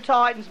 The two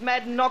Titans,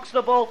 Madden knocks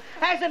the ball.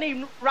 Hasn't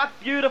he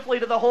rucked beautifully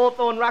to the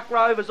Hawthorn Ruck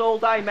Rovers all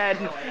day,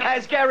 Madden?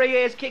 As Gary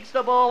Ayres kicks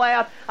the ball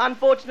out.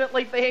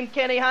 Unfortunately for him,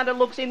 Kenny Hunter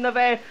looks in the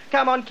van.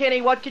 Come on,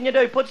 Kenny, what can you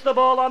do? Puts the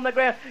ball on the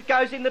ground.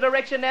 Goes in the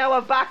direction now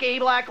of Bucky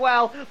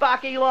Blackwell.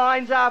 Bucky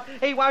lines up.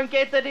 He won't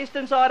get the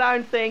distance, I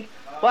don't think.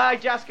 Well, he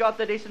just got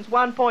the distance.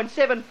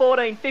 1.7,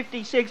 14,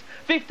 56,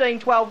 15,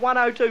 12,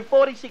 102,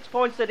 46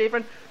 points the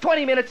difference.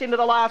 20 minutes into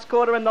the last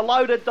quarter, and the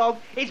Loaded Dog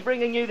is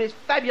bringing you this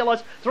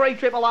fabulous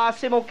 3RRR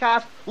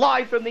simulcast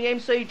live from the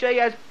MCG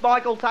as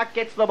Michael Tuck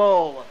gets the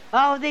ball.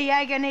 Oh, the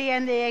agony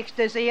and the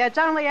ecstasy. It's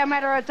only a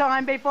matter of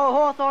time before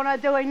Hawthorn are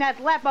doing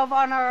that lap of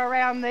honour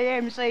around the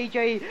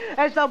MCG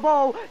as the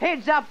ball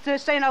heads up to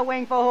centre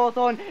wing for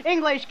Hawthorn.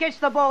 English gets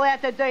the ball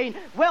out to Dean,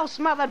 well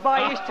smothered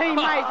by his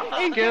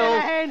teammate in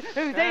Kernahan,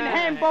 who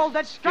then handballed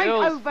it straight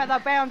over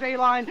the boundary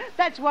line.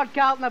 That's what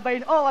Carlton have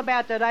been all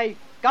about today.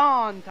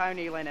 Gone,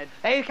 Tony Leonard.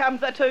 Here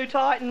comes the two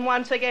Titan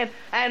once again,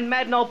 and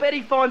Madden, I'll bet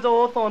he finds a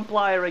Hawthorn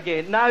player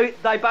again. No,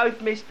 they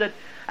both missed it,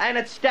 and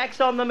it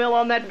stacks on the mill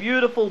on that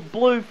beautiful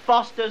blue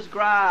Foster's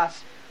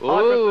grass. Ooh.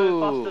 I prefer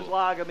Foster's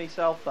lager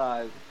myself,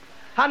 though.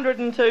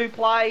 102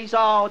 plays,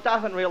 it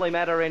doesn't really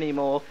matter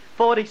anymore.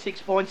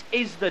 46 points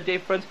is the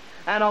difference,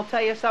 and I'll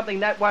tell you something,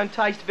 that won't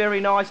taste very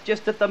nice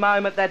just at the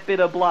moment, that bit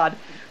of blood.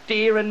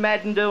 Deere and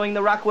Madden doing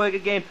the ruck work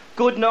again.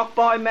 Good knock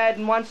by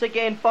Madden once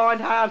again. Find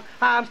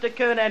Harms to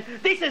Kernan.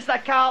 This is the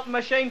Carlton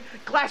machine.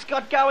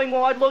 Glascott going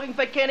wide looking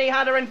for Kenny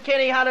Hunter, and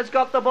Kenny Hunter's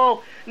got the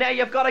ball. Now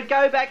you've got to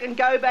go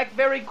back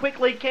very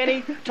quickly,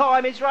 Kenny.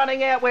 Time is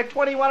running out. We're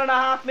 21 and a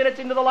half minutes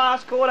into the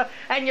last quarter,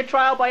 and you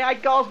trail by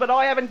 8 goals, but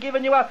I haven't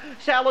given you a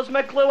Sellers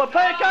McClure.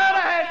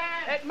 Kernahan!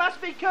 It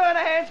must be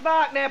Kernahan's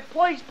mark now.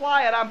 Please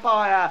play it,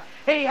 umpire.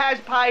 He has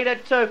paid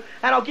it too.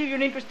 And I'll give you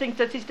an interesting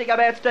statistic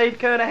about Steve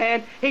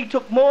Kernahan. He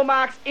took more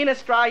marks in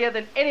Australia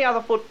than any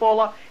other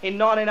footballer in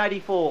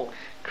 1984.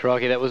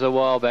 Crikey, that was a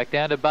while back.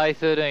 Down to Bay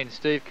 13.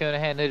 Steve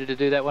Kernahan needed to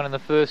do that one in the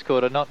first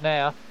quarter, not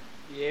now.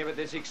 Yeah, but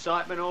there's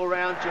excitement all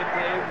round,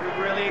 Jeff.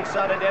 We're really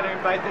excited down here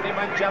in Bay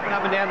 13. Jumping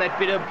up and down, that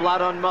bit of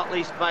blood on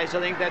Motley's face. I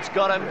think that's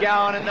got him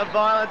going, and the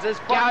violence has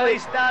finally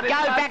started.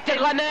 Go back to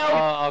Glenelg.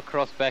 Oh,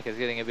 cross back is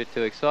getting a bit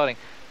too exciting.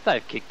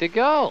 They've kicked a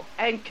goal.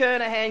 And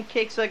Kernahan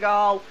kicks a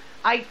goal.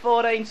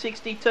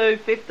 8-14-62,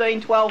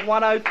 15-12,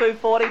 102,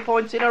 40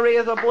 points in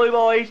arrears of Blue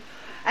Boys,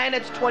 and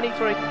it's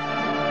 23.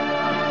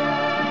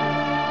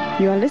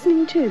 You are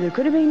listening to the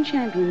Could Have Been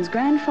Champions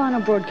Grand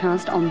Final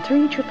broadcast on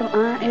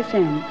 3RRR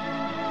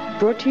FM.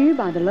 Brought to you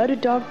by the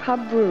Loaded Dog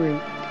Pub Brewery,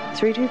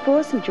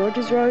 324 St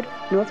George's Road,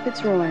 North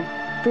Fitzroy.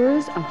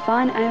 Brewers of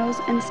fine ales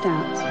and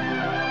stouts.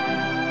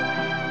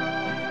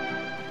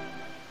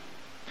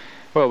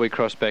 Well, we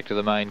cross back to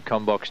the main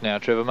combox now.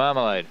 Trevor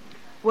Marmalade.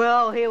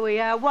 Well, here we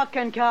are. What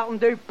can Carlton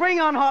do?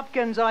 Bring on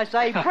Hopkins, I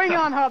say. Bring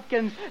on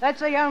Hopkins.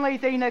 That's the only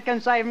thing that can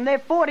save them. They're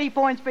 40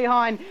 points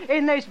behind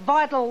in this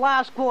vital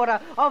last quarter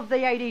of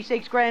the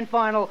 86 Grand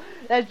Final.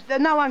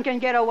 No one can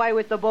get away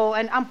with the ball,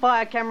 and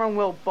umpire Cameron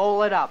will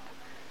ball it up.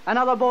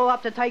 Another ball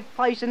up to take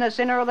place in the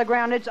centre of the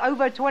ground. It's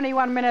over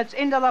 21 minutes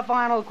into the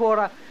final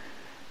quarter.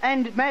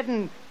 And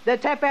Madden, the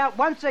tap out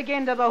once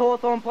again to the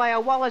Hawthorn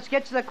player. Wallace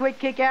gets the quick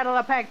kick out of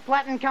the pack.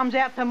 Platten comes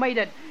out to meet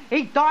it.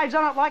 He dives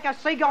on it like a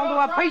seagull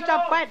to a piece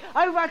of fat.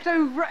 Over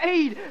to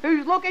Reid,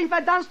 who's looking for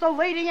Dunstall,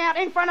 leading out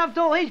in front of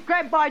Dool. He's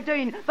grabbed by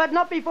Dean, but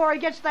not before he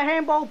gets the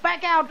handball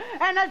back out.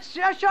 And it's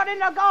a shot in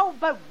the goal,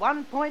 but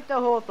 1 point to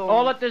Hawthorn.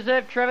 All it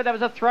deserved, Trevor. That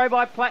was a throw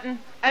by Platten.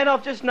 And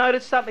I've just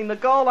noticed something. The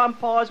goal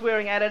umpire's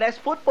wearing Adidas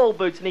football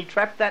boots, and he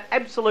trapped that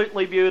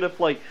absolutely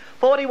beautifully.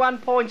 41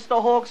 points,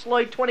 the Hawks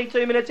lead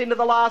 22 minutes into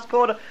the last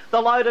quarter. The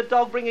Loaded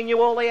Dog bringing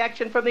you all the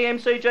action from the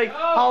MCG,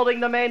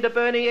 holding the man to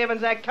Bernie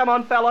Evans. Now, come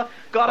on, fella.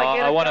 Got to get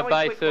it. I want a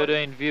Bay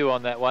 13 view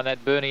on that one,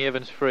 that Bernie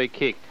Evans free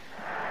kick.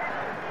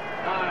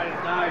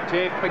 No,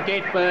 Jeff,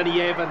 forget Bernie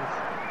Evans.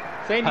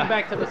 Send him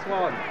back to the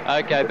Swan.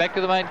 Okay, back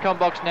to the main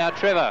combox now.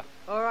 Trevor.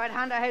 All right,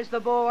 Hunter has the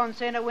ball on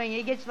centre wing.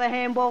 He gets the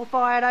handball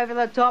fired over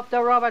the top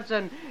to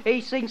Robertson. He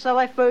sinks the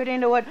left boot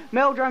into it.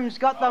 Meldrum's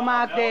got the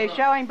mark there,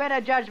 showing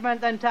better judgment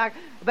than Tuck.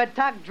 But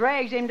Tuck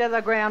drags him to the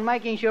ground,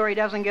 making sure he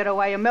doesn't get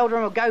away. And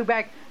Meldrum will go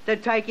back to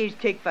take his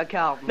kick for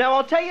Carlton. Now,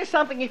 I'll tell you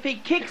something. If he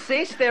kicks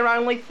this, they're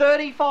only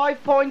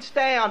 35 points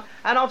down.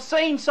 And I've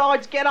seen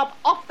sides get up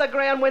off the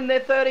ground when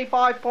they're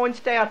 35 points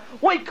down.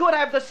 We could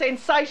have the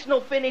sensational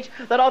finish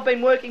that I've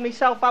been working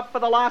myself up for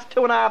the last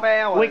 2.5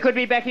 hours. We could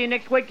be back here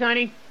next week,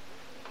 Tony.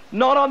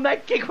 Not on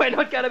that kick, we're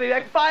not going to be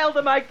back. Failed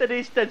to make the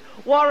distance.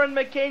 Warren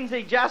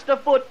McKenzie, just a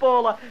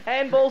footballer.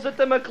 Handballs it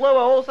to McClure,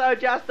 also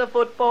just a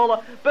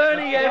footballer.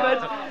 Bernie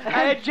Evans.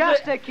 And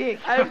just a kick.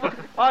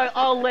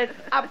 I'll let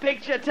a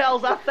picture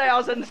tells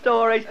 1,000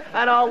 stories,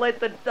 and I'll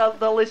let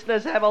the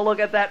listeners have a look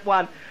at that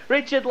one.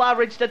 Richard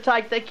Loveridge to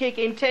take the kick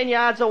in 10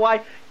 yards away.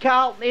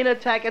 Carlton in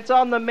attack. It's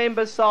on the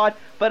members' side,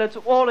 but it's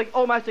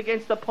almost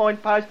against the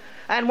point post.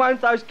 And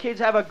won't those kids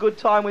have a good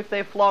time with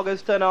their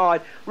floggers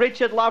tonight?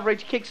 Richard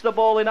Loveridge kicks the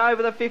ball in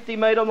over the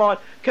 50-metre line.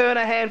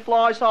 Kernahan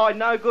flies high.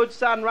 No good,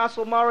 son.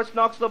 Russell Morris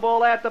knocks the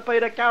ball out to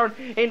Peter Curran.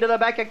 Into the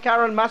back of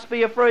Curran. Must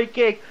be a free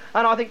kick.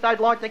 And I think they'd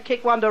like to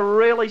kick one to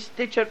really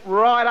stitch it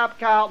right up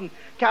Carlton.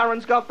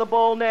 Curran's got the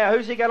ball now.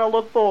 Who's he going to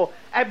look for?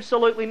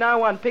 Absolutely no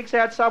one. Picks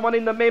out someone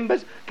in the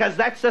members, because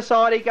that's the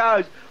side he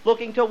goes.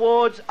 Looking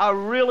towards a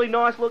really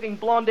nice-looking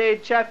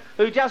blonde-haired chap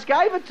who just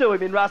gave it to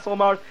him in Russell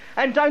Morris.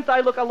 And don't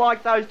they look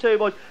alike, those two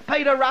boys?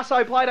 Peter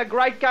Russo played a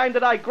great game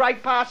today.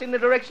 Great pass in the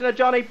direction of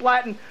Johnny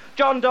Platten.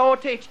 John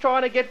Dorotich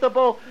trying to get the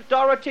ball.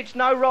 Dorotich,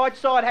 no right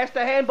side, has to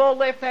handball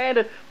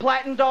left-handed.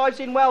 Platten dives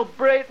in well.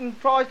 Breton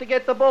tries to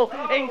get the ball.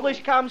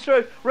 English comes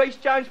through. Rhys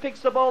Jones picks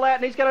the ball out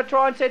and he's going to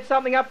try and set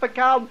something up for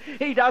Carlton.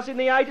 He does in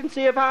the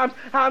agency of Harms.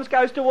 Harms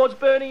goes towards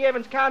Bernie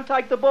Evans. Can't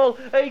take the ball.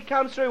 He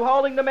comes through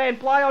holding the man.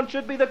 Play on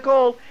should be the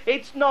call.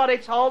 It's not.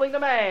 It's holding the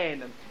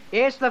man.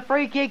 Yes, the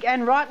free kick,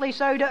 and rightly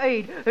so to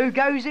Eade, who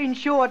goes in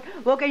short,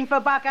 looking for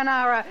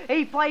Buckenara.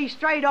 He plays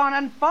straight on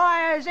and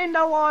fires in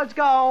towards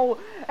goal.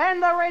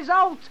 And the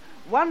result,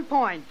 1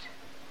 point.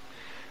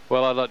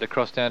 Well, I'd like to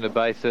cross down to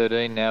Bay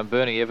 13 now.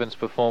 Bernie Evans'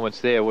 performance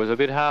there was a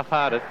bit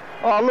half-hearted.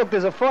 Oh, look,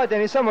 there's a fight down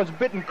here. Someone's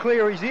bitten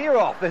clear his ear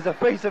off. There's a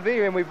piece of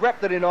ear, and we've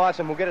wrapped it in ice,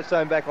 and we'll get it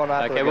sewn back on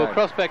after Okay, the we'll game.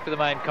 cross back to the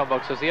main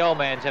combox as the old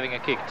man's having a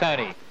kick.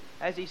 Tony.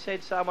 As he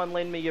said, someone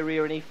lend me your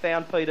ear, and he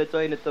found Peter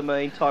Dean at the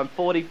meantime.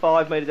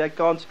 45 metres, they've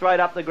gone straight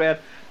up the ground.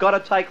 Got to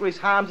take risk.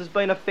 Harms has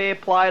been a fair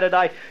player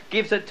today.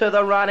 Gives it to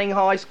the running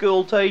high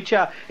school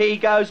teacher. He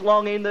goes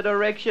long in the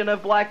direction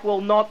of Blackwell.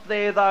 Not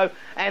there, though.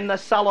 And the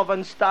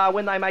Sullivan star,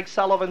 when they make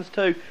Sullivans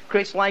too.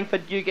 Chris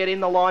Langford, you get in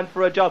the line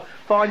for a job.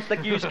 Finds the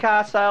used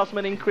car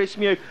salesman in Chris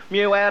Mew.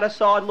 Mew out of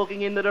side,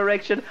 looking in the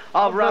direction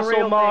of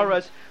Russell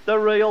Morris. The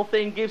real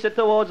thing, gives it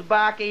towards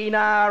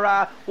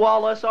Buckenara.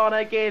 Wallace on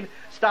again.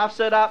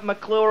 Stuffs it up.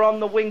 McClure on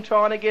the wing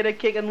trying to get a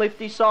kick and lift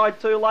his side.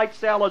 Too late,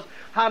 Sellers.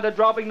 Hunter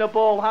dropping the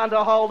ball. Hunter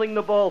holding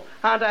the ball.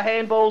 Hunter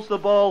handballs the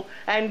ball.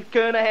 And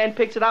Kernahan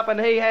picks it up and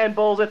he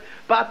handballs it.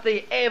 But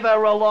the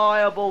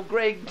ever-reliable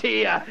Greg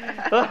Deere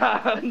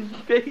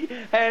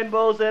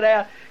handballs it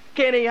out.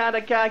 Kenny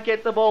Hunter can't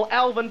get the ball.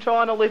 Alvin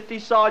trying to lift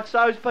his side.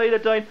 So's Peter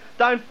Dean.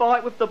 Don't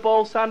fight with the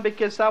ball, son,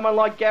 because someone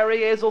like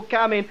Gary Ayres will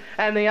come in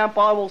and the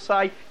umpire will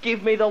say,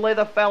 give me the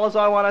leather, fellas.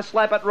 I want to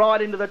slap it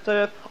right into the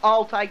turf.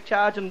 I'll take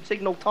charge and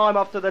signal time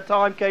off to the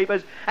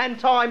timekeepers. And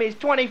time is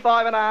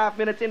 25.5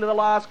 minutes into the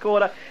last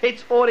quarter.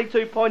 It's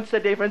 42 points the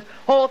difference.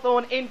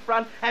 Hawthorn in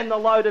front and the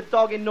Loaded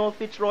Dog in North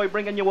Fitzroy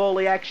bringing you all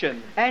the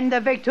action. And the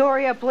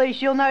Victoria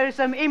Police, you'll notice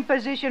them in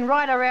position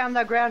right around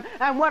the ground.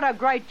 And what a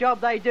great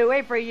job they do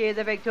every year,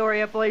 the Victoria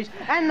Police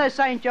and the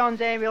St John's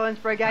Ambulance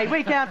Brigade.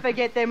 We can't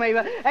forget them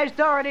either, as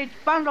Dorotich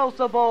bundles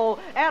the ball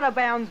out of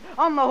bounds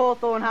on the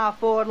Hawthorn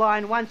half-forward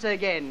line once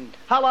again.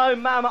 Hello,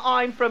 Mum.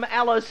 I'm from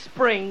Alice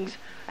Springs.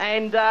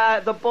 And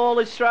the ball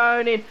is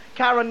thrown in.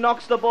 Curran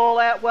knocks the ball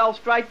out well,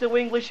 straight to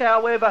English,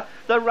 however.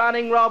 The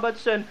running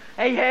Robertson,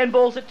 he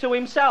handballs it to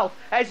himself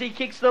as he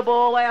kicks the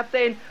ball out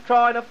then,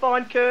 trying to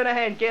find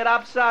Kernahan. Get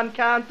up, son,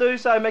 can't do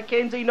so.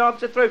 Mackenzie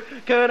knocks it through.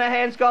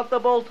 Kernahan's got the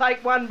ball,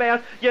 take one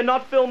bounce. You're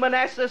not Phil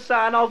Manasseh,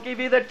 son, I'll give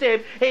you the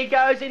tip. He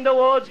goes in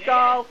towards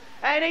goal,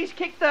 and he's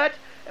kicked it.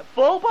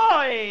 Full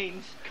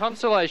points.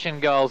 Consolation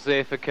goals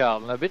there for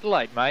Carlton. A bit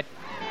late, mate.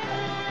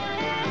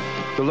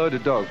 The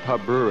Loaded Dog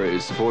Pub Brewery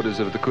is supporters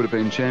of the Could Have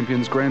Been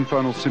Champions Grand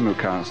Final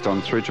simulcast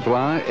on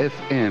 3RRR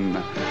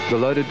FM. The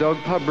Loaded Dog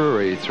Pub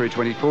Brewery,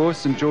 324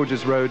 St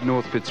George's Road,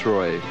 North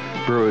Fitzroy.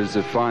 Brewers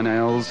of fine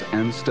ales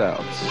and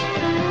stouts.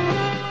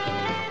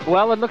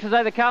 Well, it looks as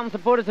though the Carlton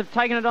supporters have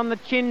taken it on the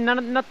chin.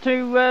 Not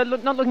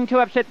looking too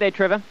upset there,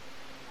 Trevor.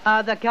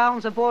 The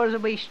Carlton supporters will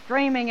be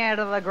streaming out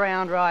of the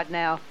ground right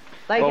now.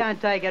 They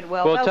can't take it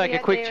well. We'll take a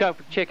quick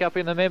check up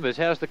in the members.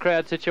 How's the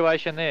crowd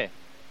situation there?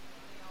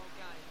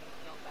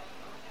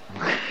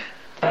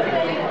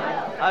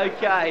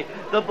 Okay,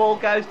 the ball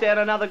goes down.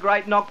 Another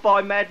great knock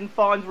by Madden,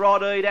 finds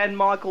Rod Eade and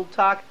Michael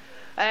Tuck.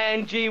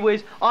 And gee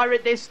whiz, I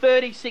read there's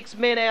 36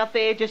 men out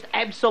there just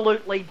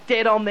absolutely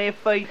dead on their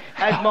feet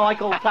as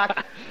Michael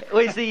Tuck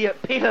was the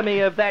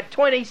epitome of that.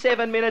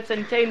 27 minutes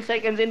and 10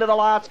 seconds into the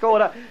last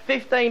quarter.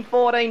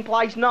 15-14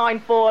 plays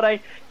 9-14.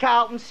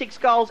 Carlton 6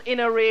 goals in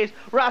arrears.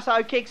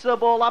 Russo kicks the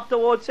ball up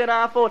towards centre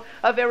half-forward.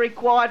 A very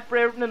quiet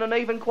Brereton and an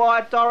even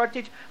quiet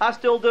Dorotich are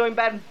still doing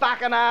bad. And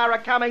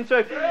Buckenara coming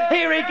through.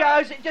 Here he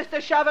goes, just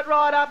to shove it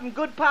right up. And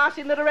good pass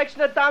in the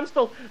direction of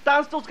Dunstall.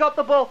 Dunstall's got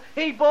the ball.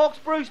 He balks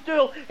Bruce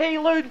Dool. He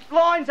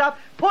lines up.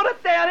 Put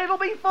it down. It'll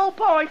be full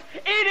points.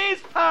 It is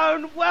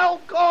Pone.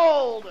 Well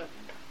called.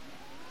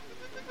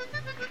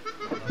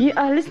 You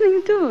are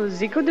listening to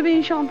the Could Have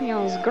Been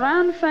Champions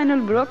Grand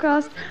Final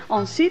broadcast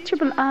on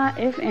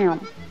 3RRR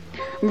FM.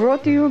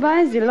 Brought to you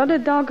by the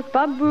Loaded Dog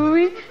Pub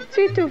Brewery,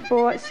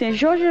 324 St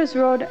George's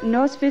Road,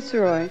 North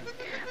Fitzroy.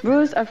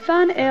 Brewers of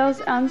fine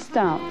ales and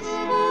stouts.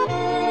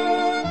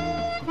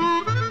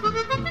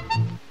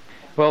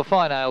 Well,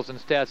 fine ales and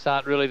stouts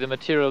aren't really the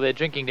material they're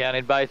drinking down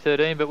in Bay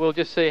 13, but we'll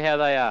just see how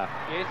they are.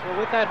 Yes, well,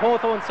 with that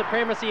Hawthorn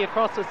supremacy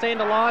across the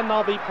centre line,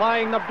 they'll be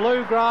playing the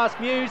bluegrass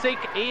music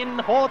in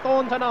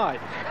Hawthorn tonight.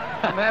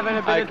 I'm having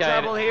a bit of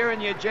trouble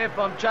hearing you, Jeff.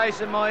 I'm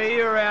chasing my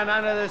ear around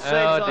under the seats.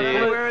 I don't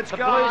know where it's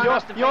going.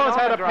 Yours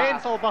had a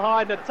pencil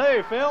behind it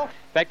too, Phil.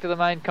 Back to the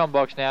main com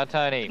box now,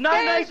 Tony. No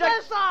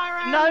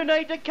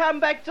need to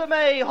come back to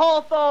me.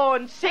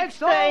 Hawthorn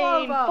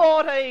 16,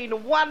 14,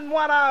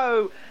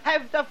 1-1-0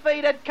 have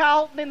defeated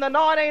Carlton in the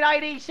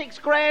 1986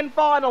 Grand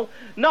Final.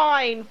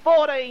 9,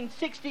 14,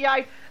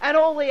 68, and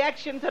all the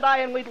action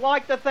today. And we'd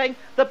like to thank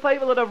the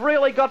people that have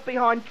really got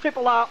behind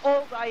Triple R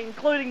all day,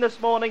 including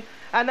this morning.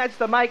 And that's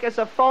the makers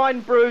of Fine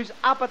Brews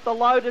up at the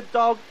Loaded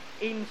Dog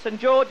in St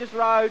George's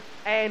Road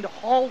and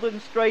Holden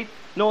Street,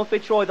 North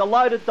Fitzroy. The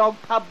Loaded Dog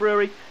Pub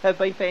Brewery have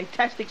been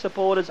fantastic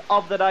supporters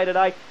of the day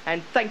today,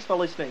 and thanks for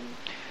listening.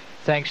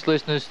 Thanks,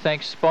 listeners.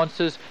 Thanks,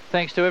 sponsors.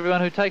 Thanks to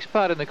everyone who takes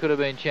part in the Could Have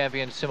Been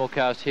Champions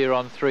simulcast here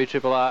on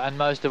 3RRR. And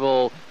most of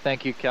all,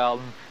 thank you,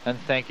 Carlton, and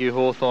thank you,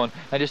 Hawthorn.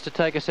 And just to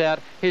take us out,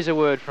 here's a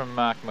word from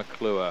Mark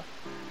McClure.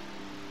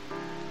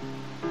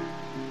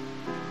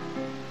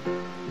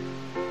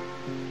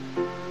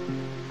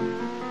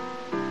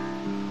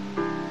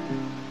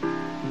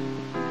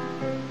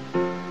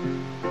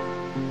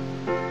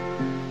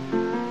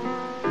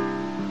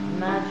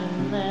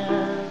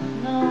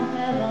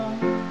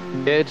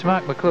 Yeah, it's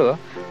Mark McClure.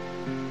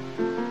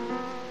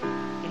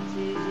 It's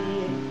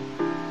easy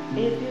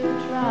if you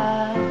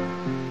try.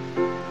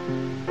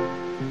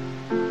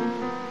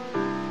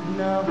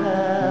 No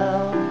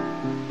hell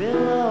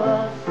below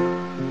us,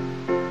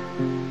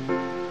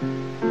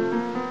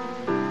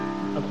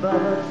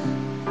 above us,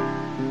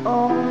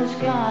 only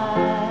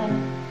sky.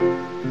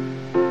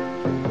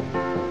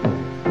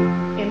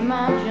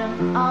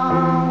 Imagine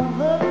all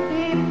the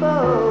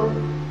people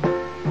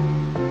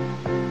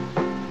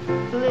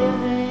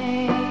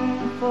living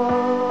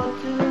for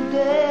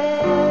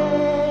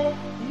today.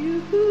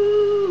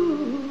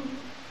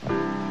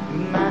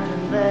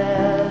 Imagine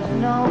there's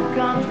no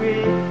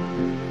country.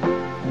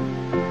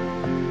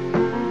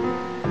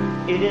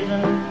 It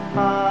isn't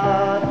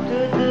hard to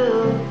do.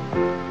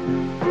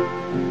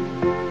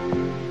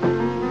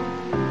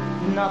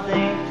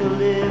 Nothing to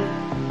live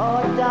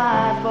or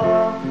die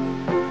for,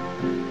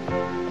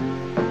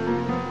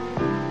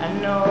 and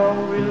no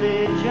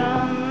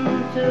religion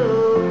too.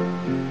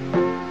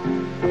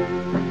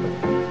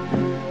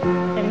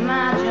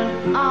 Imagine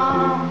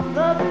all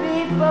the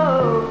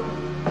people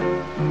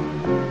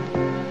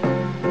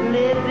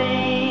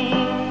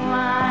living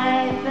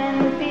life in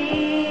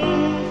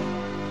peace.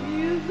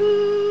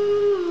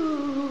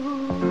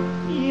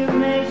 You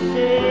may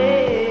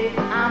say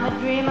I'm a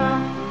dreamer,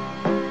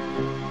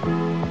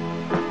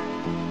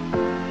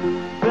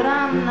 but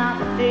I'm not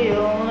the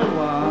only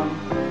one.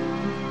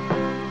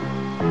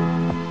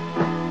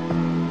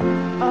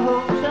 I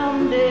hope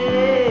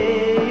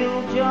someday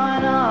you'll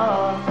join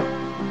us,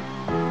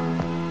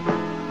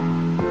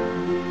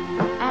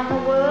 and the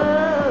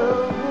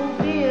world will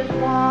be as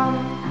one.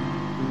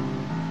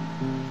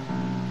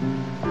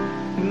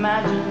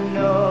 Imagine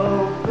no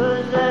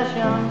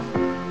possessions.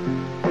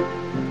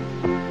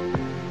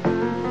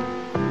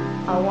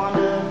 I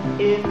wonder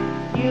if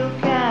you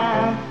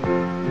can.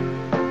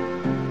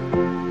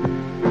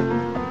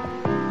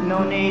 No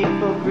need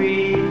for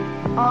greed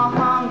or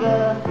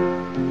hunger.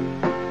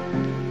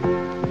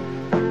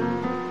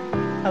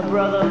 A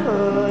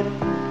brotherhood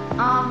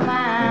of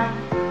man.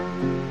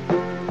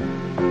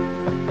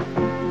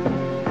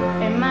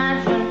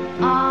 Imagine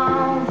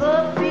all the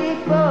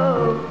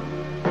people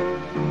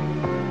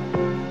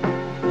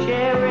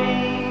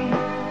sharing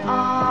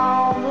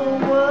all the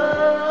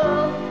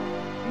world.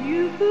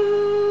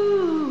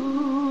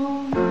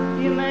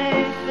 You may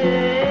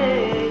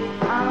say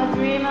I'm a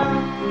dreamer,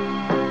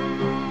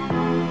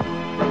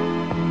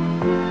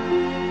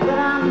 but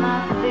I'm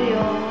not the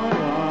only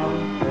one.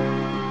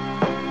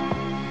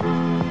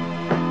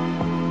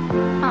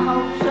 I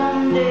hope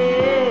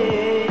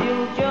someday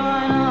you'll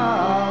join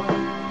us,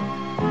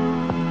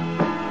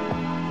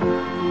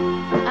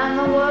 and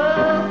the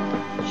world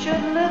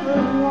should live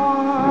as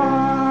one.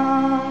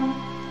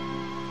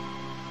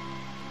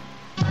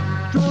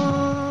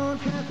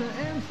 Drunk at the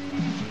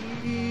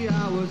MCG,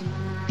 I was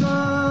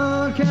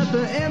drunk at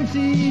the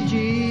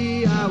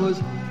MCG, I was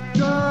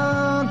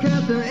drunk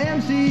at the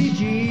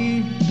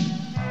MCG,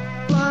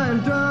 flying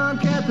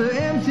drunk at the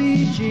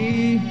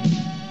MCG.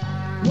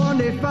 One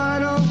day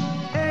final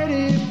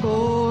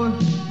 84,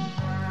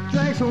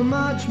 drank so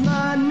much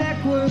my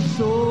neck was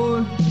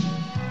sore.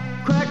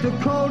 Cracked a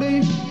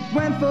coldie,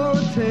 went for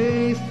a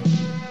taste,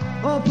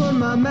 opened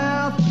my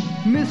mouth,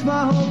 missed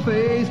my whole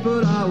face.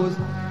 But I was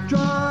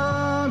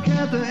drunk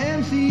at the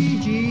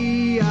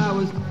MCG, I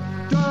was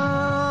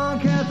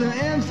drunk at the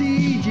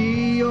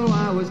MCG. Oh,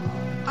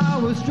 I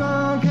was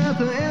drunk at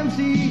the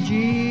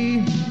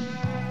MCG,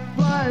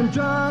 flying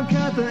drunk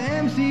at the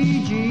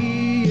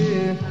MCG,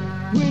 yeah.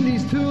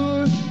 Wendy's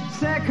tour,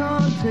 sack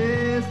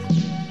contest,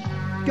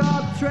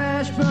 got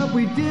trashed but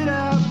we did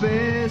our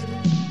best.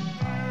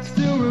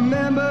 Still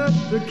remember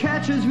the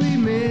catches we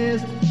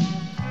missed,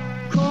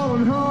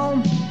 crawling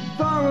home,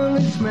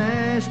 thoroughly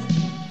smashed.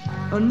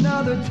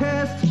 Another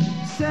test,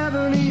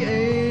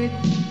 78,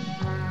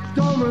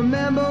 Don't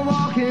remember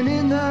walking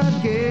in the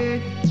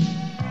gate.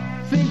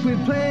 Think we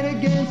played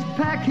against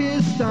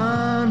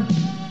Pakistan.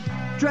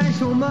 Drank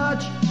so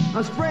much,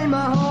 I sprained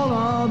my whole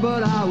arm,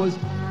 but I was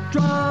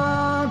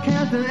drunk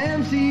at the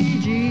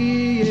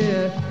MCG,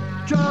 yeah.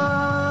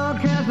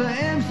 Drunk at the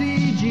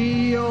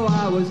MCG, oh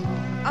I was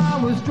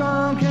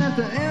drunk at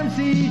the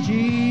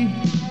MCG.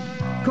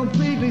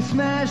 Completely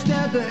smashed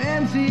at the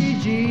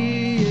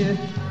MCG, yeah.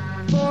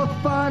 Fourth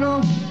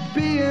final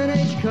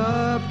B&H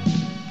Cup.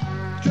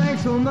 Drank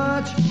so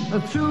much, I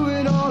threw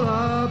it all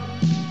up.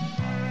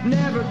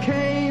 Never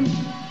came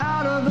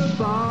out of the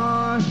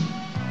bar.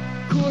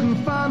 Couldn't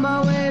find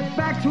my way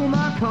back to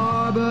my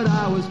car, but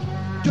I was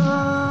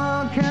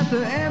drunk at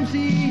the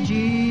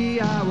MCG.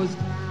 I was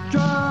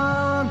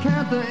drunk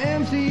at the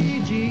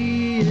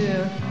MCG,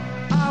 yeah.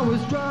 I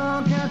was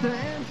drunk at the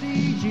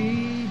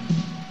MCG.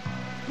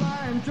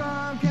 Flying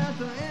drunk at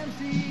the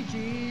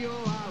MCG,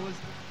 oh I was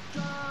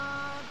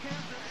drunk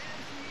at the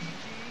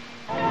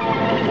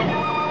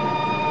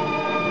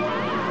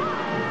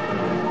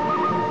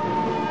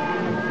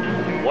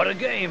MCG. What a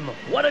game!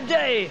 What a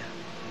day!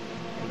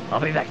 I'll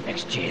be back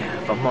next year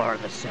for more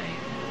of the same.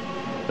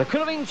 The Could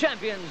Have Been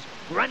Champions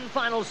Grand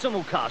Final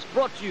Simulcast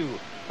brought to you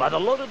by the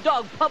Loaded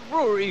Dog Pub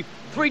Brewery,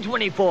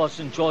 324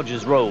 St.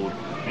 George's Road,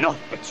 North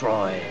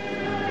Fitzroy.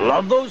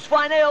 Love those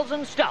fine ales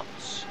and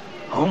stouts.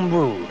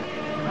 Homebrewed.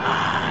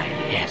 Ah,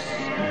 yes.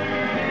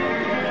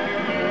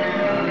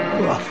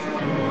 Rough.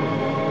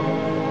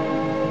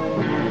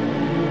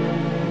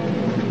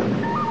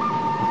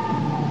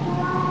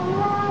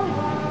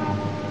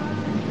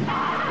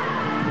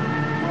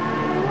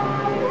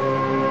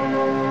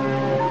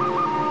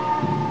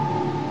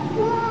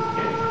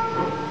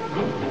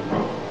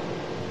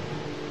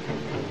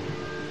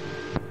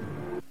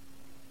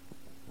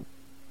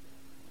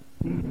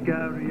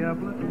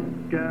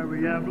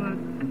 Gary Ablett,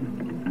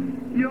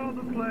 you're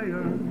the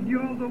player,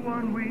 you're the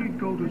one we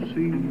go to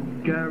see.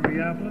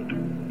 Gary Ablett,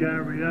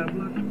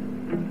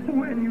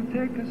 when you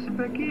take a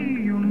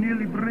specky, you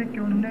nearly break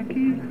your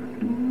necky.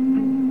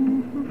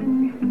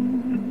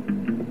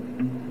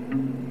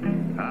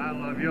 I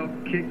love your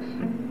kicks,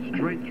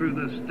 straight through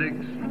the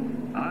sticks.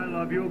 I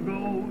love your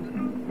goals,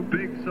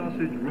 big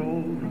sausage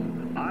rolls.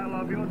 I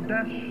love your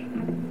dash,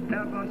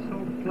 ever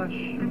so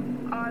flush.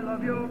 I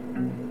love your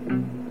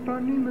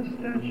funny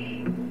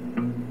mustache.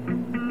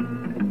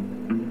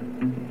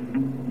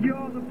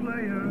 You're the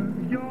player,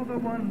 you're the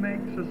one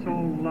makes us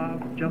all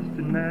laugh.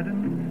 Justin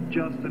Madden.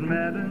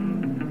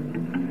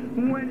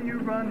 When you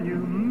run, you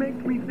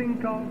make me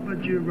think of a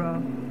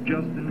giraffe.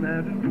 Justin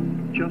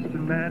Madden.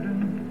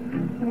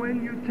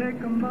 When you take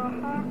a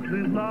mark,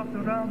 there's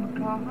laughter around the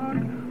park.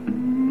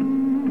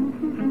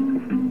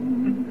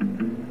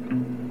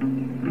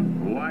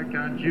 Why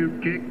can't you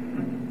kick?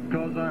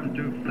 'Cause I'm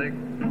too thick.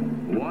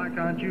 Why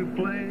can't you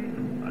play?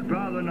 I'd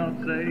rather not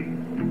say.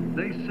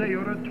 They say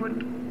you're a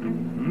twit.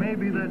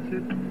 Maybe that's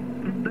it.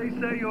 They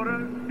say you're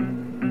a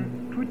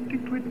twitty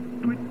twit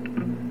twit.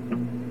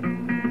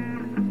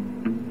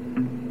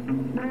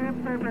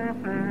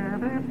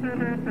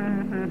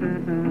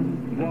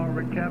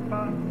 Warwick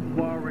Kappa.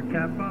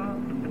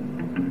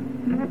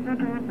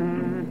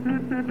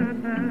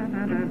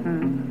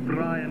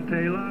 Brian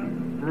Taylor.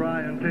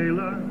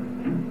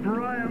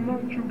 Brian,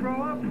 won't you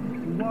grow up?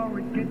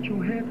 Warwick, get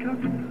your hair cut.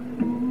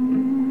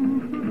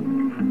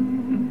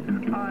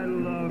 I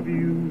love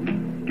you,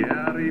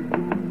 Gary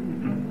Boo.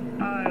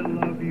 I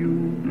love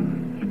you,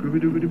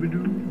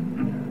 Scooby-Dooby-Dooby-Doo.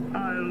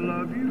 I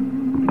love you.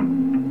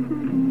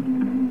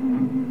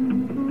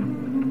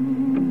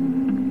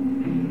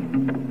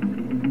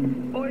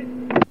 Oi.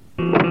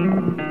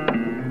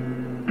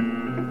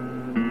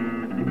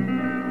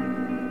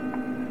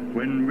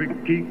 When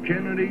Ricky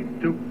Kennedy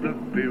took the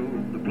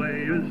field, the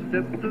players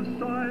stepped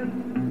aside.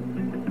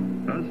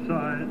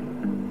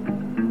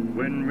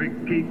 When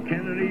Ricky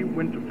Kennedy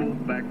went to full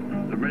back,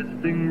 the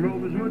resting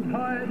Rovers would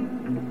hide.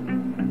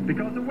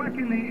 Because a whack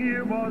in the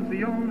ear was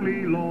the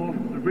only law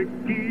that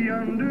Ricky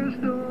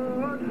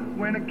understood.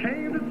 When it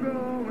came to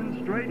throwing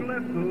straight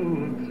left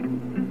hooks,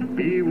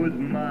 he was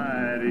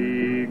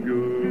mighty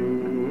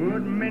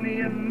good.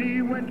 Many a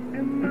knee went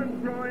in the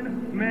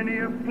groin, many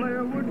a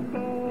player would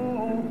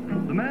fall.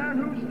 The man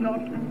who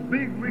stopped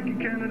big Ricky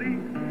Kennedy,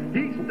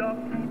 he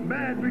stopped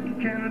bad Ricky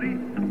Kennedy.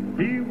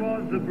 He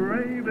was the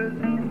bravest.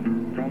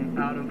 From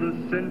out of the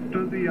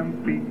center the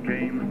umpy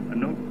came, a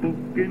notebook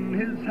in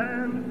his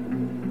hand.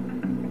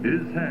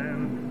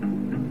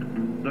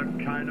 The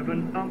kind of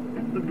an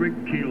ump that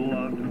Ricky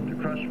loved to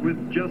crush with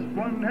just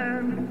one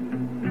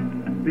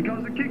hand.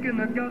 Because a kick in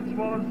the guts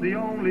was the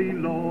only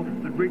law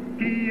that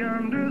Ricky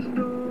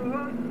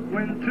understood.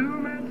 When two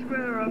men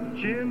square up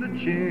chin to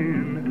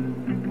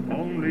chin,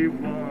 only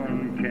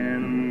one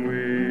can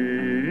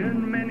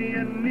win. Many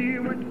a knee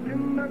went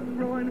in the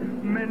groin,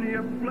 many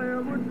a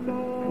player would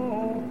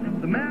fall.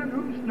 The man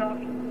who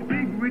stopped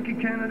big Ricky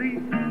Kennedy,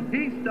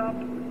 he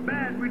stopped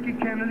bad Ricky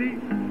Kennedy.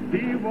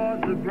 He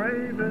was the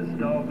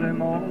bravest of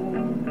them all.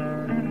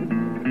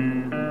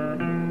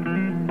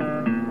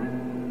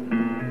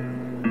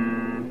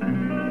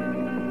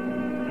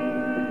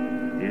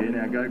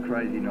 Go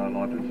crazy,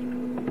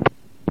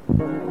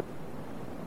 Nightlighters.